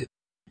around it.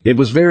 It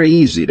was very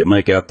easy to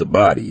make out the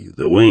body,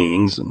 the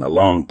wings, and the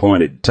long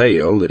pointed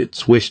tail that it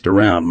swished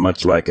around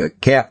much like a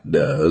cat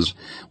does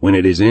when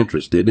it is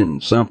interested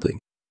in something.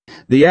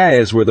 The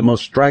eyes were the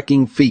most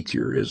striking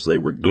feature, as they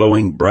were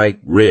glowing bright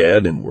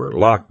red and were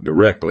locked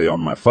directly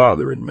on my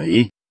father and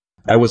me.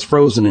 I was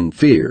frozen in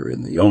fear,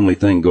 and the only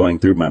thing going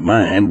through my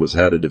mind was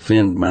how to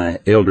defend my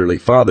elderly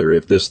father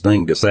if this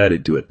thing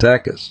decided to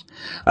attack us.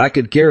 I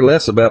could care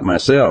less about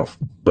myself,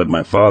 but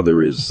my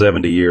father is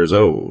 70 years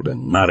old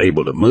and not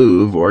able to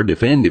move or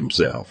defend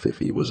himself if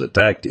he was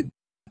attacked.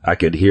 I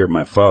could hear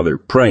my father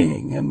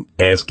praying and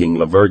asking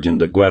La Virgin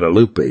de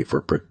Guadalupe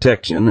for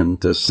protection and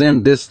to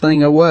send this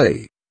thing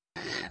away.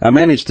 I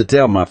managed to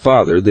tell my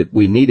father that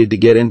we needed to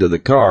get into the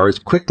car as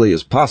quickly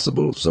as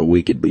possible so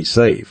we could be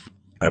safe.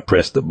 I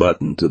pressed the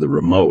button to the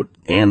remote,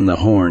 and the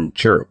horn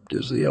chirped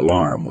as the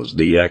alarm was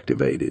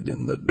deactivated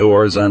and the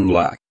doors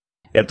unlocked.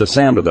 At the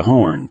sound of the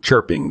horn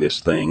chirping, this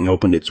thing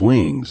opened its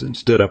wings and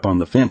stood up on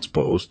the fence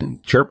post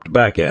and chirped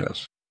back at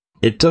us.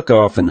 It took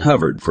off and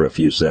hovered for a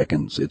few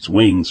seconds, its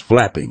wings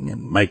flapping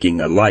and making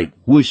a light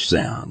whoosh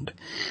sound.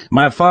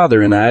 My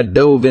father and I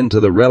dove into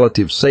the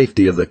relative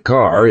safety of the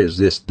car as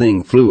this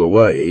thing flew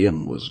away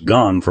and was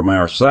gone from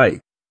our sight.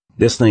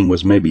 This thing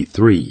was maybe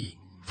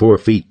 4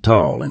 feet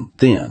tall and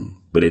thin,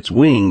 but its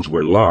wings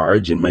were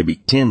large and maybe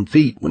 10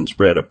 feet when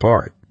spread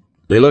apart.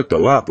 They looked a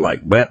lot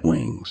like bat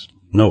wings.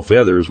 No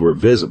feathers were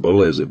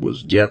visible as it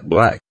was jet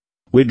black.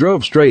 We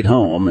drove straight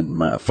home, and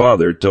my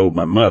father told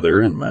my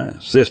mother and my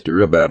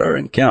sister about our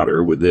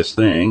encounter with this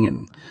thing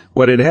and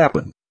what had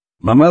happened.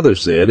 My mother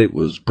said it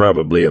was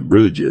probably a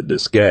bruja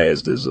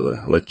disguised as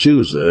a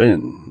lechuza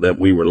and that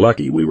we were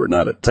lucky we were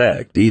not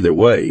attacked. Either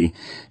way,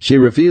 she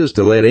refused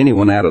to let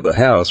anyone out of the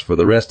house for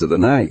the rest of the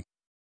night.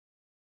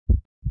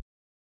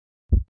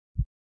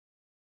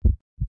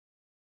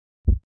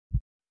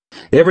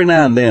 Every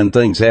now and then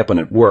things happen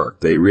at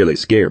work. They really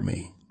scare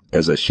me.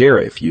 As a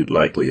sheriff, you'd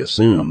likely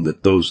assume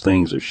that those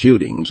things are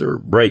shootings or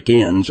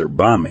break-ins or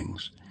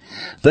bombings.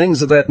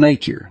 Things of that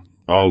nature.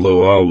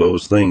 Although all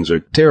those things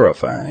are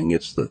terrifying,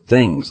 it's the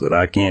things that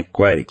I can't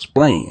quite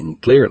explain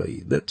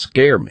clearly that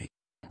scare me.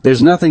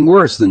 There's nothing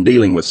worse than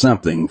dealing with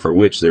something for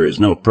which there is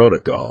no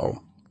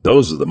protocol.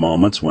 Those are the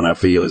moments when I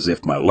feel as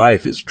if my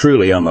life is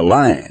truly on the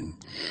line.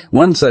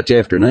 One such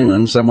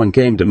afternoon, someone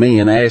came to me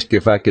and asked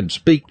if I could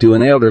speak to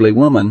an elderly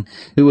woman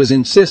who was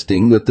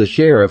insisting that the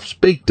sheriff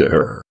speak to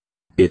her.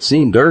 It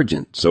seemed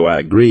urgent, so I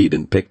agreed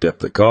and picked up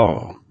the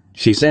call.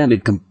 She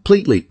sounded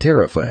completely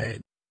terrified.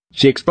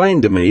 She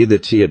explained to me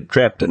that she had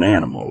trapped an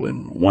animal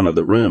in one of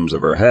the rooms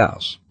of her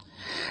house.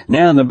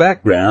 Now in the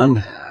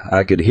background,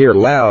 I could hear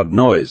loud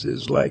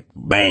noises like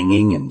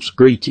banging and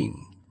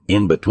screeching.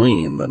 In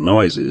between the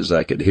noises,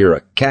 I could hear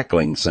a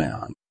cackling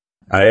sound.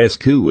 I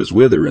asked who was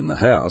with her in the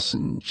house,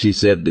 and she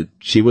said that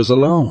she was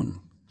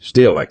alone.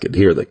 Still, I could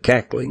hear the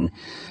cackling,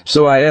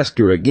 so I asked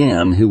her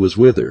again who was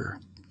with her.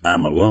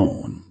 "I'm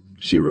alone,"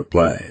 she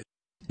replied.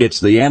 "It's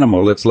the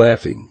animal that's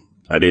laughing."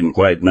 I didn't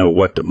quite know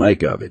what to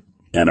make of it,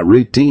 and a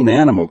routine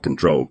animal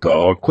control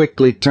call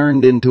quickly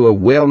turned into a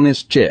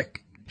wellness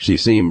check. She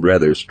seemed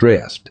rather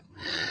stressed,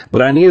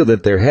 but I knew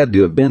that there had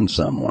to have been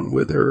someone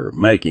with her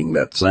making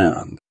that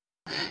sound.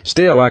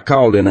 Still, I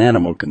called in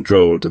animal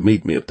control to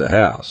meet me at the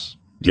house,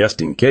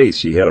 just in case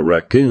she had a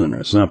raccoon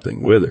or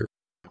something with her.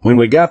 When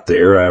we got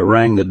there, I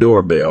rang the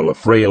doorbell. A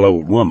frail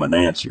old woman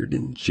answered,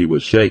 and she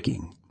was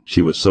shaking.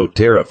 She was so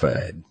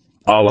terrified.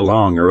 All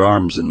along her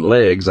arms and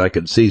legs, I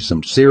could see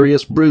some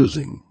serious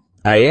bruising.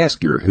 I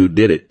asked her who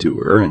did it to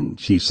her, and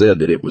she said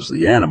that it was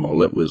the animal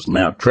that was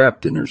now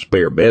trapped in her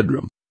spare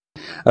bedroom.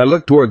 I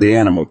looked toward the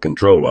animal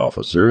control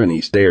officer, and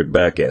he stared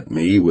back at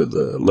me with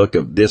a look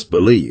of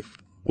disbelief.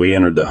 We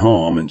entered the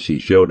home, and she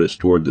showed us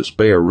toward the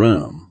spare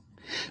room.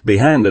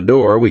 Behind the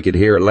door, we could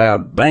hear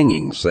loud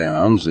banging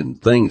sounds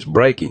and things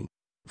breaking.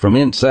 From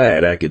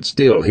inside, I could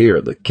still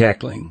hear the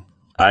cackling.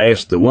 I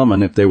asked the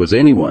woman if there was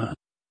anyone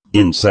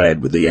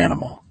inside with the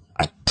animal.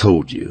 "I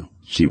told you,"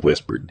 she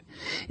whispered.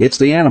 "It's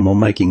the animal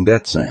making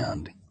that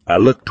sound." I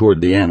looked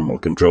toward the animal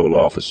control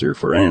officer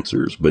for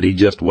answers, but he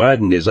just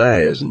widened his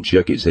eyes and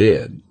shook his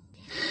head.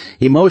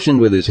 He motioned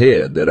with his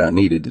head that I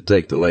needed to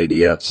take the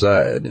lady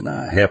outside, and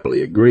I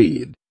happily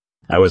agreed.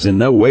 I was in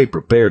no way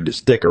prepared to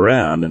stick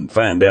around and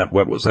find out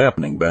what was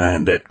happening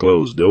behind that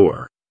closed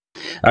door.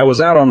 I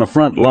was out on the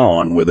front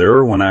lawn with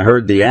her when I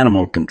heard the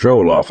animal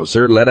control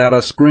officer let out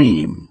a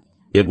scream.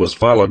 It was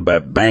followed by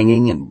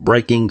banging and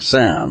breaking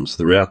sounds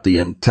throughout the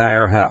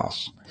entire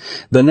house.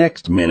 The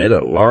next minute,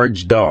 a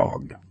large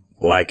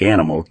dog-like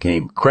animal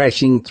came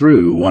crashing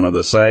through one of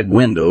the side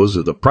windows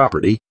of the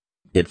property.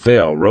 It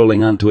fell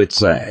rolling onto its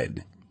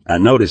side. I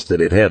noticed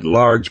that it had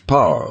large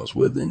paws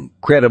with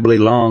incredibly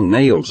long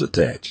nails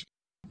attached.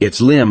 Its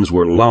limbs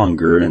were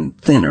longer and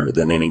thinner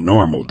than any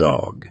normal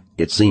dog.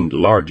 It seemed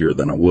larger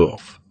than a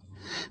wolf.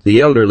 The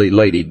elderly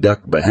lady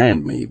ducked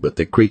behind me, but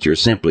the creature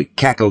simply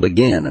cackled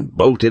again and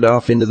bolted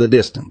off into the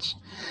distance.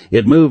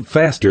 It moved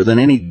faster than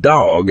any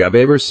dog I've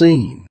ever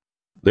seen.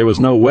 There was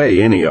no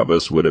way any of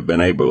us would have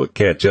been able to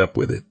catch up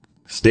with it.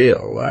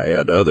 Still, I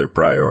had other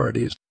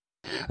priorities.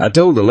 I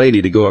told the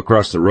lady to go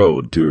across the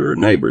road to her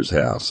neighbor's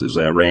house as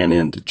I ran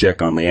in to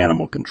check on the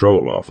animal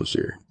control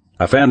officer.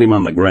 I found him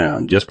on the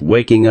ground, just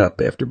waking up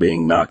after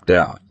being knocked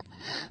out.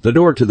 The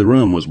door to the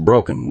room was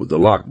broken, with the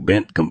lock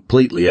bent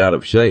completely out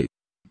of shape.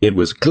 It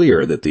was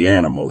clear that the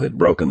animal had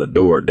broken the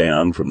door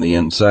down from the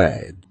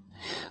inside.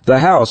 The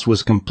house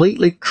was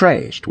completely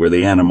trashed where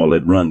the animal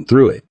had run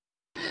through it.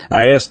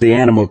 I asked the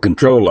animal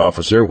control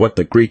officer what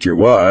the creature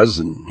was,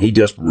 and he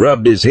just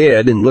rubbed his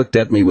head and looked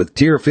at me with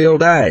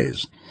tear-filled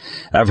eyes.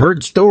 I've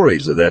heard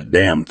stories of that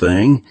damn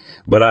thing,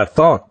 but I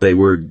thought they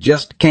were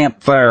just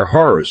campfire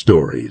horror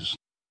stories.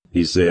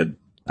 He said,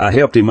 I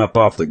helped him up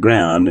off the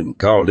ground and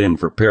called in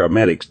for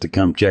paramedics to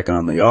come check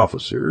on the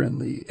officer and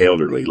the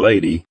elderly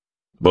lady.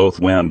 Both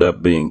wound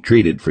up being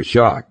treated for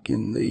shock,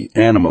 and the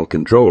animal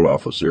control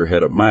officer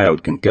had a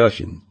mild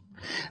concussion.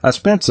 I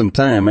spent some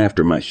time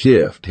after my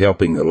shift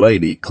helping the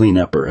lady clean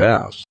up her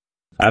house.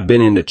 I've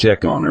been in to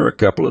check on her a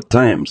couple of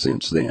times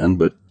since then,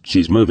 but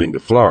she's moving to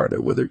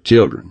Florida with her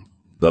children.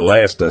 The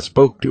last I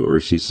spoke to her,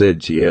 she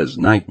said she has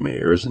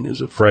nightmares and is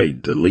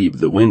afraid to leave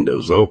the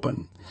windows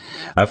open.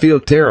 I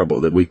feel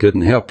terrible that we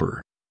couldn't help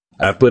her.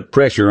 I've put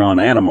pressure on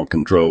animal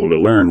control to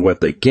learn what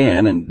they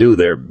can and do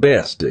their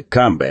best to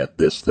combat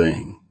this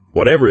thing,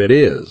 whatever it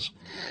is,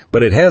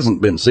 but it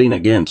hasn't been seen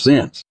again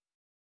since.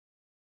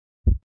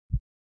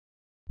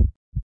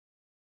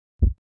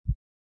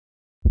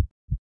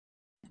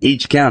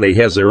 Each county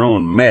has their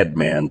own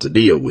madman to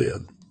deal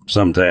with.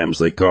 Sometimes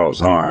they cause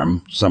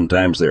harm,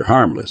 sometimes they're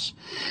harmless.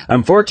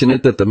 I'm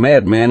fortunate that the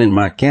madman in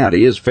my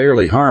county is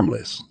fairly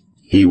harmless.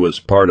 He was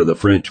part of the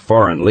French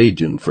Foreign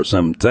Legion for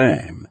some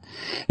time,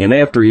 and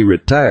after he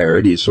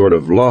retired, he sort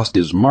of lost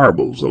his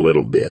marbles a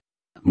little bit.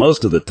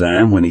 Most of the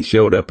time when he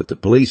showed up at the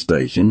police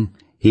station,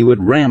 he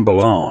would ramble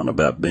on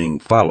about being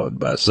followed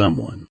by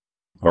someone,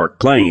 or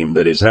claim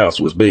that his house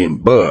was being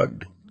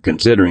bugged.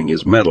 Considering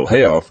his mental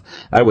health,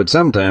 I would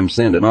sometimes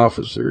send an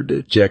officer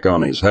to check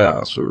on his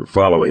house or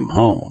follow him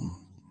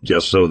home,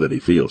 just so that he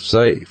feels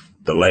safe.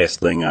 The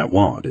last thing I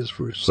want is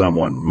for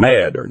someone,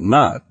 mad or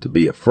not, to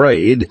be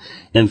afraid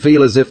and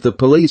feel as if the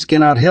police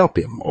cannot help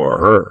him or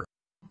her.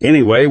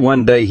 Anyway,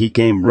 one day he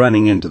came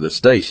running into the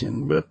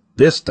station, but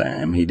this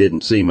time he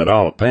didn't seem at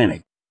all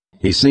panicked.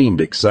 He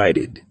seemed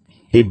excited.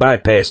 He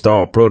bypassed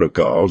all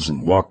protocols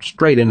and walked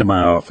straight into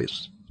my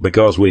office.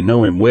 Because we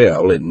know him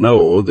well and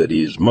know that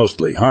he's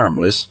mostly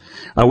harmless,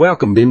 I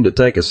welcomed him to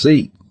take a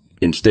seat.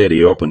 Instead,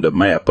 he opened a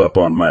map up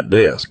on my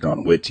desk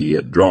on which he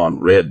had drawn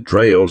red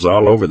trails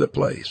all over the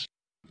place.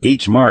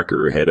 Each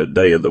marker had a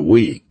day of the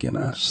week and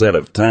a set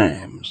of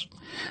times.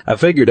 I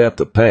figured out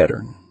the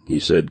pattern, he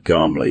said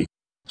calmly.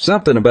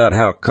 Something about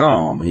how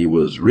calm he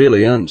was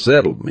really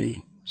unsettled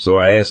me, so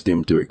I asked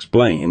him to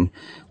explain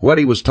what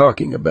he was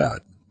talking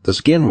about. The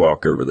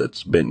skinwalker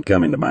that's been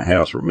coming to my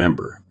house,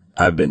 remember.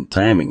 I've been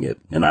timing it,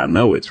 and I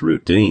know it's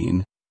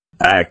routine.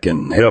 I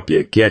can help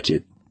you catch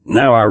it.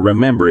 Now I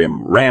remember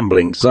him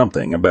rambling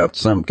something about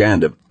some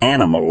kind of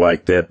animal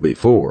like that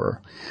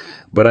before,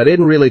 but I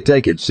didn't really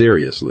take it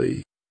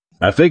seriously.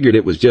 I figured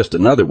it was just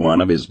another one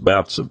of his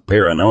bouts of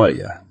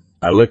paranoia.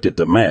 I looked at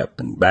the map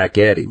and back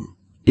at him.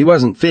 He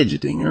wasn't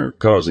fidgeting or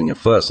causing a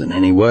fuss in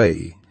any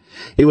way.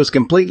 He was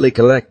completely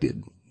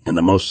collected, and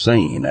the most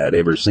sane I'd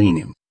ever seen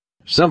him.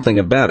 Something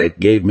about it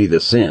gave me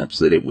the sense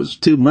that it was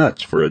too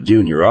much for a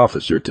junior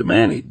officer to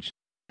manage.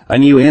 I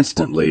knew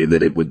instantly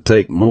that it would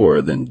take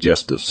more than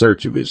just a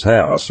search of his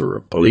house or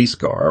a police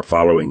car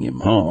following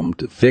him home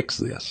to fix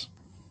this.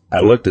 I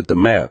looked at the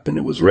map, and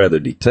it was rather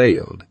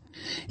detailed.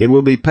 It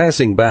will be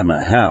passing by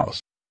my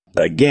house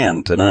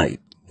again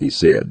tonight, he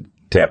said,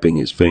 tapping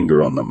his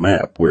finger on the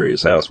map where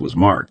his house was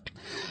marked.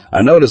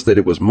 I noticed that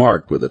it was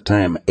marked with the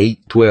time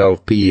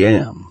 8:12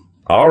 p.m.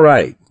 All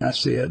right, I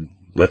said,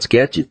 let's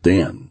catch it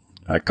then.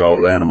 I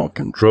called Animal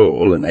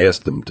Control and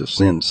asked them to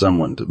send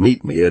someone to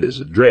meet me at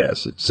his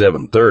address at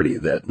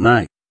 7:30 that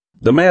night.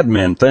 The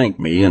madman thanked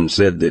me and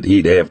said that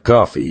he'd have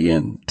coffee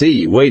and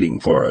tea waiting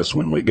for us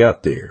when we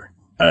got there.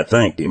 I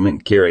thanked him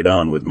and carried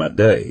on with my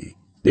day.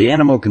 The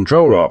Animal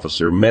Control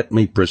officer met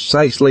me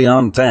precisely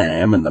on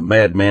time, and the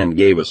madman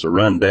gave us a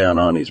rundown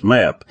on his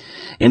map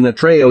and the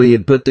trail he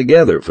had put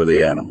together for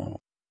the animal.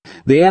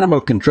 The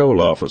Animal Control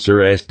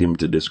officer asked him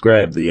to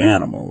describe the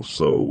animal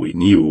so we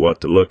knew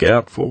what to look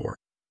out for.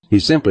 He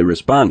simply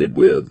responded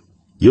with,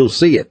 "You'll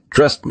see it,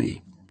 trust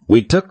me."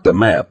 We took the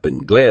map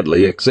and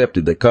gladly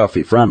accepted the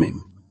coffee from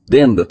him.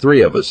 Then the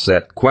three of us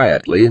sat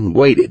quietly and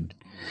waited.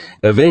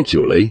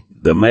 Eventually,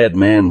 the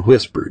madman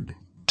whispered,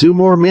 2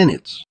 more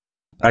minutes.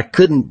 I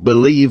couldn't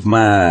believe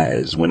my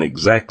eyes when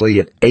exactly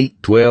at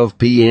 8:12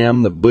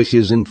 p.m. the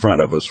bushes in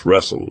front of us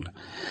rustled.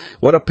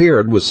 What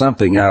appeared was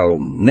something I'll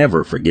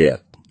never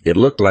forget. It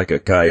looked like a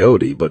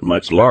coyote, but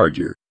much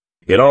larger.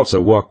 It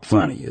also walked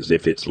funny, as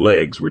if its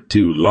legs were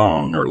too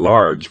long or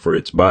large for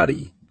its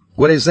body.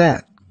 "What is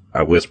that?"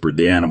 I whispered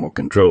the animal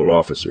control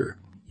officer.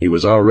 He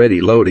was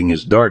already loading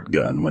his dart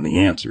gun when he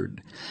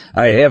answered.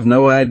 I have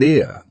no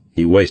idea.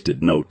 He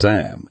wasted no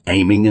time,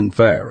 aiming and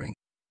firing.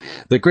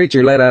 The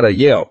creature let out a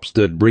yelp,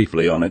 stood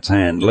briefly on its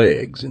hind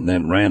legs, and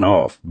then ran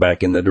off,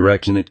 back in the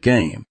direction it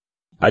came.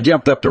 I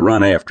jumped up to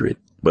run after it,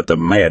 but the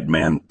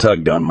madman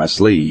tugged on my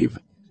sleeve.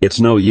 It's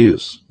no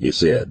use, he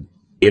said.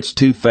 It's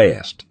too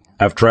fast.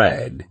 I've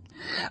tried.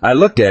 I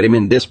looked at him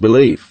in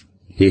disbelief.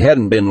 He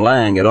hadn't been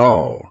lying at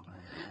all.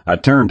 I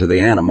turned to the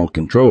animal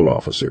control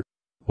officer.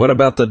 What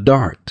about the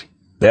dart?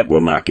 That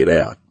will knock it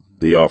out.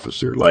 The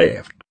officer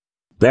laughed.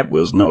 That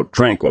was no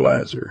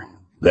tranquilizer.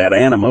 That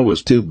animal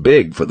was too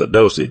big for the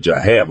dosage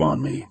I have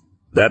on me.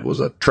 That was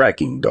a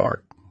tracking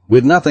dart.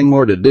 With nothing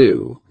more to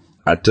do,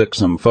 I took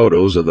some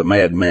photos of the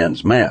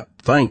madman's map,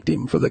 thanked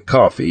him for the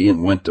coffee,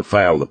 and went to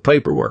file the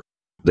paperwork.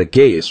 The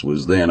case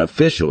was then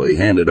officially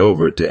handed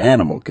over to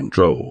animal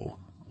control.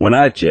 When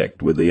I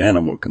checked with the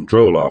animal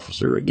control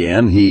officer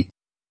again, he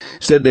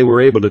said they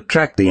were able to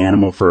track the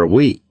animal for a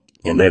week,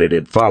 and that it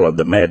had followed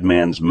the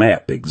madman's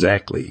map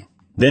exactly.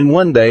 Then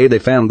one day they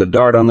found the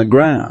dart on the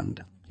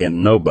ground,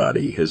 and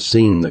nobody has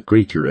seen the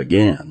creature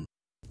again.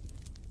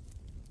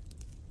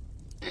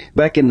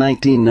 Back in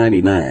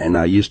 1999,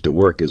 I used to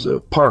work as a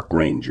park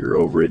ranger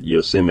over at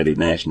Yosemite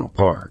National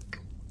Park.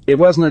 It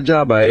wasn't a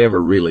job I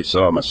ever really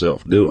saw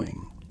myself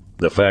doing.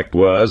 The fact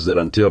was that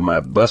until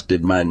I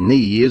busted my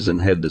knees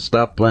and had to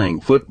stop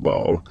playing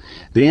football,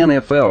 the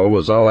NFL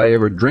was all I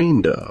ever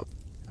dreamed of.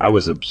 I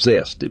was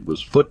obsessed. It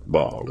was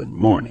football in the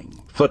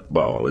morning,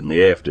 football in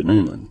the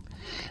afternoon,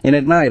 and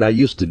at night I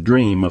used to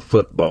dream of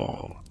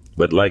football.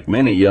 But like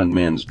many young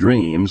men's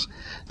dreams,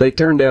 they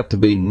turned out to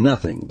be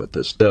nothing but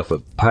the stuff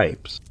of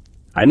pipes.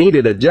 I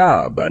needed a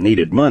job, I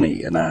needed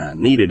money, and I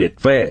needed it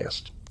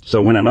fast.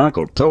 So when an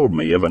uncle told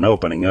me of an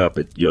opening up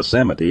at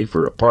Yosemite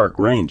for a park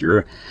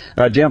ranger,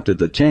 I jumped at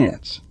the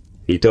chance.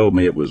 He told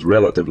me it was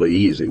relatively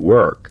easy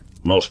work,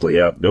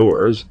 mostly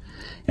outdoors,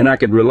 and I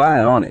could rely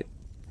on it.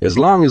 As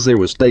long as there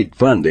was state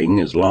funding,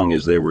 as long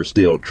as there were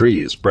still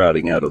trees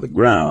sprouting out of the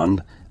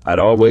ground, I'd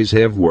always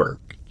have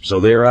work.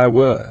 So there I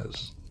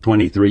was,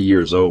 23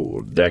 years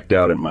old, decked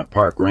out in my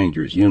park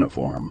ranger's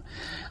uniform,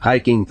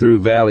 hiking through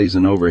valleys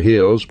and over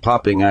hills,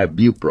 popping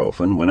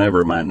ibuprofen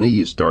whenever my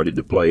knees started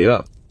to play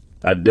up.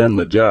 I'd done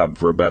the job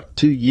for about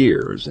 2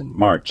 years in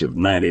March of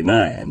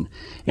 '99,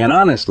 and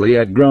honestly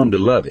I'd grown to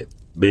love it.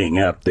 Being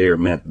out there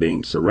meant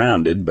being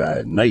surrounded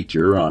by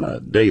nature on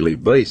a daily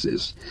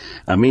basis.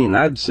 I mean,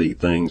 I'd see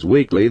things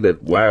weekly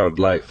that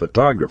wildlife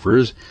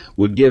photographers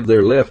would give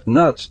their left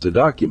nuts to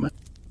document.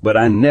 But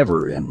I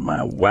never in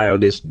my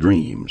wildest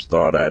dreams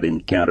thought I'd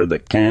encounter the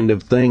kind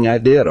of thing I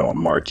did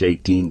on March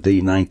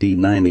 18th,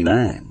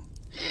 1999.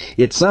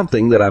 It's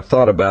something that I've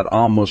thought about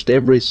almost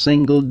every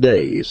single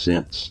day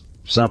since,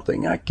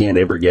 something I can't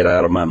ever get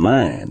out of my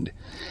mind,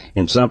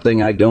 and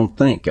something I don't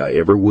think I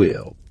ever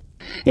will.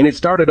 And it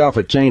started off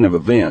a chain of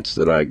events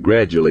that I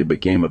gradually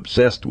became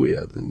obsessed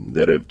with and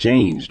that have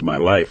changed my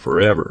life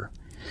forever.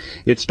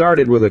 It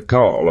started with a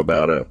call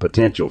about a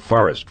potential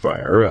forest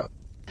fire.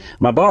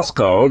 My boss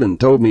called and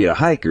told me a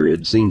hiker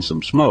had seen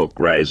some smoke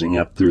rising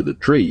up through the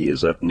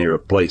trees up near a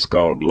place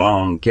called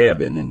Long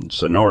Cabin in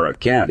Sonora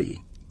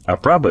County. I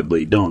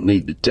probably don't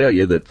need to tell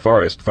you that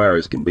forest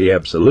fires can be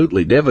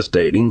absolutely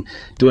devastating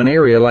to an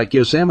area like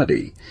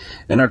Yosemite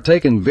and are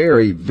taken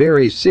very,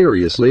 very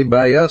seriously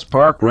by us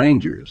park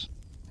rangers.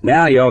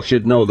 Now y'all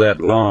should know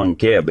that Long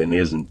Cabin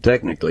isn't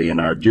technically in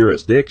our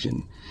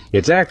jurisdiction.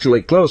 It's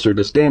actually closer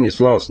to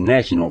Stanislaus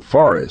National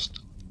Forest.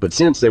 But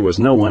since there was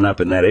no one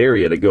up in that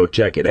area to go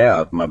check it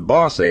out, my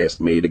boss asked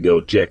me to go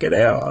check it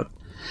out.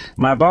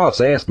 My boss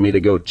asked me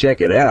to go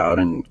check it out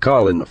and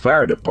call in the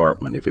fire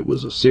department if it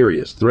was a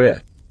serious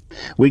threat.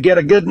 We get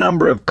a good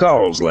number of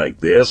calls like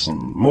this, and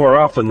more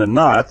often than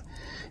not,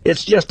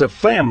 it's just a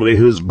family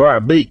whose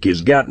barbecue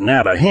has gotten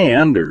out of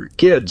hand or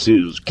kids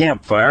whose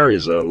campfire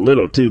is a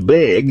little too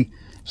big.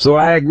 So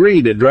I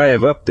agreed to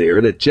drive up there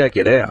to check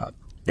it out,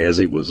 as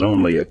it was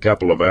only a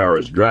couple of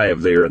hours'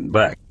 drive there and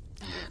back.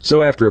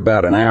 So after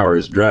about an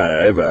hour's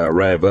drive, I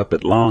arrive up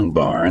at Long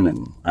Barn,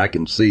 and I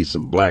can see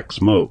some black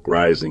smoke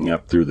rising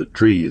up through the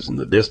trees in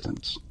the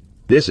distance.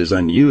 This is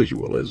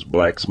unusual, as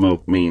black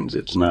smoke means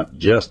it's not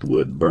just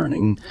wood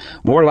burning,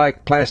 more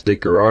like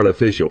plastic or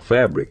artificial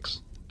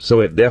fabrics, so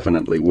it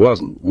definitely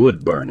wasn't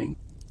wood burning.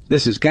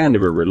 This is kind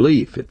of a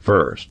relief at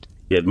first.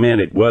 It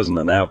meant it wasn't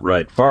an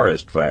outright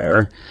forest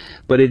fire,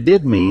 but it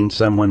did mean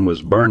someone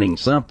was burning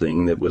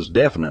something that was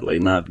definitely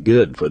not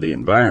good for the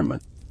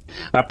environment.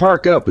 I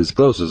park up as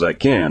close as I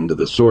can to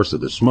the source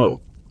of the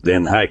smoke,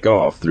 then hike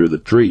off through the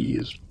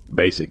trees,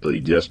 basically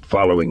just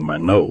following my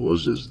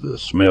nose as the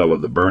smell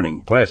of the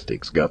burning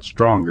plastics got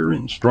stronger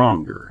and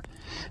stronger.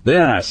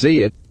 Then I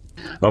see it,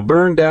 a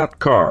burned-out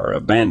car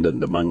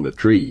abandoned among the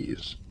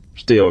trees,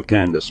 still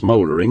kind of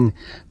smoldering,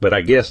 but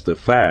I guess the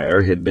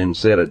fire had been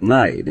set at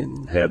night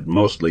and had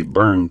mostly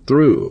burned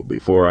through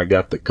before I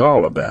got the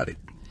call about it.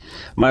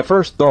 My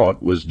first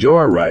thought was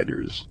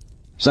joyriders.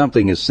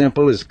 Something as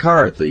simple as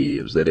car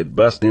thieves that had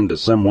bust into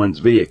someone's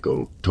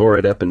vehicle, tore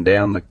it up and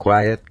down the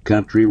quiet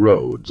country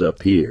roads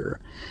up here,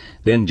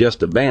 then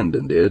just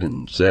abandoned it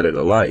and set it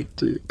alight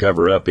to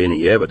cover up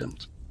any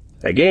evidence.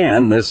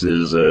 Again, this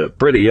is a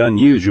pretty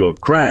unusual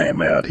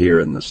crime out here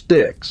in the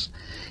sticks,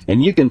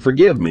 and you can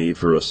forgive me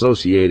for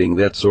associating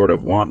that sort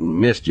of wanton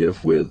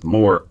mischief with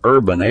more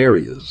urban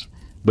areas.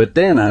 But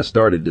then I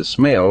started to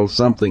smell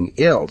something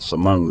else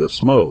among the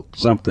smoke,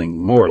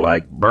 something more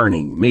like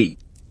burning meat.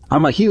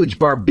 I'm a huge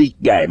barbecue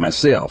guy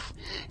myself,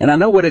 and I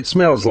know what it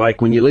smells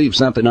like when you leave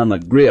something on the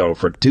grill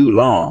for too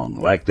long,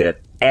 like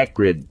that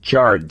acrid,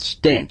 charred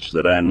stench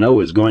that I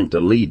know is going to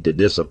lead to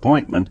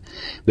disappointment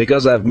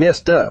because I've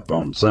messed up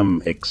on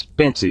some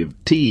expensive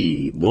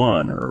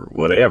T1 or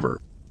whatever.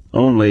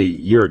 Only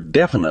you're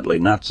definitely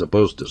not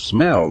supposed to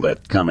smell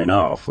that coming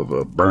off of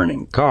a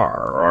burning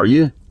car, are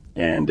you?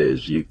 And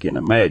as you can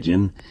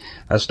imagine,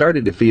 I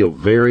started to feel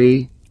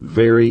very,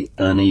 very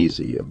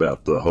uneasy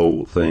about the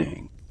whole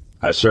thing.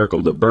 I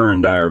circled the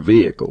burned our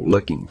vehicle,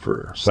 looking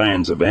for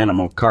signs of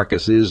animal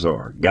carcasses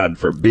or, God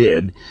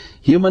forbid,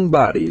 human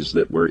bodies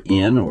that were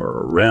in or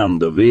around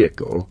the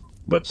vehicle,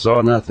 but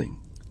saw nothing.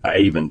 I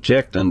even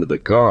checked under the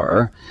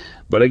car,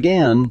 but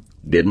again,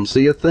 didn't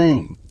see a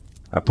thing.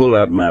 I pulled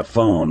out my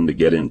phone to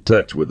get in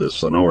touch with the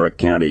Sonora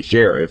County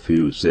Sheriff,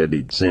 who said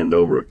he'd send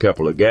over a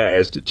couple of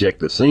guys to check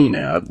the scene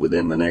out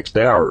within the next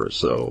hour or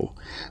so,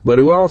 but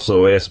who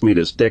also asked me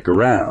to stick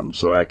around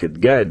so I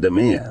could guide them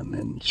in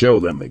and show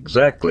them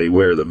exactly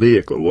where the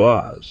vehicle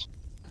was.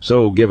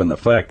 So, given the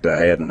fact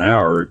I had an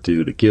hour or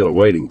two to kill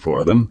waiting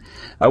for them,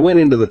 I went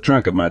into the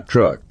trunk of my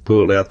truck,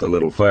 pulled out the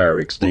little fire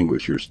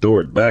extinguisher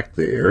stored back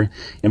there,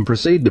 and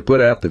proceeded to put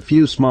out the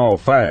few small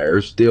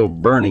fires still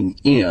burning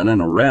in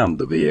and around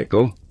the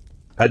vehicle.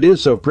 I do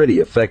so pretty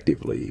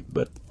effectively,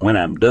 but when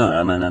I'm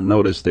done and I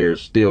notice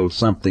there's still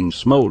something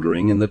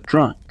smoldering in the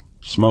trunk,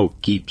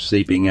 smoke keeps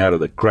seeping out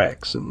of the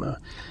cracks, and the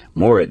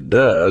more it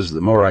does,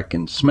 the more I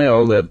can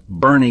smell that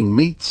burning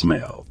meat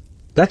smell.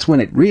 That's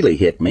when it really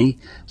hit me.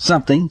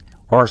 Something,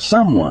 or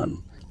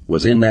someone,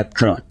 was in that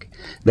trunk.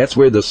 That's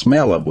where the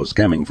smell of was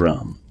coming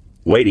from.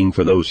 Waiting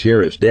for those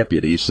sheriff's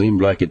deputies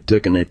seemed like it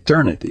took an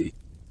eternity.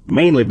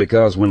 Mainly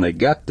because when they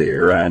got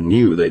there, I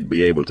knew they'd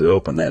be able to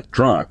open that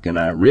trunk, and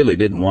I really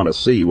didn't want to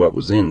see what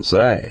was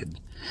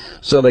inside.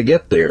 So they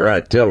get there, I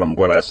tell them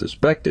what I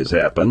suspect has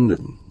happened,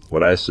 and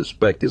what I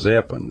suspect has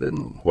happened,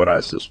 and what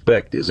I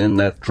suspect is in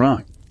that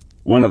trunk.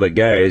 One of the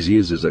guys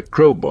uses a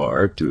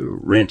crowbar to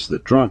wrench the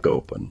trunk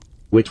open,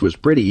 which was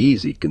pretty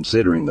easy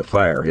considering the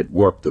fire had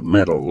warped the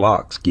metal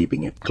locks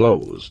keeping it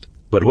closed.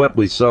 But what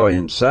we saw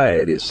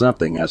inside is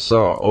something I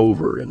saw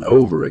over and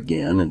over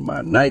again in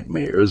my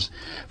nightmares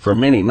for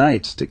many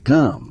nights to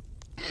come.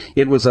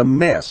 It was a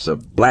mess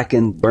of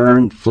blackened,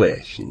 burned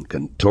flesh and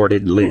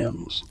contorted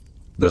limbs.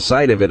 The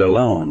sight of it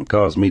alone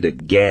caused me to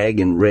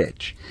gag and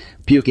retch,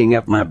 puking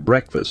up my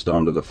breakfast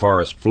onto the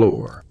forest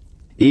floor.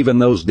 Even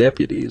those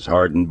deputies,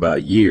 hardened by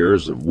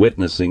years of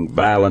witnessing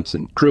violence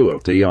and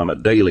cruelty on a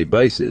daily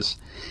basis,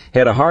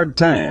 had a hard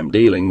time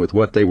dealing with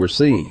what they were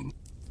seeing.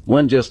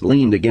 One just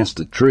leaned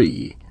against a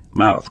tree,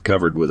 mouth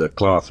covered with a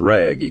cloth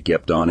rag he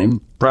kept on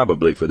him,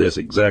 probably for this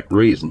exact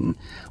reason,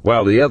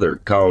 while the other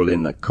called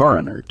in the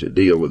coroner to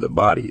deal with the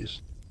bodies.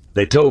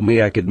 They told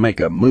me I could make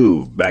a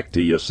move back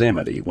to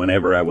Yosemite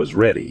whenever I was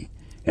ready,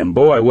 and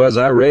boy was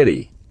I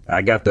ready.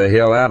 I got the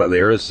hell out of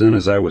there as soon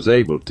as I was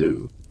able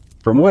to.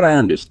 From what I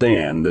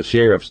understand, the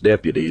sheriff's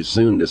deputies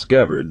soon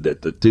discovered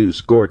that the two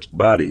scorched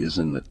bodies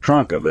in the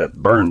trunk of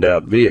that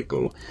burned-out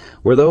vehicle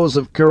were those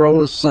of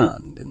Carola's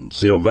son and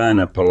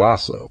Silvina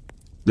Palazzo.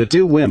 The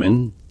two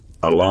women,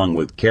 along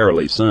with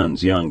Caroli's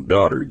son's young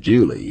daughter,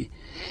 Julie,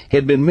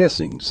 had been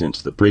missing since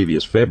the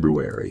previous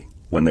February,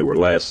 when they were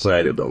last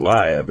sighted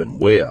alive and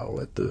well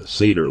at the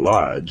Cedar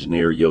Lodge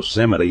near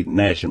Yosemite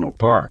National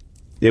Park.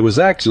 It was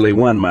actually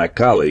one of my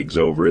colleagues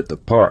over at the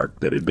park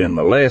that had been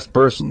the last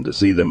person to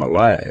see them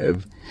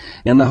alive,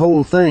 and the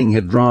whole thing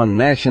had drawn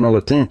national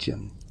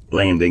attention,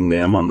 landing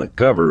them on the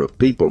cover of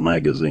People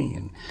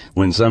magazine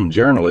when some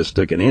journalist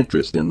took an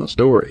interest in the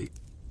story.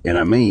 And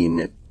I mean,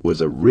 it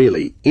was a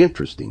really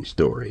interesting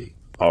story,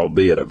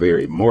 albeit a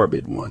very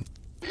morbid one.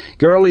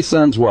 Caroli's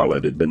son's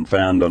wallet had been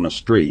found on a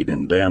street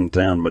in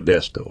downtown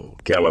Modesto,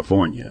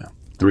 California,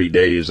 3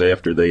 days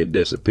after they had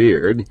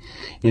disappeared,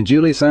 and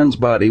Julie's son's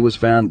body was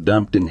found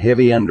dumped in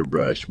heavy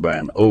underbrush by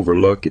an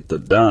overlook at the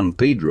Don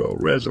Pedro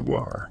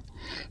Reservoir,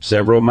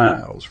 several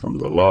miles from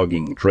the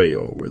logging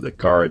trail where the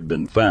car had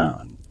been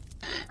found.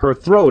 Her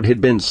throat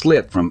had been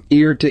slit from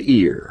ear to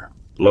ear.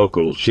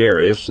 Local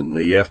sheriffs and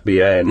the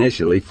FBI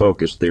initially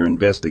focused their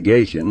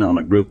investigation on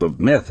a group of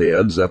meth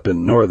heads up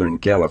in Northern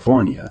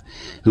California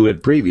who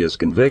had previous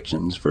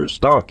convictions for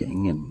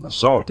stalking and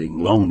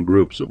assaulting lone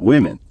groups of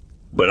women.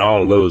 But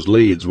all those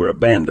leads were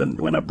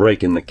abandoned when a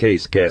break in the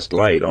case cast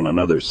light on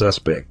another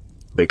suspect.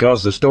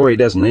 Because the story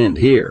doesn't end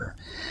here.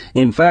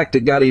 In fact,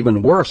 it got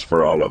even worse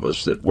for all of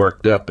us that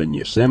worked up in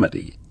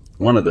Yosemite.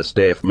 One of the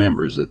staff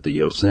members at the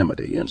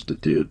Yosemite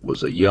Institute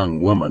was a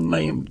young woman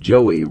named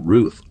Joey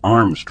Ruth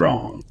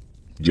Armstrong.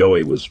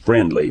 Joey was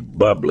friendly,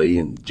 bubbly,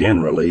 and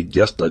generally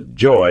just a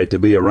joy to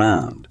be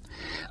around.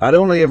 I'd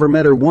only ever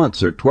met her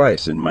once or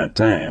twice in my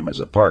time as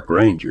a park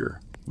ranger,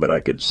 but I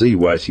could see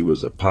why she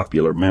was a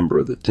popular member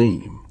of the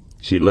team.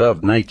 She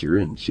loved nature,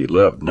 and she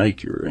loved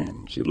nature,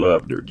 and she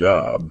loved her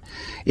job,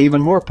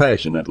 even more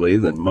passionately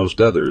than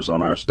most others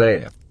on our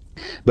staff.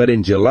 But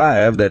in July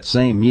of that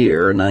same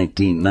year,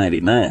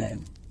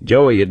 1999,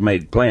 Joey had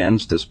made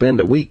plans to spend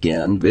a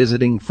weekend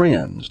visiting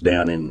friends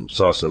down in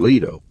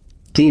Sausalito.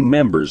 Team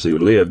members who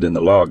lived in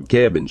the log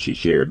cabin she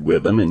shared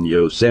with them in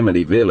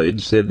Yosemite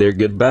Village said their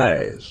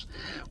goodbyes,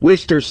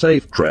 wished her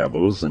safe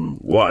travels, and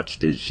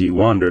watched as she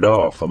wandered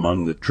off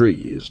among the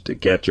trees to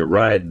catch a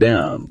ride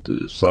down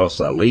to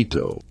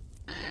Sausalito.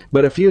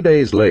 But a few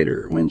days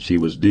later, when she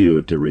was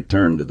due to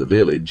return to the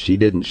village, she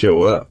didn't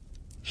show up.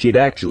 She'd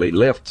actually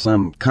left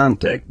some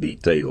contact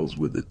details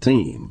with the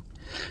team,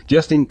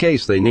 just in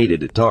case they needed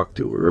to talk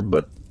to her,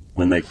 but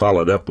when they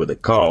followed up with a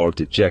call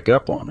to check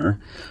up on her,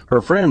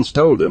 her friends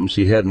told them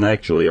she hadn't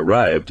actually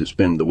arrived to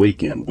spend the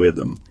weekend with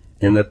them,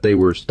 and that they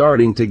were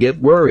starting to get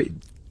worried.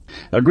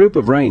 A group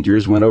of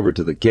rangers went over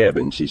to the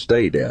cabin she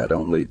stayed at,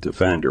 only to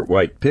find her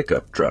white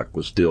pickup truck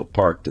was still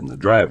parked in the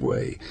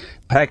driveway,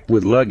 packed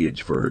with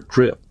luggage for her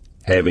trip.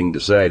 Having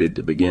decided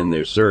to begin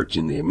their search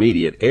in the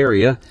immediate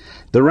area,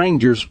 the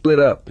rangers split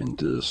up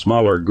into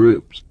smaller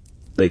groups.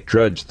 They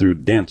trudged through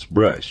dense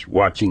brush,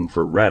 watching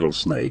for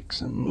rattlesnakes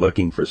and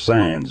looking for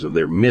signs of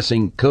their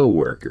missing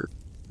co-worker.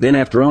 Then,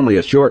 after only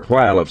a short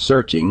while of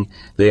searching,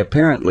 they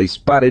apparently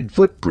spotted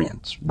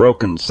footprints,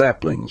 broken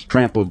saplings,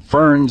 trampled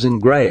ferns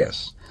and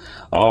grass,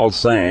 all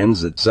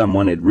signs that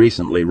someone had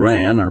recently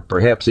ran or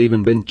perhaps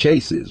even been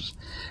chases.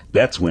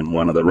 That's when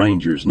one of the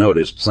rangers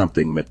noticed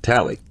something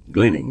metallic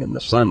glinting in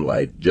the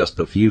sunlight just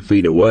a few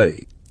feet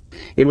away.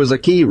 It was a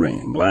key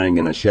ring lying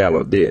in a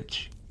shallow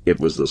ditch. It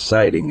was the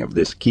sighting of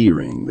this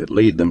keyring that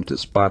led them to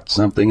spot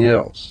something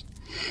else.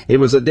 It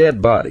was a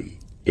dead body.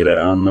 It had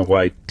on the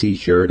white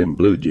T-shirt and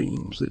blue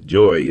jeans that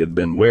Joy had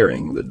been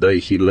wearing the day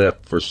she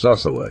left for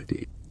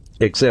Sausalito.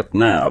 Except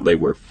now they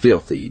were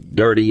filthy,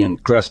 dirty,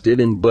 encrusted,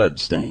 and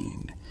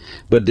blood-stained.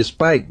 But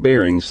despite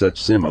bearing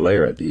such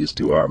similarities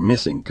to our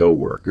missing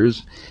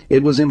co-workers,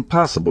 it was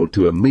impossible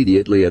to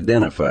immediately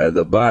identify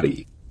the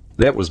body.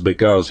 That was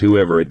because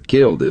whoever had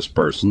killed this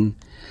person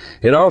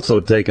had also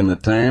taken the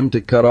time to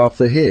cut off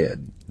the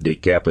head,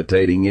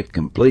 decapitating it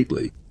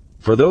completely.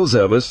 For those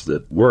of us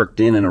that worked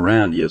in and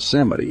around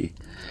Yosemite,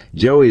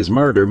 Joey's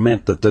murder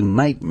meant that the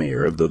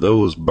nightmare of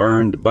those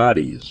burned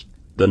bodies,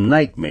 the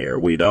nightmare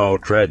we'd all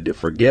tried to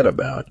forget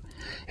about,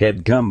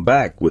 had come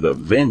back with a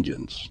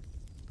vengeance.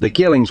 The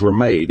killings were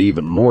made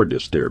even more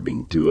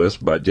disturbing to us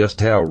by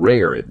just how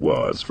rare it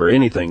was for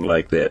anything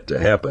like that to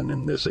happen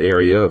in this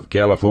area of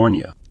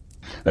California.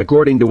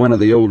 According to one of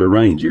the older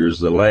rangers,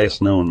 the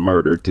last known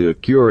murder to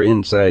occur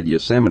inside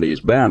Yosemite's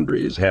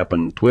boundaries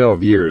happened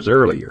 12 years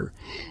earlier,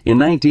 in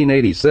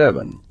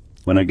 1987,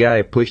 when a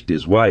guy pushed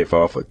his wife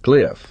off a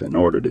cliff in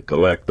order to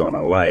collect on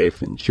a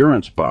life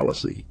insurance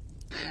policy.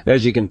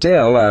 As you can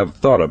tell, I've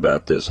thought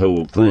about this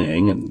whole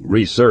thing and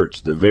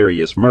researched the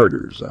various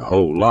murders a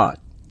whole lot,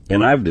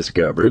 and I've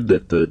discovered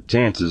that the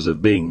chances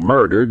of being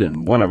murdered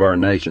in one of our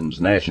nation's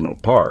national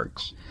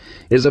parks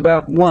is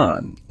about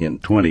 1 in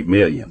 20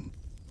 million.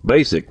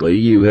 Basically,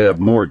 you have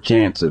more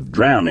chance of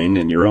drowning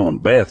in your own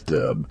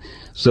bathtub,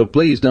 so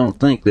please don't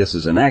think this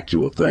is an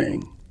actual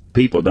thing.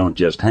 People don't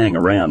just hang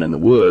around in the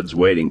woods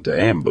waiting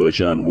to ambush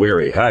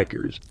unwary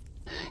hikers.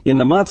 In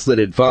the months that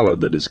had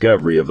followed the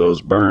discovery of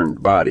those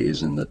burned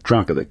bodies in the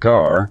trunk of the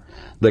car,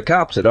 the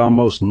cops had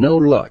almost no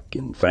luck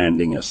in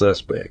finding a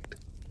suspect.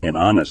 And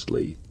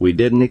honestly, we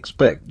didn't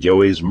expect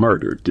Joey's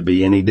murder to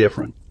be any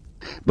different.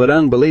 But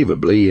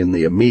unbelievably, in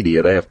the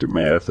immediate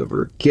aftermath of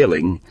her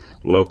killing,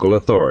 local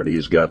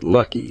authorities got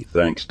lucky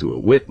thanks to a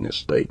witness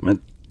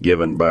statement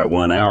given by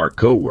one of our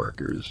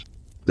co-workers.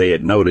 They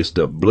had noticed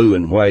a blue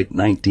and white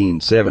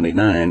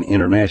 1979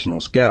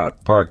 International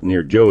Scout parked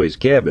near Joey's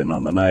cabin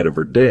on the night of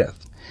her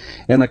death,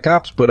 and the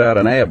cops put out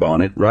an ab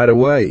on it right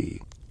away.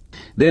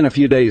 Then a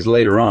few days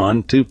later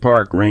on, 2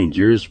 park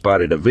rangers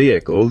spotted a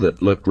vehicle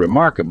that looked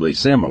remarkably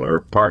similar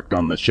parked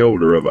on the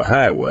shoulder of a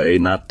highway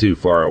not too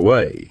far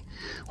away.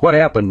 What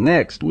happened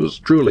next was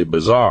truly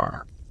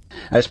bizarre.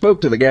 I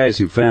spoke to the guys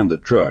who found the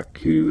truck,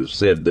 who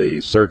said they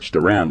searched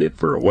around it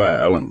for a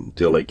while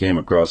until they came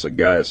across a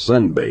guy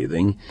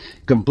sunbathing,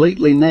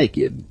 completely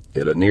naked,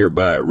 at a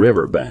nearby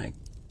riverbank.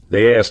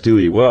 They asked who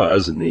he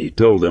was, and he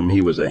told them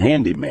he was a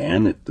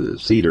handyman at the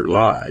Cedar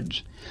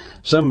Lodge,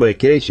 some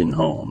vacation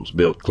homes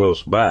built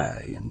close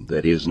by, and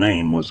that his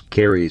name was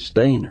Kerry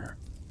Stainer.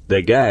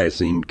 The guy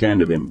seemed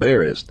kind of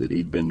embarrassed that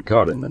he'd been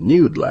caught in the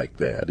nude like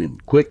that,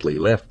 and quickly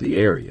left the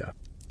area.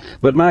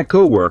 But my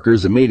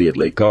co-workers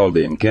immediately called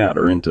the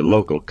encounter into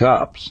local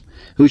cops,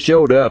 who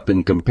showed up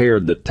and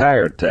compared the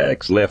tire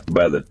tracks left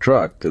by the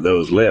truck to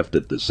those left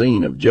at the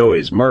scene of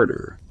Joey's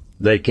murder.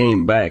 They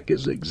came back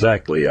as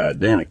exactly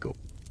identical.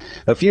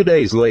 A few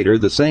days later,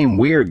 the same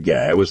weird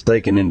guy was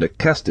taken into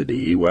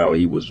custody while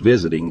he was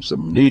visiting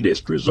some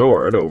nudist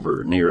resort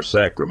over near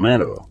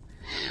Sacramento.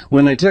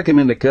 When they took him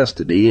into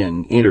custody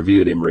and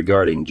interviewed him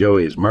regarding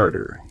Joey's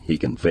murder, he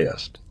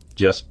confessed.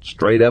 Just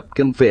straight up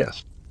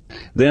confessed.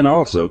 Then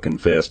also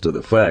confessed to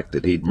the fact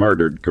that he'd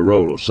murdered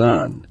Carola's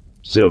son,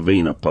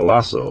 Silvina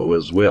Palazzo,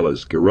 as well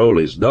as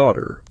Carola's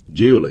daughter,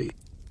 Julie.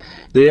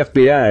 The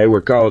FBI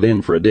were called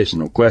in for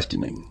additional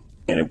questioning,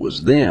 and it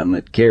was then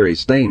that Cary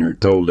Stayner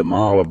told them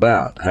all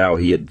about how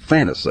he had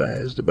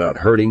fantasized about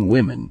hurting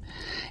women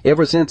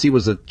ever since he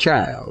was a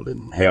child,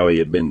 and how he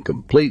had been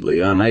completely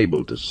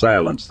unable to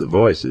silence the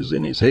voices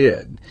in his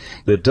head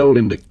that told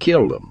him to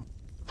kill them.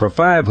 For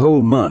 5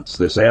 whole months,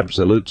 this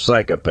absolute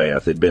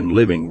psychopath had been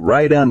living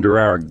right under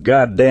our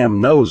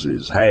goddamn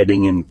noses,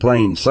 hiding in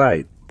plain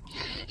sight.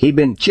 He'd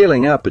been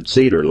chilling up at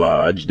Cedar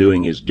Lodge,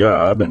 doing his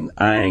job and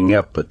eyeing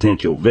up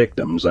potential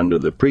victims under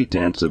the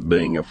pretense of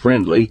being a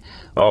friendly,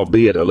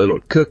 albeit a little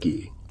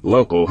cookie,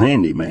 local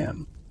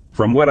handyman.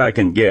 From what I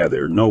can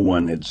gather, no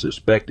one had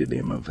suspected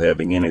him of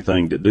having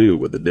anything to do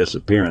with the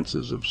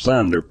disappearances of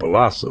Sander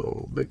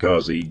Palazzo,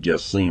 because he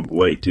just seemed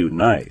way too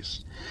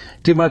nice.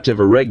 Too much of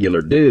a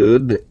regular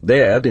dude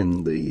that,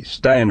 in the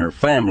Steiner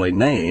family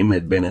name,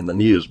 had been in the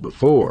news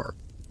before,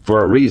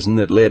 for a reason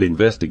that led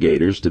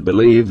investigators to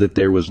believe that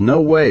there was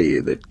no way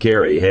that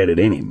Cary had it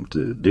in him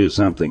to do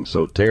something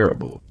so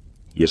terrible.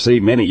 You see,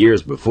 many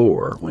years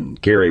before, when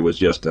Cary was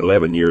just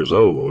 11 years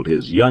old,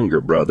 his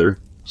younger brother,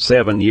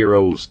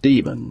 7-year-old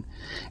Stephen,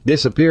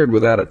 disappeared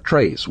without a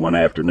trace one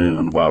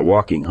afternoon while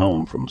walking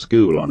home from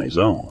school on his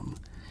own.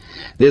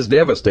 This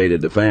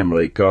devastated the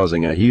family,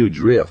 causing a huge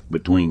rift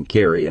between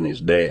Cary and his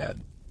dad.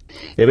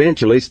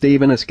 Eventually,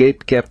 Stephen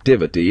escaped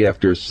captivity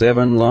after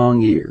 7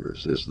 long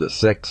years as the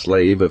sex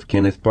slave of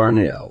Kenneth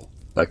Parnell,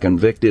 a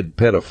convicted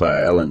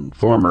pedophile and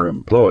former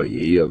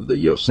employee of the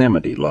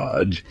Yosemite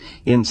Lodge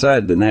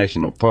inside the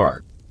national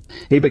park.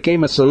 He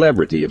became a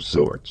celebrity of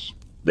sorts.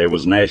 There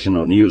was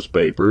national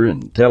newspaper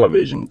and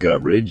television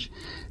coverage,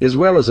 as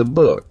well as a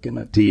book and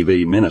a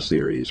TV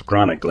miniseries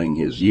chronicling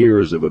his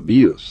years of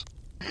abuse.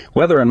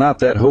 Whether or not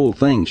that whole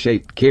thing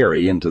shaped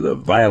Cary into the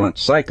violent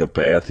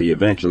psychopath he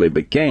eventually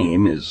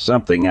became is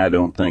something I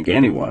don't think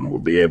anyone will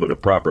be able to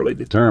properly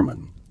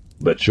determine.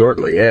 But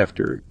shortly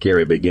after,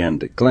 Cary began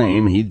to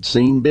claim he'd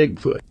seen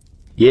Bigfoot.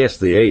 Yes,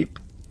 the ape,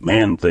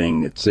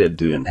 man-thing that's said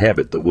to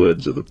inhabit the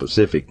woods of the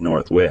Pacific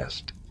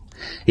Northwest.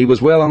 He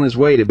was well on his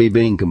way to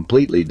being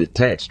completely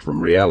detached from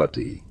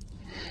reality.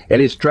 At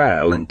his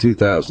trial in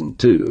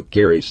 2002,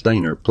 Cary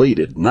Stayner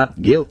pleaded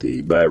not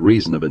guilty by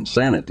reason of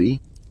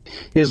insanity.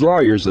 His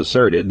lawyers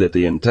asserted that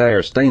the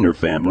entire Stayner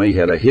family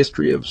had a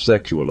history of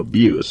sexual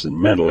abuse and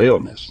mental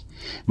illness,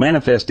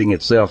 manifesting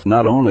itself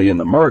not only in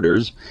the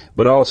murders,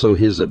 but also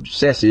his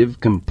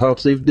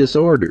obsessive-compulsive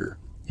disorder,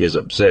 his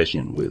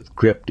obsession with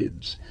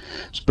cryptids,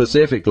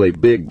 specifically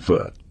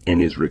Bigfoot, and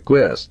his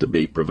request to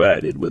be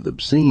provided with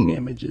obscene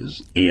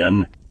images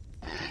in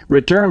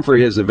return for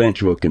his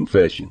eventual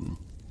confession.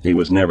 He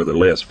was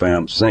nevertheless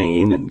found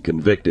sane and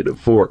convicted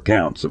of 4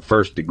 counts of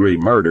first-degree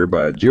murder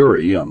by a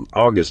jury on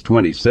August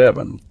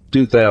 27,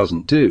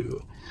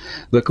 2002.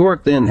 The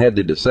court then had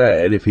to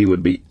decide if he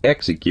would be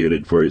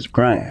executed for his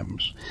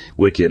crimes,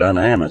 which it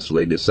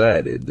unanimously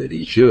decided that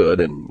he should,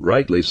 and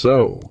rightly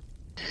so.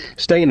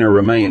 Stayner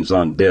remains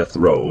on death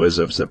row as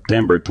of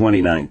September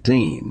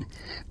 2019,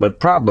 but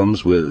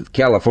problems with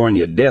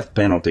California death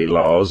penalty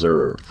laws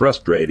are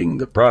frustrating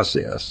the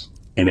process,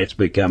 and it's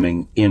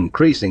becoming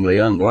increasingly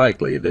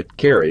unlikely that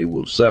Cary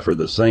will suffer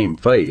the same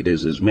fate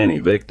as his many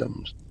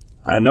victims.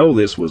 I know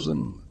this was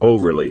an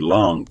overly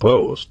long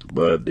post,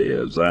 but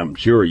as I'm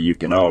sure you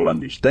can all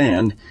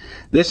understand,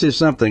 this is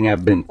something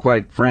I've been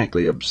quite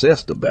frankly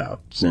obsessed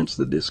about since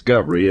the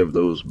discovery of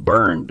those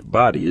burned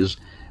bodies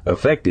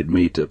affected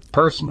me to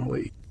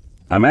personally.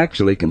 I'm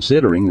actually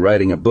considering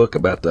writing a book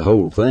about the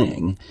whole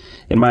thing,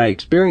 and my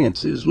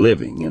experiences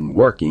living and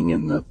working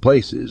in the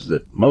places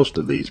that most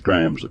of these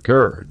crimes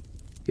occurred.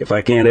 If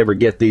I can't ever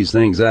get these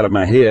things out of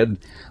my head,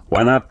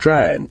 why not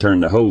try and turn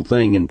the whole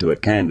thing into a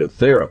kind of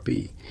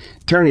therapy?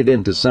 Turn it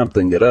into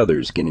something that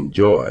others can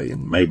enjoy,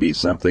 and maybe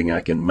something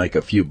I can make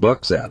a few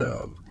bucks out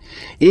of.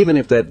 Even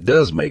if that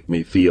does make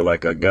me feel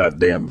like a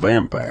goddamn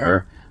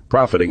vampire,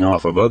 profiting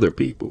off of other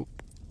people.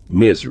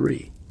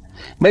 Misery.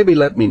 Maybe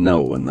let me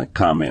know in the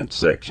comments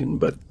section,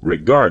 but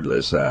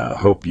regardless, I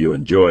hope you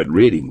enjoyed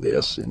reading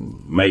this,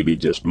 and maybe,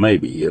 just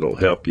maybe, it'll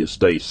help you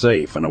stay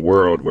safe in a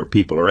world where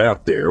people are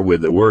out there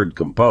with the word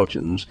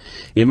compulsions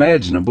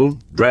imaginable,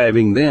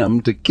 driving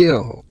them to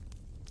kill.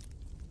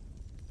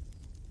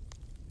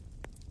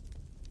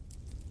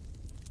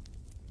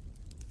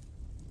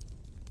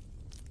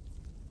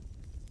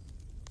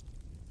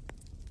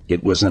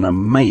 It was an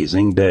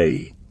amazing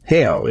day.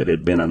 Hell, it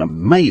had been an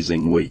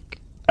amazing week.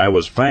 I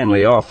was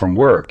finally off from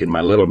work in my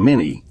little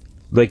mini.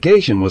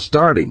 Vacation was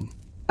starting.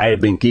 I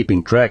had been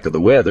keeping track of the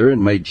weather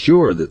and made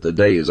sure that the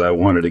days I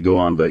wanted to go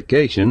on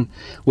vacation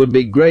would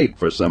be great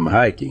for some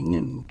hiking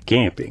and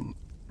camping.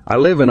 I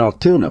live in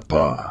Altoona,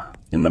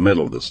 in the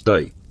middle of the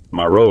state.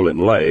 My role in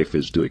life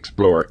is to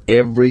explore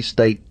every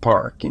state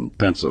park in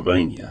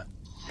Pennsylvania.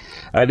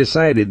 I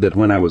decided that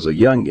when I was a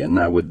youngin',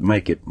 I would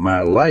make it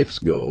my life's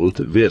goal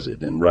to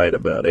visit and write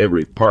about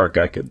every park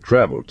I could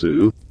travel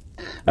to.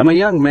 I'm a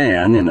young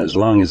man, and as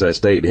long as I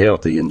stayed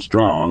healthy and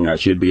strong, I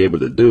should be able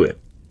to do it.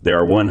 There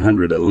are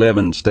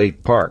 111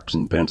 state parks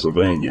in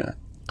Pennsylvania,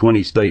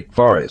 20 state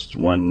forests,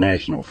 1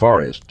 national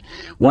forest,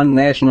 1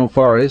 national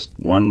forest,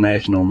 1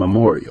 national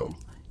memorial,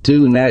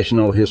 2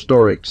 national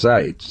historic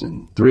sites,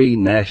 and 3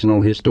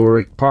 national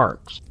historic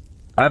parks.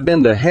 I've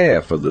been to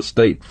half of the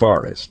state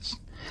forests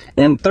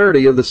and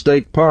 30 of the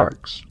state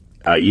parks.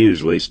 I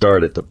usually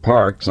start at the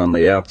parks on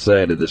the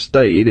outside of the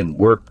state and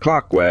work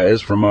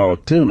clockwise from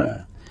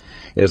Altoona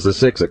as the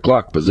 6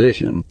 o'clock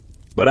position.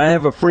 But I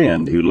have a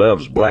friend who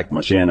loves Black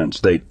Moshannon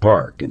State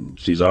Park, and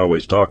she's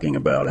always talking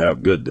about how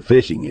good the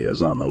fishing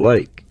is on the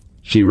lake.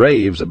 She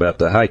raves about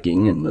the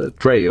hiking and the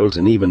trails,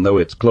 and even though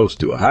it's close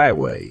to a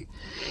highway,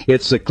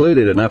 it's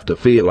secluded enough to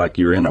feel like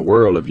you're in a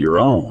world of your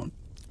own,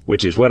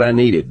 which is what I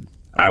needed.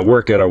 I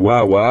work at a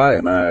Wawa,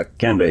 and I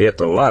kinda hit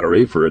the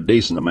lottery for a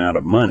decent amount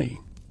of money.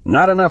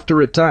 Not enough to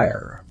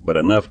retire, but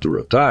enough to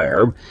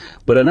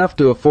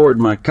afford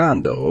my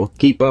condo,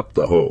 keep up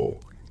the hole,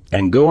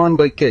 and go on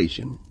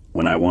vacation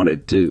when I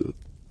wanted to,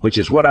 which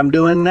is what I'm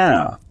doing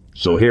now.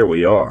 So here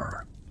we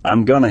are.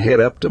 I'm gonna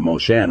head up to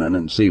Moshannon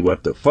and see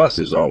what the fuss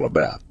is all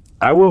about.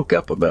 I woke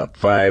up about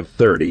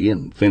 5:30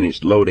 and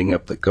finished loading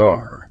up the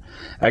car.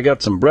 I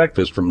got some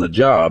breakfast from the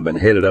job and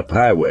headed up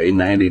Highway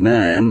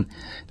 99,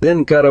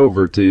 then cut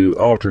over to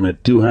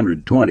alternate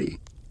 220,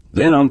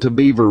 then onto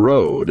Beaver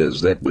Road,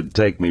 as that would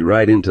take me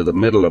right into the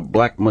middle of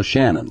Black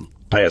Moshannon,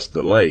 past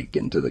the lake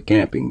into the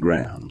camping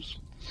grounds.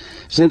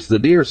 Since the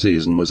deer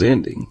season was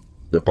ending,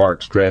 the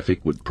park's traffic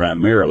would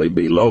primarily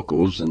be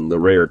locals and the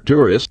rare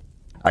tourists.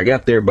 I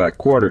got there by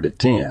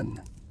 9:45.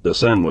 The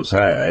sun was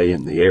high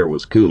and the air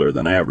was cooler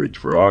than average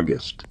for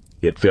August.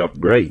 It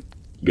felt great,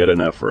 good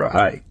enough for a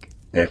hike.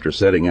 After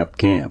setting up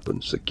camp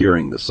and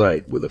securing the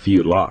site with a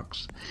few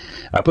locks,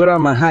 I put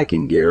on my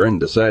hiking gear and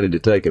decided to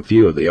take a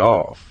few of the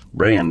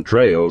off-brand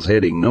trails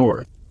heading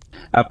north.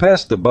 I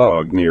passed the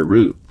bog near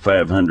Route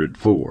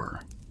 504.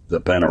 The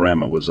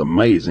panorama was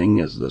amazing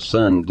as the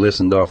sun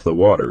glistened off the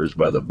waters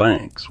by the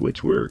banks,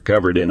 which were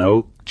covered in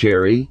oak,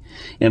 cherry,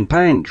 and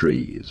pine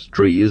trees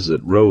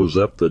that rose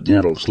up the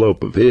gentle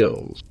slope of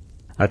hills.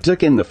 I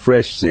took in the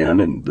fresh scent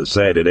and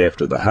decided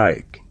after the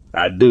hike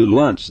I'd do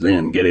lunch,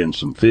 then get in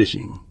some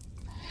fishing.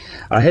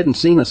 I hadn't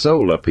seen a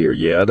soul up here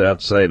yet,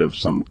 outside of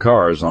some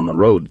cars on the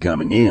road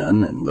coming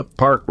in, and the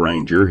park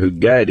ranger who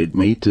guided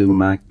me to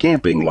my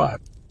camping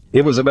lot.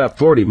 It was about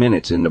 40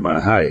 minutes into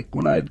my hike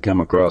when I'd come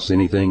across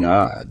anything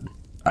odd.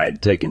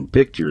 I'd taken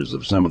pictures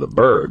of some of the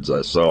birds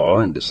I saw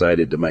and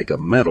decided to make a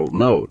mental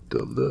note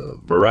of the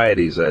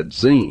varieties I'd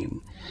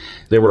seen.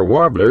 There were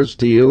warblers,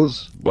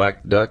 teals,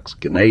 black ducks,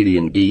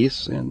 Canadian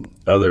geese, and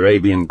other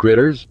avian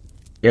critters.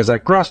 As I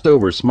crossed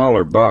over a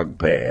smaller bog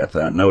path,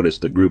 I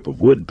noticed a group of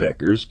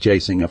woodpeckers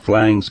chasing a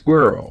flying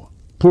squirrel.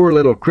 Poor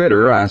little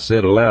critter, I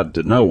said aloud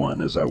to no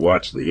one as I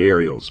watched the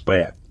aerial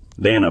spat.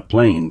 Then a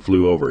plane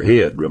flew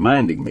overhead,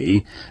 reminding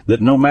me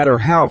that no matter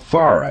how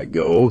far I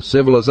go,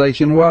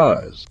 civilization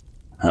was.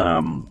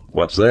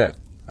 What's that?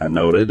 I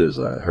noted as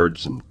I heard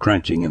some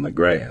crunching in the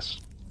grass.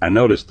 I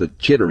noticed the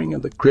chittering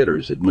of the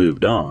critters had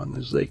moved on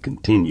as they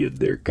continued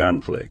their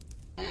conflict.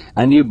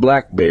 I knew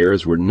black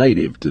bears were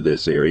native to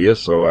this area,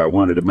 so I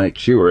wanted to make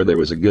sure there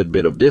was a good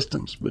bit of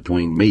distance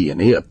between me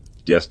and it,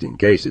 just in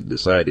case it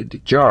decided to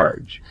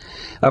charge.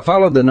 I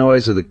followed the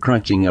noise of the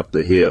crunching up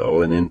the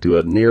hill and into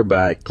a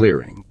nearby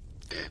clearing,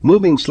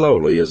 moving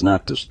slowly as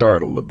not to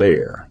startle the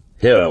bear.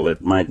 Hell,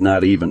 it might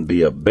not even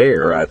be a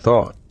bear, I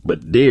thought,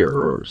 but deer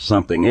or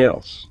something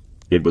else.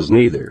 It was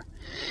neither.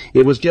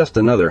 It was just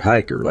another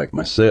hiker like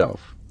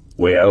myself.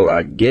 Well,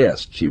 I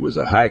guessed she was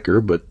a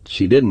hiker, but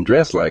she didn't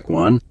dress like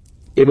one.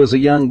 It was a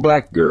young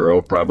black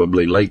girl,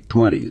 probably late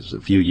 20s, a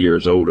few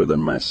years older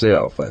than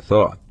myself, I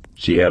thought.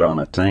 She had on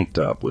a tank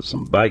top with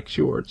some bike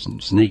shorts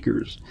and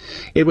sneakers.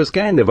 It was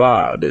kind of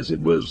odd, as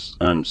it was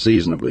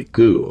unseasonably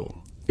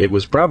cool. It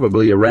was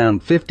probably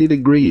around 50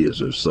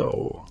 degrees or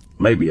so,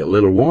 maybe a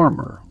little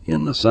warmer,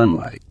 in the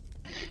sunlight.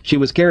 She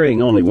was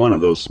carrying only one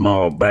of those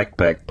small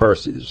backpack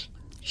purses.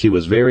 She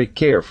was very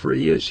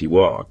carefree as she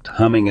walked,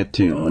 humming a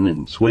tune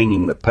and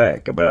swinging the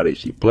pack about as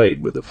she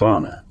played with the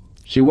fauna.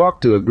 She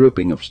walked to a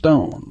grouping of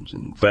stones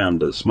and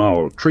found a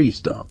small tree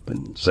stump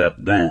and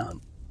sat down.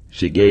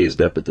 She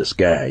gazed up at the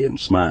sky and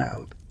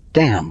smiled.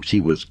 Damn,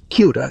 she was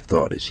cute, I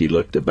thought, as she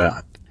looked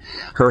about.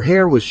 Her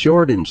hair was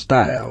short and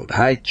styled,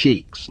 high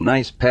cheeks,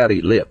 nice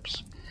pouty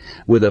lips.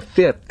 With a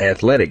fit,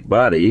 athletic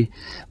body,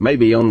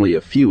 maybe only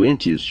a few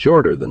inches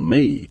shorter than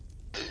me.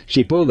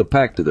 She pulled the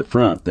pack to the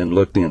front, then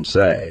looked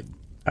inside.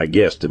 I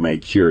guess to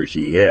make sure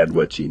she had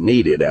what she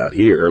needed out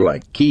here,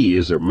 like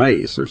keys or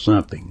mace or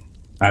something.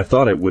 I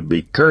thought it would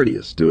be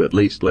courteous to at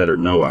least let her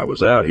know I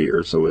was out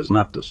here so as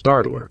not to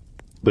startle her.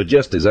 But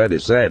just as I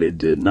decided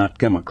to not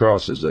come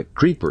across as a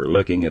creeper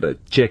looking at a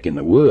chick in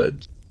the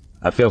woods,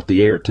 I felt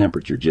the air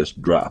temperature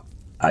just drop.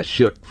 I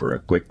shook for a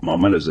quick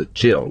moment as a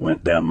chill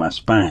went down my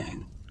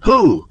spine.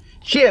 "Who?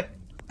 Shit!"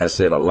 I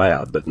said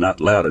aloud, but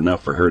not loud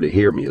enough for her to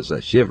hear me as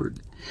I shivered.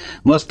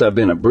 Must have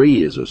been a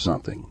breeze or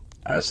something,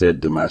 I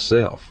said to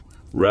myself,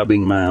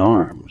 rubbing my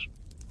arms.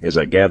 As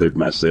I gathered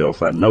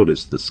myself, I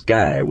noticed the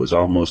sky was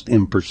almost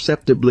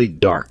imperceptibly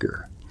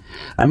darker.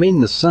 I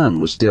mean, the sun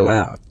was still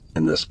out,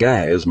 and the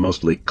sky is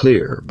mostly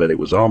clear, but it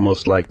was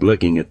almost like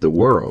looking at the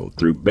world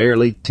through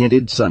barely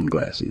tinted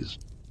sunglasses,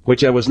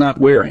 which I was not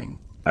wearing.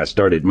 I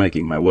started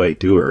making my way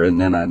to her, and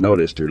then I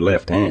noticed her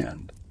left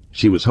hand.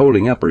 She was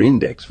holding up her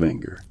index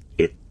finger.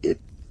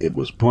 It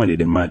was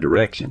pointed in my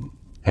direction.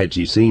 Had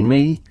she seen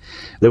me?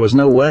 There was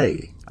no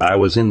way. I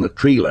was in the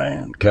tree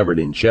line, covered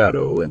in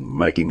shadow, and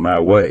making my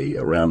way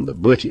around the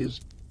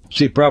bushes.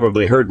 She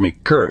probably heard me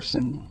curse,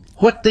 and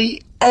 "What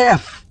the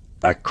F?"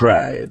 I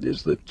cried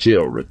as the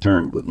chill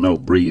returned with no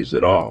breeze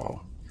at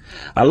all.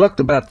 I looked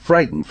about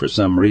frightened for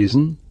some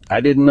reason. I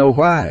didn't know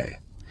why.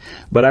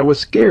 But I was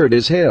scared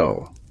as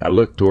hell. I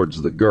looked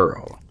towards the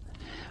girl.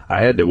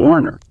 I had to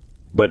warn her.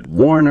 But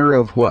warn her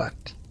of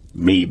what?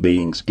 Me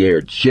being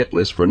scared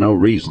shitless for no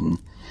reason.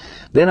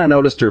 Then I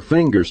noticed her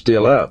finger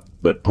still up,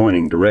 but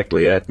pointing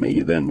directly at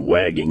me, then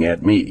wagging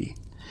at me.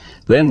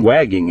 Then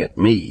wagging at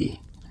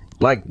me.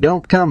 Like,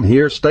 don't come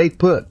here, stay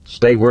put,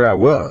 stay where I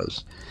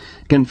was.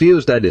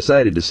 Confused, I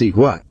decided to see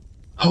what.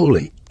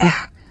 Holy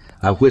ah!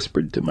 I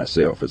whispered to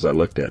myself as I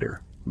looked at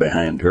her.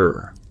 Behind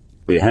her.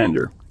 Behind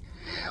her.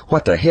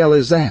 What the hell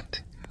is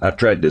that? I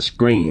tried to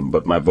scream,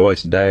 but my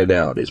voice died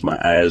out as my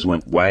eyes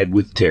went wide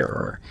with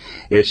terror,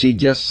 as she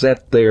just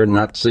sat there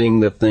not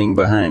seeing the thing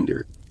behind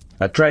her.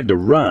 I tried to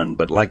run,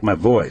 but like my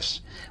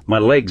voice, my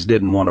legs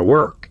didn't want to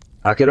work.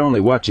 I could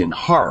only watch in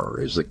horror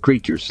as the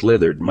creature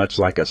slithered much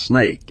like a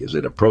snake as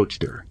it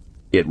approached her.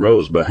 It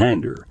rose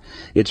behind her,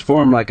 its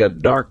form like a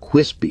dark,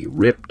 wispy,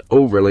 ripped,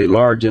 overly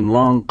large and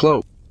long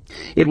cloak.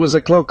 It was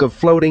a cloak of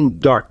floating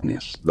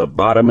darkness. The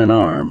bottom and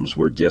arms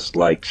were just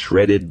like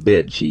shredded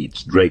bed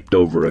sheets draped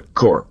over a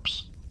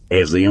corpse,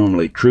 as the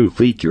only true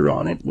feature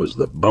on it was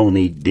the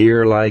bony,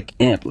 deer-like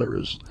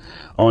antlers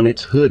on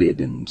its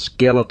hooded and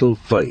skeletal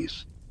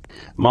face.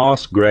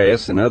 Moss,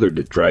 grass, and other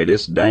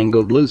detritus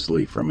dangled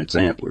loosely from its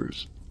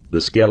antlers.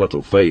 The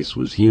skeletal face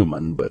was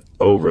human, but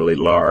overly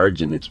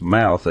large, and its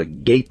mouth a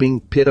gaping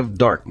pit of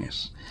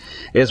darkness,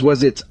 as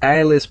was its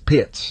eyeless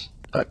pits.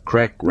 A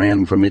crack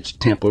ran from its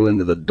temple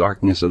into the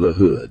darkness of the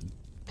hood.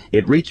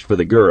 It reached for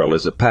the girl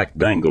as a pack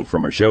dangled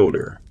from her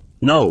shoulder.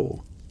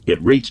 No,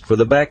 it reached for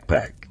the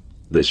backpack,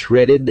 the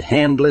shredded,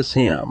 handless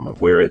hem of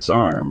where its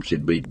arm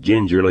should be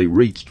gingerly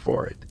reached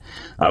for it.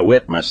 I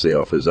wet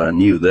myself as I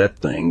knew that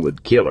thing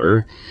would kill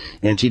her,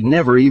 and she'd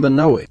never even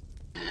know it.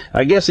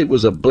 I guess it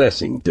was a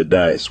blessing to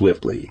die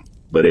swiftly,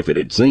 but if it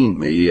had seen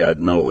me,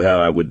 I'd know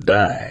how I would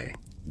die.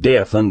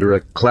 Death under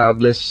a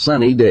cloudless,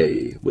 sunny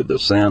day, with the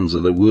sounds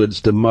of the woods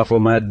to muffle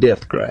my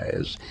death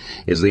cries,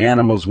 as the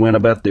animals went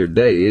about their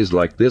days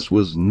like this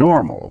was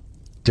normal.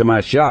 To my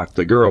shock,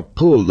 the girl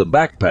pulled the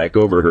backpack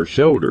over her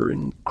shoulder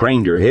and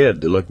craned her head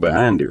to look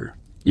behind her.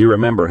 "You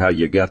remember how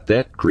you got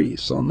that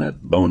crease on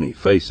that bony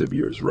face of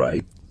yours,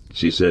 right?"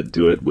 she said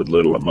to it with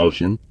little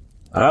emotion.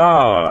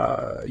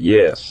 "Ah,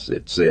 yes,"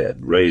 it said,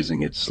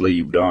 raising its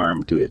sleeved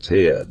arm to its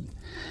head.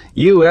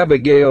 "You,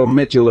 Abigail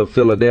Mitchell of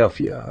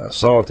Philadelphia,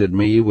 assaulted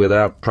me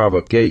without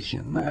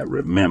provocation, I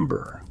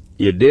remember.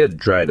 You did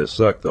try to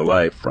suck the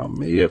life from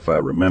me, if I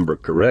remember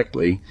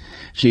correctly,"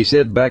 she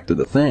said back to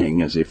the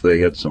thing as if they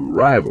had some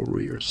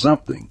rivalry or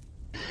something.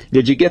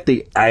 "Did you get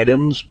the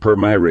items per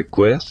my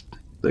request?"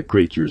 the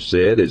creature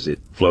said as it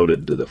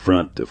floated to the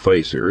front to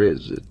face her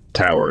as it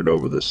towered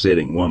over the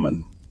sitting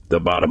woman. The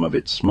bottom of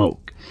its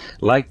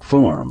smoke-like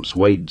form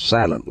swayed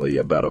silently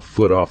about a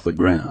foot off the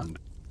ground.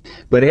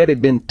 But had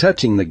it been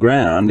touching the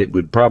ground, it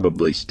would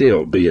probably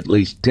still be at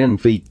least 10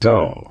 feet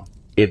tall.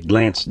 It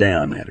glanced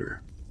down at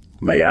her.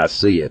 "May I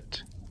see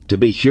it?" "To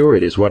be sure,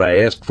 it is what I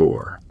asked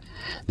for."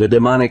 The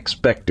demonic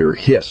specter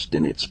hissed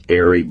in its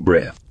airy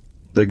breath.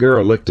 The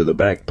girl looked to the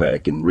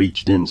backpack and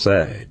reached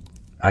inside.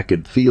 I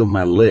could feel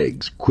my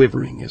legs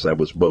quivering as I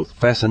was both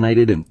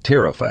fascinated and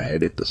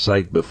terrified at the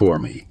sight before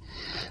me.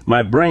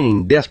 My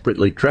brain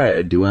desperately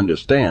tried to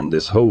understand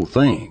this whole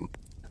thing.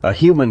 A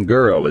human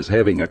girl is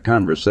having a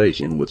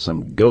conversation with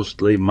some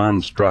ghostly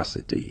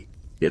monstrosity.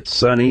 It's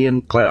sunny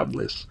and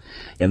cloudless,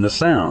 and the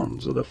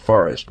sounds of the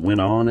forest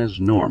went on as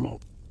normal.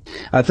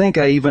 I think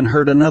I even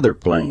heard another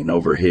plane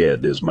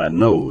overhead as my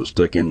nose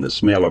took in the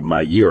smell of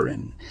my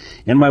urine,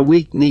 and my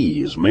weak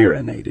knees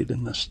marinated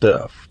in the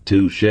stuff,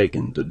 too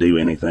shaken to do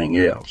anything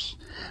else.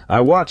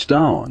 I watched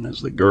on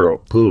as the girl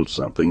pulled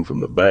something from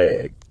the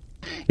bag.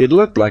 It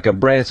looked like a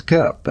brass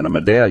cup and a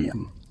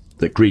medallion.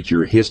 The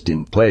creature hissed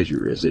in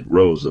pleasure as it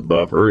rose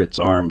above her, its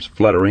arms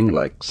fluttering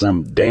like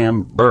some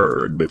damned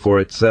bird before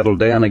it settled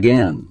down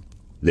again.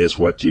 "This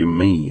what you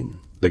mean?"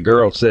 the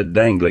girl said,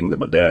 dangling the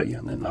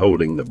medallion and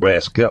holding the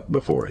brass cup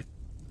before it.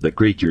 The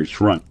creature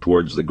shrunk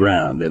towards the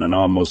ground in an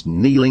almost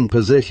kneeling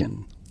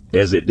position.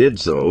 As it did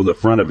so, the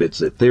front of its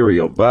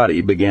ethereal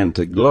body began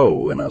to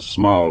glow in a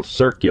small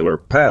circular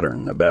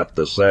pattern about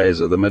the size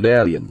of the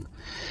medallion.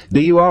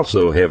 "Do you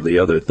also have the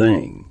other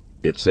thing?"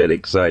 it said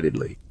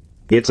excitedly.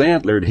 its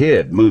antlered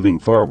head moving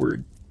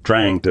forward,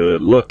 trying to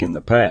look in the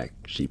pack.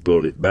 She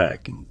pulled it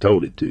back and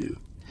told it to.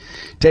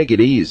 Take it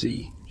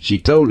easy, she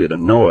told it,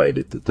 annoyed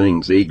at the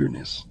thing's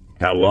eagerness.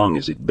 How long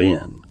has it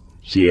been?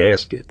 She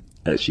asked it,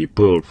 as she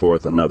pulled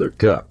forth another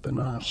cup and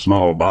a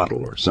small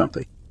bottle or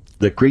something.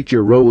 The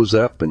creature rose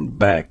up and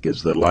back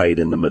as the light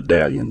in the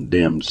medallion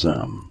dimmed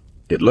some.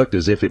 It looked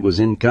as if it was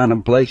in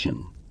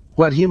contemplation.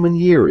 What human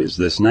year is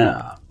this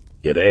now?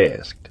 It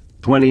asked.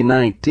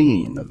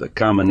 2019 of the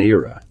Common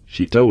Era,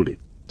 she told it.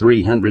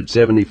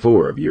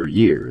 374 of your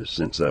years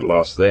since I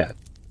lost that.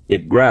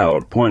 It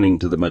growled, pointing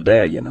to the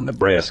medallion and the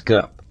brass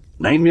cup.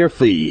 Name your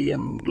fee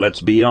and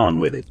let's be on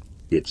with it,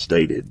 it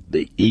stated,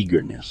 the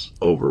eagerness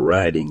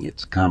overriding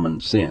its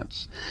common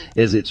sense,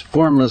 as its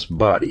formless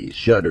body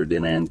shuddered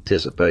in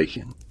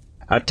anticipation.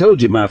 I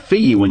told you my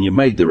fee when you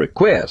made the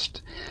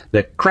request.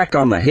 The crack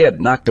on the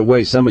head knocked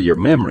away some of your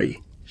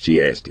memory,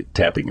 she asked it,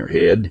 tapping her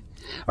head.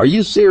 Are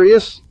you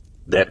serious?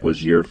 That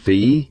was your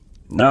fee?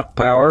 Not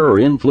power or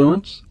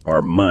influence,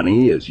 or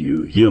money as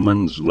you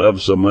humans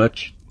love so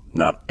much?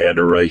 Not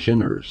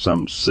adoration or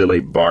some silly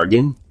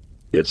bargain?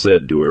 It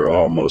said to her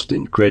almost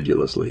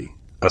incredulously.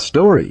 A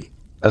story,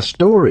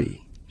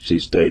 she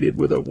stated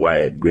with a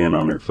wide grin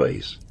on her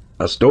face.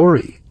 A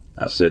story,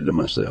 I said to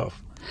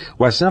myself.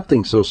 Why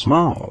something so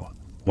small?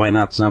 Why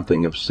not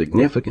something of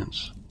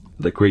significance?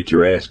 The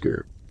creature asked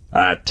her.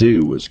 I,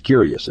 too, was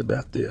curious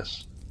about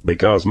this,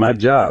 because my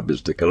job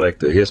is to collect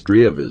the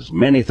history of as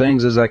many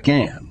things as I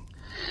can.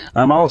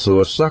 I'm also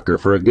a sucker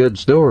for a good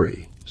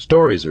story.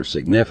 Stories are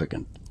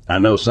significant. I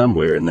know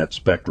somewhere in that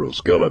spectral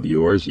skull of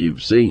yours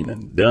you've seen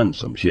and done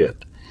some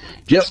shit.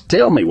 Just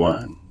tell me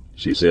one,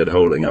 she said,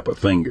 holding up a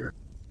finger.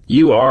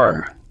 You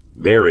are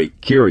very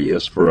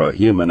curious for a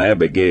human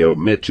Abigail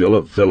Mitchell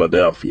of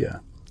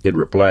Philadelphia, it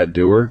replied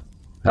to her.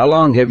 How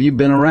long have you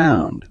been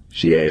around?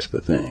 She asked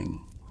the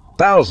thing.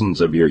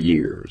 Thousands of your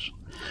years.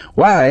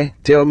 Why,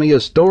 tell me a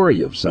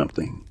story of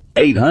something.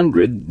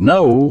 800,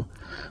 no,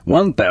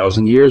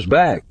 1,000 years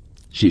back,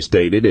 she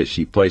stated as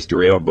she placed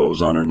her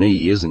elbows on her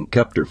knees and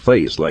cupped her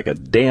face like a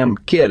damn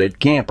kid at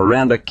camp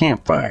around a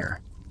campfire.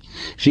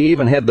 She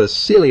even had the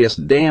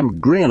silliest damn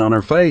grin on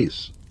her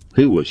face.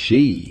 Who was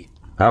she?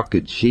 How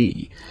could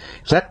she?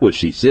 That was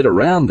she sit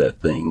around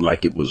that thing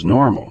like it was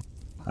normal.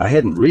 I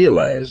hadn't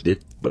realized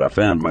it, but I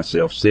found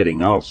myself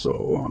sitting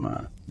also on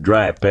a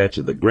dry patch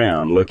of the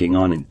ground looking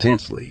on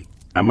intensely.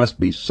 I must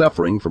be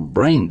suffering from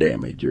brain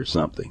damage or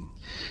something.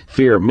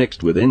 Fear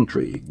mixed with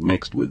intrigue,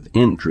 mixed with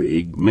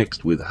intrigue,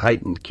 mixed with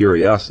heightened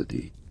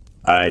curiosity.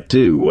 I,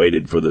 too,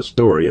 waited for the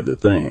story of the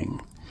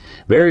thing.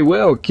 Very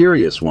well,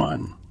 curious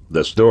one.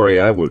 The story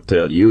I will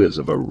tell you is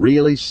of a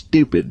really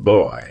stupid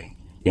boy.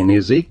 In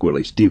his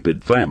equally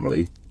stupid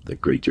family, the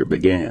creature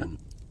began.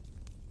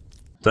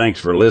 Thanks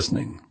for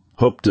listening.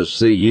 Hope to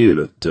see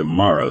you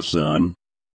tomorrow, son.